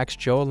else attacks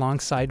Joe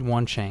alongside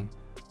Wan Chang,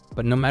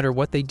 but no matter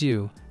what they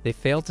do, they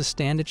fail to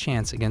stand a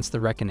chance against the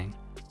reckoning.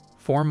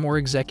 4 more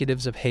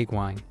executives of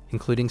Hae-wang,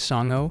 including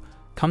Song-ho,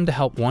 come to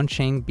help Wan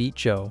Chang beat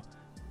Joe,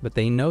 but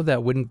they know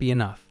that wouldn't be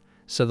enough,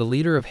 so the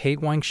leader of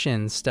Hae-wang,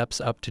 Shin, steps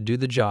up to do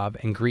the job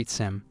and greets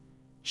him.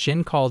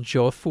 Shin calls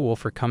Joe a fool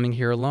for coming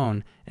here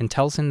alone and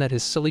tells him that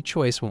his silly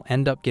choice will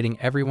end up getting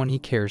everyone he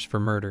cares for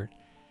murdered.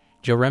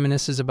 Joe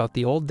reminisces about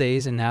the old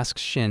days and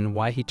asks Shin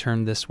why he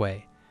turned this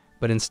way,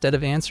 but instead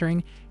of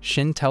answering,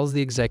 Shin tells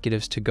the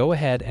executives to go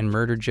ahead and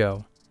murder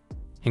Joe.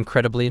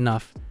 Incredibly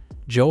enough,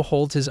 Joe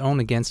holds his own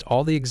against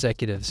all the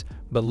executives,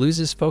 but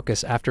loses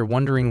focus after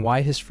wondering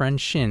why his friend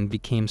Shin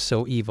became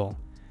so evil.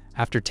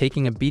 After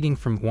taking a beating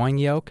from Wang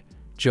Yeok,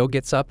 Joe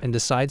gets up and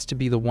decides to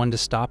be the one to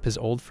stop his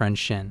old friend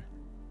Shin.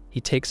 He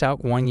takes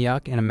out Wang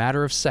Yeok in a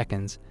matter of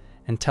seconds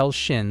and tells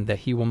Shin that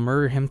he will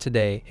murder him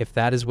today if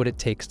that is what it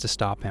takes to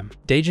stop him.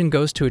 Dajun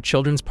goes to a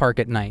children's park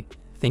at night,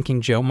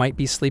 thinking Joe might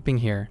be sleeping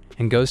here,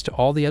 and goes to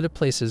all the other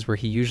places where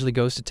he usually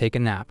goes to take a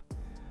nap.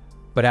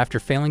 But after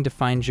failing to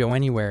find Joe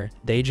anywhere,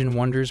 Dajun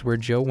wonders where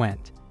Joe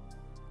went.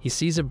 He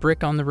sees a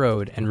brick on the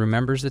road and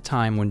remembers the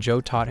time when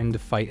Joe taught him to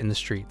fight in the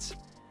streets.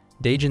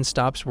 Dajun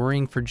stops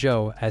worrying for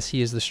Joe as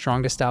he is the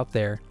strongest out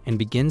there and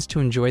begins to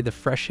enjoy the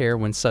fresh air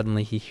when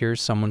suddenly he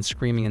hears someone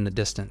screaming in the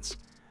distance.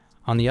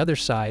 On the other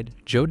side,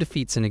 Joe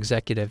defeats an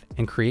executive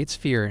and creates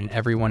fear in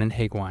everyone in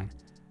Hae-wang.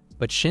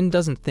 But Shin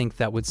doesn't think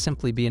that would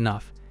simply be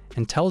enough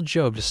and tells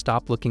Joe to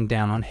stop looking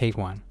down on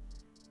Hae-wang.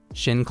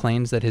 Shin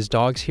claims that his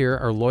dogs here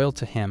are loyal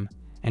to him,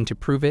 and to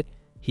prove it,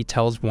 he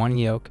tells Wang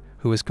Yeok,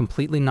 who is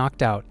completely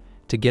knocked out,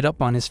 to get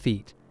up on his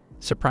feet.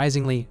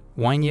 Surprisingly,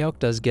 Wang Yeok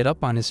does get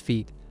up on his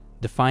feet,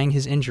 defying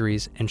his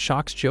injuries, and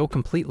shocks Joe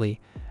completely,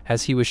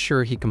 as he was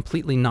sure he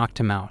completely knocked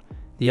him out.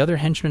 The other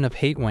henchmen of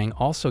Hae-wang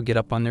also get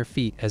up on their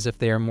feet as if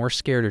they are more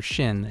scared of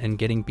Shin than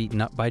getting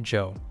beaten up by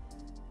Joe.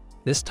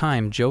 This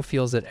time, Joe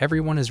feels that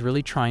everyone is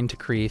really trying to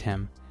create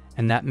him,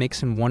 and that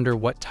makes him wonder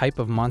what type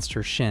of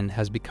monster Shin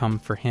has become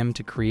for him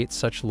to create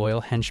such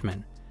loyal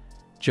henchmen.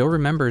 Joe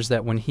remembers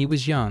that when he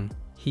was young,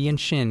 he and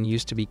Shin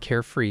used to be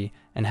carefree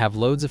and have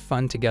loads of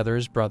fun together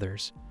as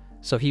brothers,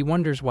 so he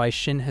wonders why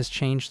Shin has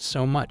changed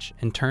so much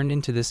and turned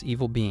into this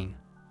evil being.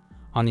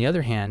 On the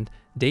other hand,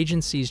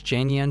 Dajun sees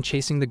Jangyeon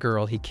chasing the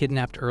girl he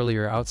kidnapped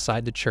earlier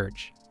outside the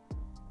church.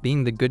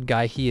 Being the good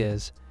guy he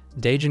is,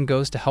 Dajun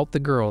goes to help the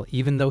girl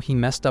even though he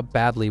messed up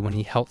badly when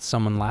he helped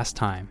someone last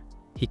time.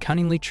 He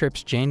cunningly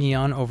trips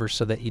Jangyeon over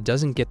so that he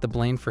doesn't get the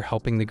blame for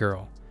helping the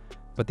girl.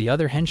 But the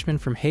other henchmen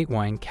from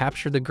Hatewang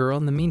capture the girl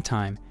in the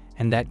meantime,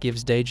 and that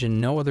gives Dajun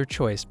no other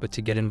choice but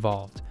to get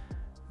involved.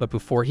 But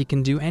before he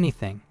can do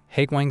anything,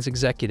 Hatewang's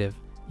executive,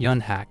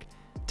 Yunhak,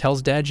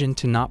 tells Dajun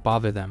to not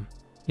bother them.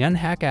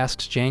 Yunhak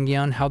asks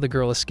Jangyeon how the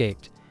girl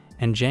escaped,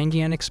 and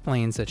Jangyeon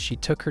explains that she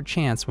took her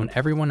chance when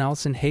everyone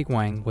else in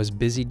Hatewang was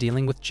busy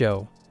dealing with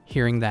Joe.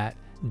 Hearing that,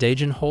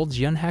 Dajun holds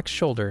Yunhak's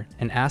shoulder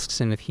and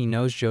asks him if he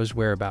knows Joe's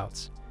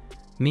whereabouts.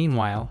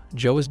 Meanwhile,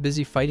 Joe is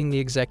busy fighting the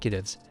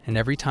executives, and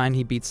every time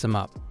he beats them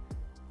up,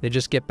 they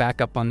just get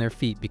back up on their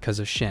feet because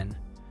of Shin.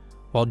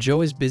 While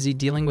Joe is busy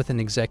dealing with an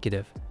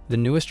executive, the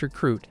newest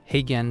recruit,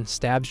 Haegen,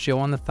 stabs Joe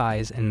on the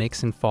thighs and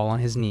makes him fall on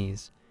his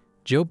knees.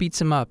 Joe beats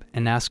him up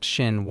and asks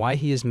Shin why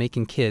he is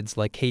making kids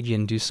like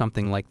Haegen do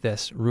something like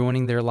this,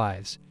 ruining their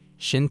lives.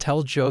 Shin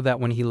tells Joe that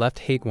when he left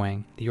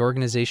Hatewang, the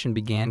organization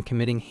began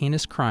committing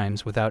heinous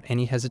crimes without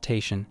any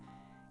hesitation,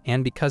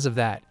 and because of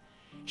that,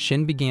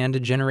 Shin began to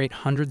generate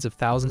hundreds of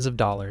thousands of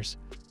dollars.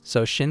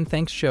 So Shin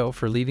thanks Joe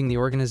for leaving the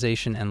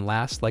organization and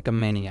laughs like a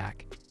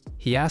maniac.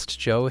 He asks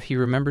Joe if he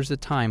remembers the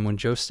time when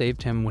Joe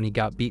saved him when he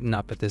got beaten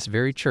up at this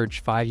very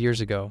church 5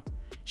 years ago.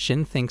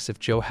 Shin thinks if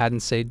Joe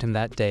hadn't saved him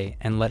that day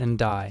and let him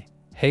die,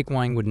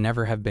 Hatewang would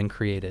never have been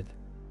created.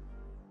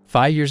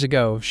 5 years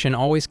ago, Shin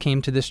always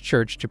came to this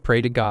church to pray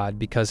to God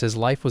because his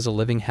life was a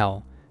living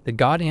hell. The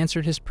God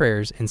answered his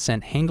prayers and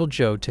sent Hangul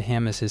Joe to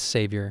him as his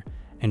savior,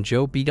 and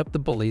Joe beat up the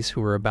bullies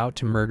who were about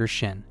to murder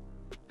Shin.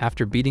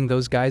 After beating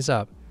those guys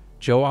up,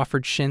 Joe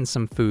offered Shin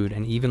some food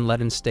and even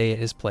let him stay at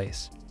his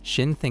place.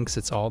 Shin thinks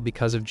it's all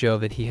because of Joe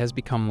that he has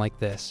become like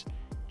this.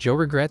 Joe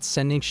regrets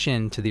sending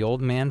Shin to the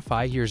old man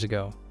 5 years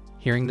ago.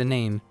 Hearing the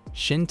name,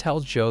 Shin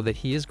tells Joe that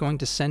he is going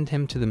to send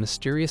him to the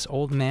mysterious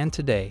old man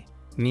today,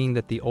 meaning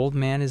that the old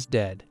man is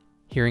dead.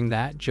 Hearing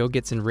that, Joe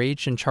gets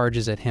enraged and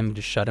charges at him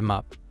to shut him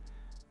up.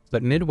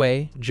 But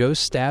midway, Joe's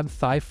stabbed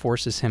thigh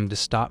forces him to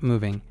stop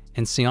moving,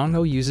 and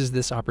Seonho uses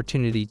this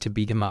opportunity to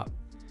beat him up.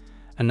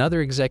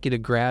 Another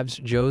executive grabs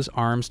Joe's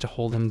arms to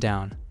hold him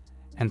down,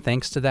 and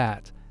thanks to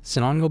that,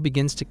 Seonho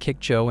begins to kick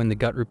Joe in the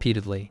gut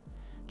repeatedly.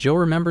 Joe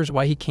remembers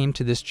why he came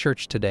to this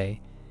church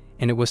today,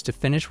 and it was to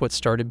finish what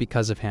started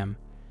because of him.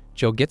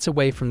 Joe gets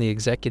away from the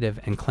executive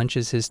and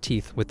clenches his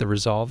teeth with the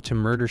resolve to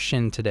murder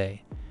Shin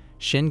today.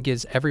 Shin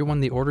gives everyone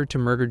the order to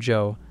murder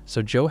Joe,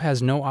 so Joe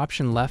has no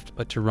option left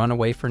but to run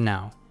away for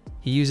now.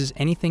 He uses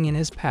anything in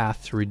his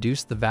path to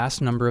reduce the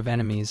vast number of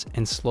enemies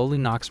and slowly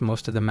knocks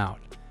most of them out.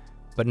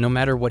 But no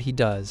matter what he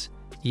does,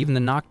 even the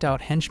knocked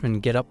out henchmen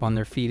get up on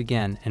their feet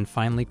again and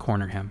finally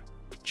corner him.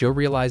 Joe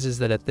realizes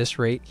that at this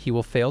rate he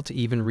will fail to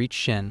even reach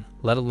Shin,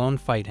 let alone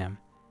fight him.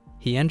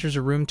 He enters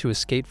a room to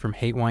escape from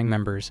Hatewang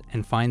members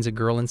and finds a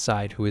girl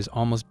inside who is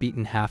almost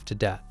beaten half to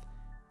death.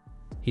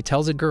 He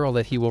tells a girl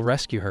that he will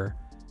rescue her,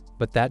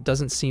 but that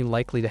doesn't seem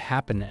likely to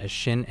happen as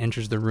Shin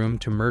enters the room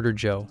to murder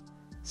Joe.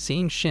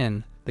 Seeing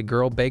Shin, the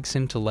girl begs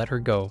him to let her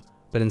go,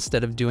 but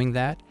instead of doing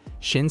that,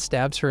 Shin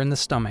stabs her in the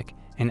stomach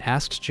and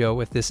asks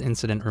Joe if this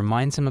incident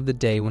reminds him of the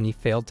day when he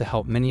failed to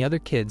help many other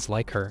kids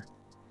like her.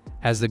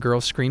 As the girl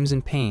screams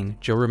in pain,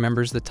 Joe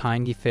remembers the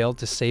time he failed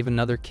to save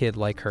another kid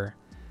like her.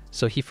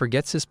 So he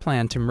forgets his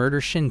plan to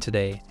murder Shin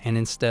today and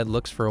instead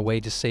looks for a way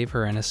to save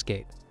her and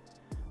escape.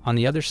 On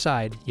the other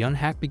side,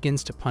 Yunhak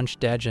begins to punch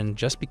Dajun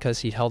just because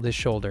he held his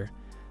shoulder,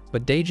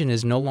 but Dajun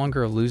is no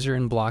longer a loser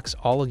and blocks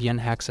all of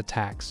Yunhak's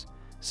attacks.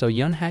 So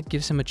Yunhak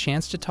gives him a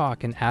chance to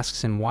talk and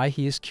asks him why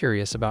he is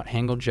curious about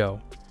Hangul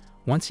Joe.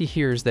 Once he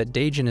hears that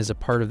Dajun is a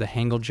part of the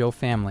Hangul Joe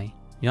family,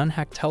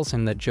 Yunhak tells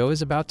him that Joe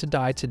is about to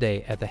die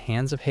today at the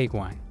hands of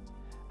Hatewang.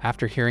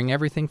 After hearing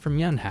everything from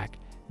Yunhak,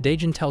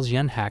 Dajun tells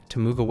Yunhak to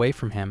move away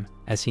from him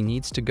as he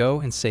needs to go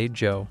and save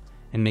Joe,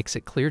 and makes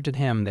it clear to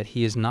him that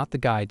he is not the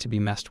guy to be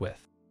messed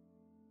with.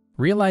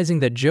 Realizing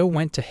that Joe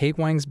went to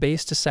Hatewang's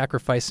base to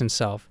sacrifice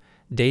himself,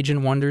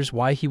 Dajun wonders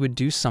why he would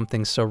do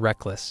something so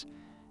reckless.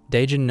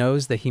 Dajun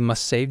knows that he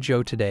must save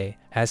Joe today,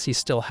 as he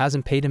still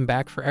hasn't paid him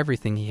back for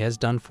everything he has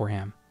done for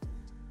him.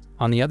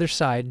 On the other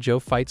side, Joe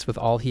fights with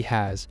all he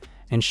has,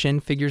 and Shin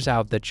figures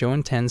out that Joe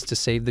intends to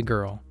save the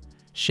girl.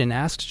 Shin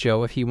asks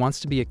Joe if he wants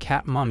to be a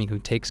cat mommy who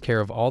takes care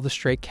of all the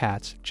stray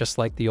cats, just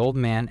like the old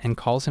man, and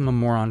calls him a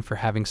moron for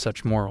having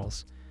such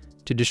morals.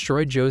 To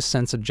destroy Joe's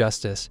sense of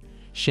justice,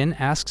 Shin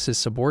asks his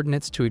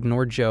subordinates to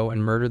ignore Joe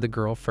and murder the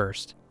girl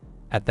first.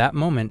 At that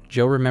moment,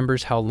 Joe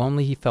remembers how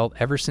lonely he felt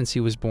ever since he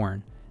was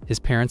born. His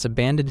parents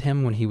abandoned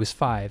him when he was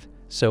 5,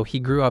 so he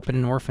grew up in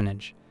an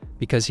orphanage.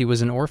 Because he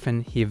was an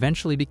orphan, he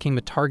eventually became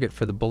a target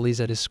for the bullies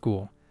at his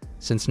school.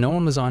 Since no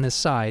one was on his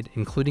side,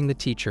 including the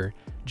teacher,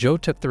 Joe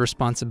took the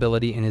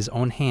responsibility in his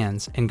own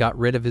hands and got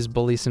rid of his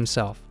bullies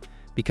himself.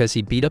 Because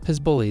he beat up his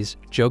bullies,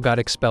 Joe got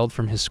expelled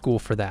from his school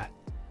for that.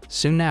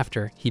 Soon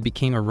after, he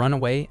became a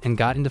runaway and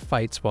got into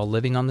fights while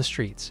living on the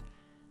streets.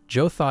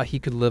 Joe thought he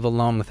could live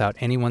alone without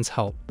anyone's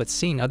help, but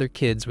seeing other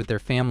kids with their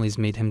families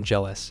made him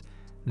jealous.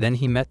 Then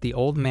he met the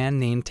old man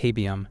named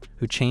Tabium,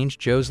 who changed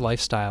Joe's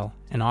lifestyle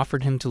and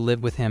offered him to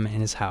live with him in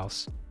his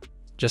house.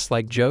 Just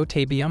like Joe,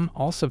 Tabium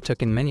also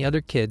took in many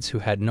other kids who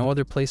had no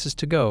other places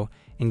to go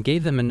and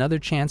gave them another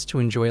chance to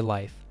enjoy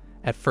life.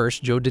 At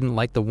first, Joe didn't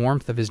like the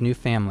warmth of his new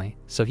family,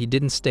 so he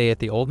didn't stay at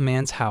the old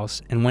man's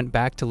house and went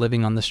back to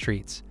living on the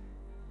streets.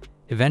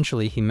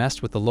 Eventually, he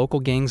messed with the local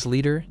gang's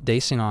leader,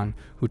 Dajun,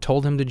 who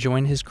told him to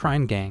join his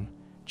crime gang.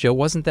 Joe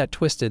wasn't that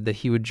twisted that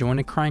he would join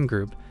a crime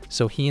group,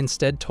 so he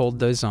instead told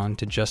Dajun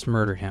to just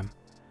murder him.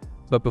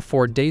 But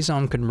before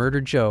Dajun could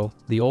murder Joe,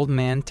 the old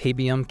man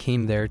Tabium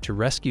came there to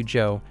rescue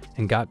Joe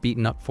and got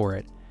beaten up for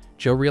it.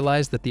 Joe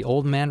realized that the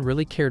old man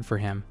really cared for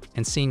him,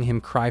 and seeing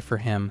him cry for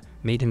him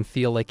made him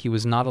feel like he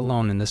was not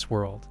alone in this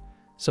world.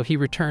 So he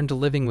returned to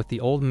living with the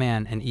old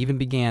man and even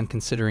began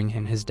considering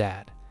him his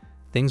dad.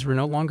 Things were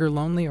no longer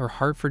lonely or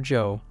hard for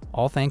Joe,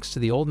 all thanks to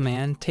the old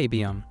man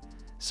Tabium.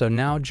 So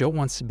now Joe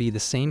wants to be the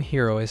same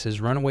hero as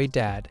his runaway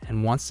dad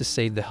and wants to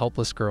save the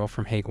helpless girl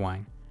from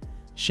Haegwang.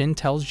 Shin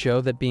tells Joe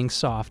that being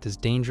soft is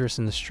dangerous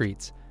in the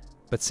streets,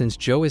 but since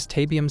Joe is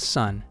Tabium's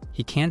son,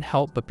 he can't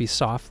help but be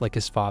soft like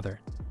his father.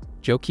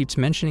 Joe keeps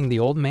mentioning the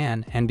old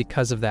man, and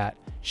because of that,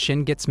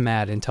 Shin gets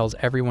mad and tells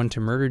everyone to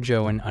murder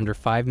Joe in under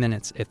 5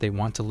 minutes if they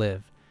want to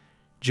live.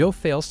 Joe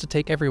fails to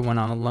take everyone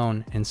on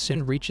alone and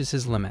soon reaches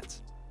his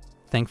limits.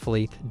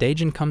 Thankfully,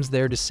 Dajun comes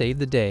there to save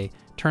the day,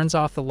 turns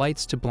off the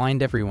lights to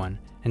blind everyone,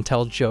 and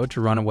tells Joe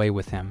to run away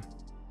with him.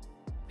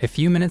 A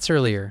few minutes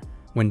earlier,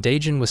 when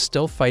Dajun was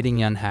still fighting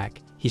Yunhak,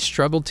 he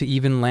struggled to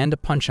even land a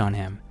punch on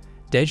him.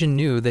 Dajun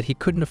knew that he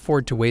couldn't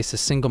afford to waste a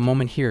single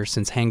moment here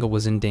since Hangul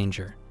was in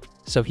danger.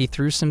 So he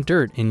threw some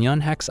dirt in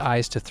Yunhak's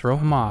eyes to throw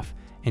him off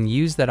and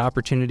used that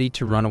opportunity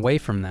to run away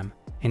from them.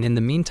 And in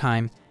the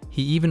meantime,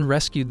 he even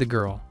rescued the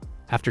girl.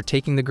 After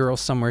taking the girl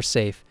somewhere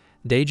safe,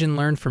 Dajun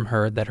learned from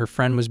her that her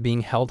friend was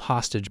being held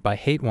hostage by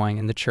Haegwang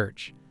in the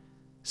church.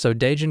 So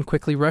Dajun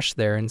quickly rushed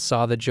there and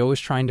saw that Joe was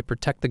trying to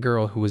protect the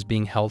girl who was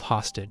being held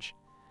hostage.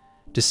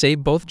 To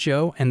save both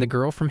Joe and the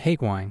girl from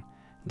Haegwang,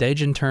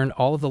 Dajun turned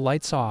all of the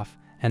lights off,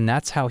 and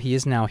that's how he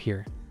is now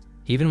here.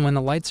 Even when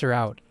the lights are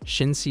out,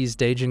 Shin sees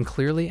Dajun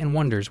clearly and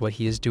wonders what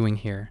he is doing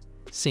here.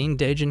 Seeing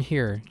Dajun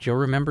here, Joe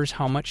remembers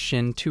how much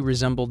Shin too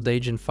resembled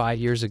Dajun 5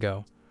 years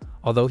ago.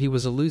 Although he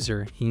was a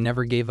loser, he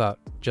never gave up,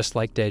 just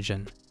like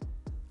Dajun.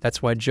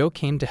 That's why Joe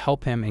came to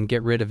help him and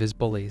get rid of his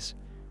bullies.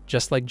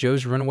 Just like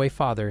Joe's runaway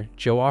father,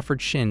 Joe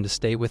offered Shin to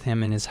stay with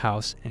him in his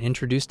house and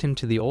introduced him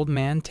to the old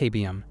man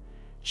Tabium.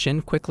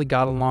 Shin quickly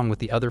got along with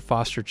the other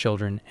foster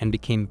children and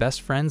became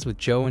best friends with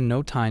Joe in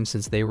no time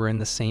since they were in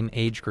the same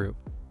age group.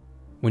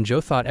 When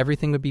Joe thought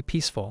everything would be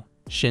peaceful,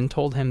 Shin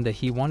told him that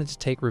he wanted to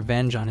take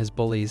revenge on his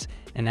bullies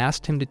and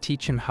asked him to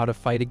teach him how to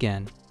fight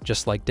again,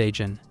 just like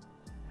Dajun.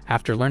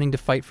 After learning to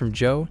fight from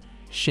Joe,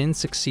 Shin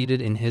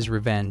succeeded in his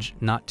revenge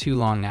not too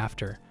long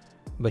after.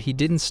 But he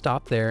didn't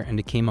stop there and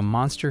became a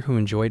monster who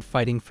enjoyed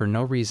fighting for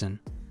no reason.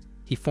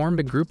 He formed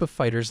a group of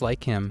fighters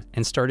like him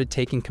and started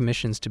taking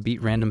commissions to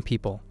beat random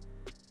people.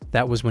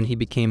 That was when he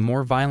became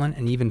more violent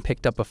and even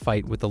picked up a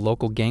fight with the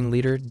local gang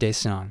leader,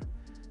 Dajun.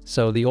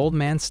 So the old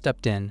man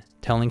stepped in,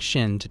 telling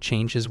Shin to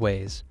change his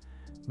ways.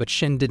 But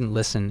Shin didn't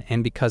listen,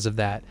 and because of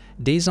that,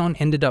 Dajun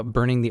ended up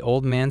burning the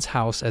old man's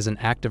house as an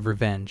act of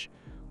revenge,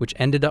 which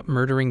ended up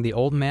murdering the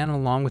old man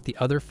along with the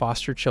other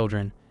foster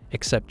children,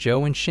 except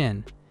Joe and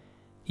Shin.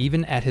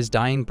 Even at his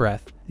dying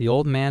breath, the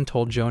old man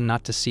told Joe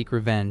not to seek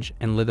revenge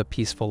and live a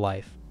peaceful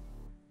life.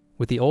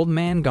 With the old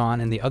man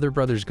gone and the other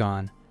brothers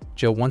gone,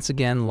 Joe once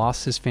again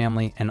lost his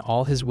family and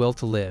all his will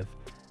to live.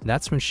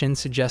 That's when Shin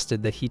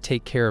suggested that he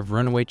take care of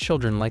runaway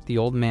children like the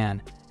old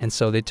man, and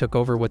so they took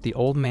over what the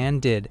old man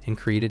did and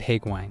created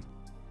Haegwang.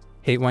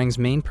 Haegwang's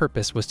main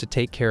purpose was to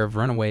take care of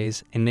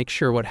runaways and make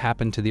sure what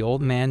happened to the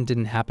old man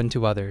didn't happen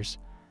to others.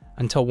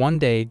 Until one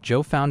day,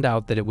 Joe found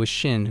out that it was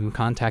Shin who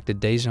contacted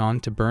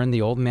Dajun to burn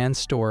the old man's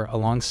store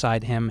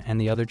alongside him and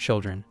the other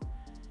children.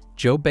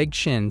 Joe begged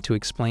Shin to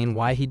explain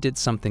why he did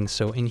something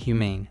so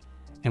inhumane,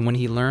 and when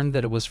he learned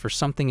that it was for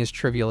something as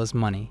trivial as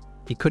money,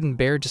 he couldn't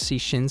bear to see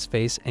Shin's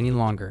face any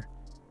longer.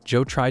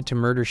 Joe tried to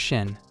murder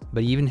Shin,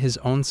 but even his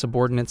own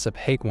subordinates of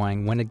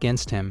Haegwang went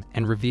against him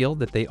and revealed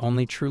that they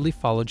only truly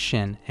followed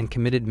Shin and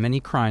committed many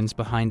crimes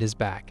behind his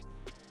back.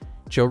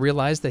 Joe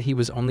realized that he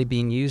was only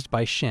being used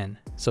by Shin,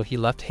 so he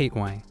left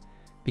Haegwang.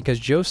 Because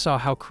Joe saw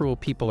how cruel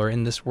people are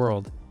in this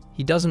world,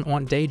 he doesn't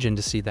want Dajun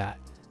to see that,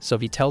 so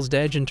he tells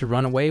Dajun to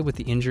run away with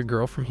the injured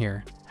girl from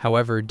here.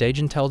 However,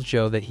 Dajun tells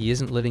Joe that he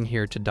isn't living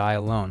here to die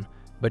alone,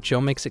 but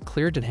Joe makes it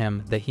clear to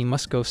him that he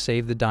must go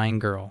save the dying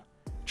girl.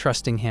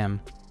 Trusting him,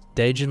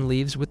 Dajun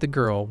leaves with the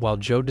girl while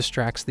Joe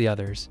distracts the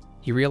others.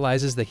 He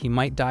realizes that he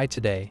might die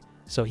today,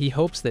 so he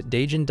hopes that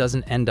Dajun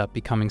doesn't end up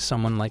becoming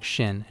someone like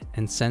Shin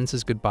and sends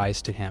his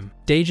goodbyes to him.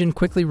 Dajun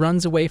quickly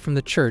runs away from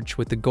the church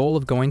with the goal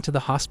of going to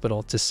the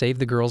hospital to save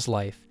the girl's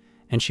life,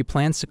 and she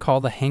plans to call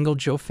the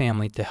Hangul-jo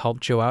family to help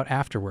Jo out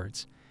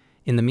afterwards.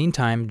 In the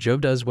meantime, Jo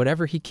does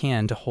whatever he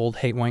can to hold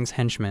Haewang's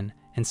henchmen,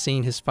 and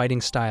seeing his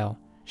fighting style,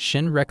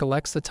 Shin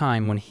recollects the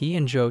time when he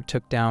and Jo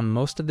took down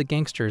most of the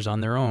gangsters on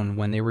their own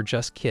when they were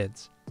just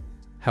kids.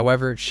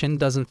 However, Shin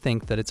doesn't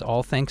think that it's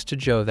all thanks to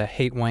Jo that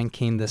Haewang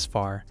came this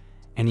far,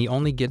 and he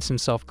only gives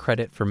himself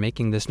credit for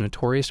making this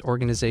notorious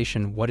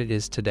organization what it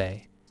is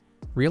today.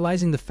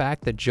 Realizing the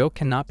fact that Jo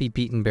cannot be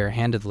beaten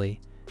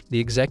barehandedly, the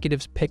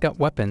executives pick up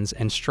weapons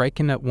and strike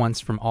him at once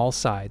from all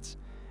sides.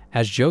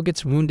 As Jo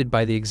gets wounded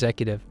by the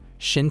executive,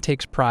 Shin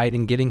takes pride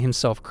in giving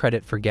himself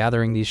credit for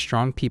gathering these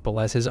strong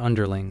people as his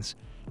underlings.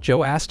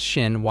 Jo asks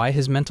Shin why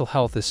his mental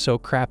health is so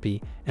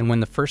crappy and when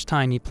the first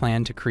time he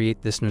planned to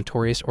create this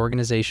notorious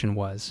organization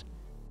was.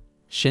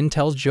 Shin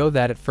tells Jo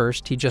that at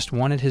first he just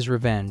wanted his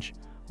revenge,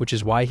 which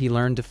is why he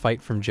learned to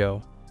fight from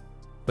Jo.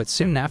 But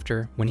soon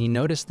after, when he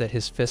noticed that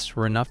his fists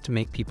were enough to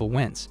make people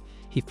wince,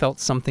 he felt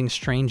something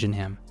strange in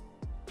him.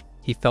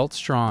 He felt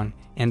strong,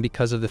 and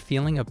because of the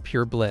feeling of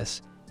pure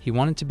bliss, he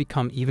wanted to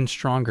become even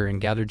stronger and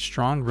gathered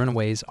strong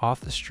runaways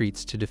off the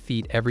streets to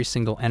defeat every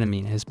single enemy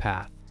in his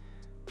path.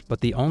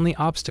 But the only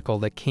obstacle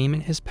that came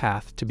in his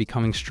path to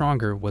becoming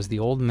stronger was the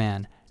old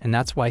man, and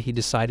that's why he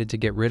decided to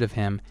get rid of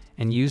him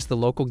and use the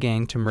local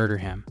gang to murder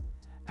him.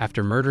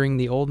 After murdering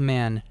the old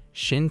man,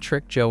 Shin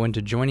tricked Jo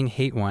into joining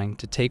Haewang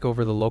to take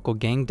over the local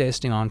gang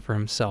Dajun for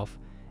himself,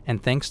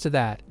 and thanks to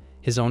that,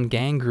 his own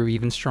gang grew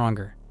even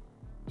stronger.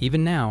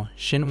 Even now,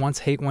 Shin wants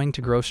Haewang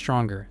to grow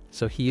stronger,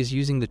 so he is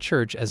using the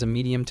church as a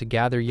medium to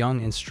gather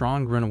young and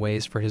strong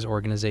runaways for his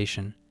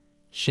organization.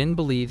 Shin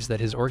believes that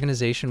his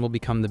organization will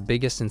become the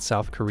biggest in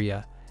South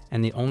Korea,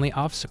 and the only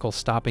obstacle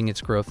stopping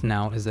its growth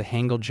now is the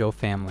Hangul-jo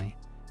family.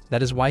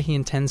 That is why he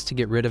intends to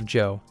get rid of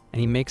Jo, and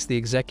he makes the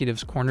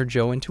executives corner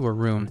Jo into a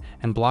room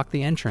and block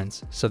the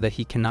entrance so that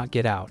he cannot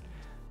get out.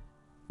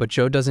 But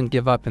Jo doesn't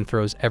give up and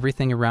throws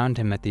everything around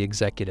him at the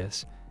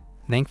executives,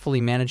 thankfully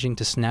managing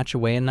to snatch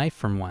away a knife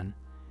from one.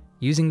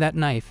 Using that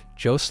knife,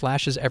 Jo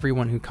slashes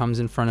everyone who comes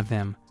in front of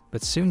him,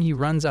 but soon he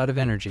runs out of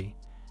energy.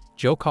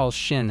 Jo calls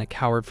Shin a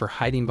coward for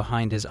hiding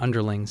behind his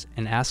underlings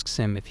and asks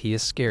him if he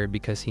is scared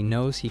because he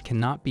knows he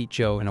cannot beat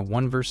Jo in a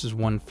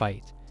 1-versus-1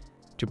 fight.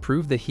 To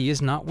prove that he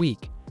is not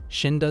weak,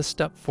 Shin does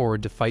step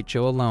forward to fight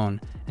Jo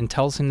alone and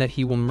tells him that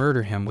he will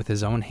murder him with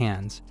his own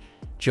hands.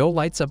 Jo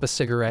lights up a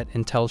cigarette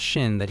and tells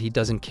Shin that he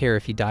doesn't care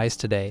if he dies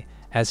today,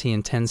 as he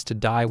intends to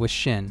die with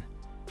Shin.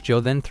 Jo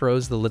then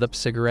throws the lit-up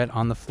cigarette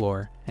on the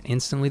floor, and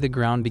instantly the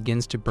ground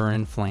begins to burn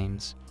in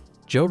flames.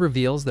 Jo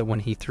reveals that when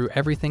he threw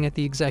everything at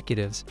the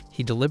executives,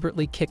 he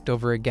deliberately kicked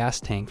over a gas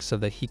tank so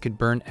that he could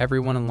burn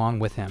everyone along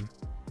with him.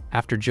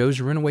 After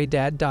Jo's runaway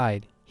dad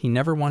died, he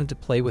never wanted to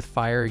play with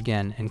fire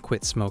again and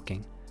quit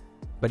smoking.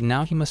 But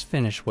now he must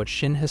finish what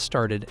Shin has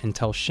started and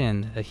tell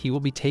Shin that he will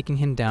be taking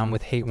him down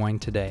with Haewang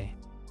today.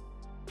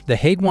 The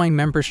Haewang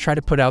members try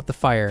to put out the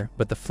fire,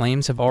 but the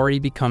flames have already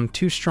become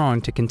too strong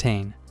to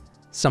contain.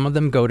 Some of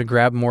them go to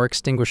grab more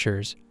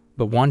extinguishers,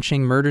 but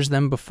Wanching murders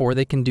them before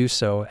they can do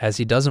so as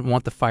he doesn't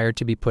want the fire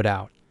to be put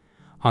out.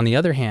 On the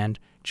other hand,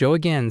 Jo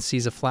again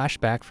sees a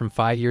flashback from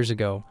 5 years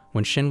ago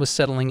when Shin was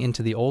settling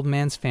into the old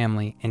man's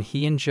family and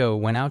he and Jo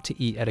went out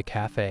to eat at a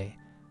cafe.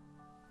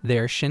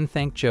 There, Shin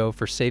thanked Jo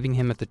for saving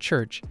him at the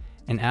church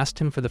and asked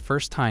him for the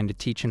first time to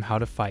teach him how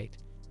to fight.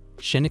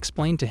 Shin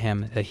explained to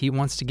him that he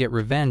wants to get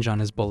revenge on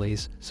his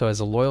bullies, so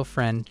as a loyal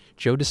friend,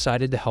 Jo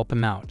decided to help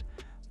him out.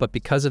 But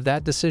because of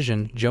that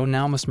decision, Jo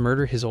now must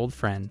murder his old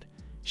friend.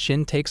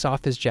 Shin takes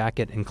off his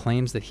jacket and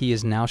claims that he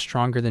is now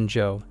stronger than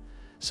Jo,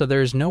 so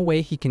there is no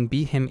way he can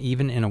beat him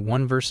even in a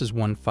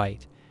 1-versus-1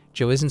 fight.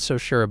 Jo isn't so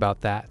sure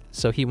about that,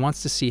 so he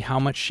wants to see how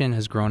much Shin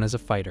has grown as a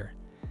fighter.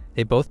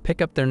 They both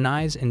pick up their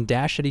knives and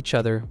dash at each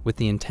other with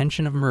the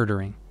intention of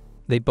murdering.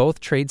 They both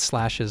trade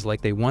slashes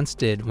like they once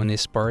did when they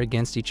spar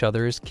against each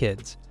other as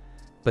kids.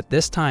 But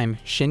this time,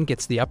 Shin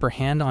gets the upper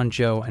hand on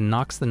Jo and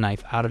knocks the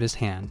knife out of his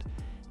hand.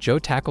 Jo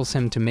tackles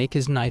him to make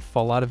his knife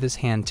fall out of his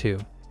hand too,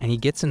 and he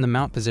gets in the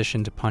mount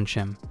position to punch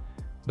him.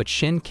 But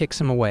Shin kicks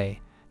him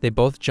away. They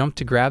both jump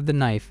to grab the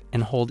knife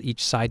and hold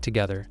each side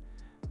together.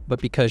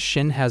 But because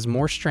Shin has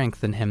more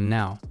strength than him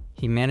now,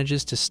 he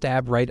manages to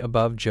stab right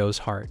above Jo's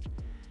heart.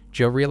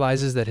 Jo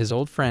realizes that his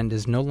old friend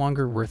is no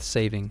longer worth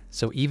saving,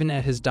 so even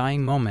at his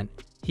dying moment,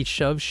 he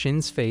shoves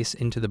Shin's face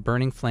into the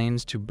burning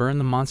flames to burn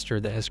the monster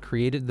that has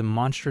created the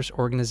monstrous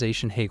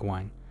organization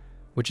Haewang,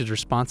 which is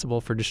responsible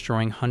for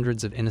destroying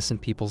hundreds of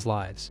innocent people's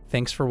lives.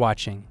 Thanks for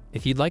watching.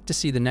 If you'd like to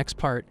see the next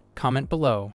part, comment below.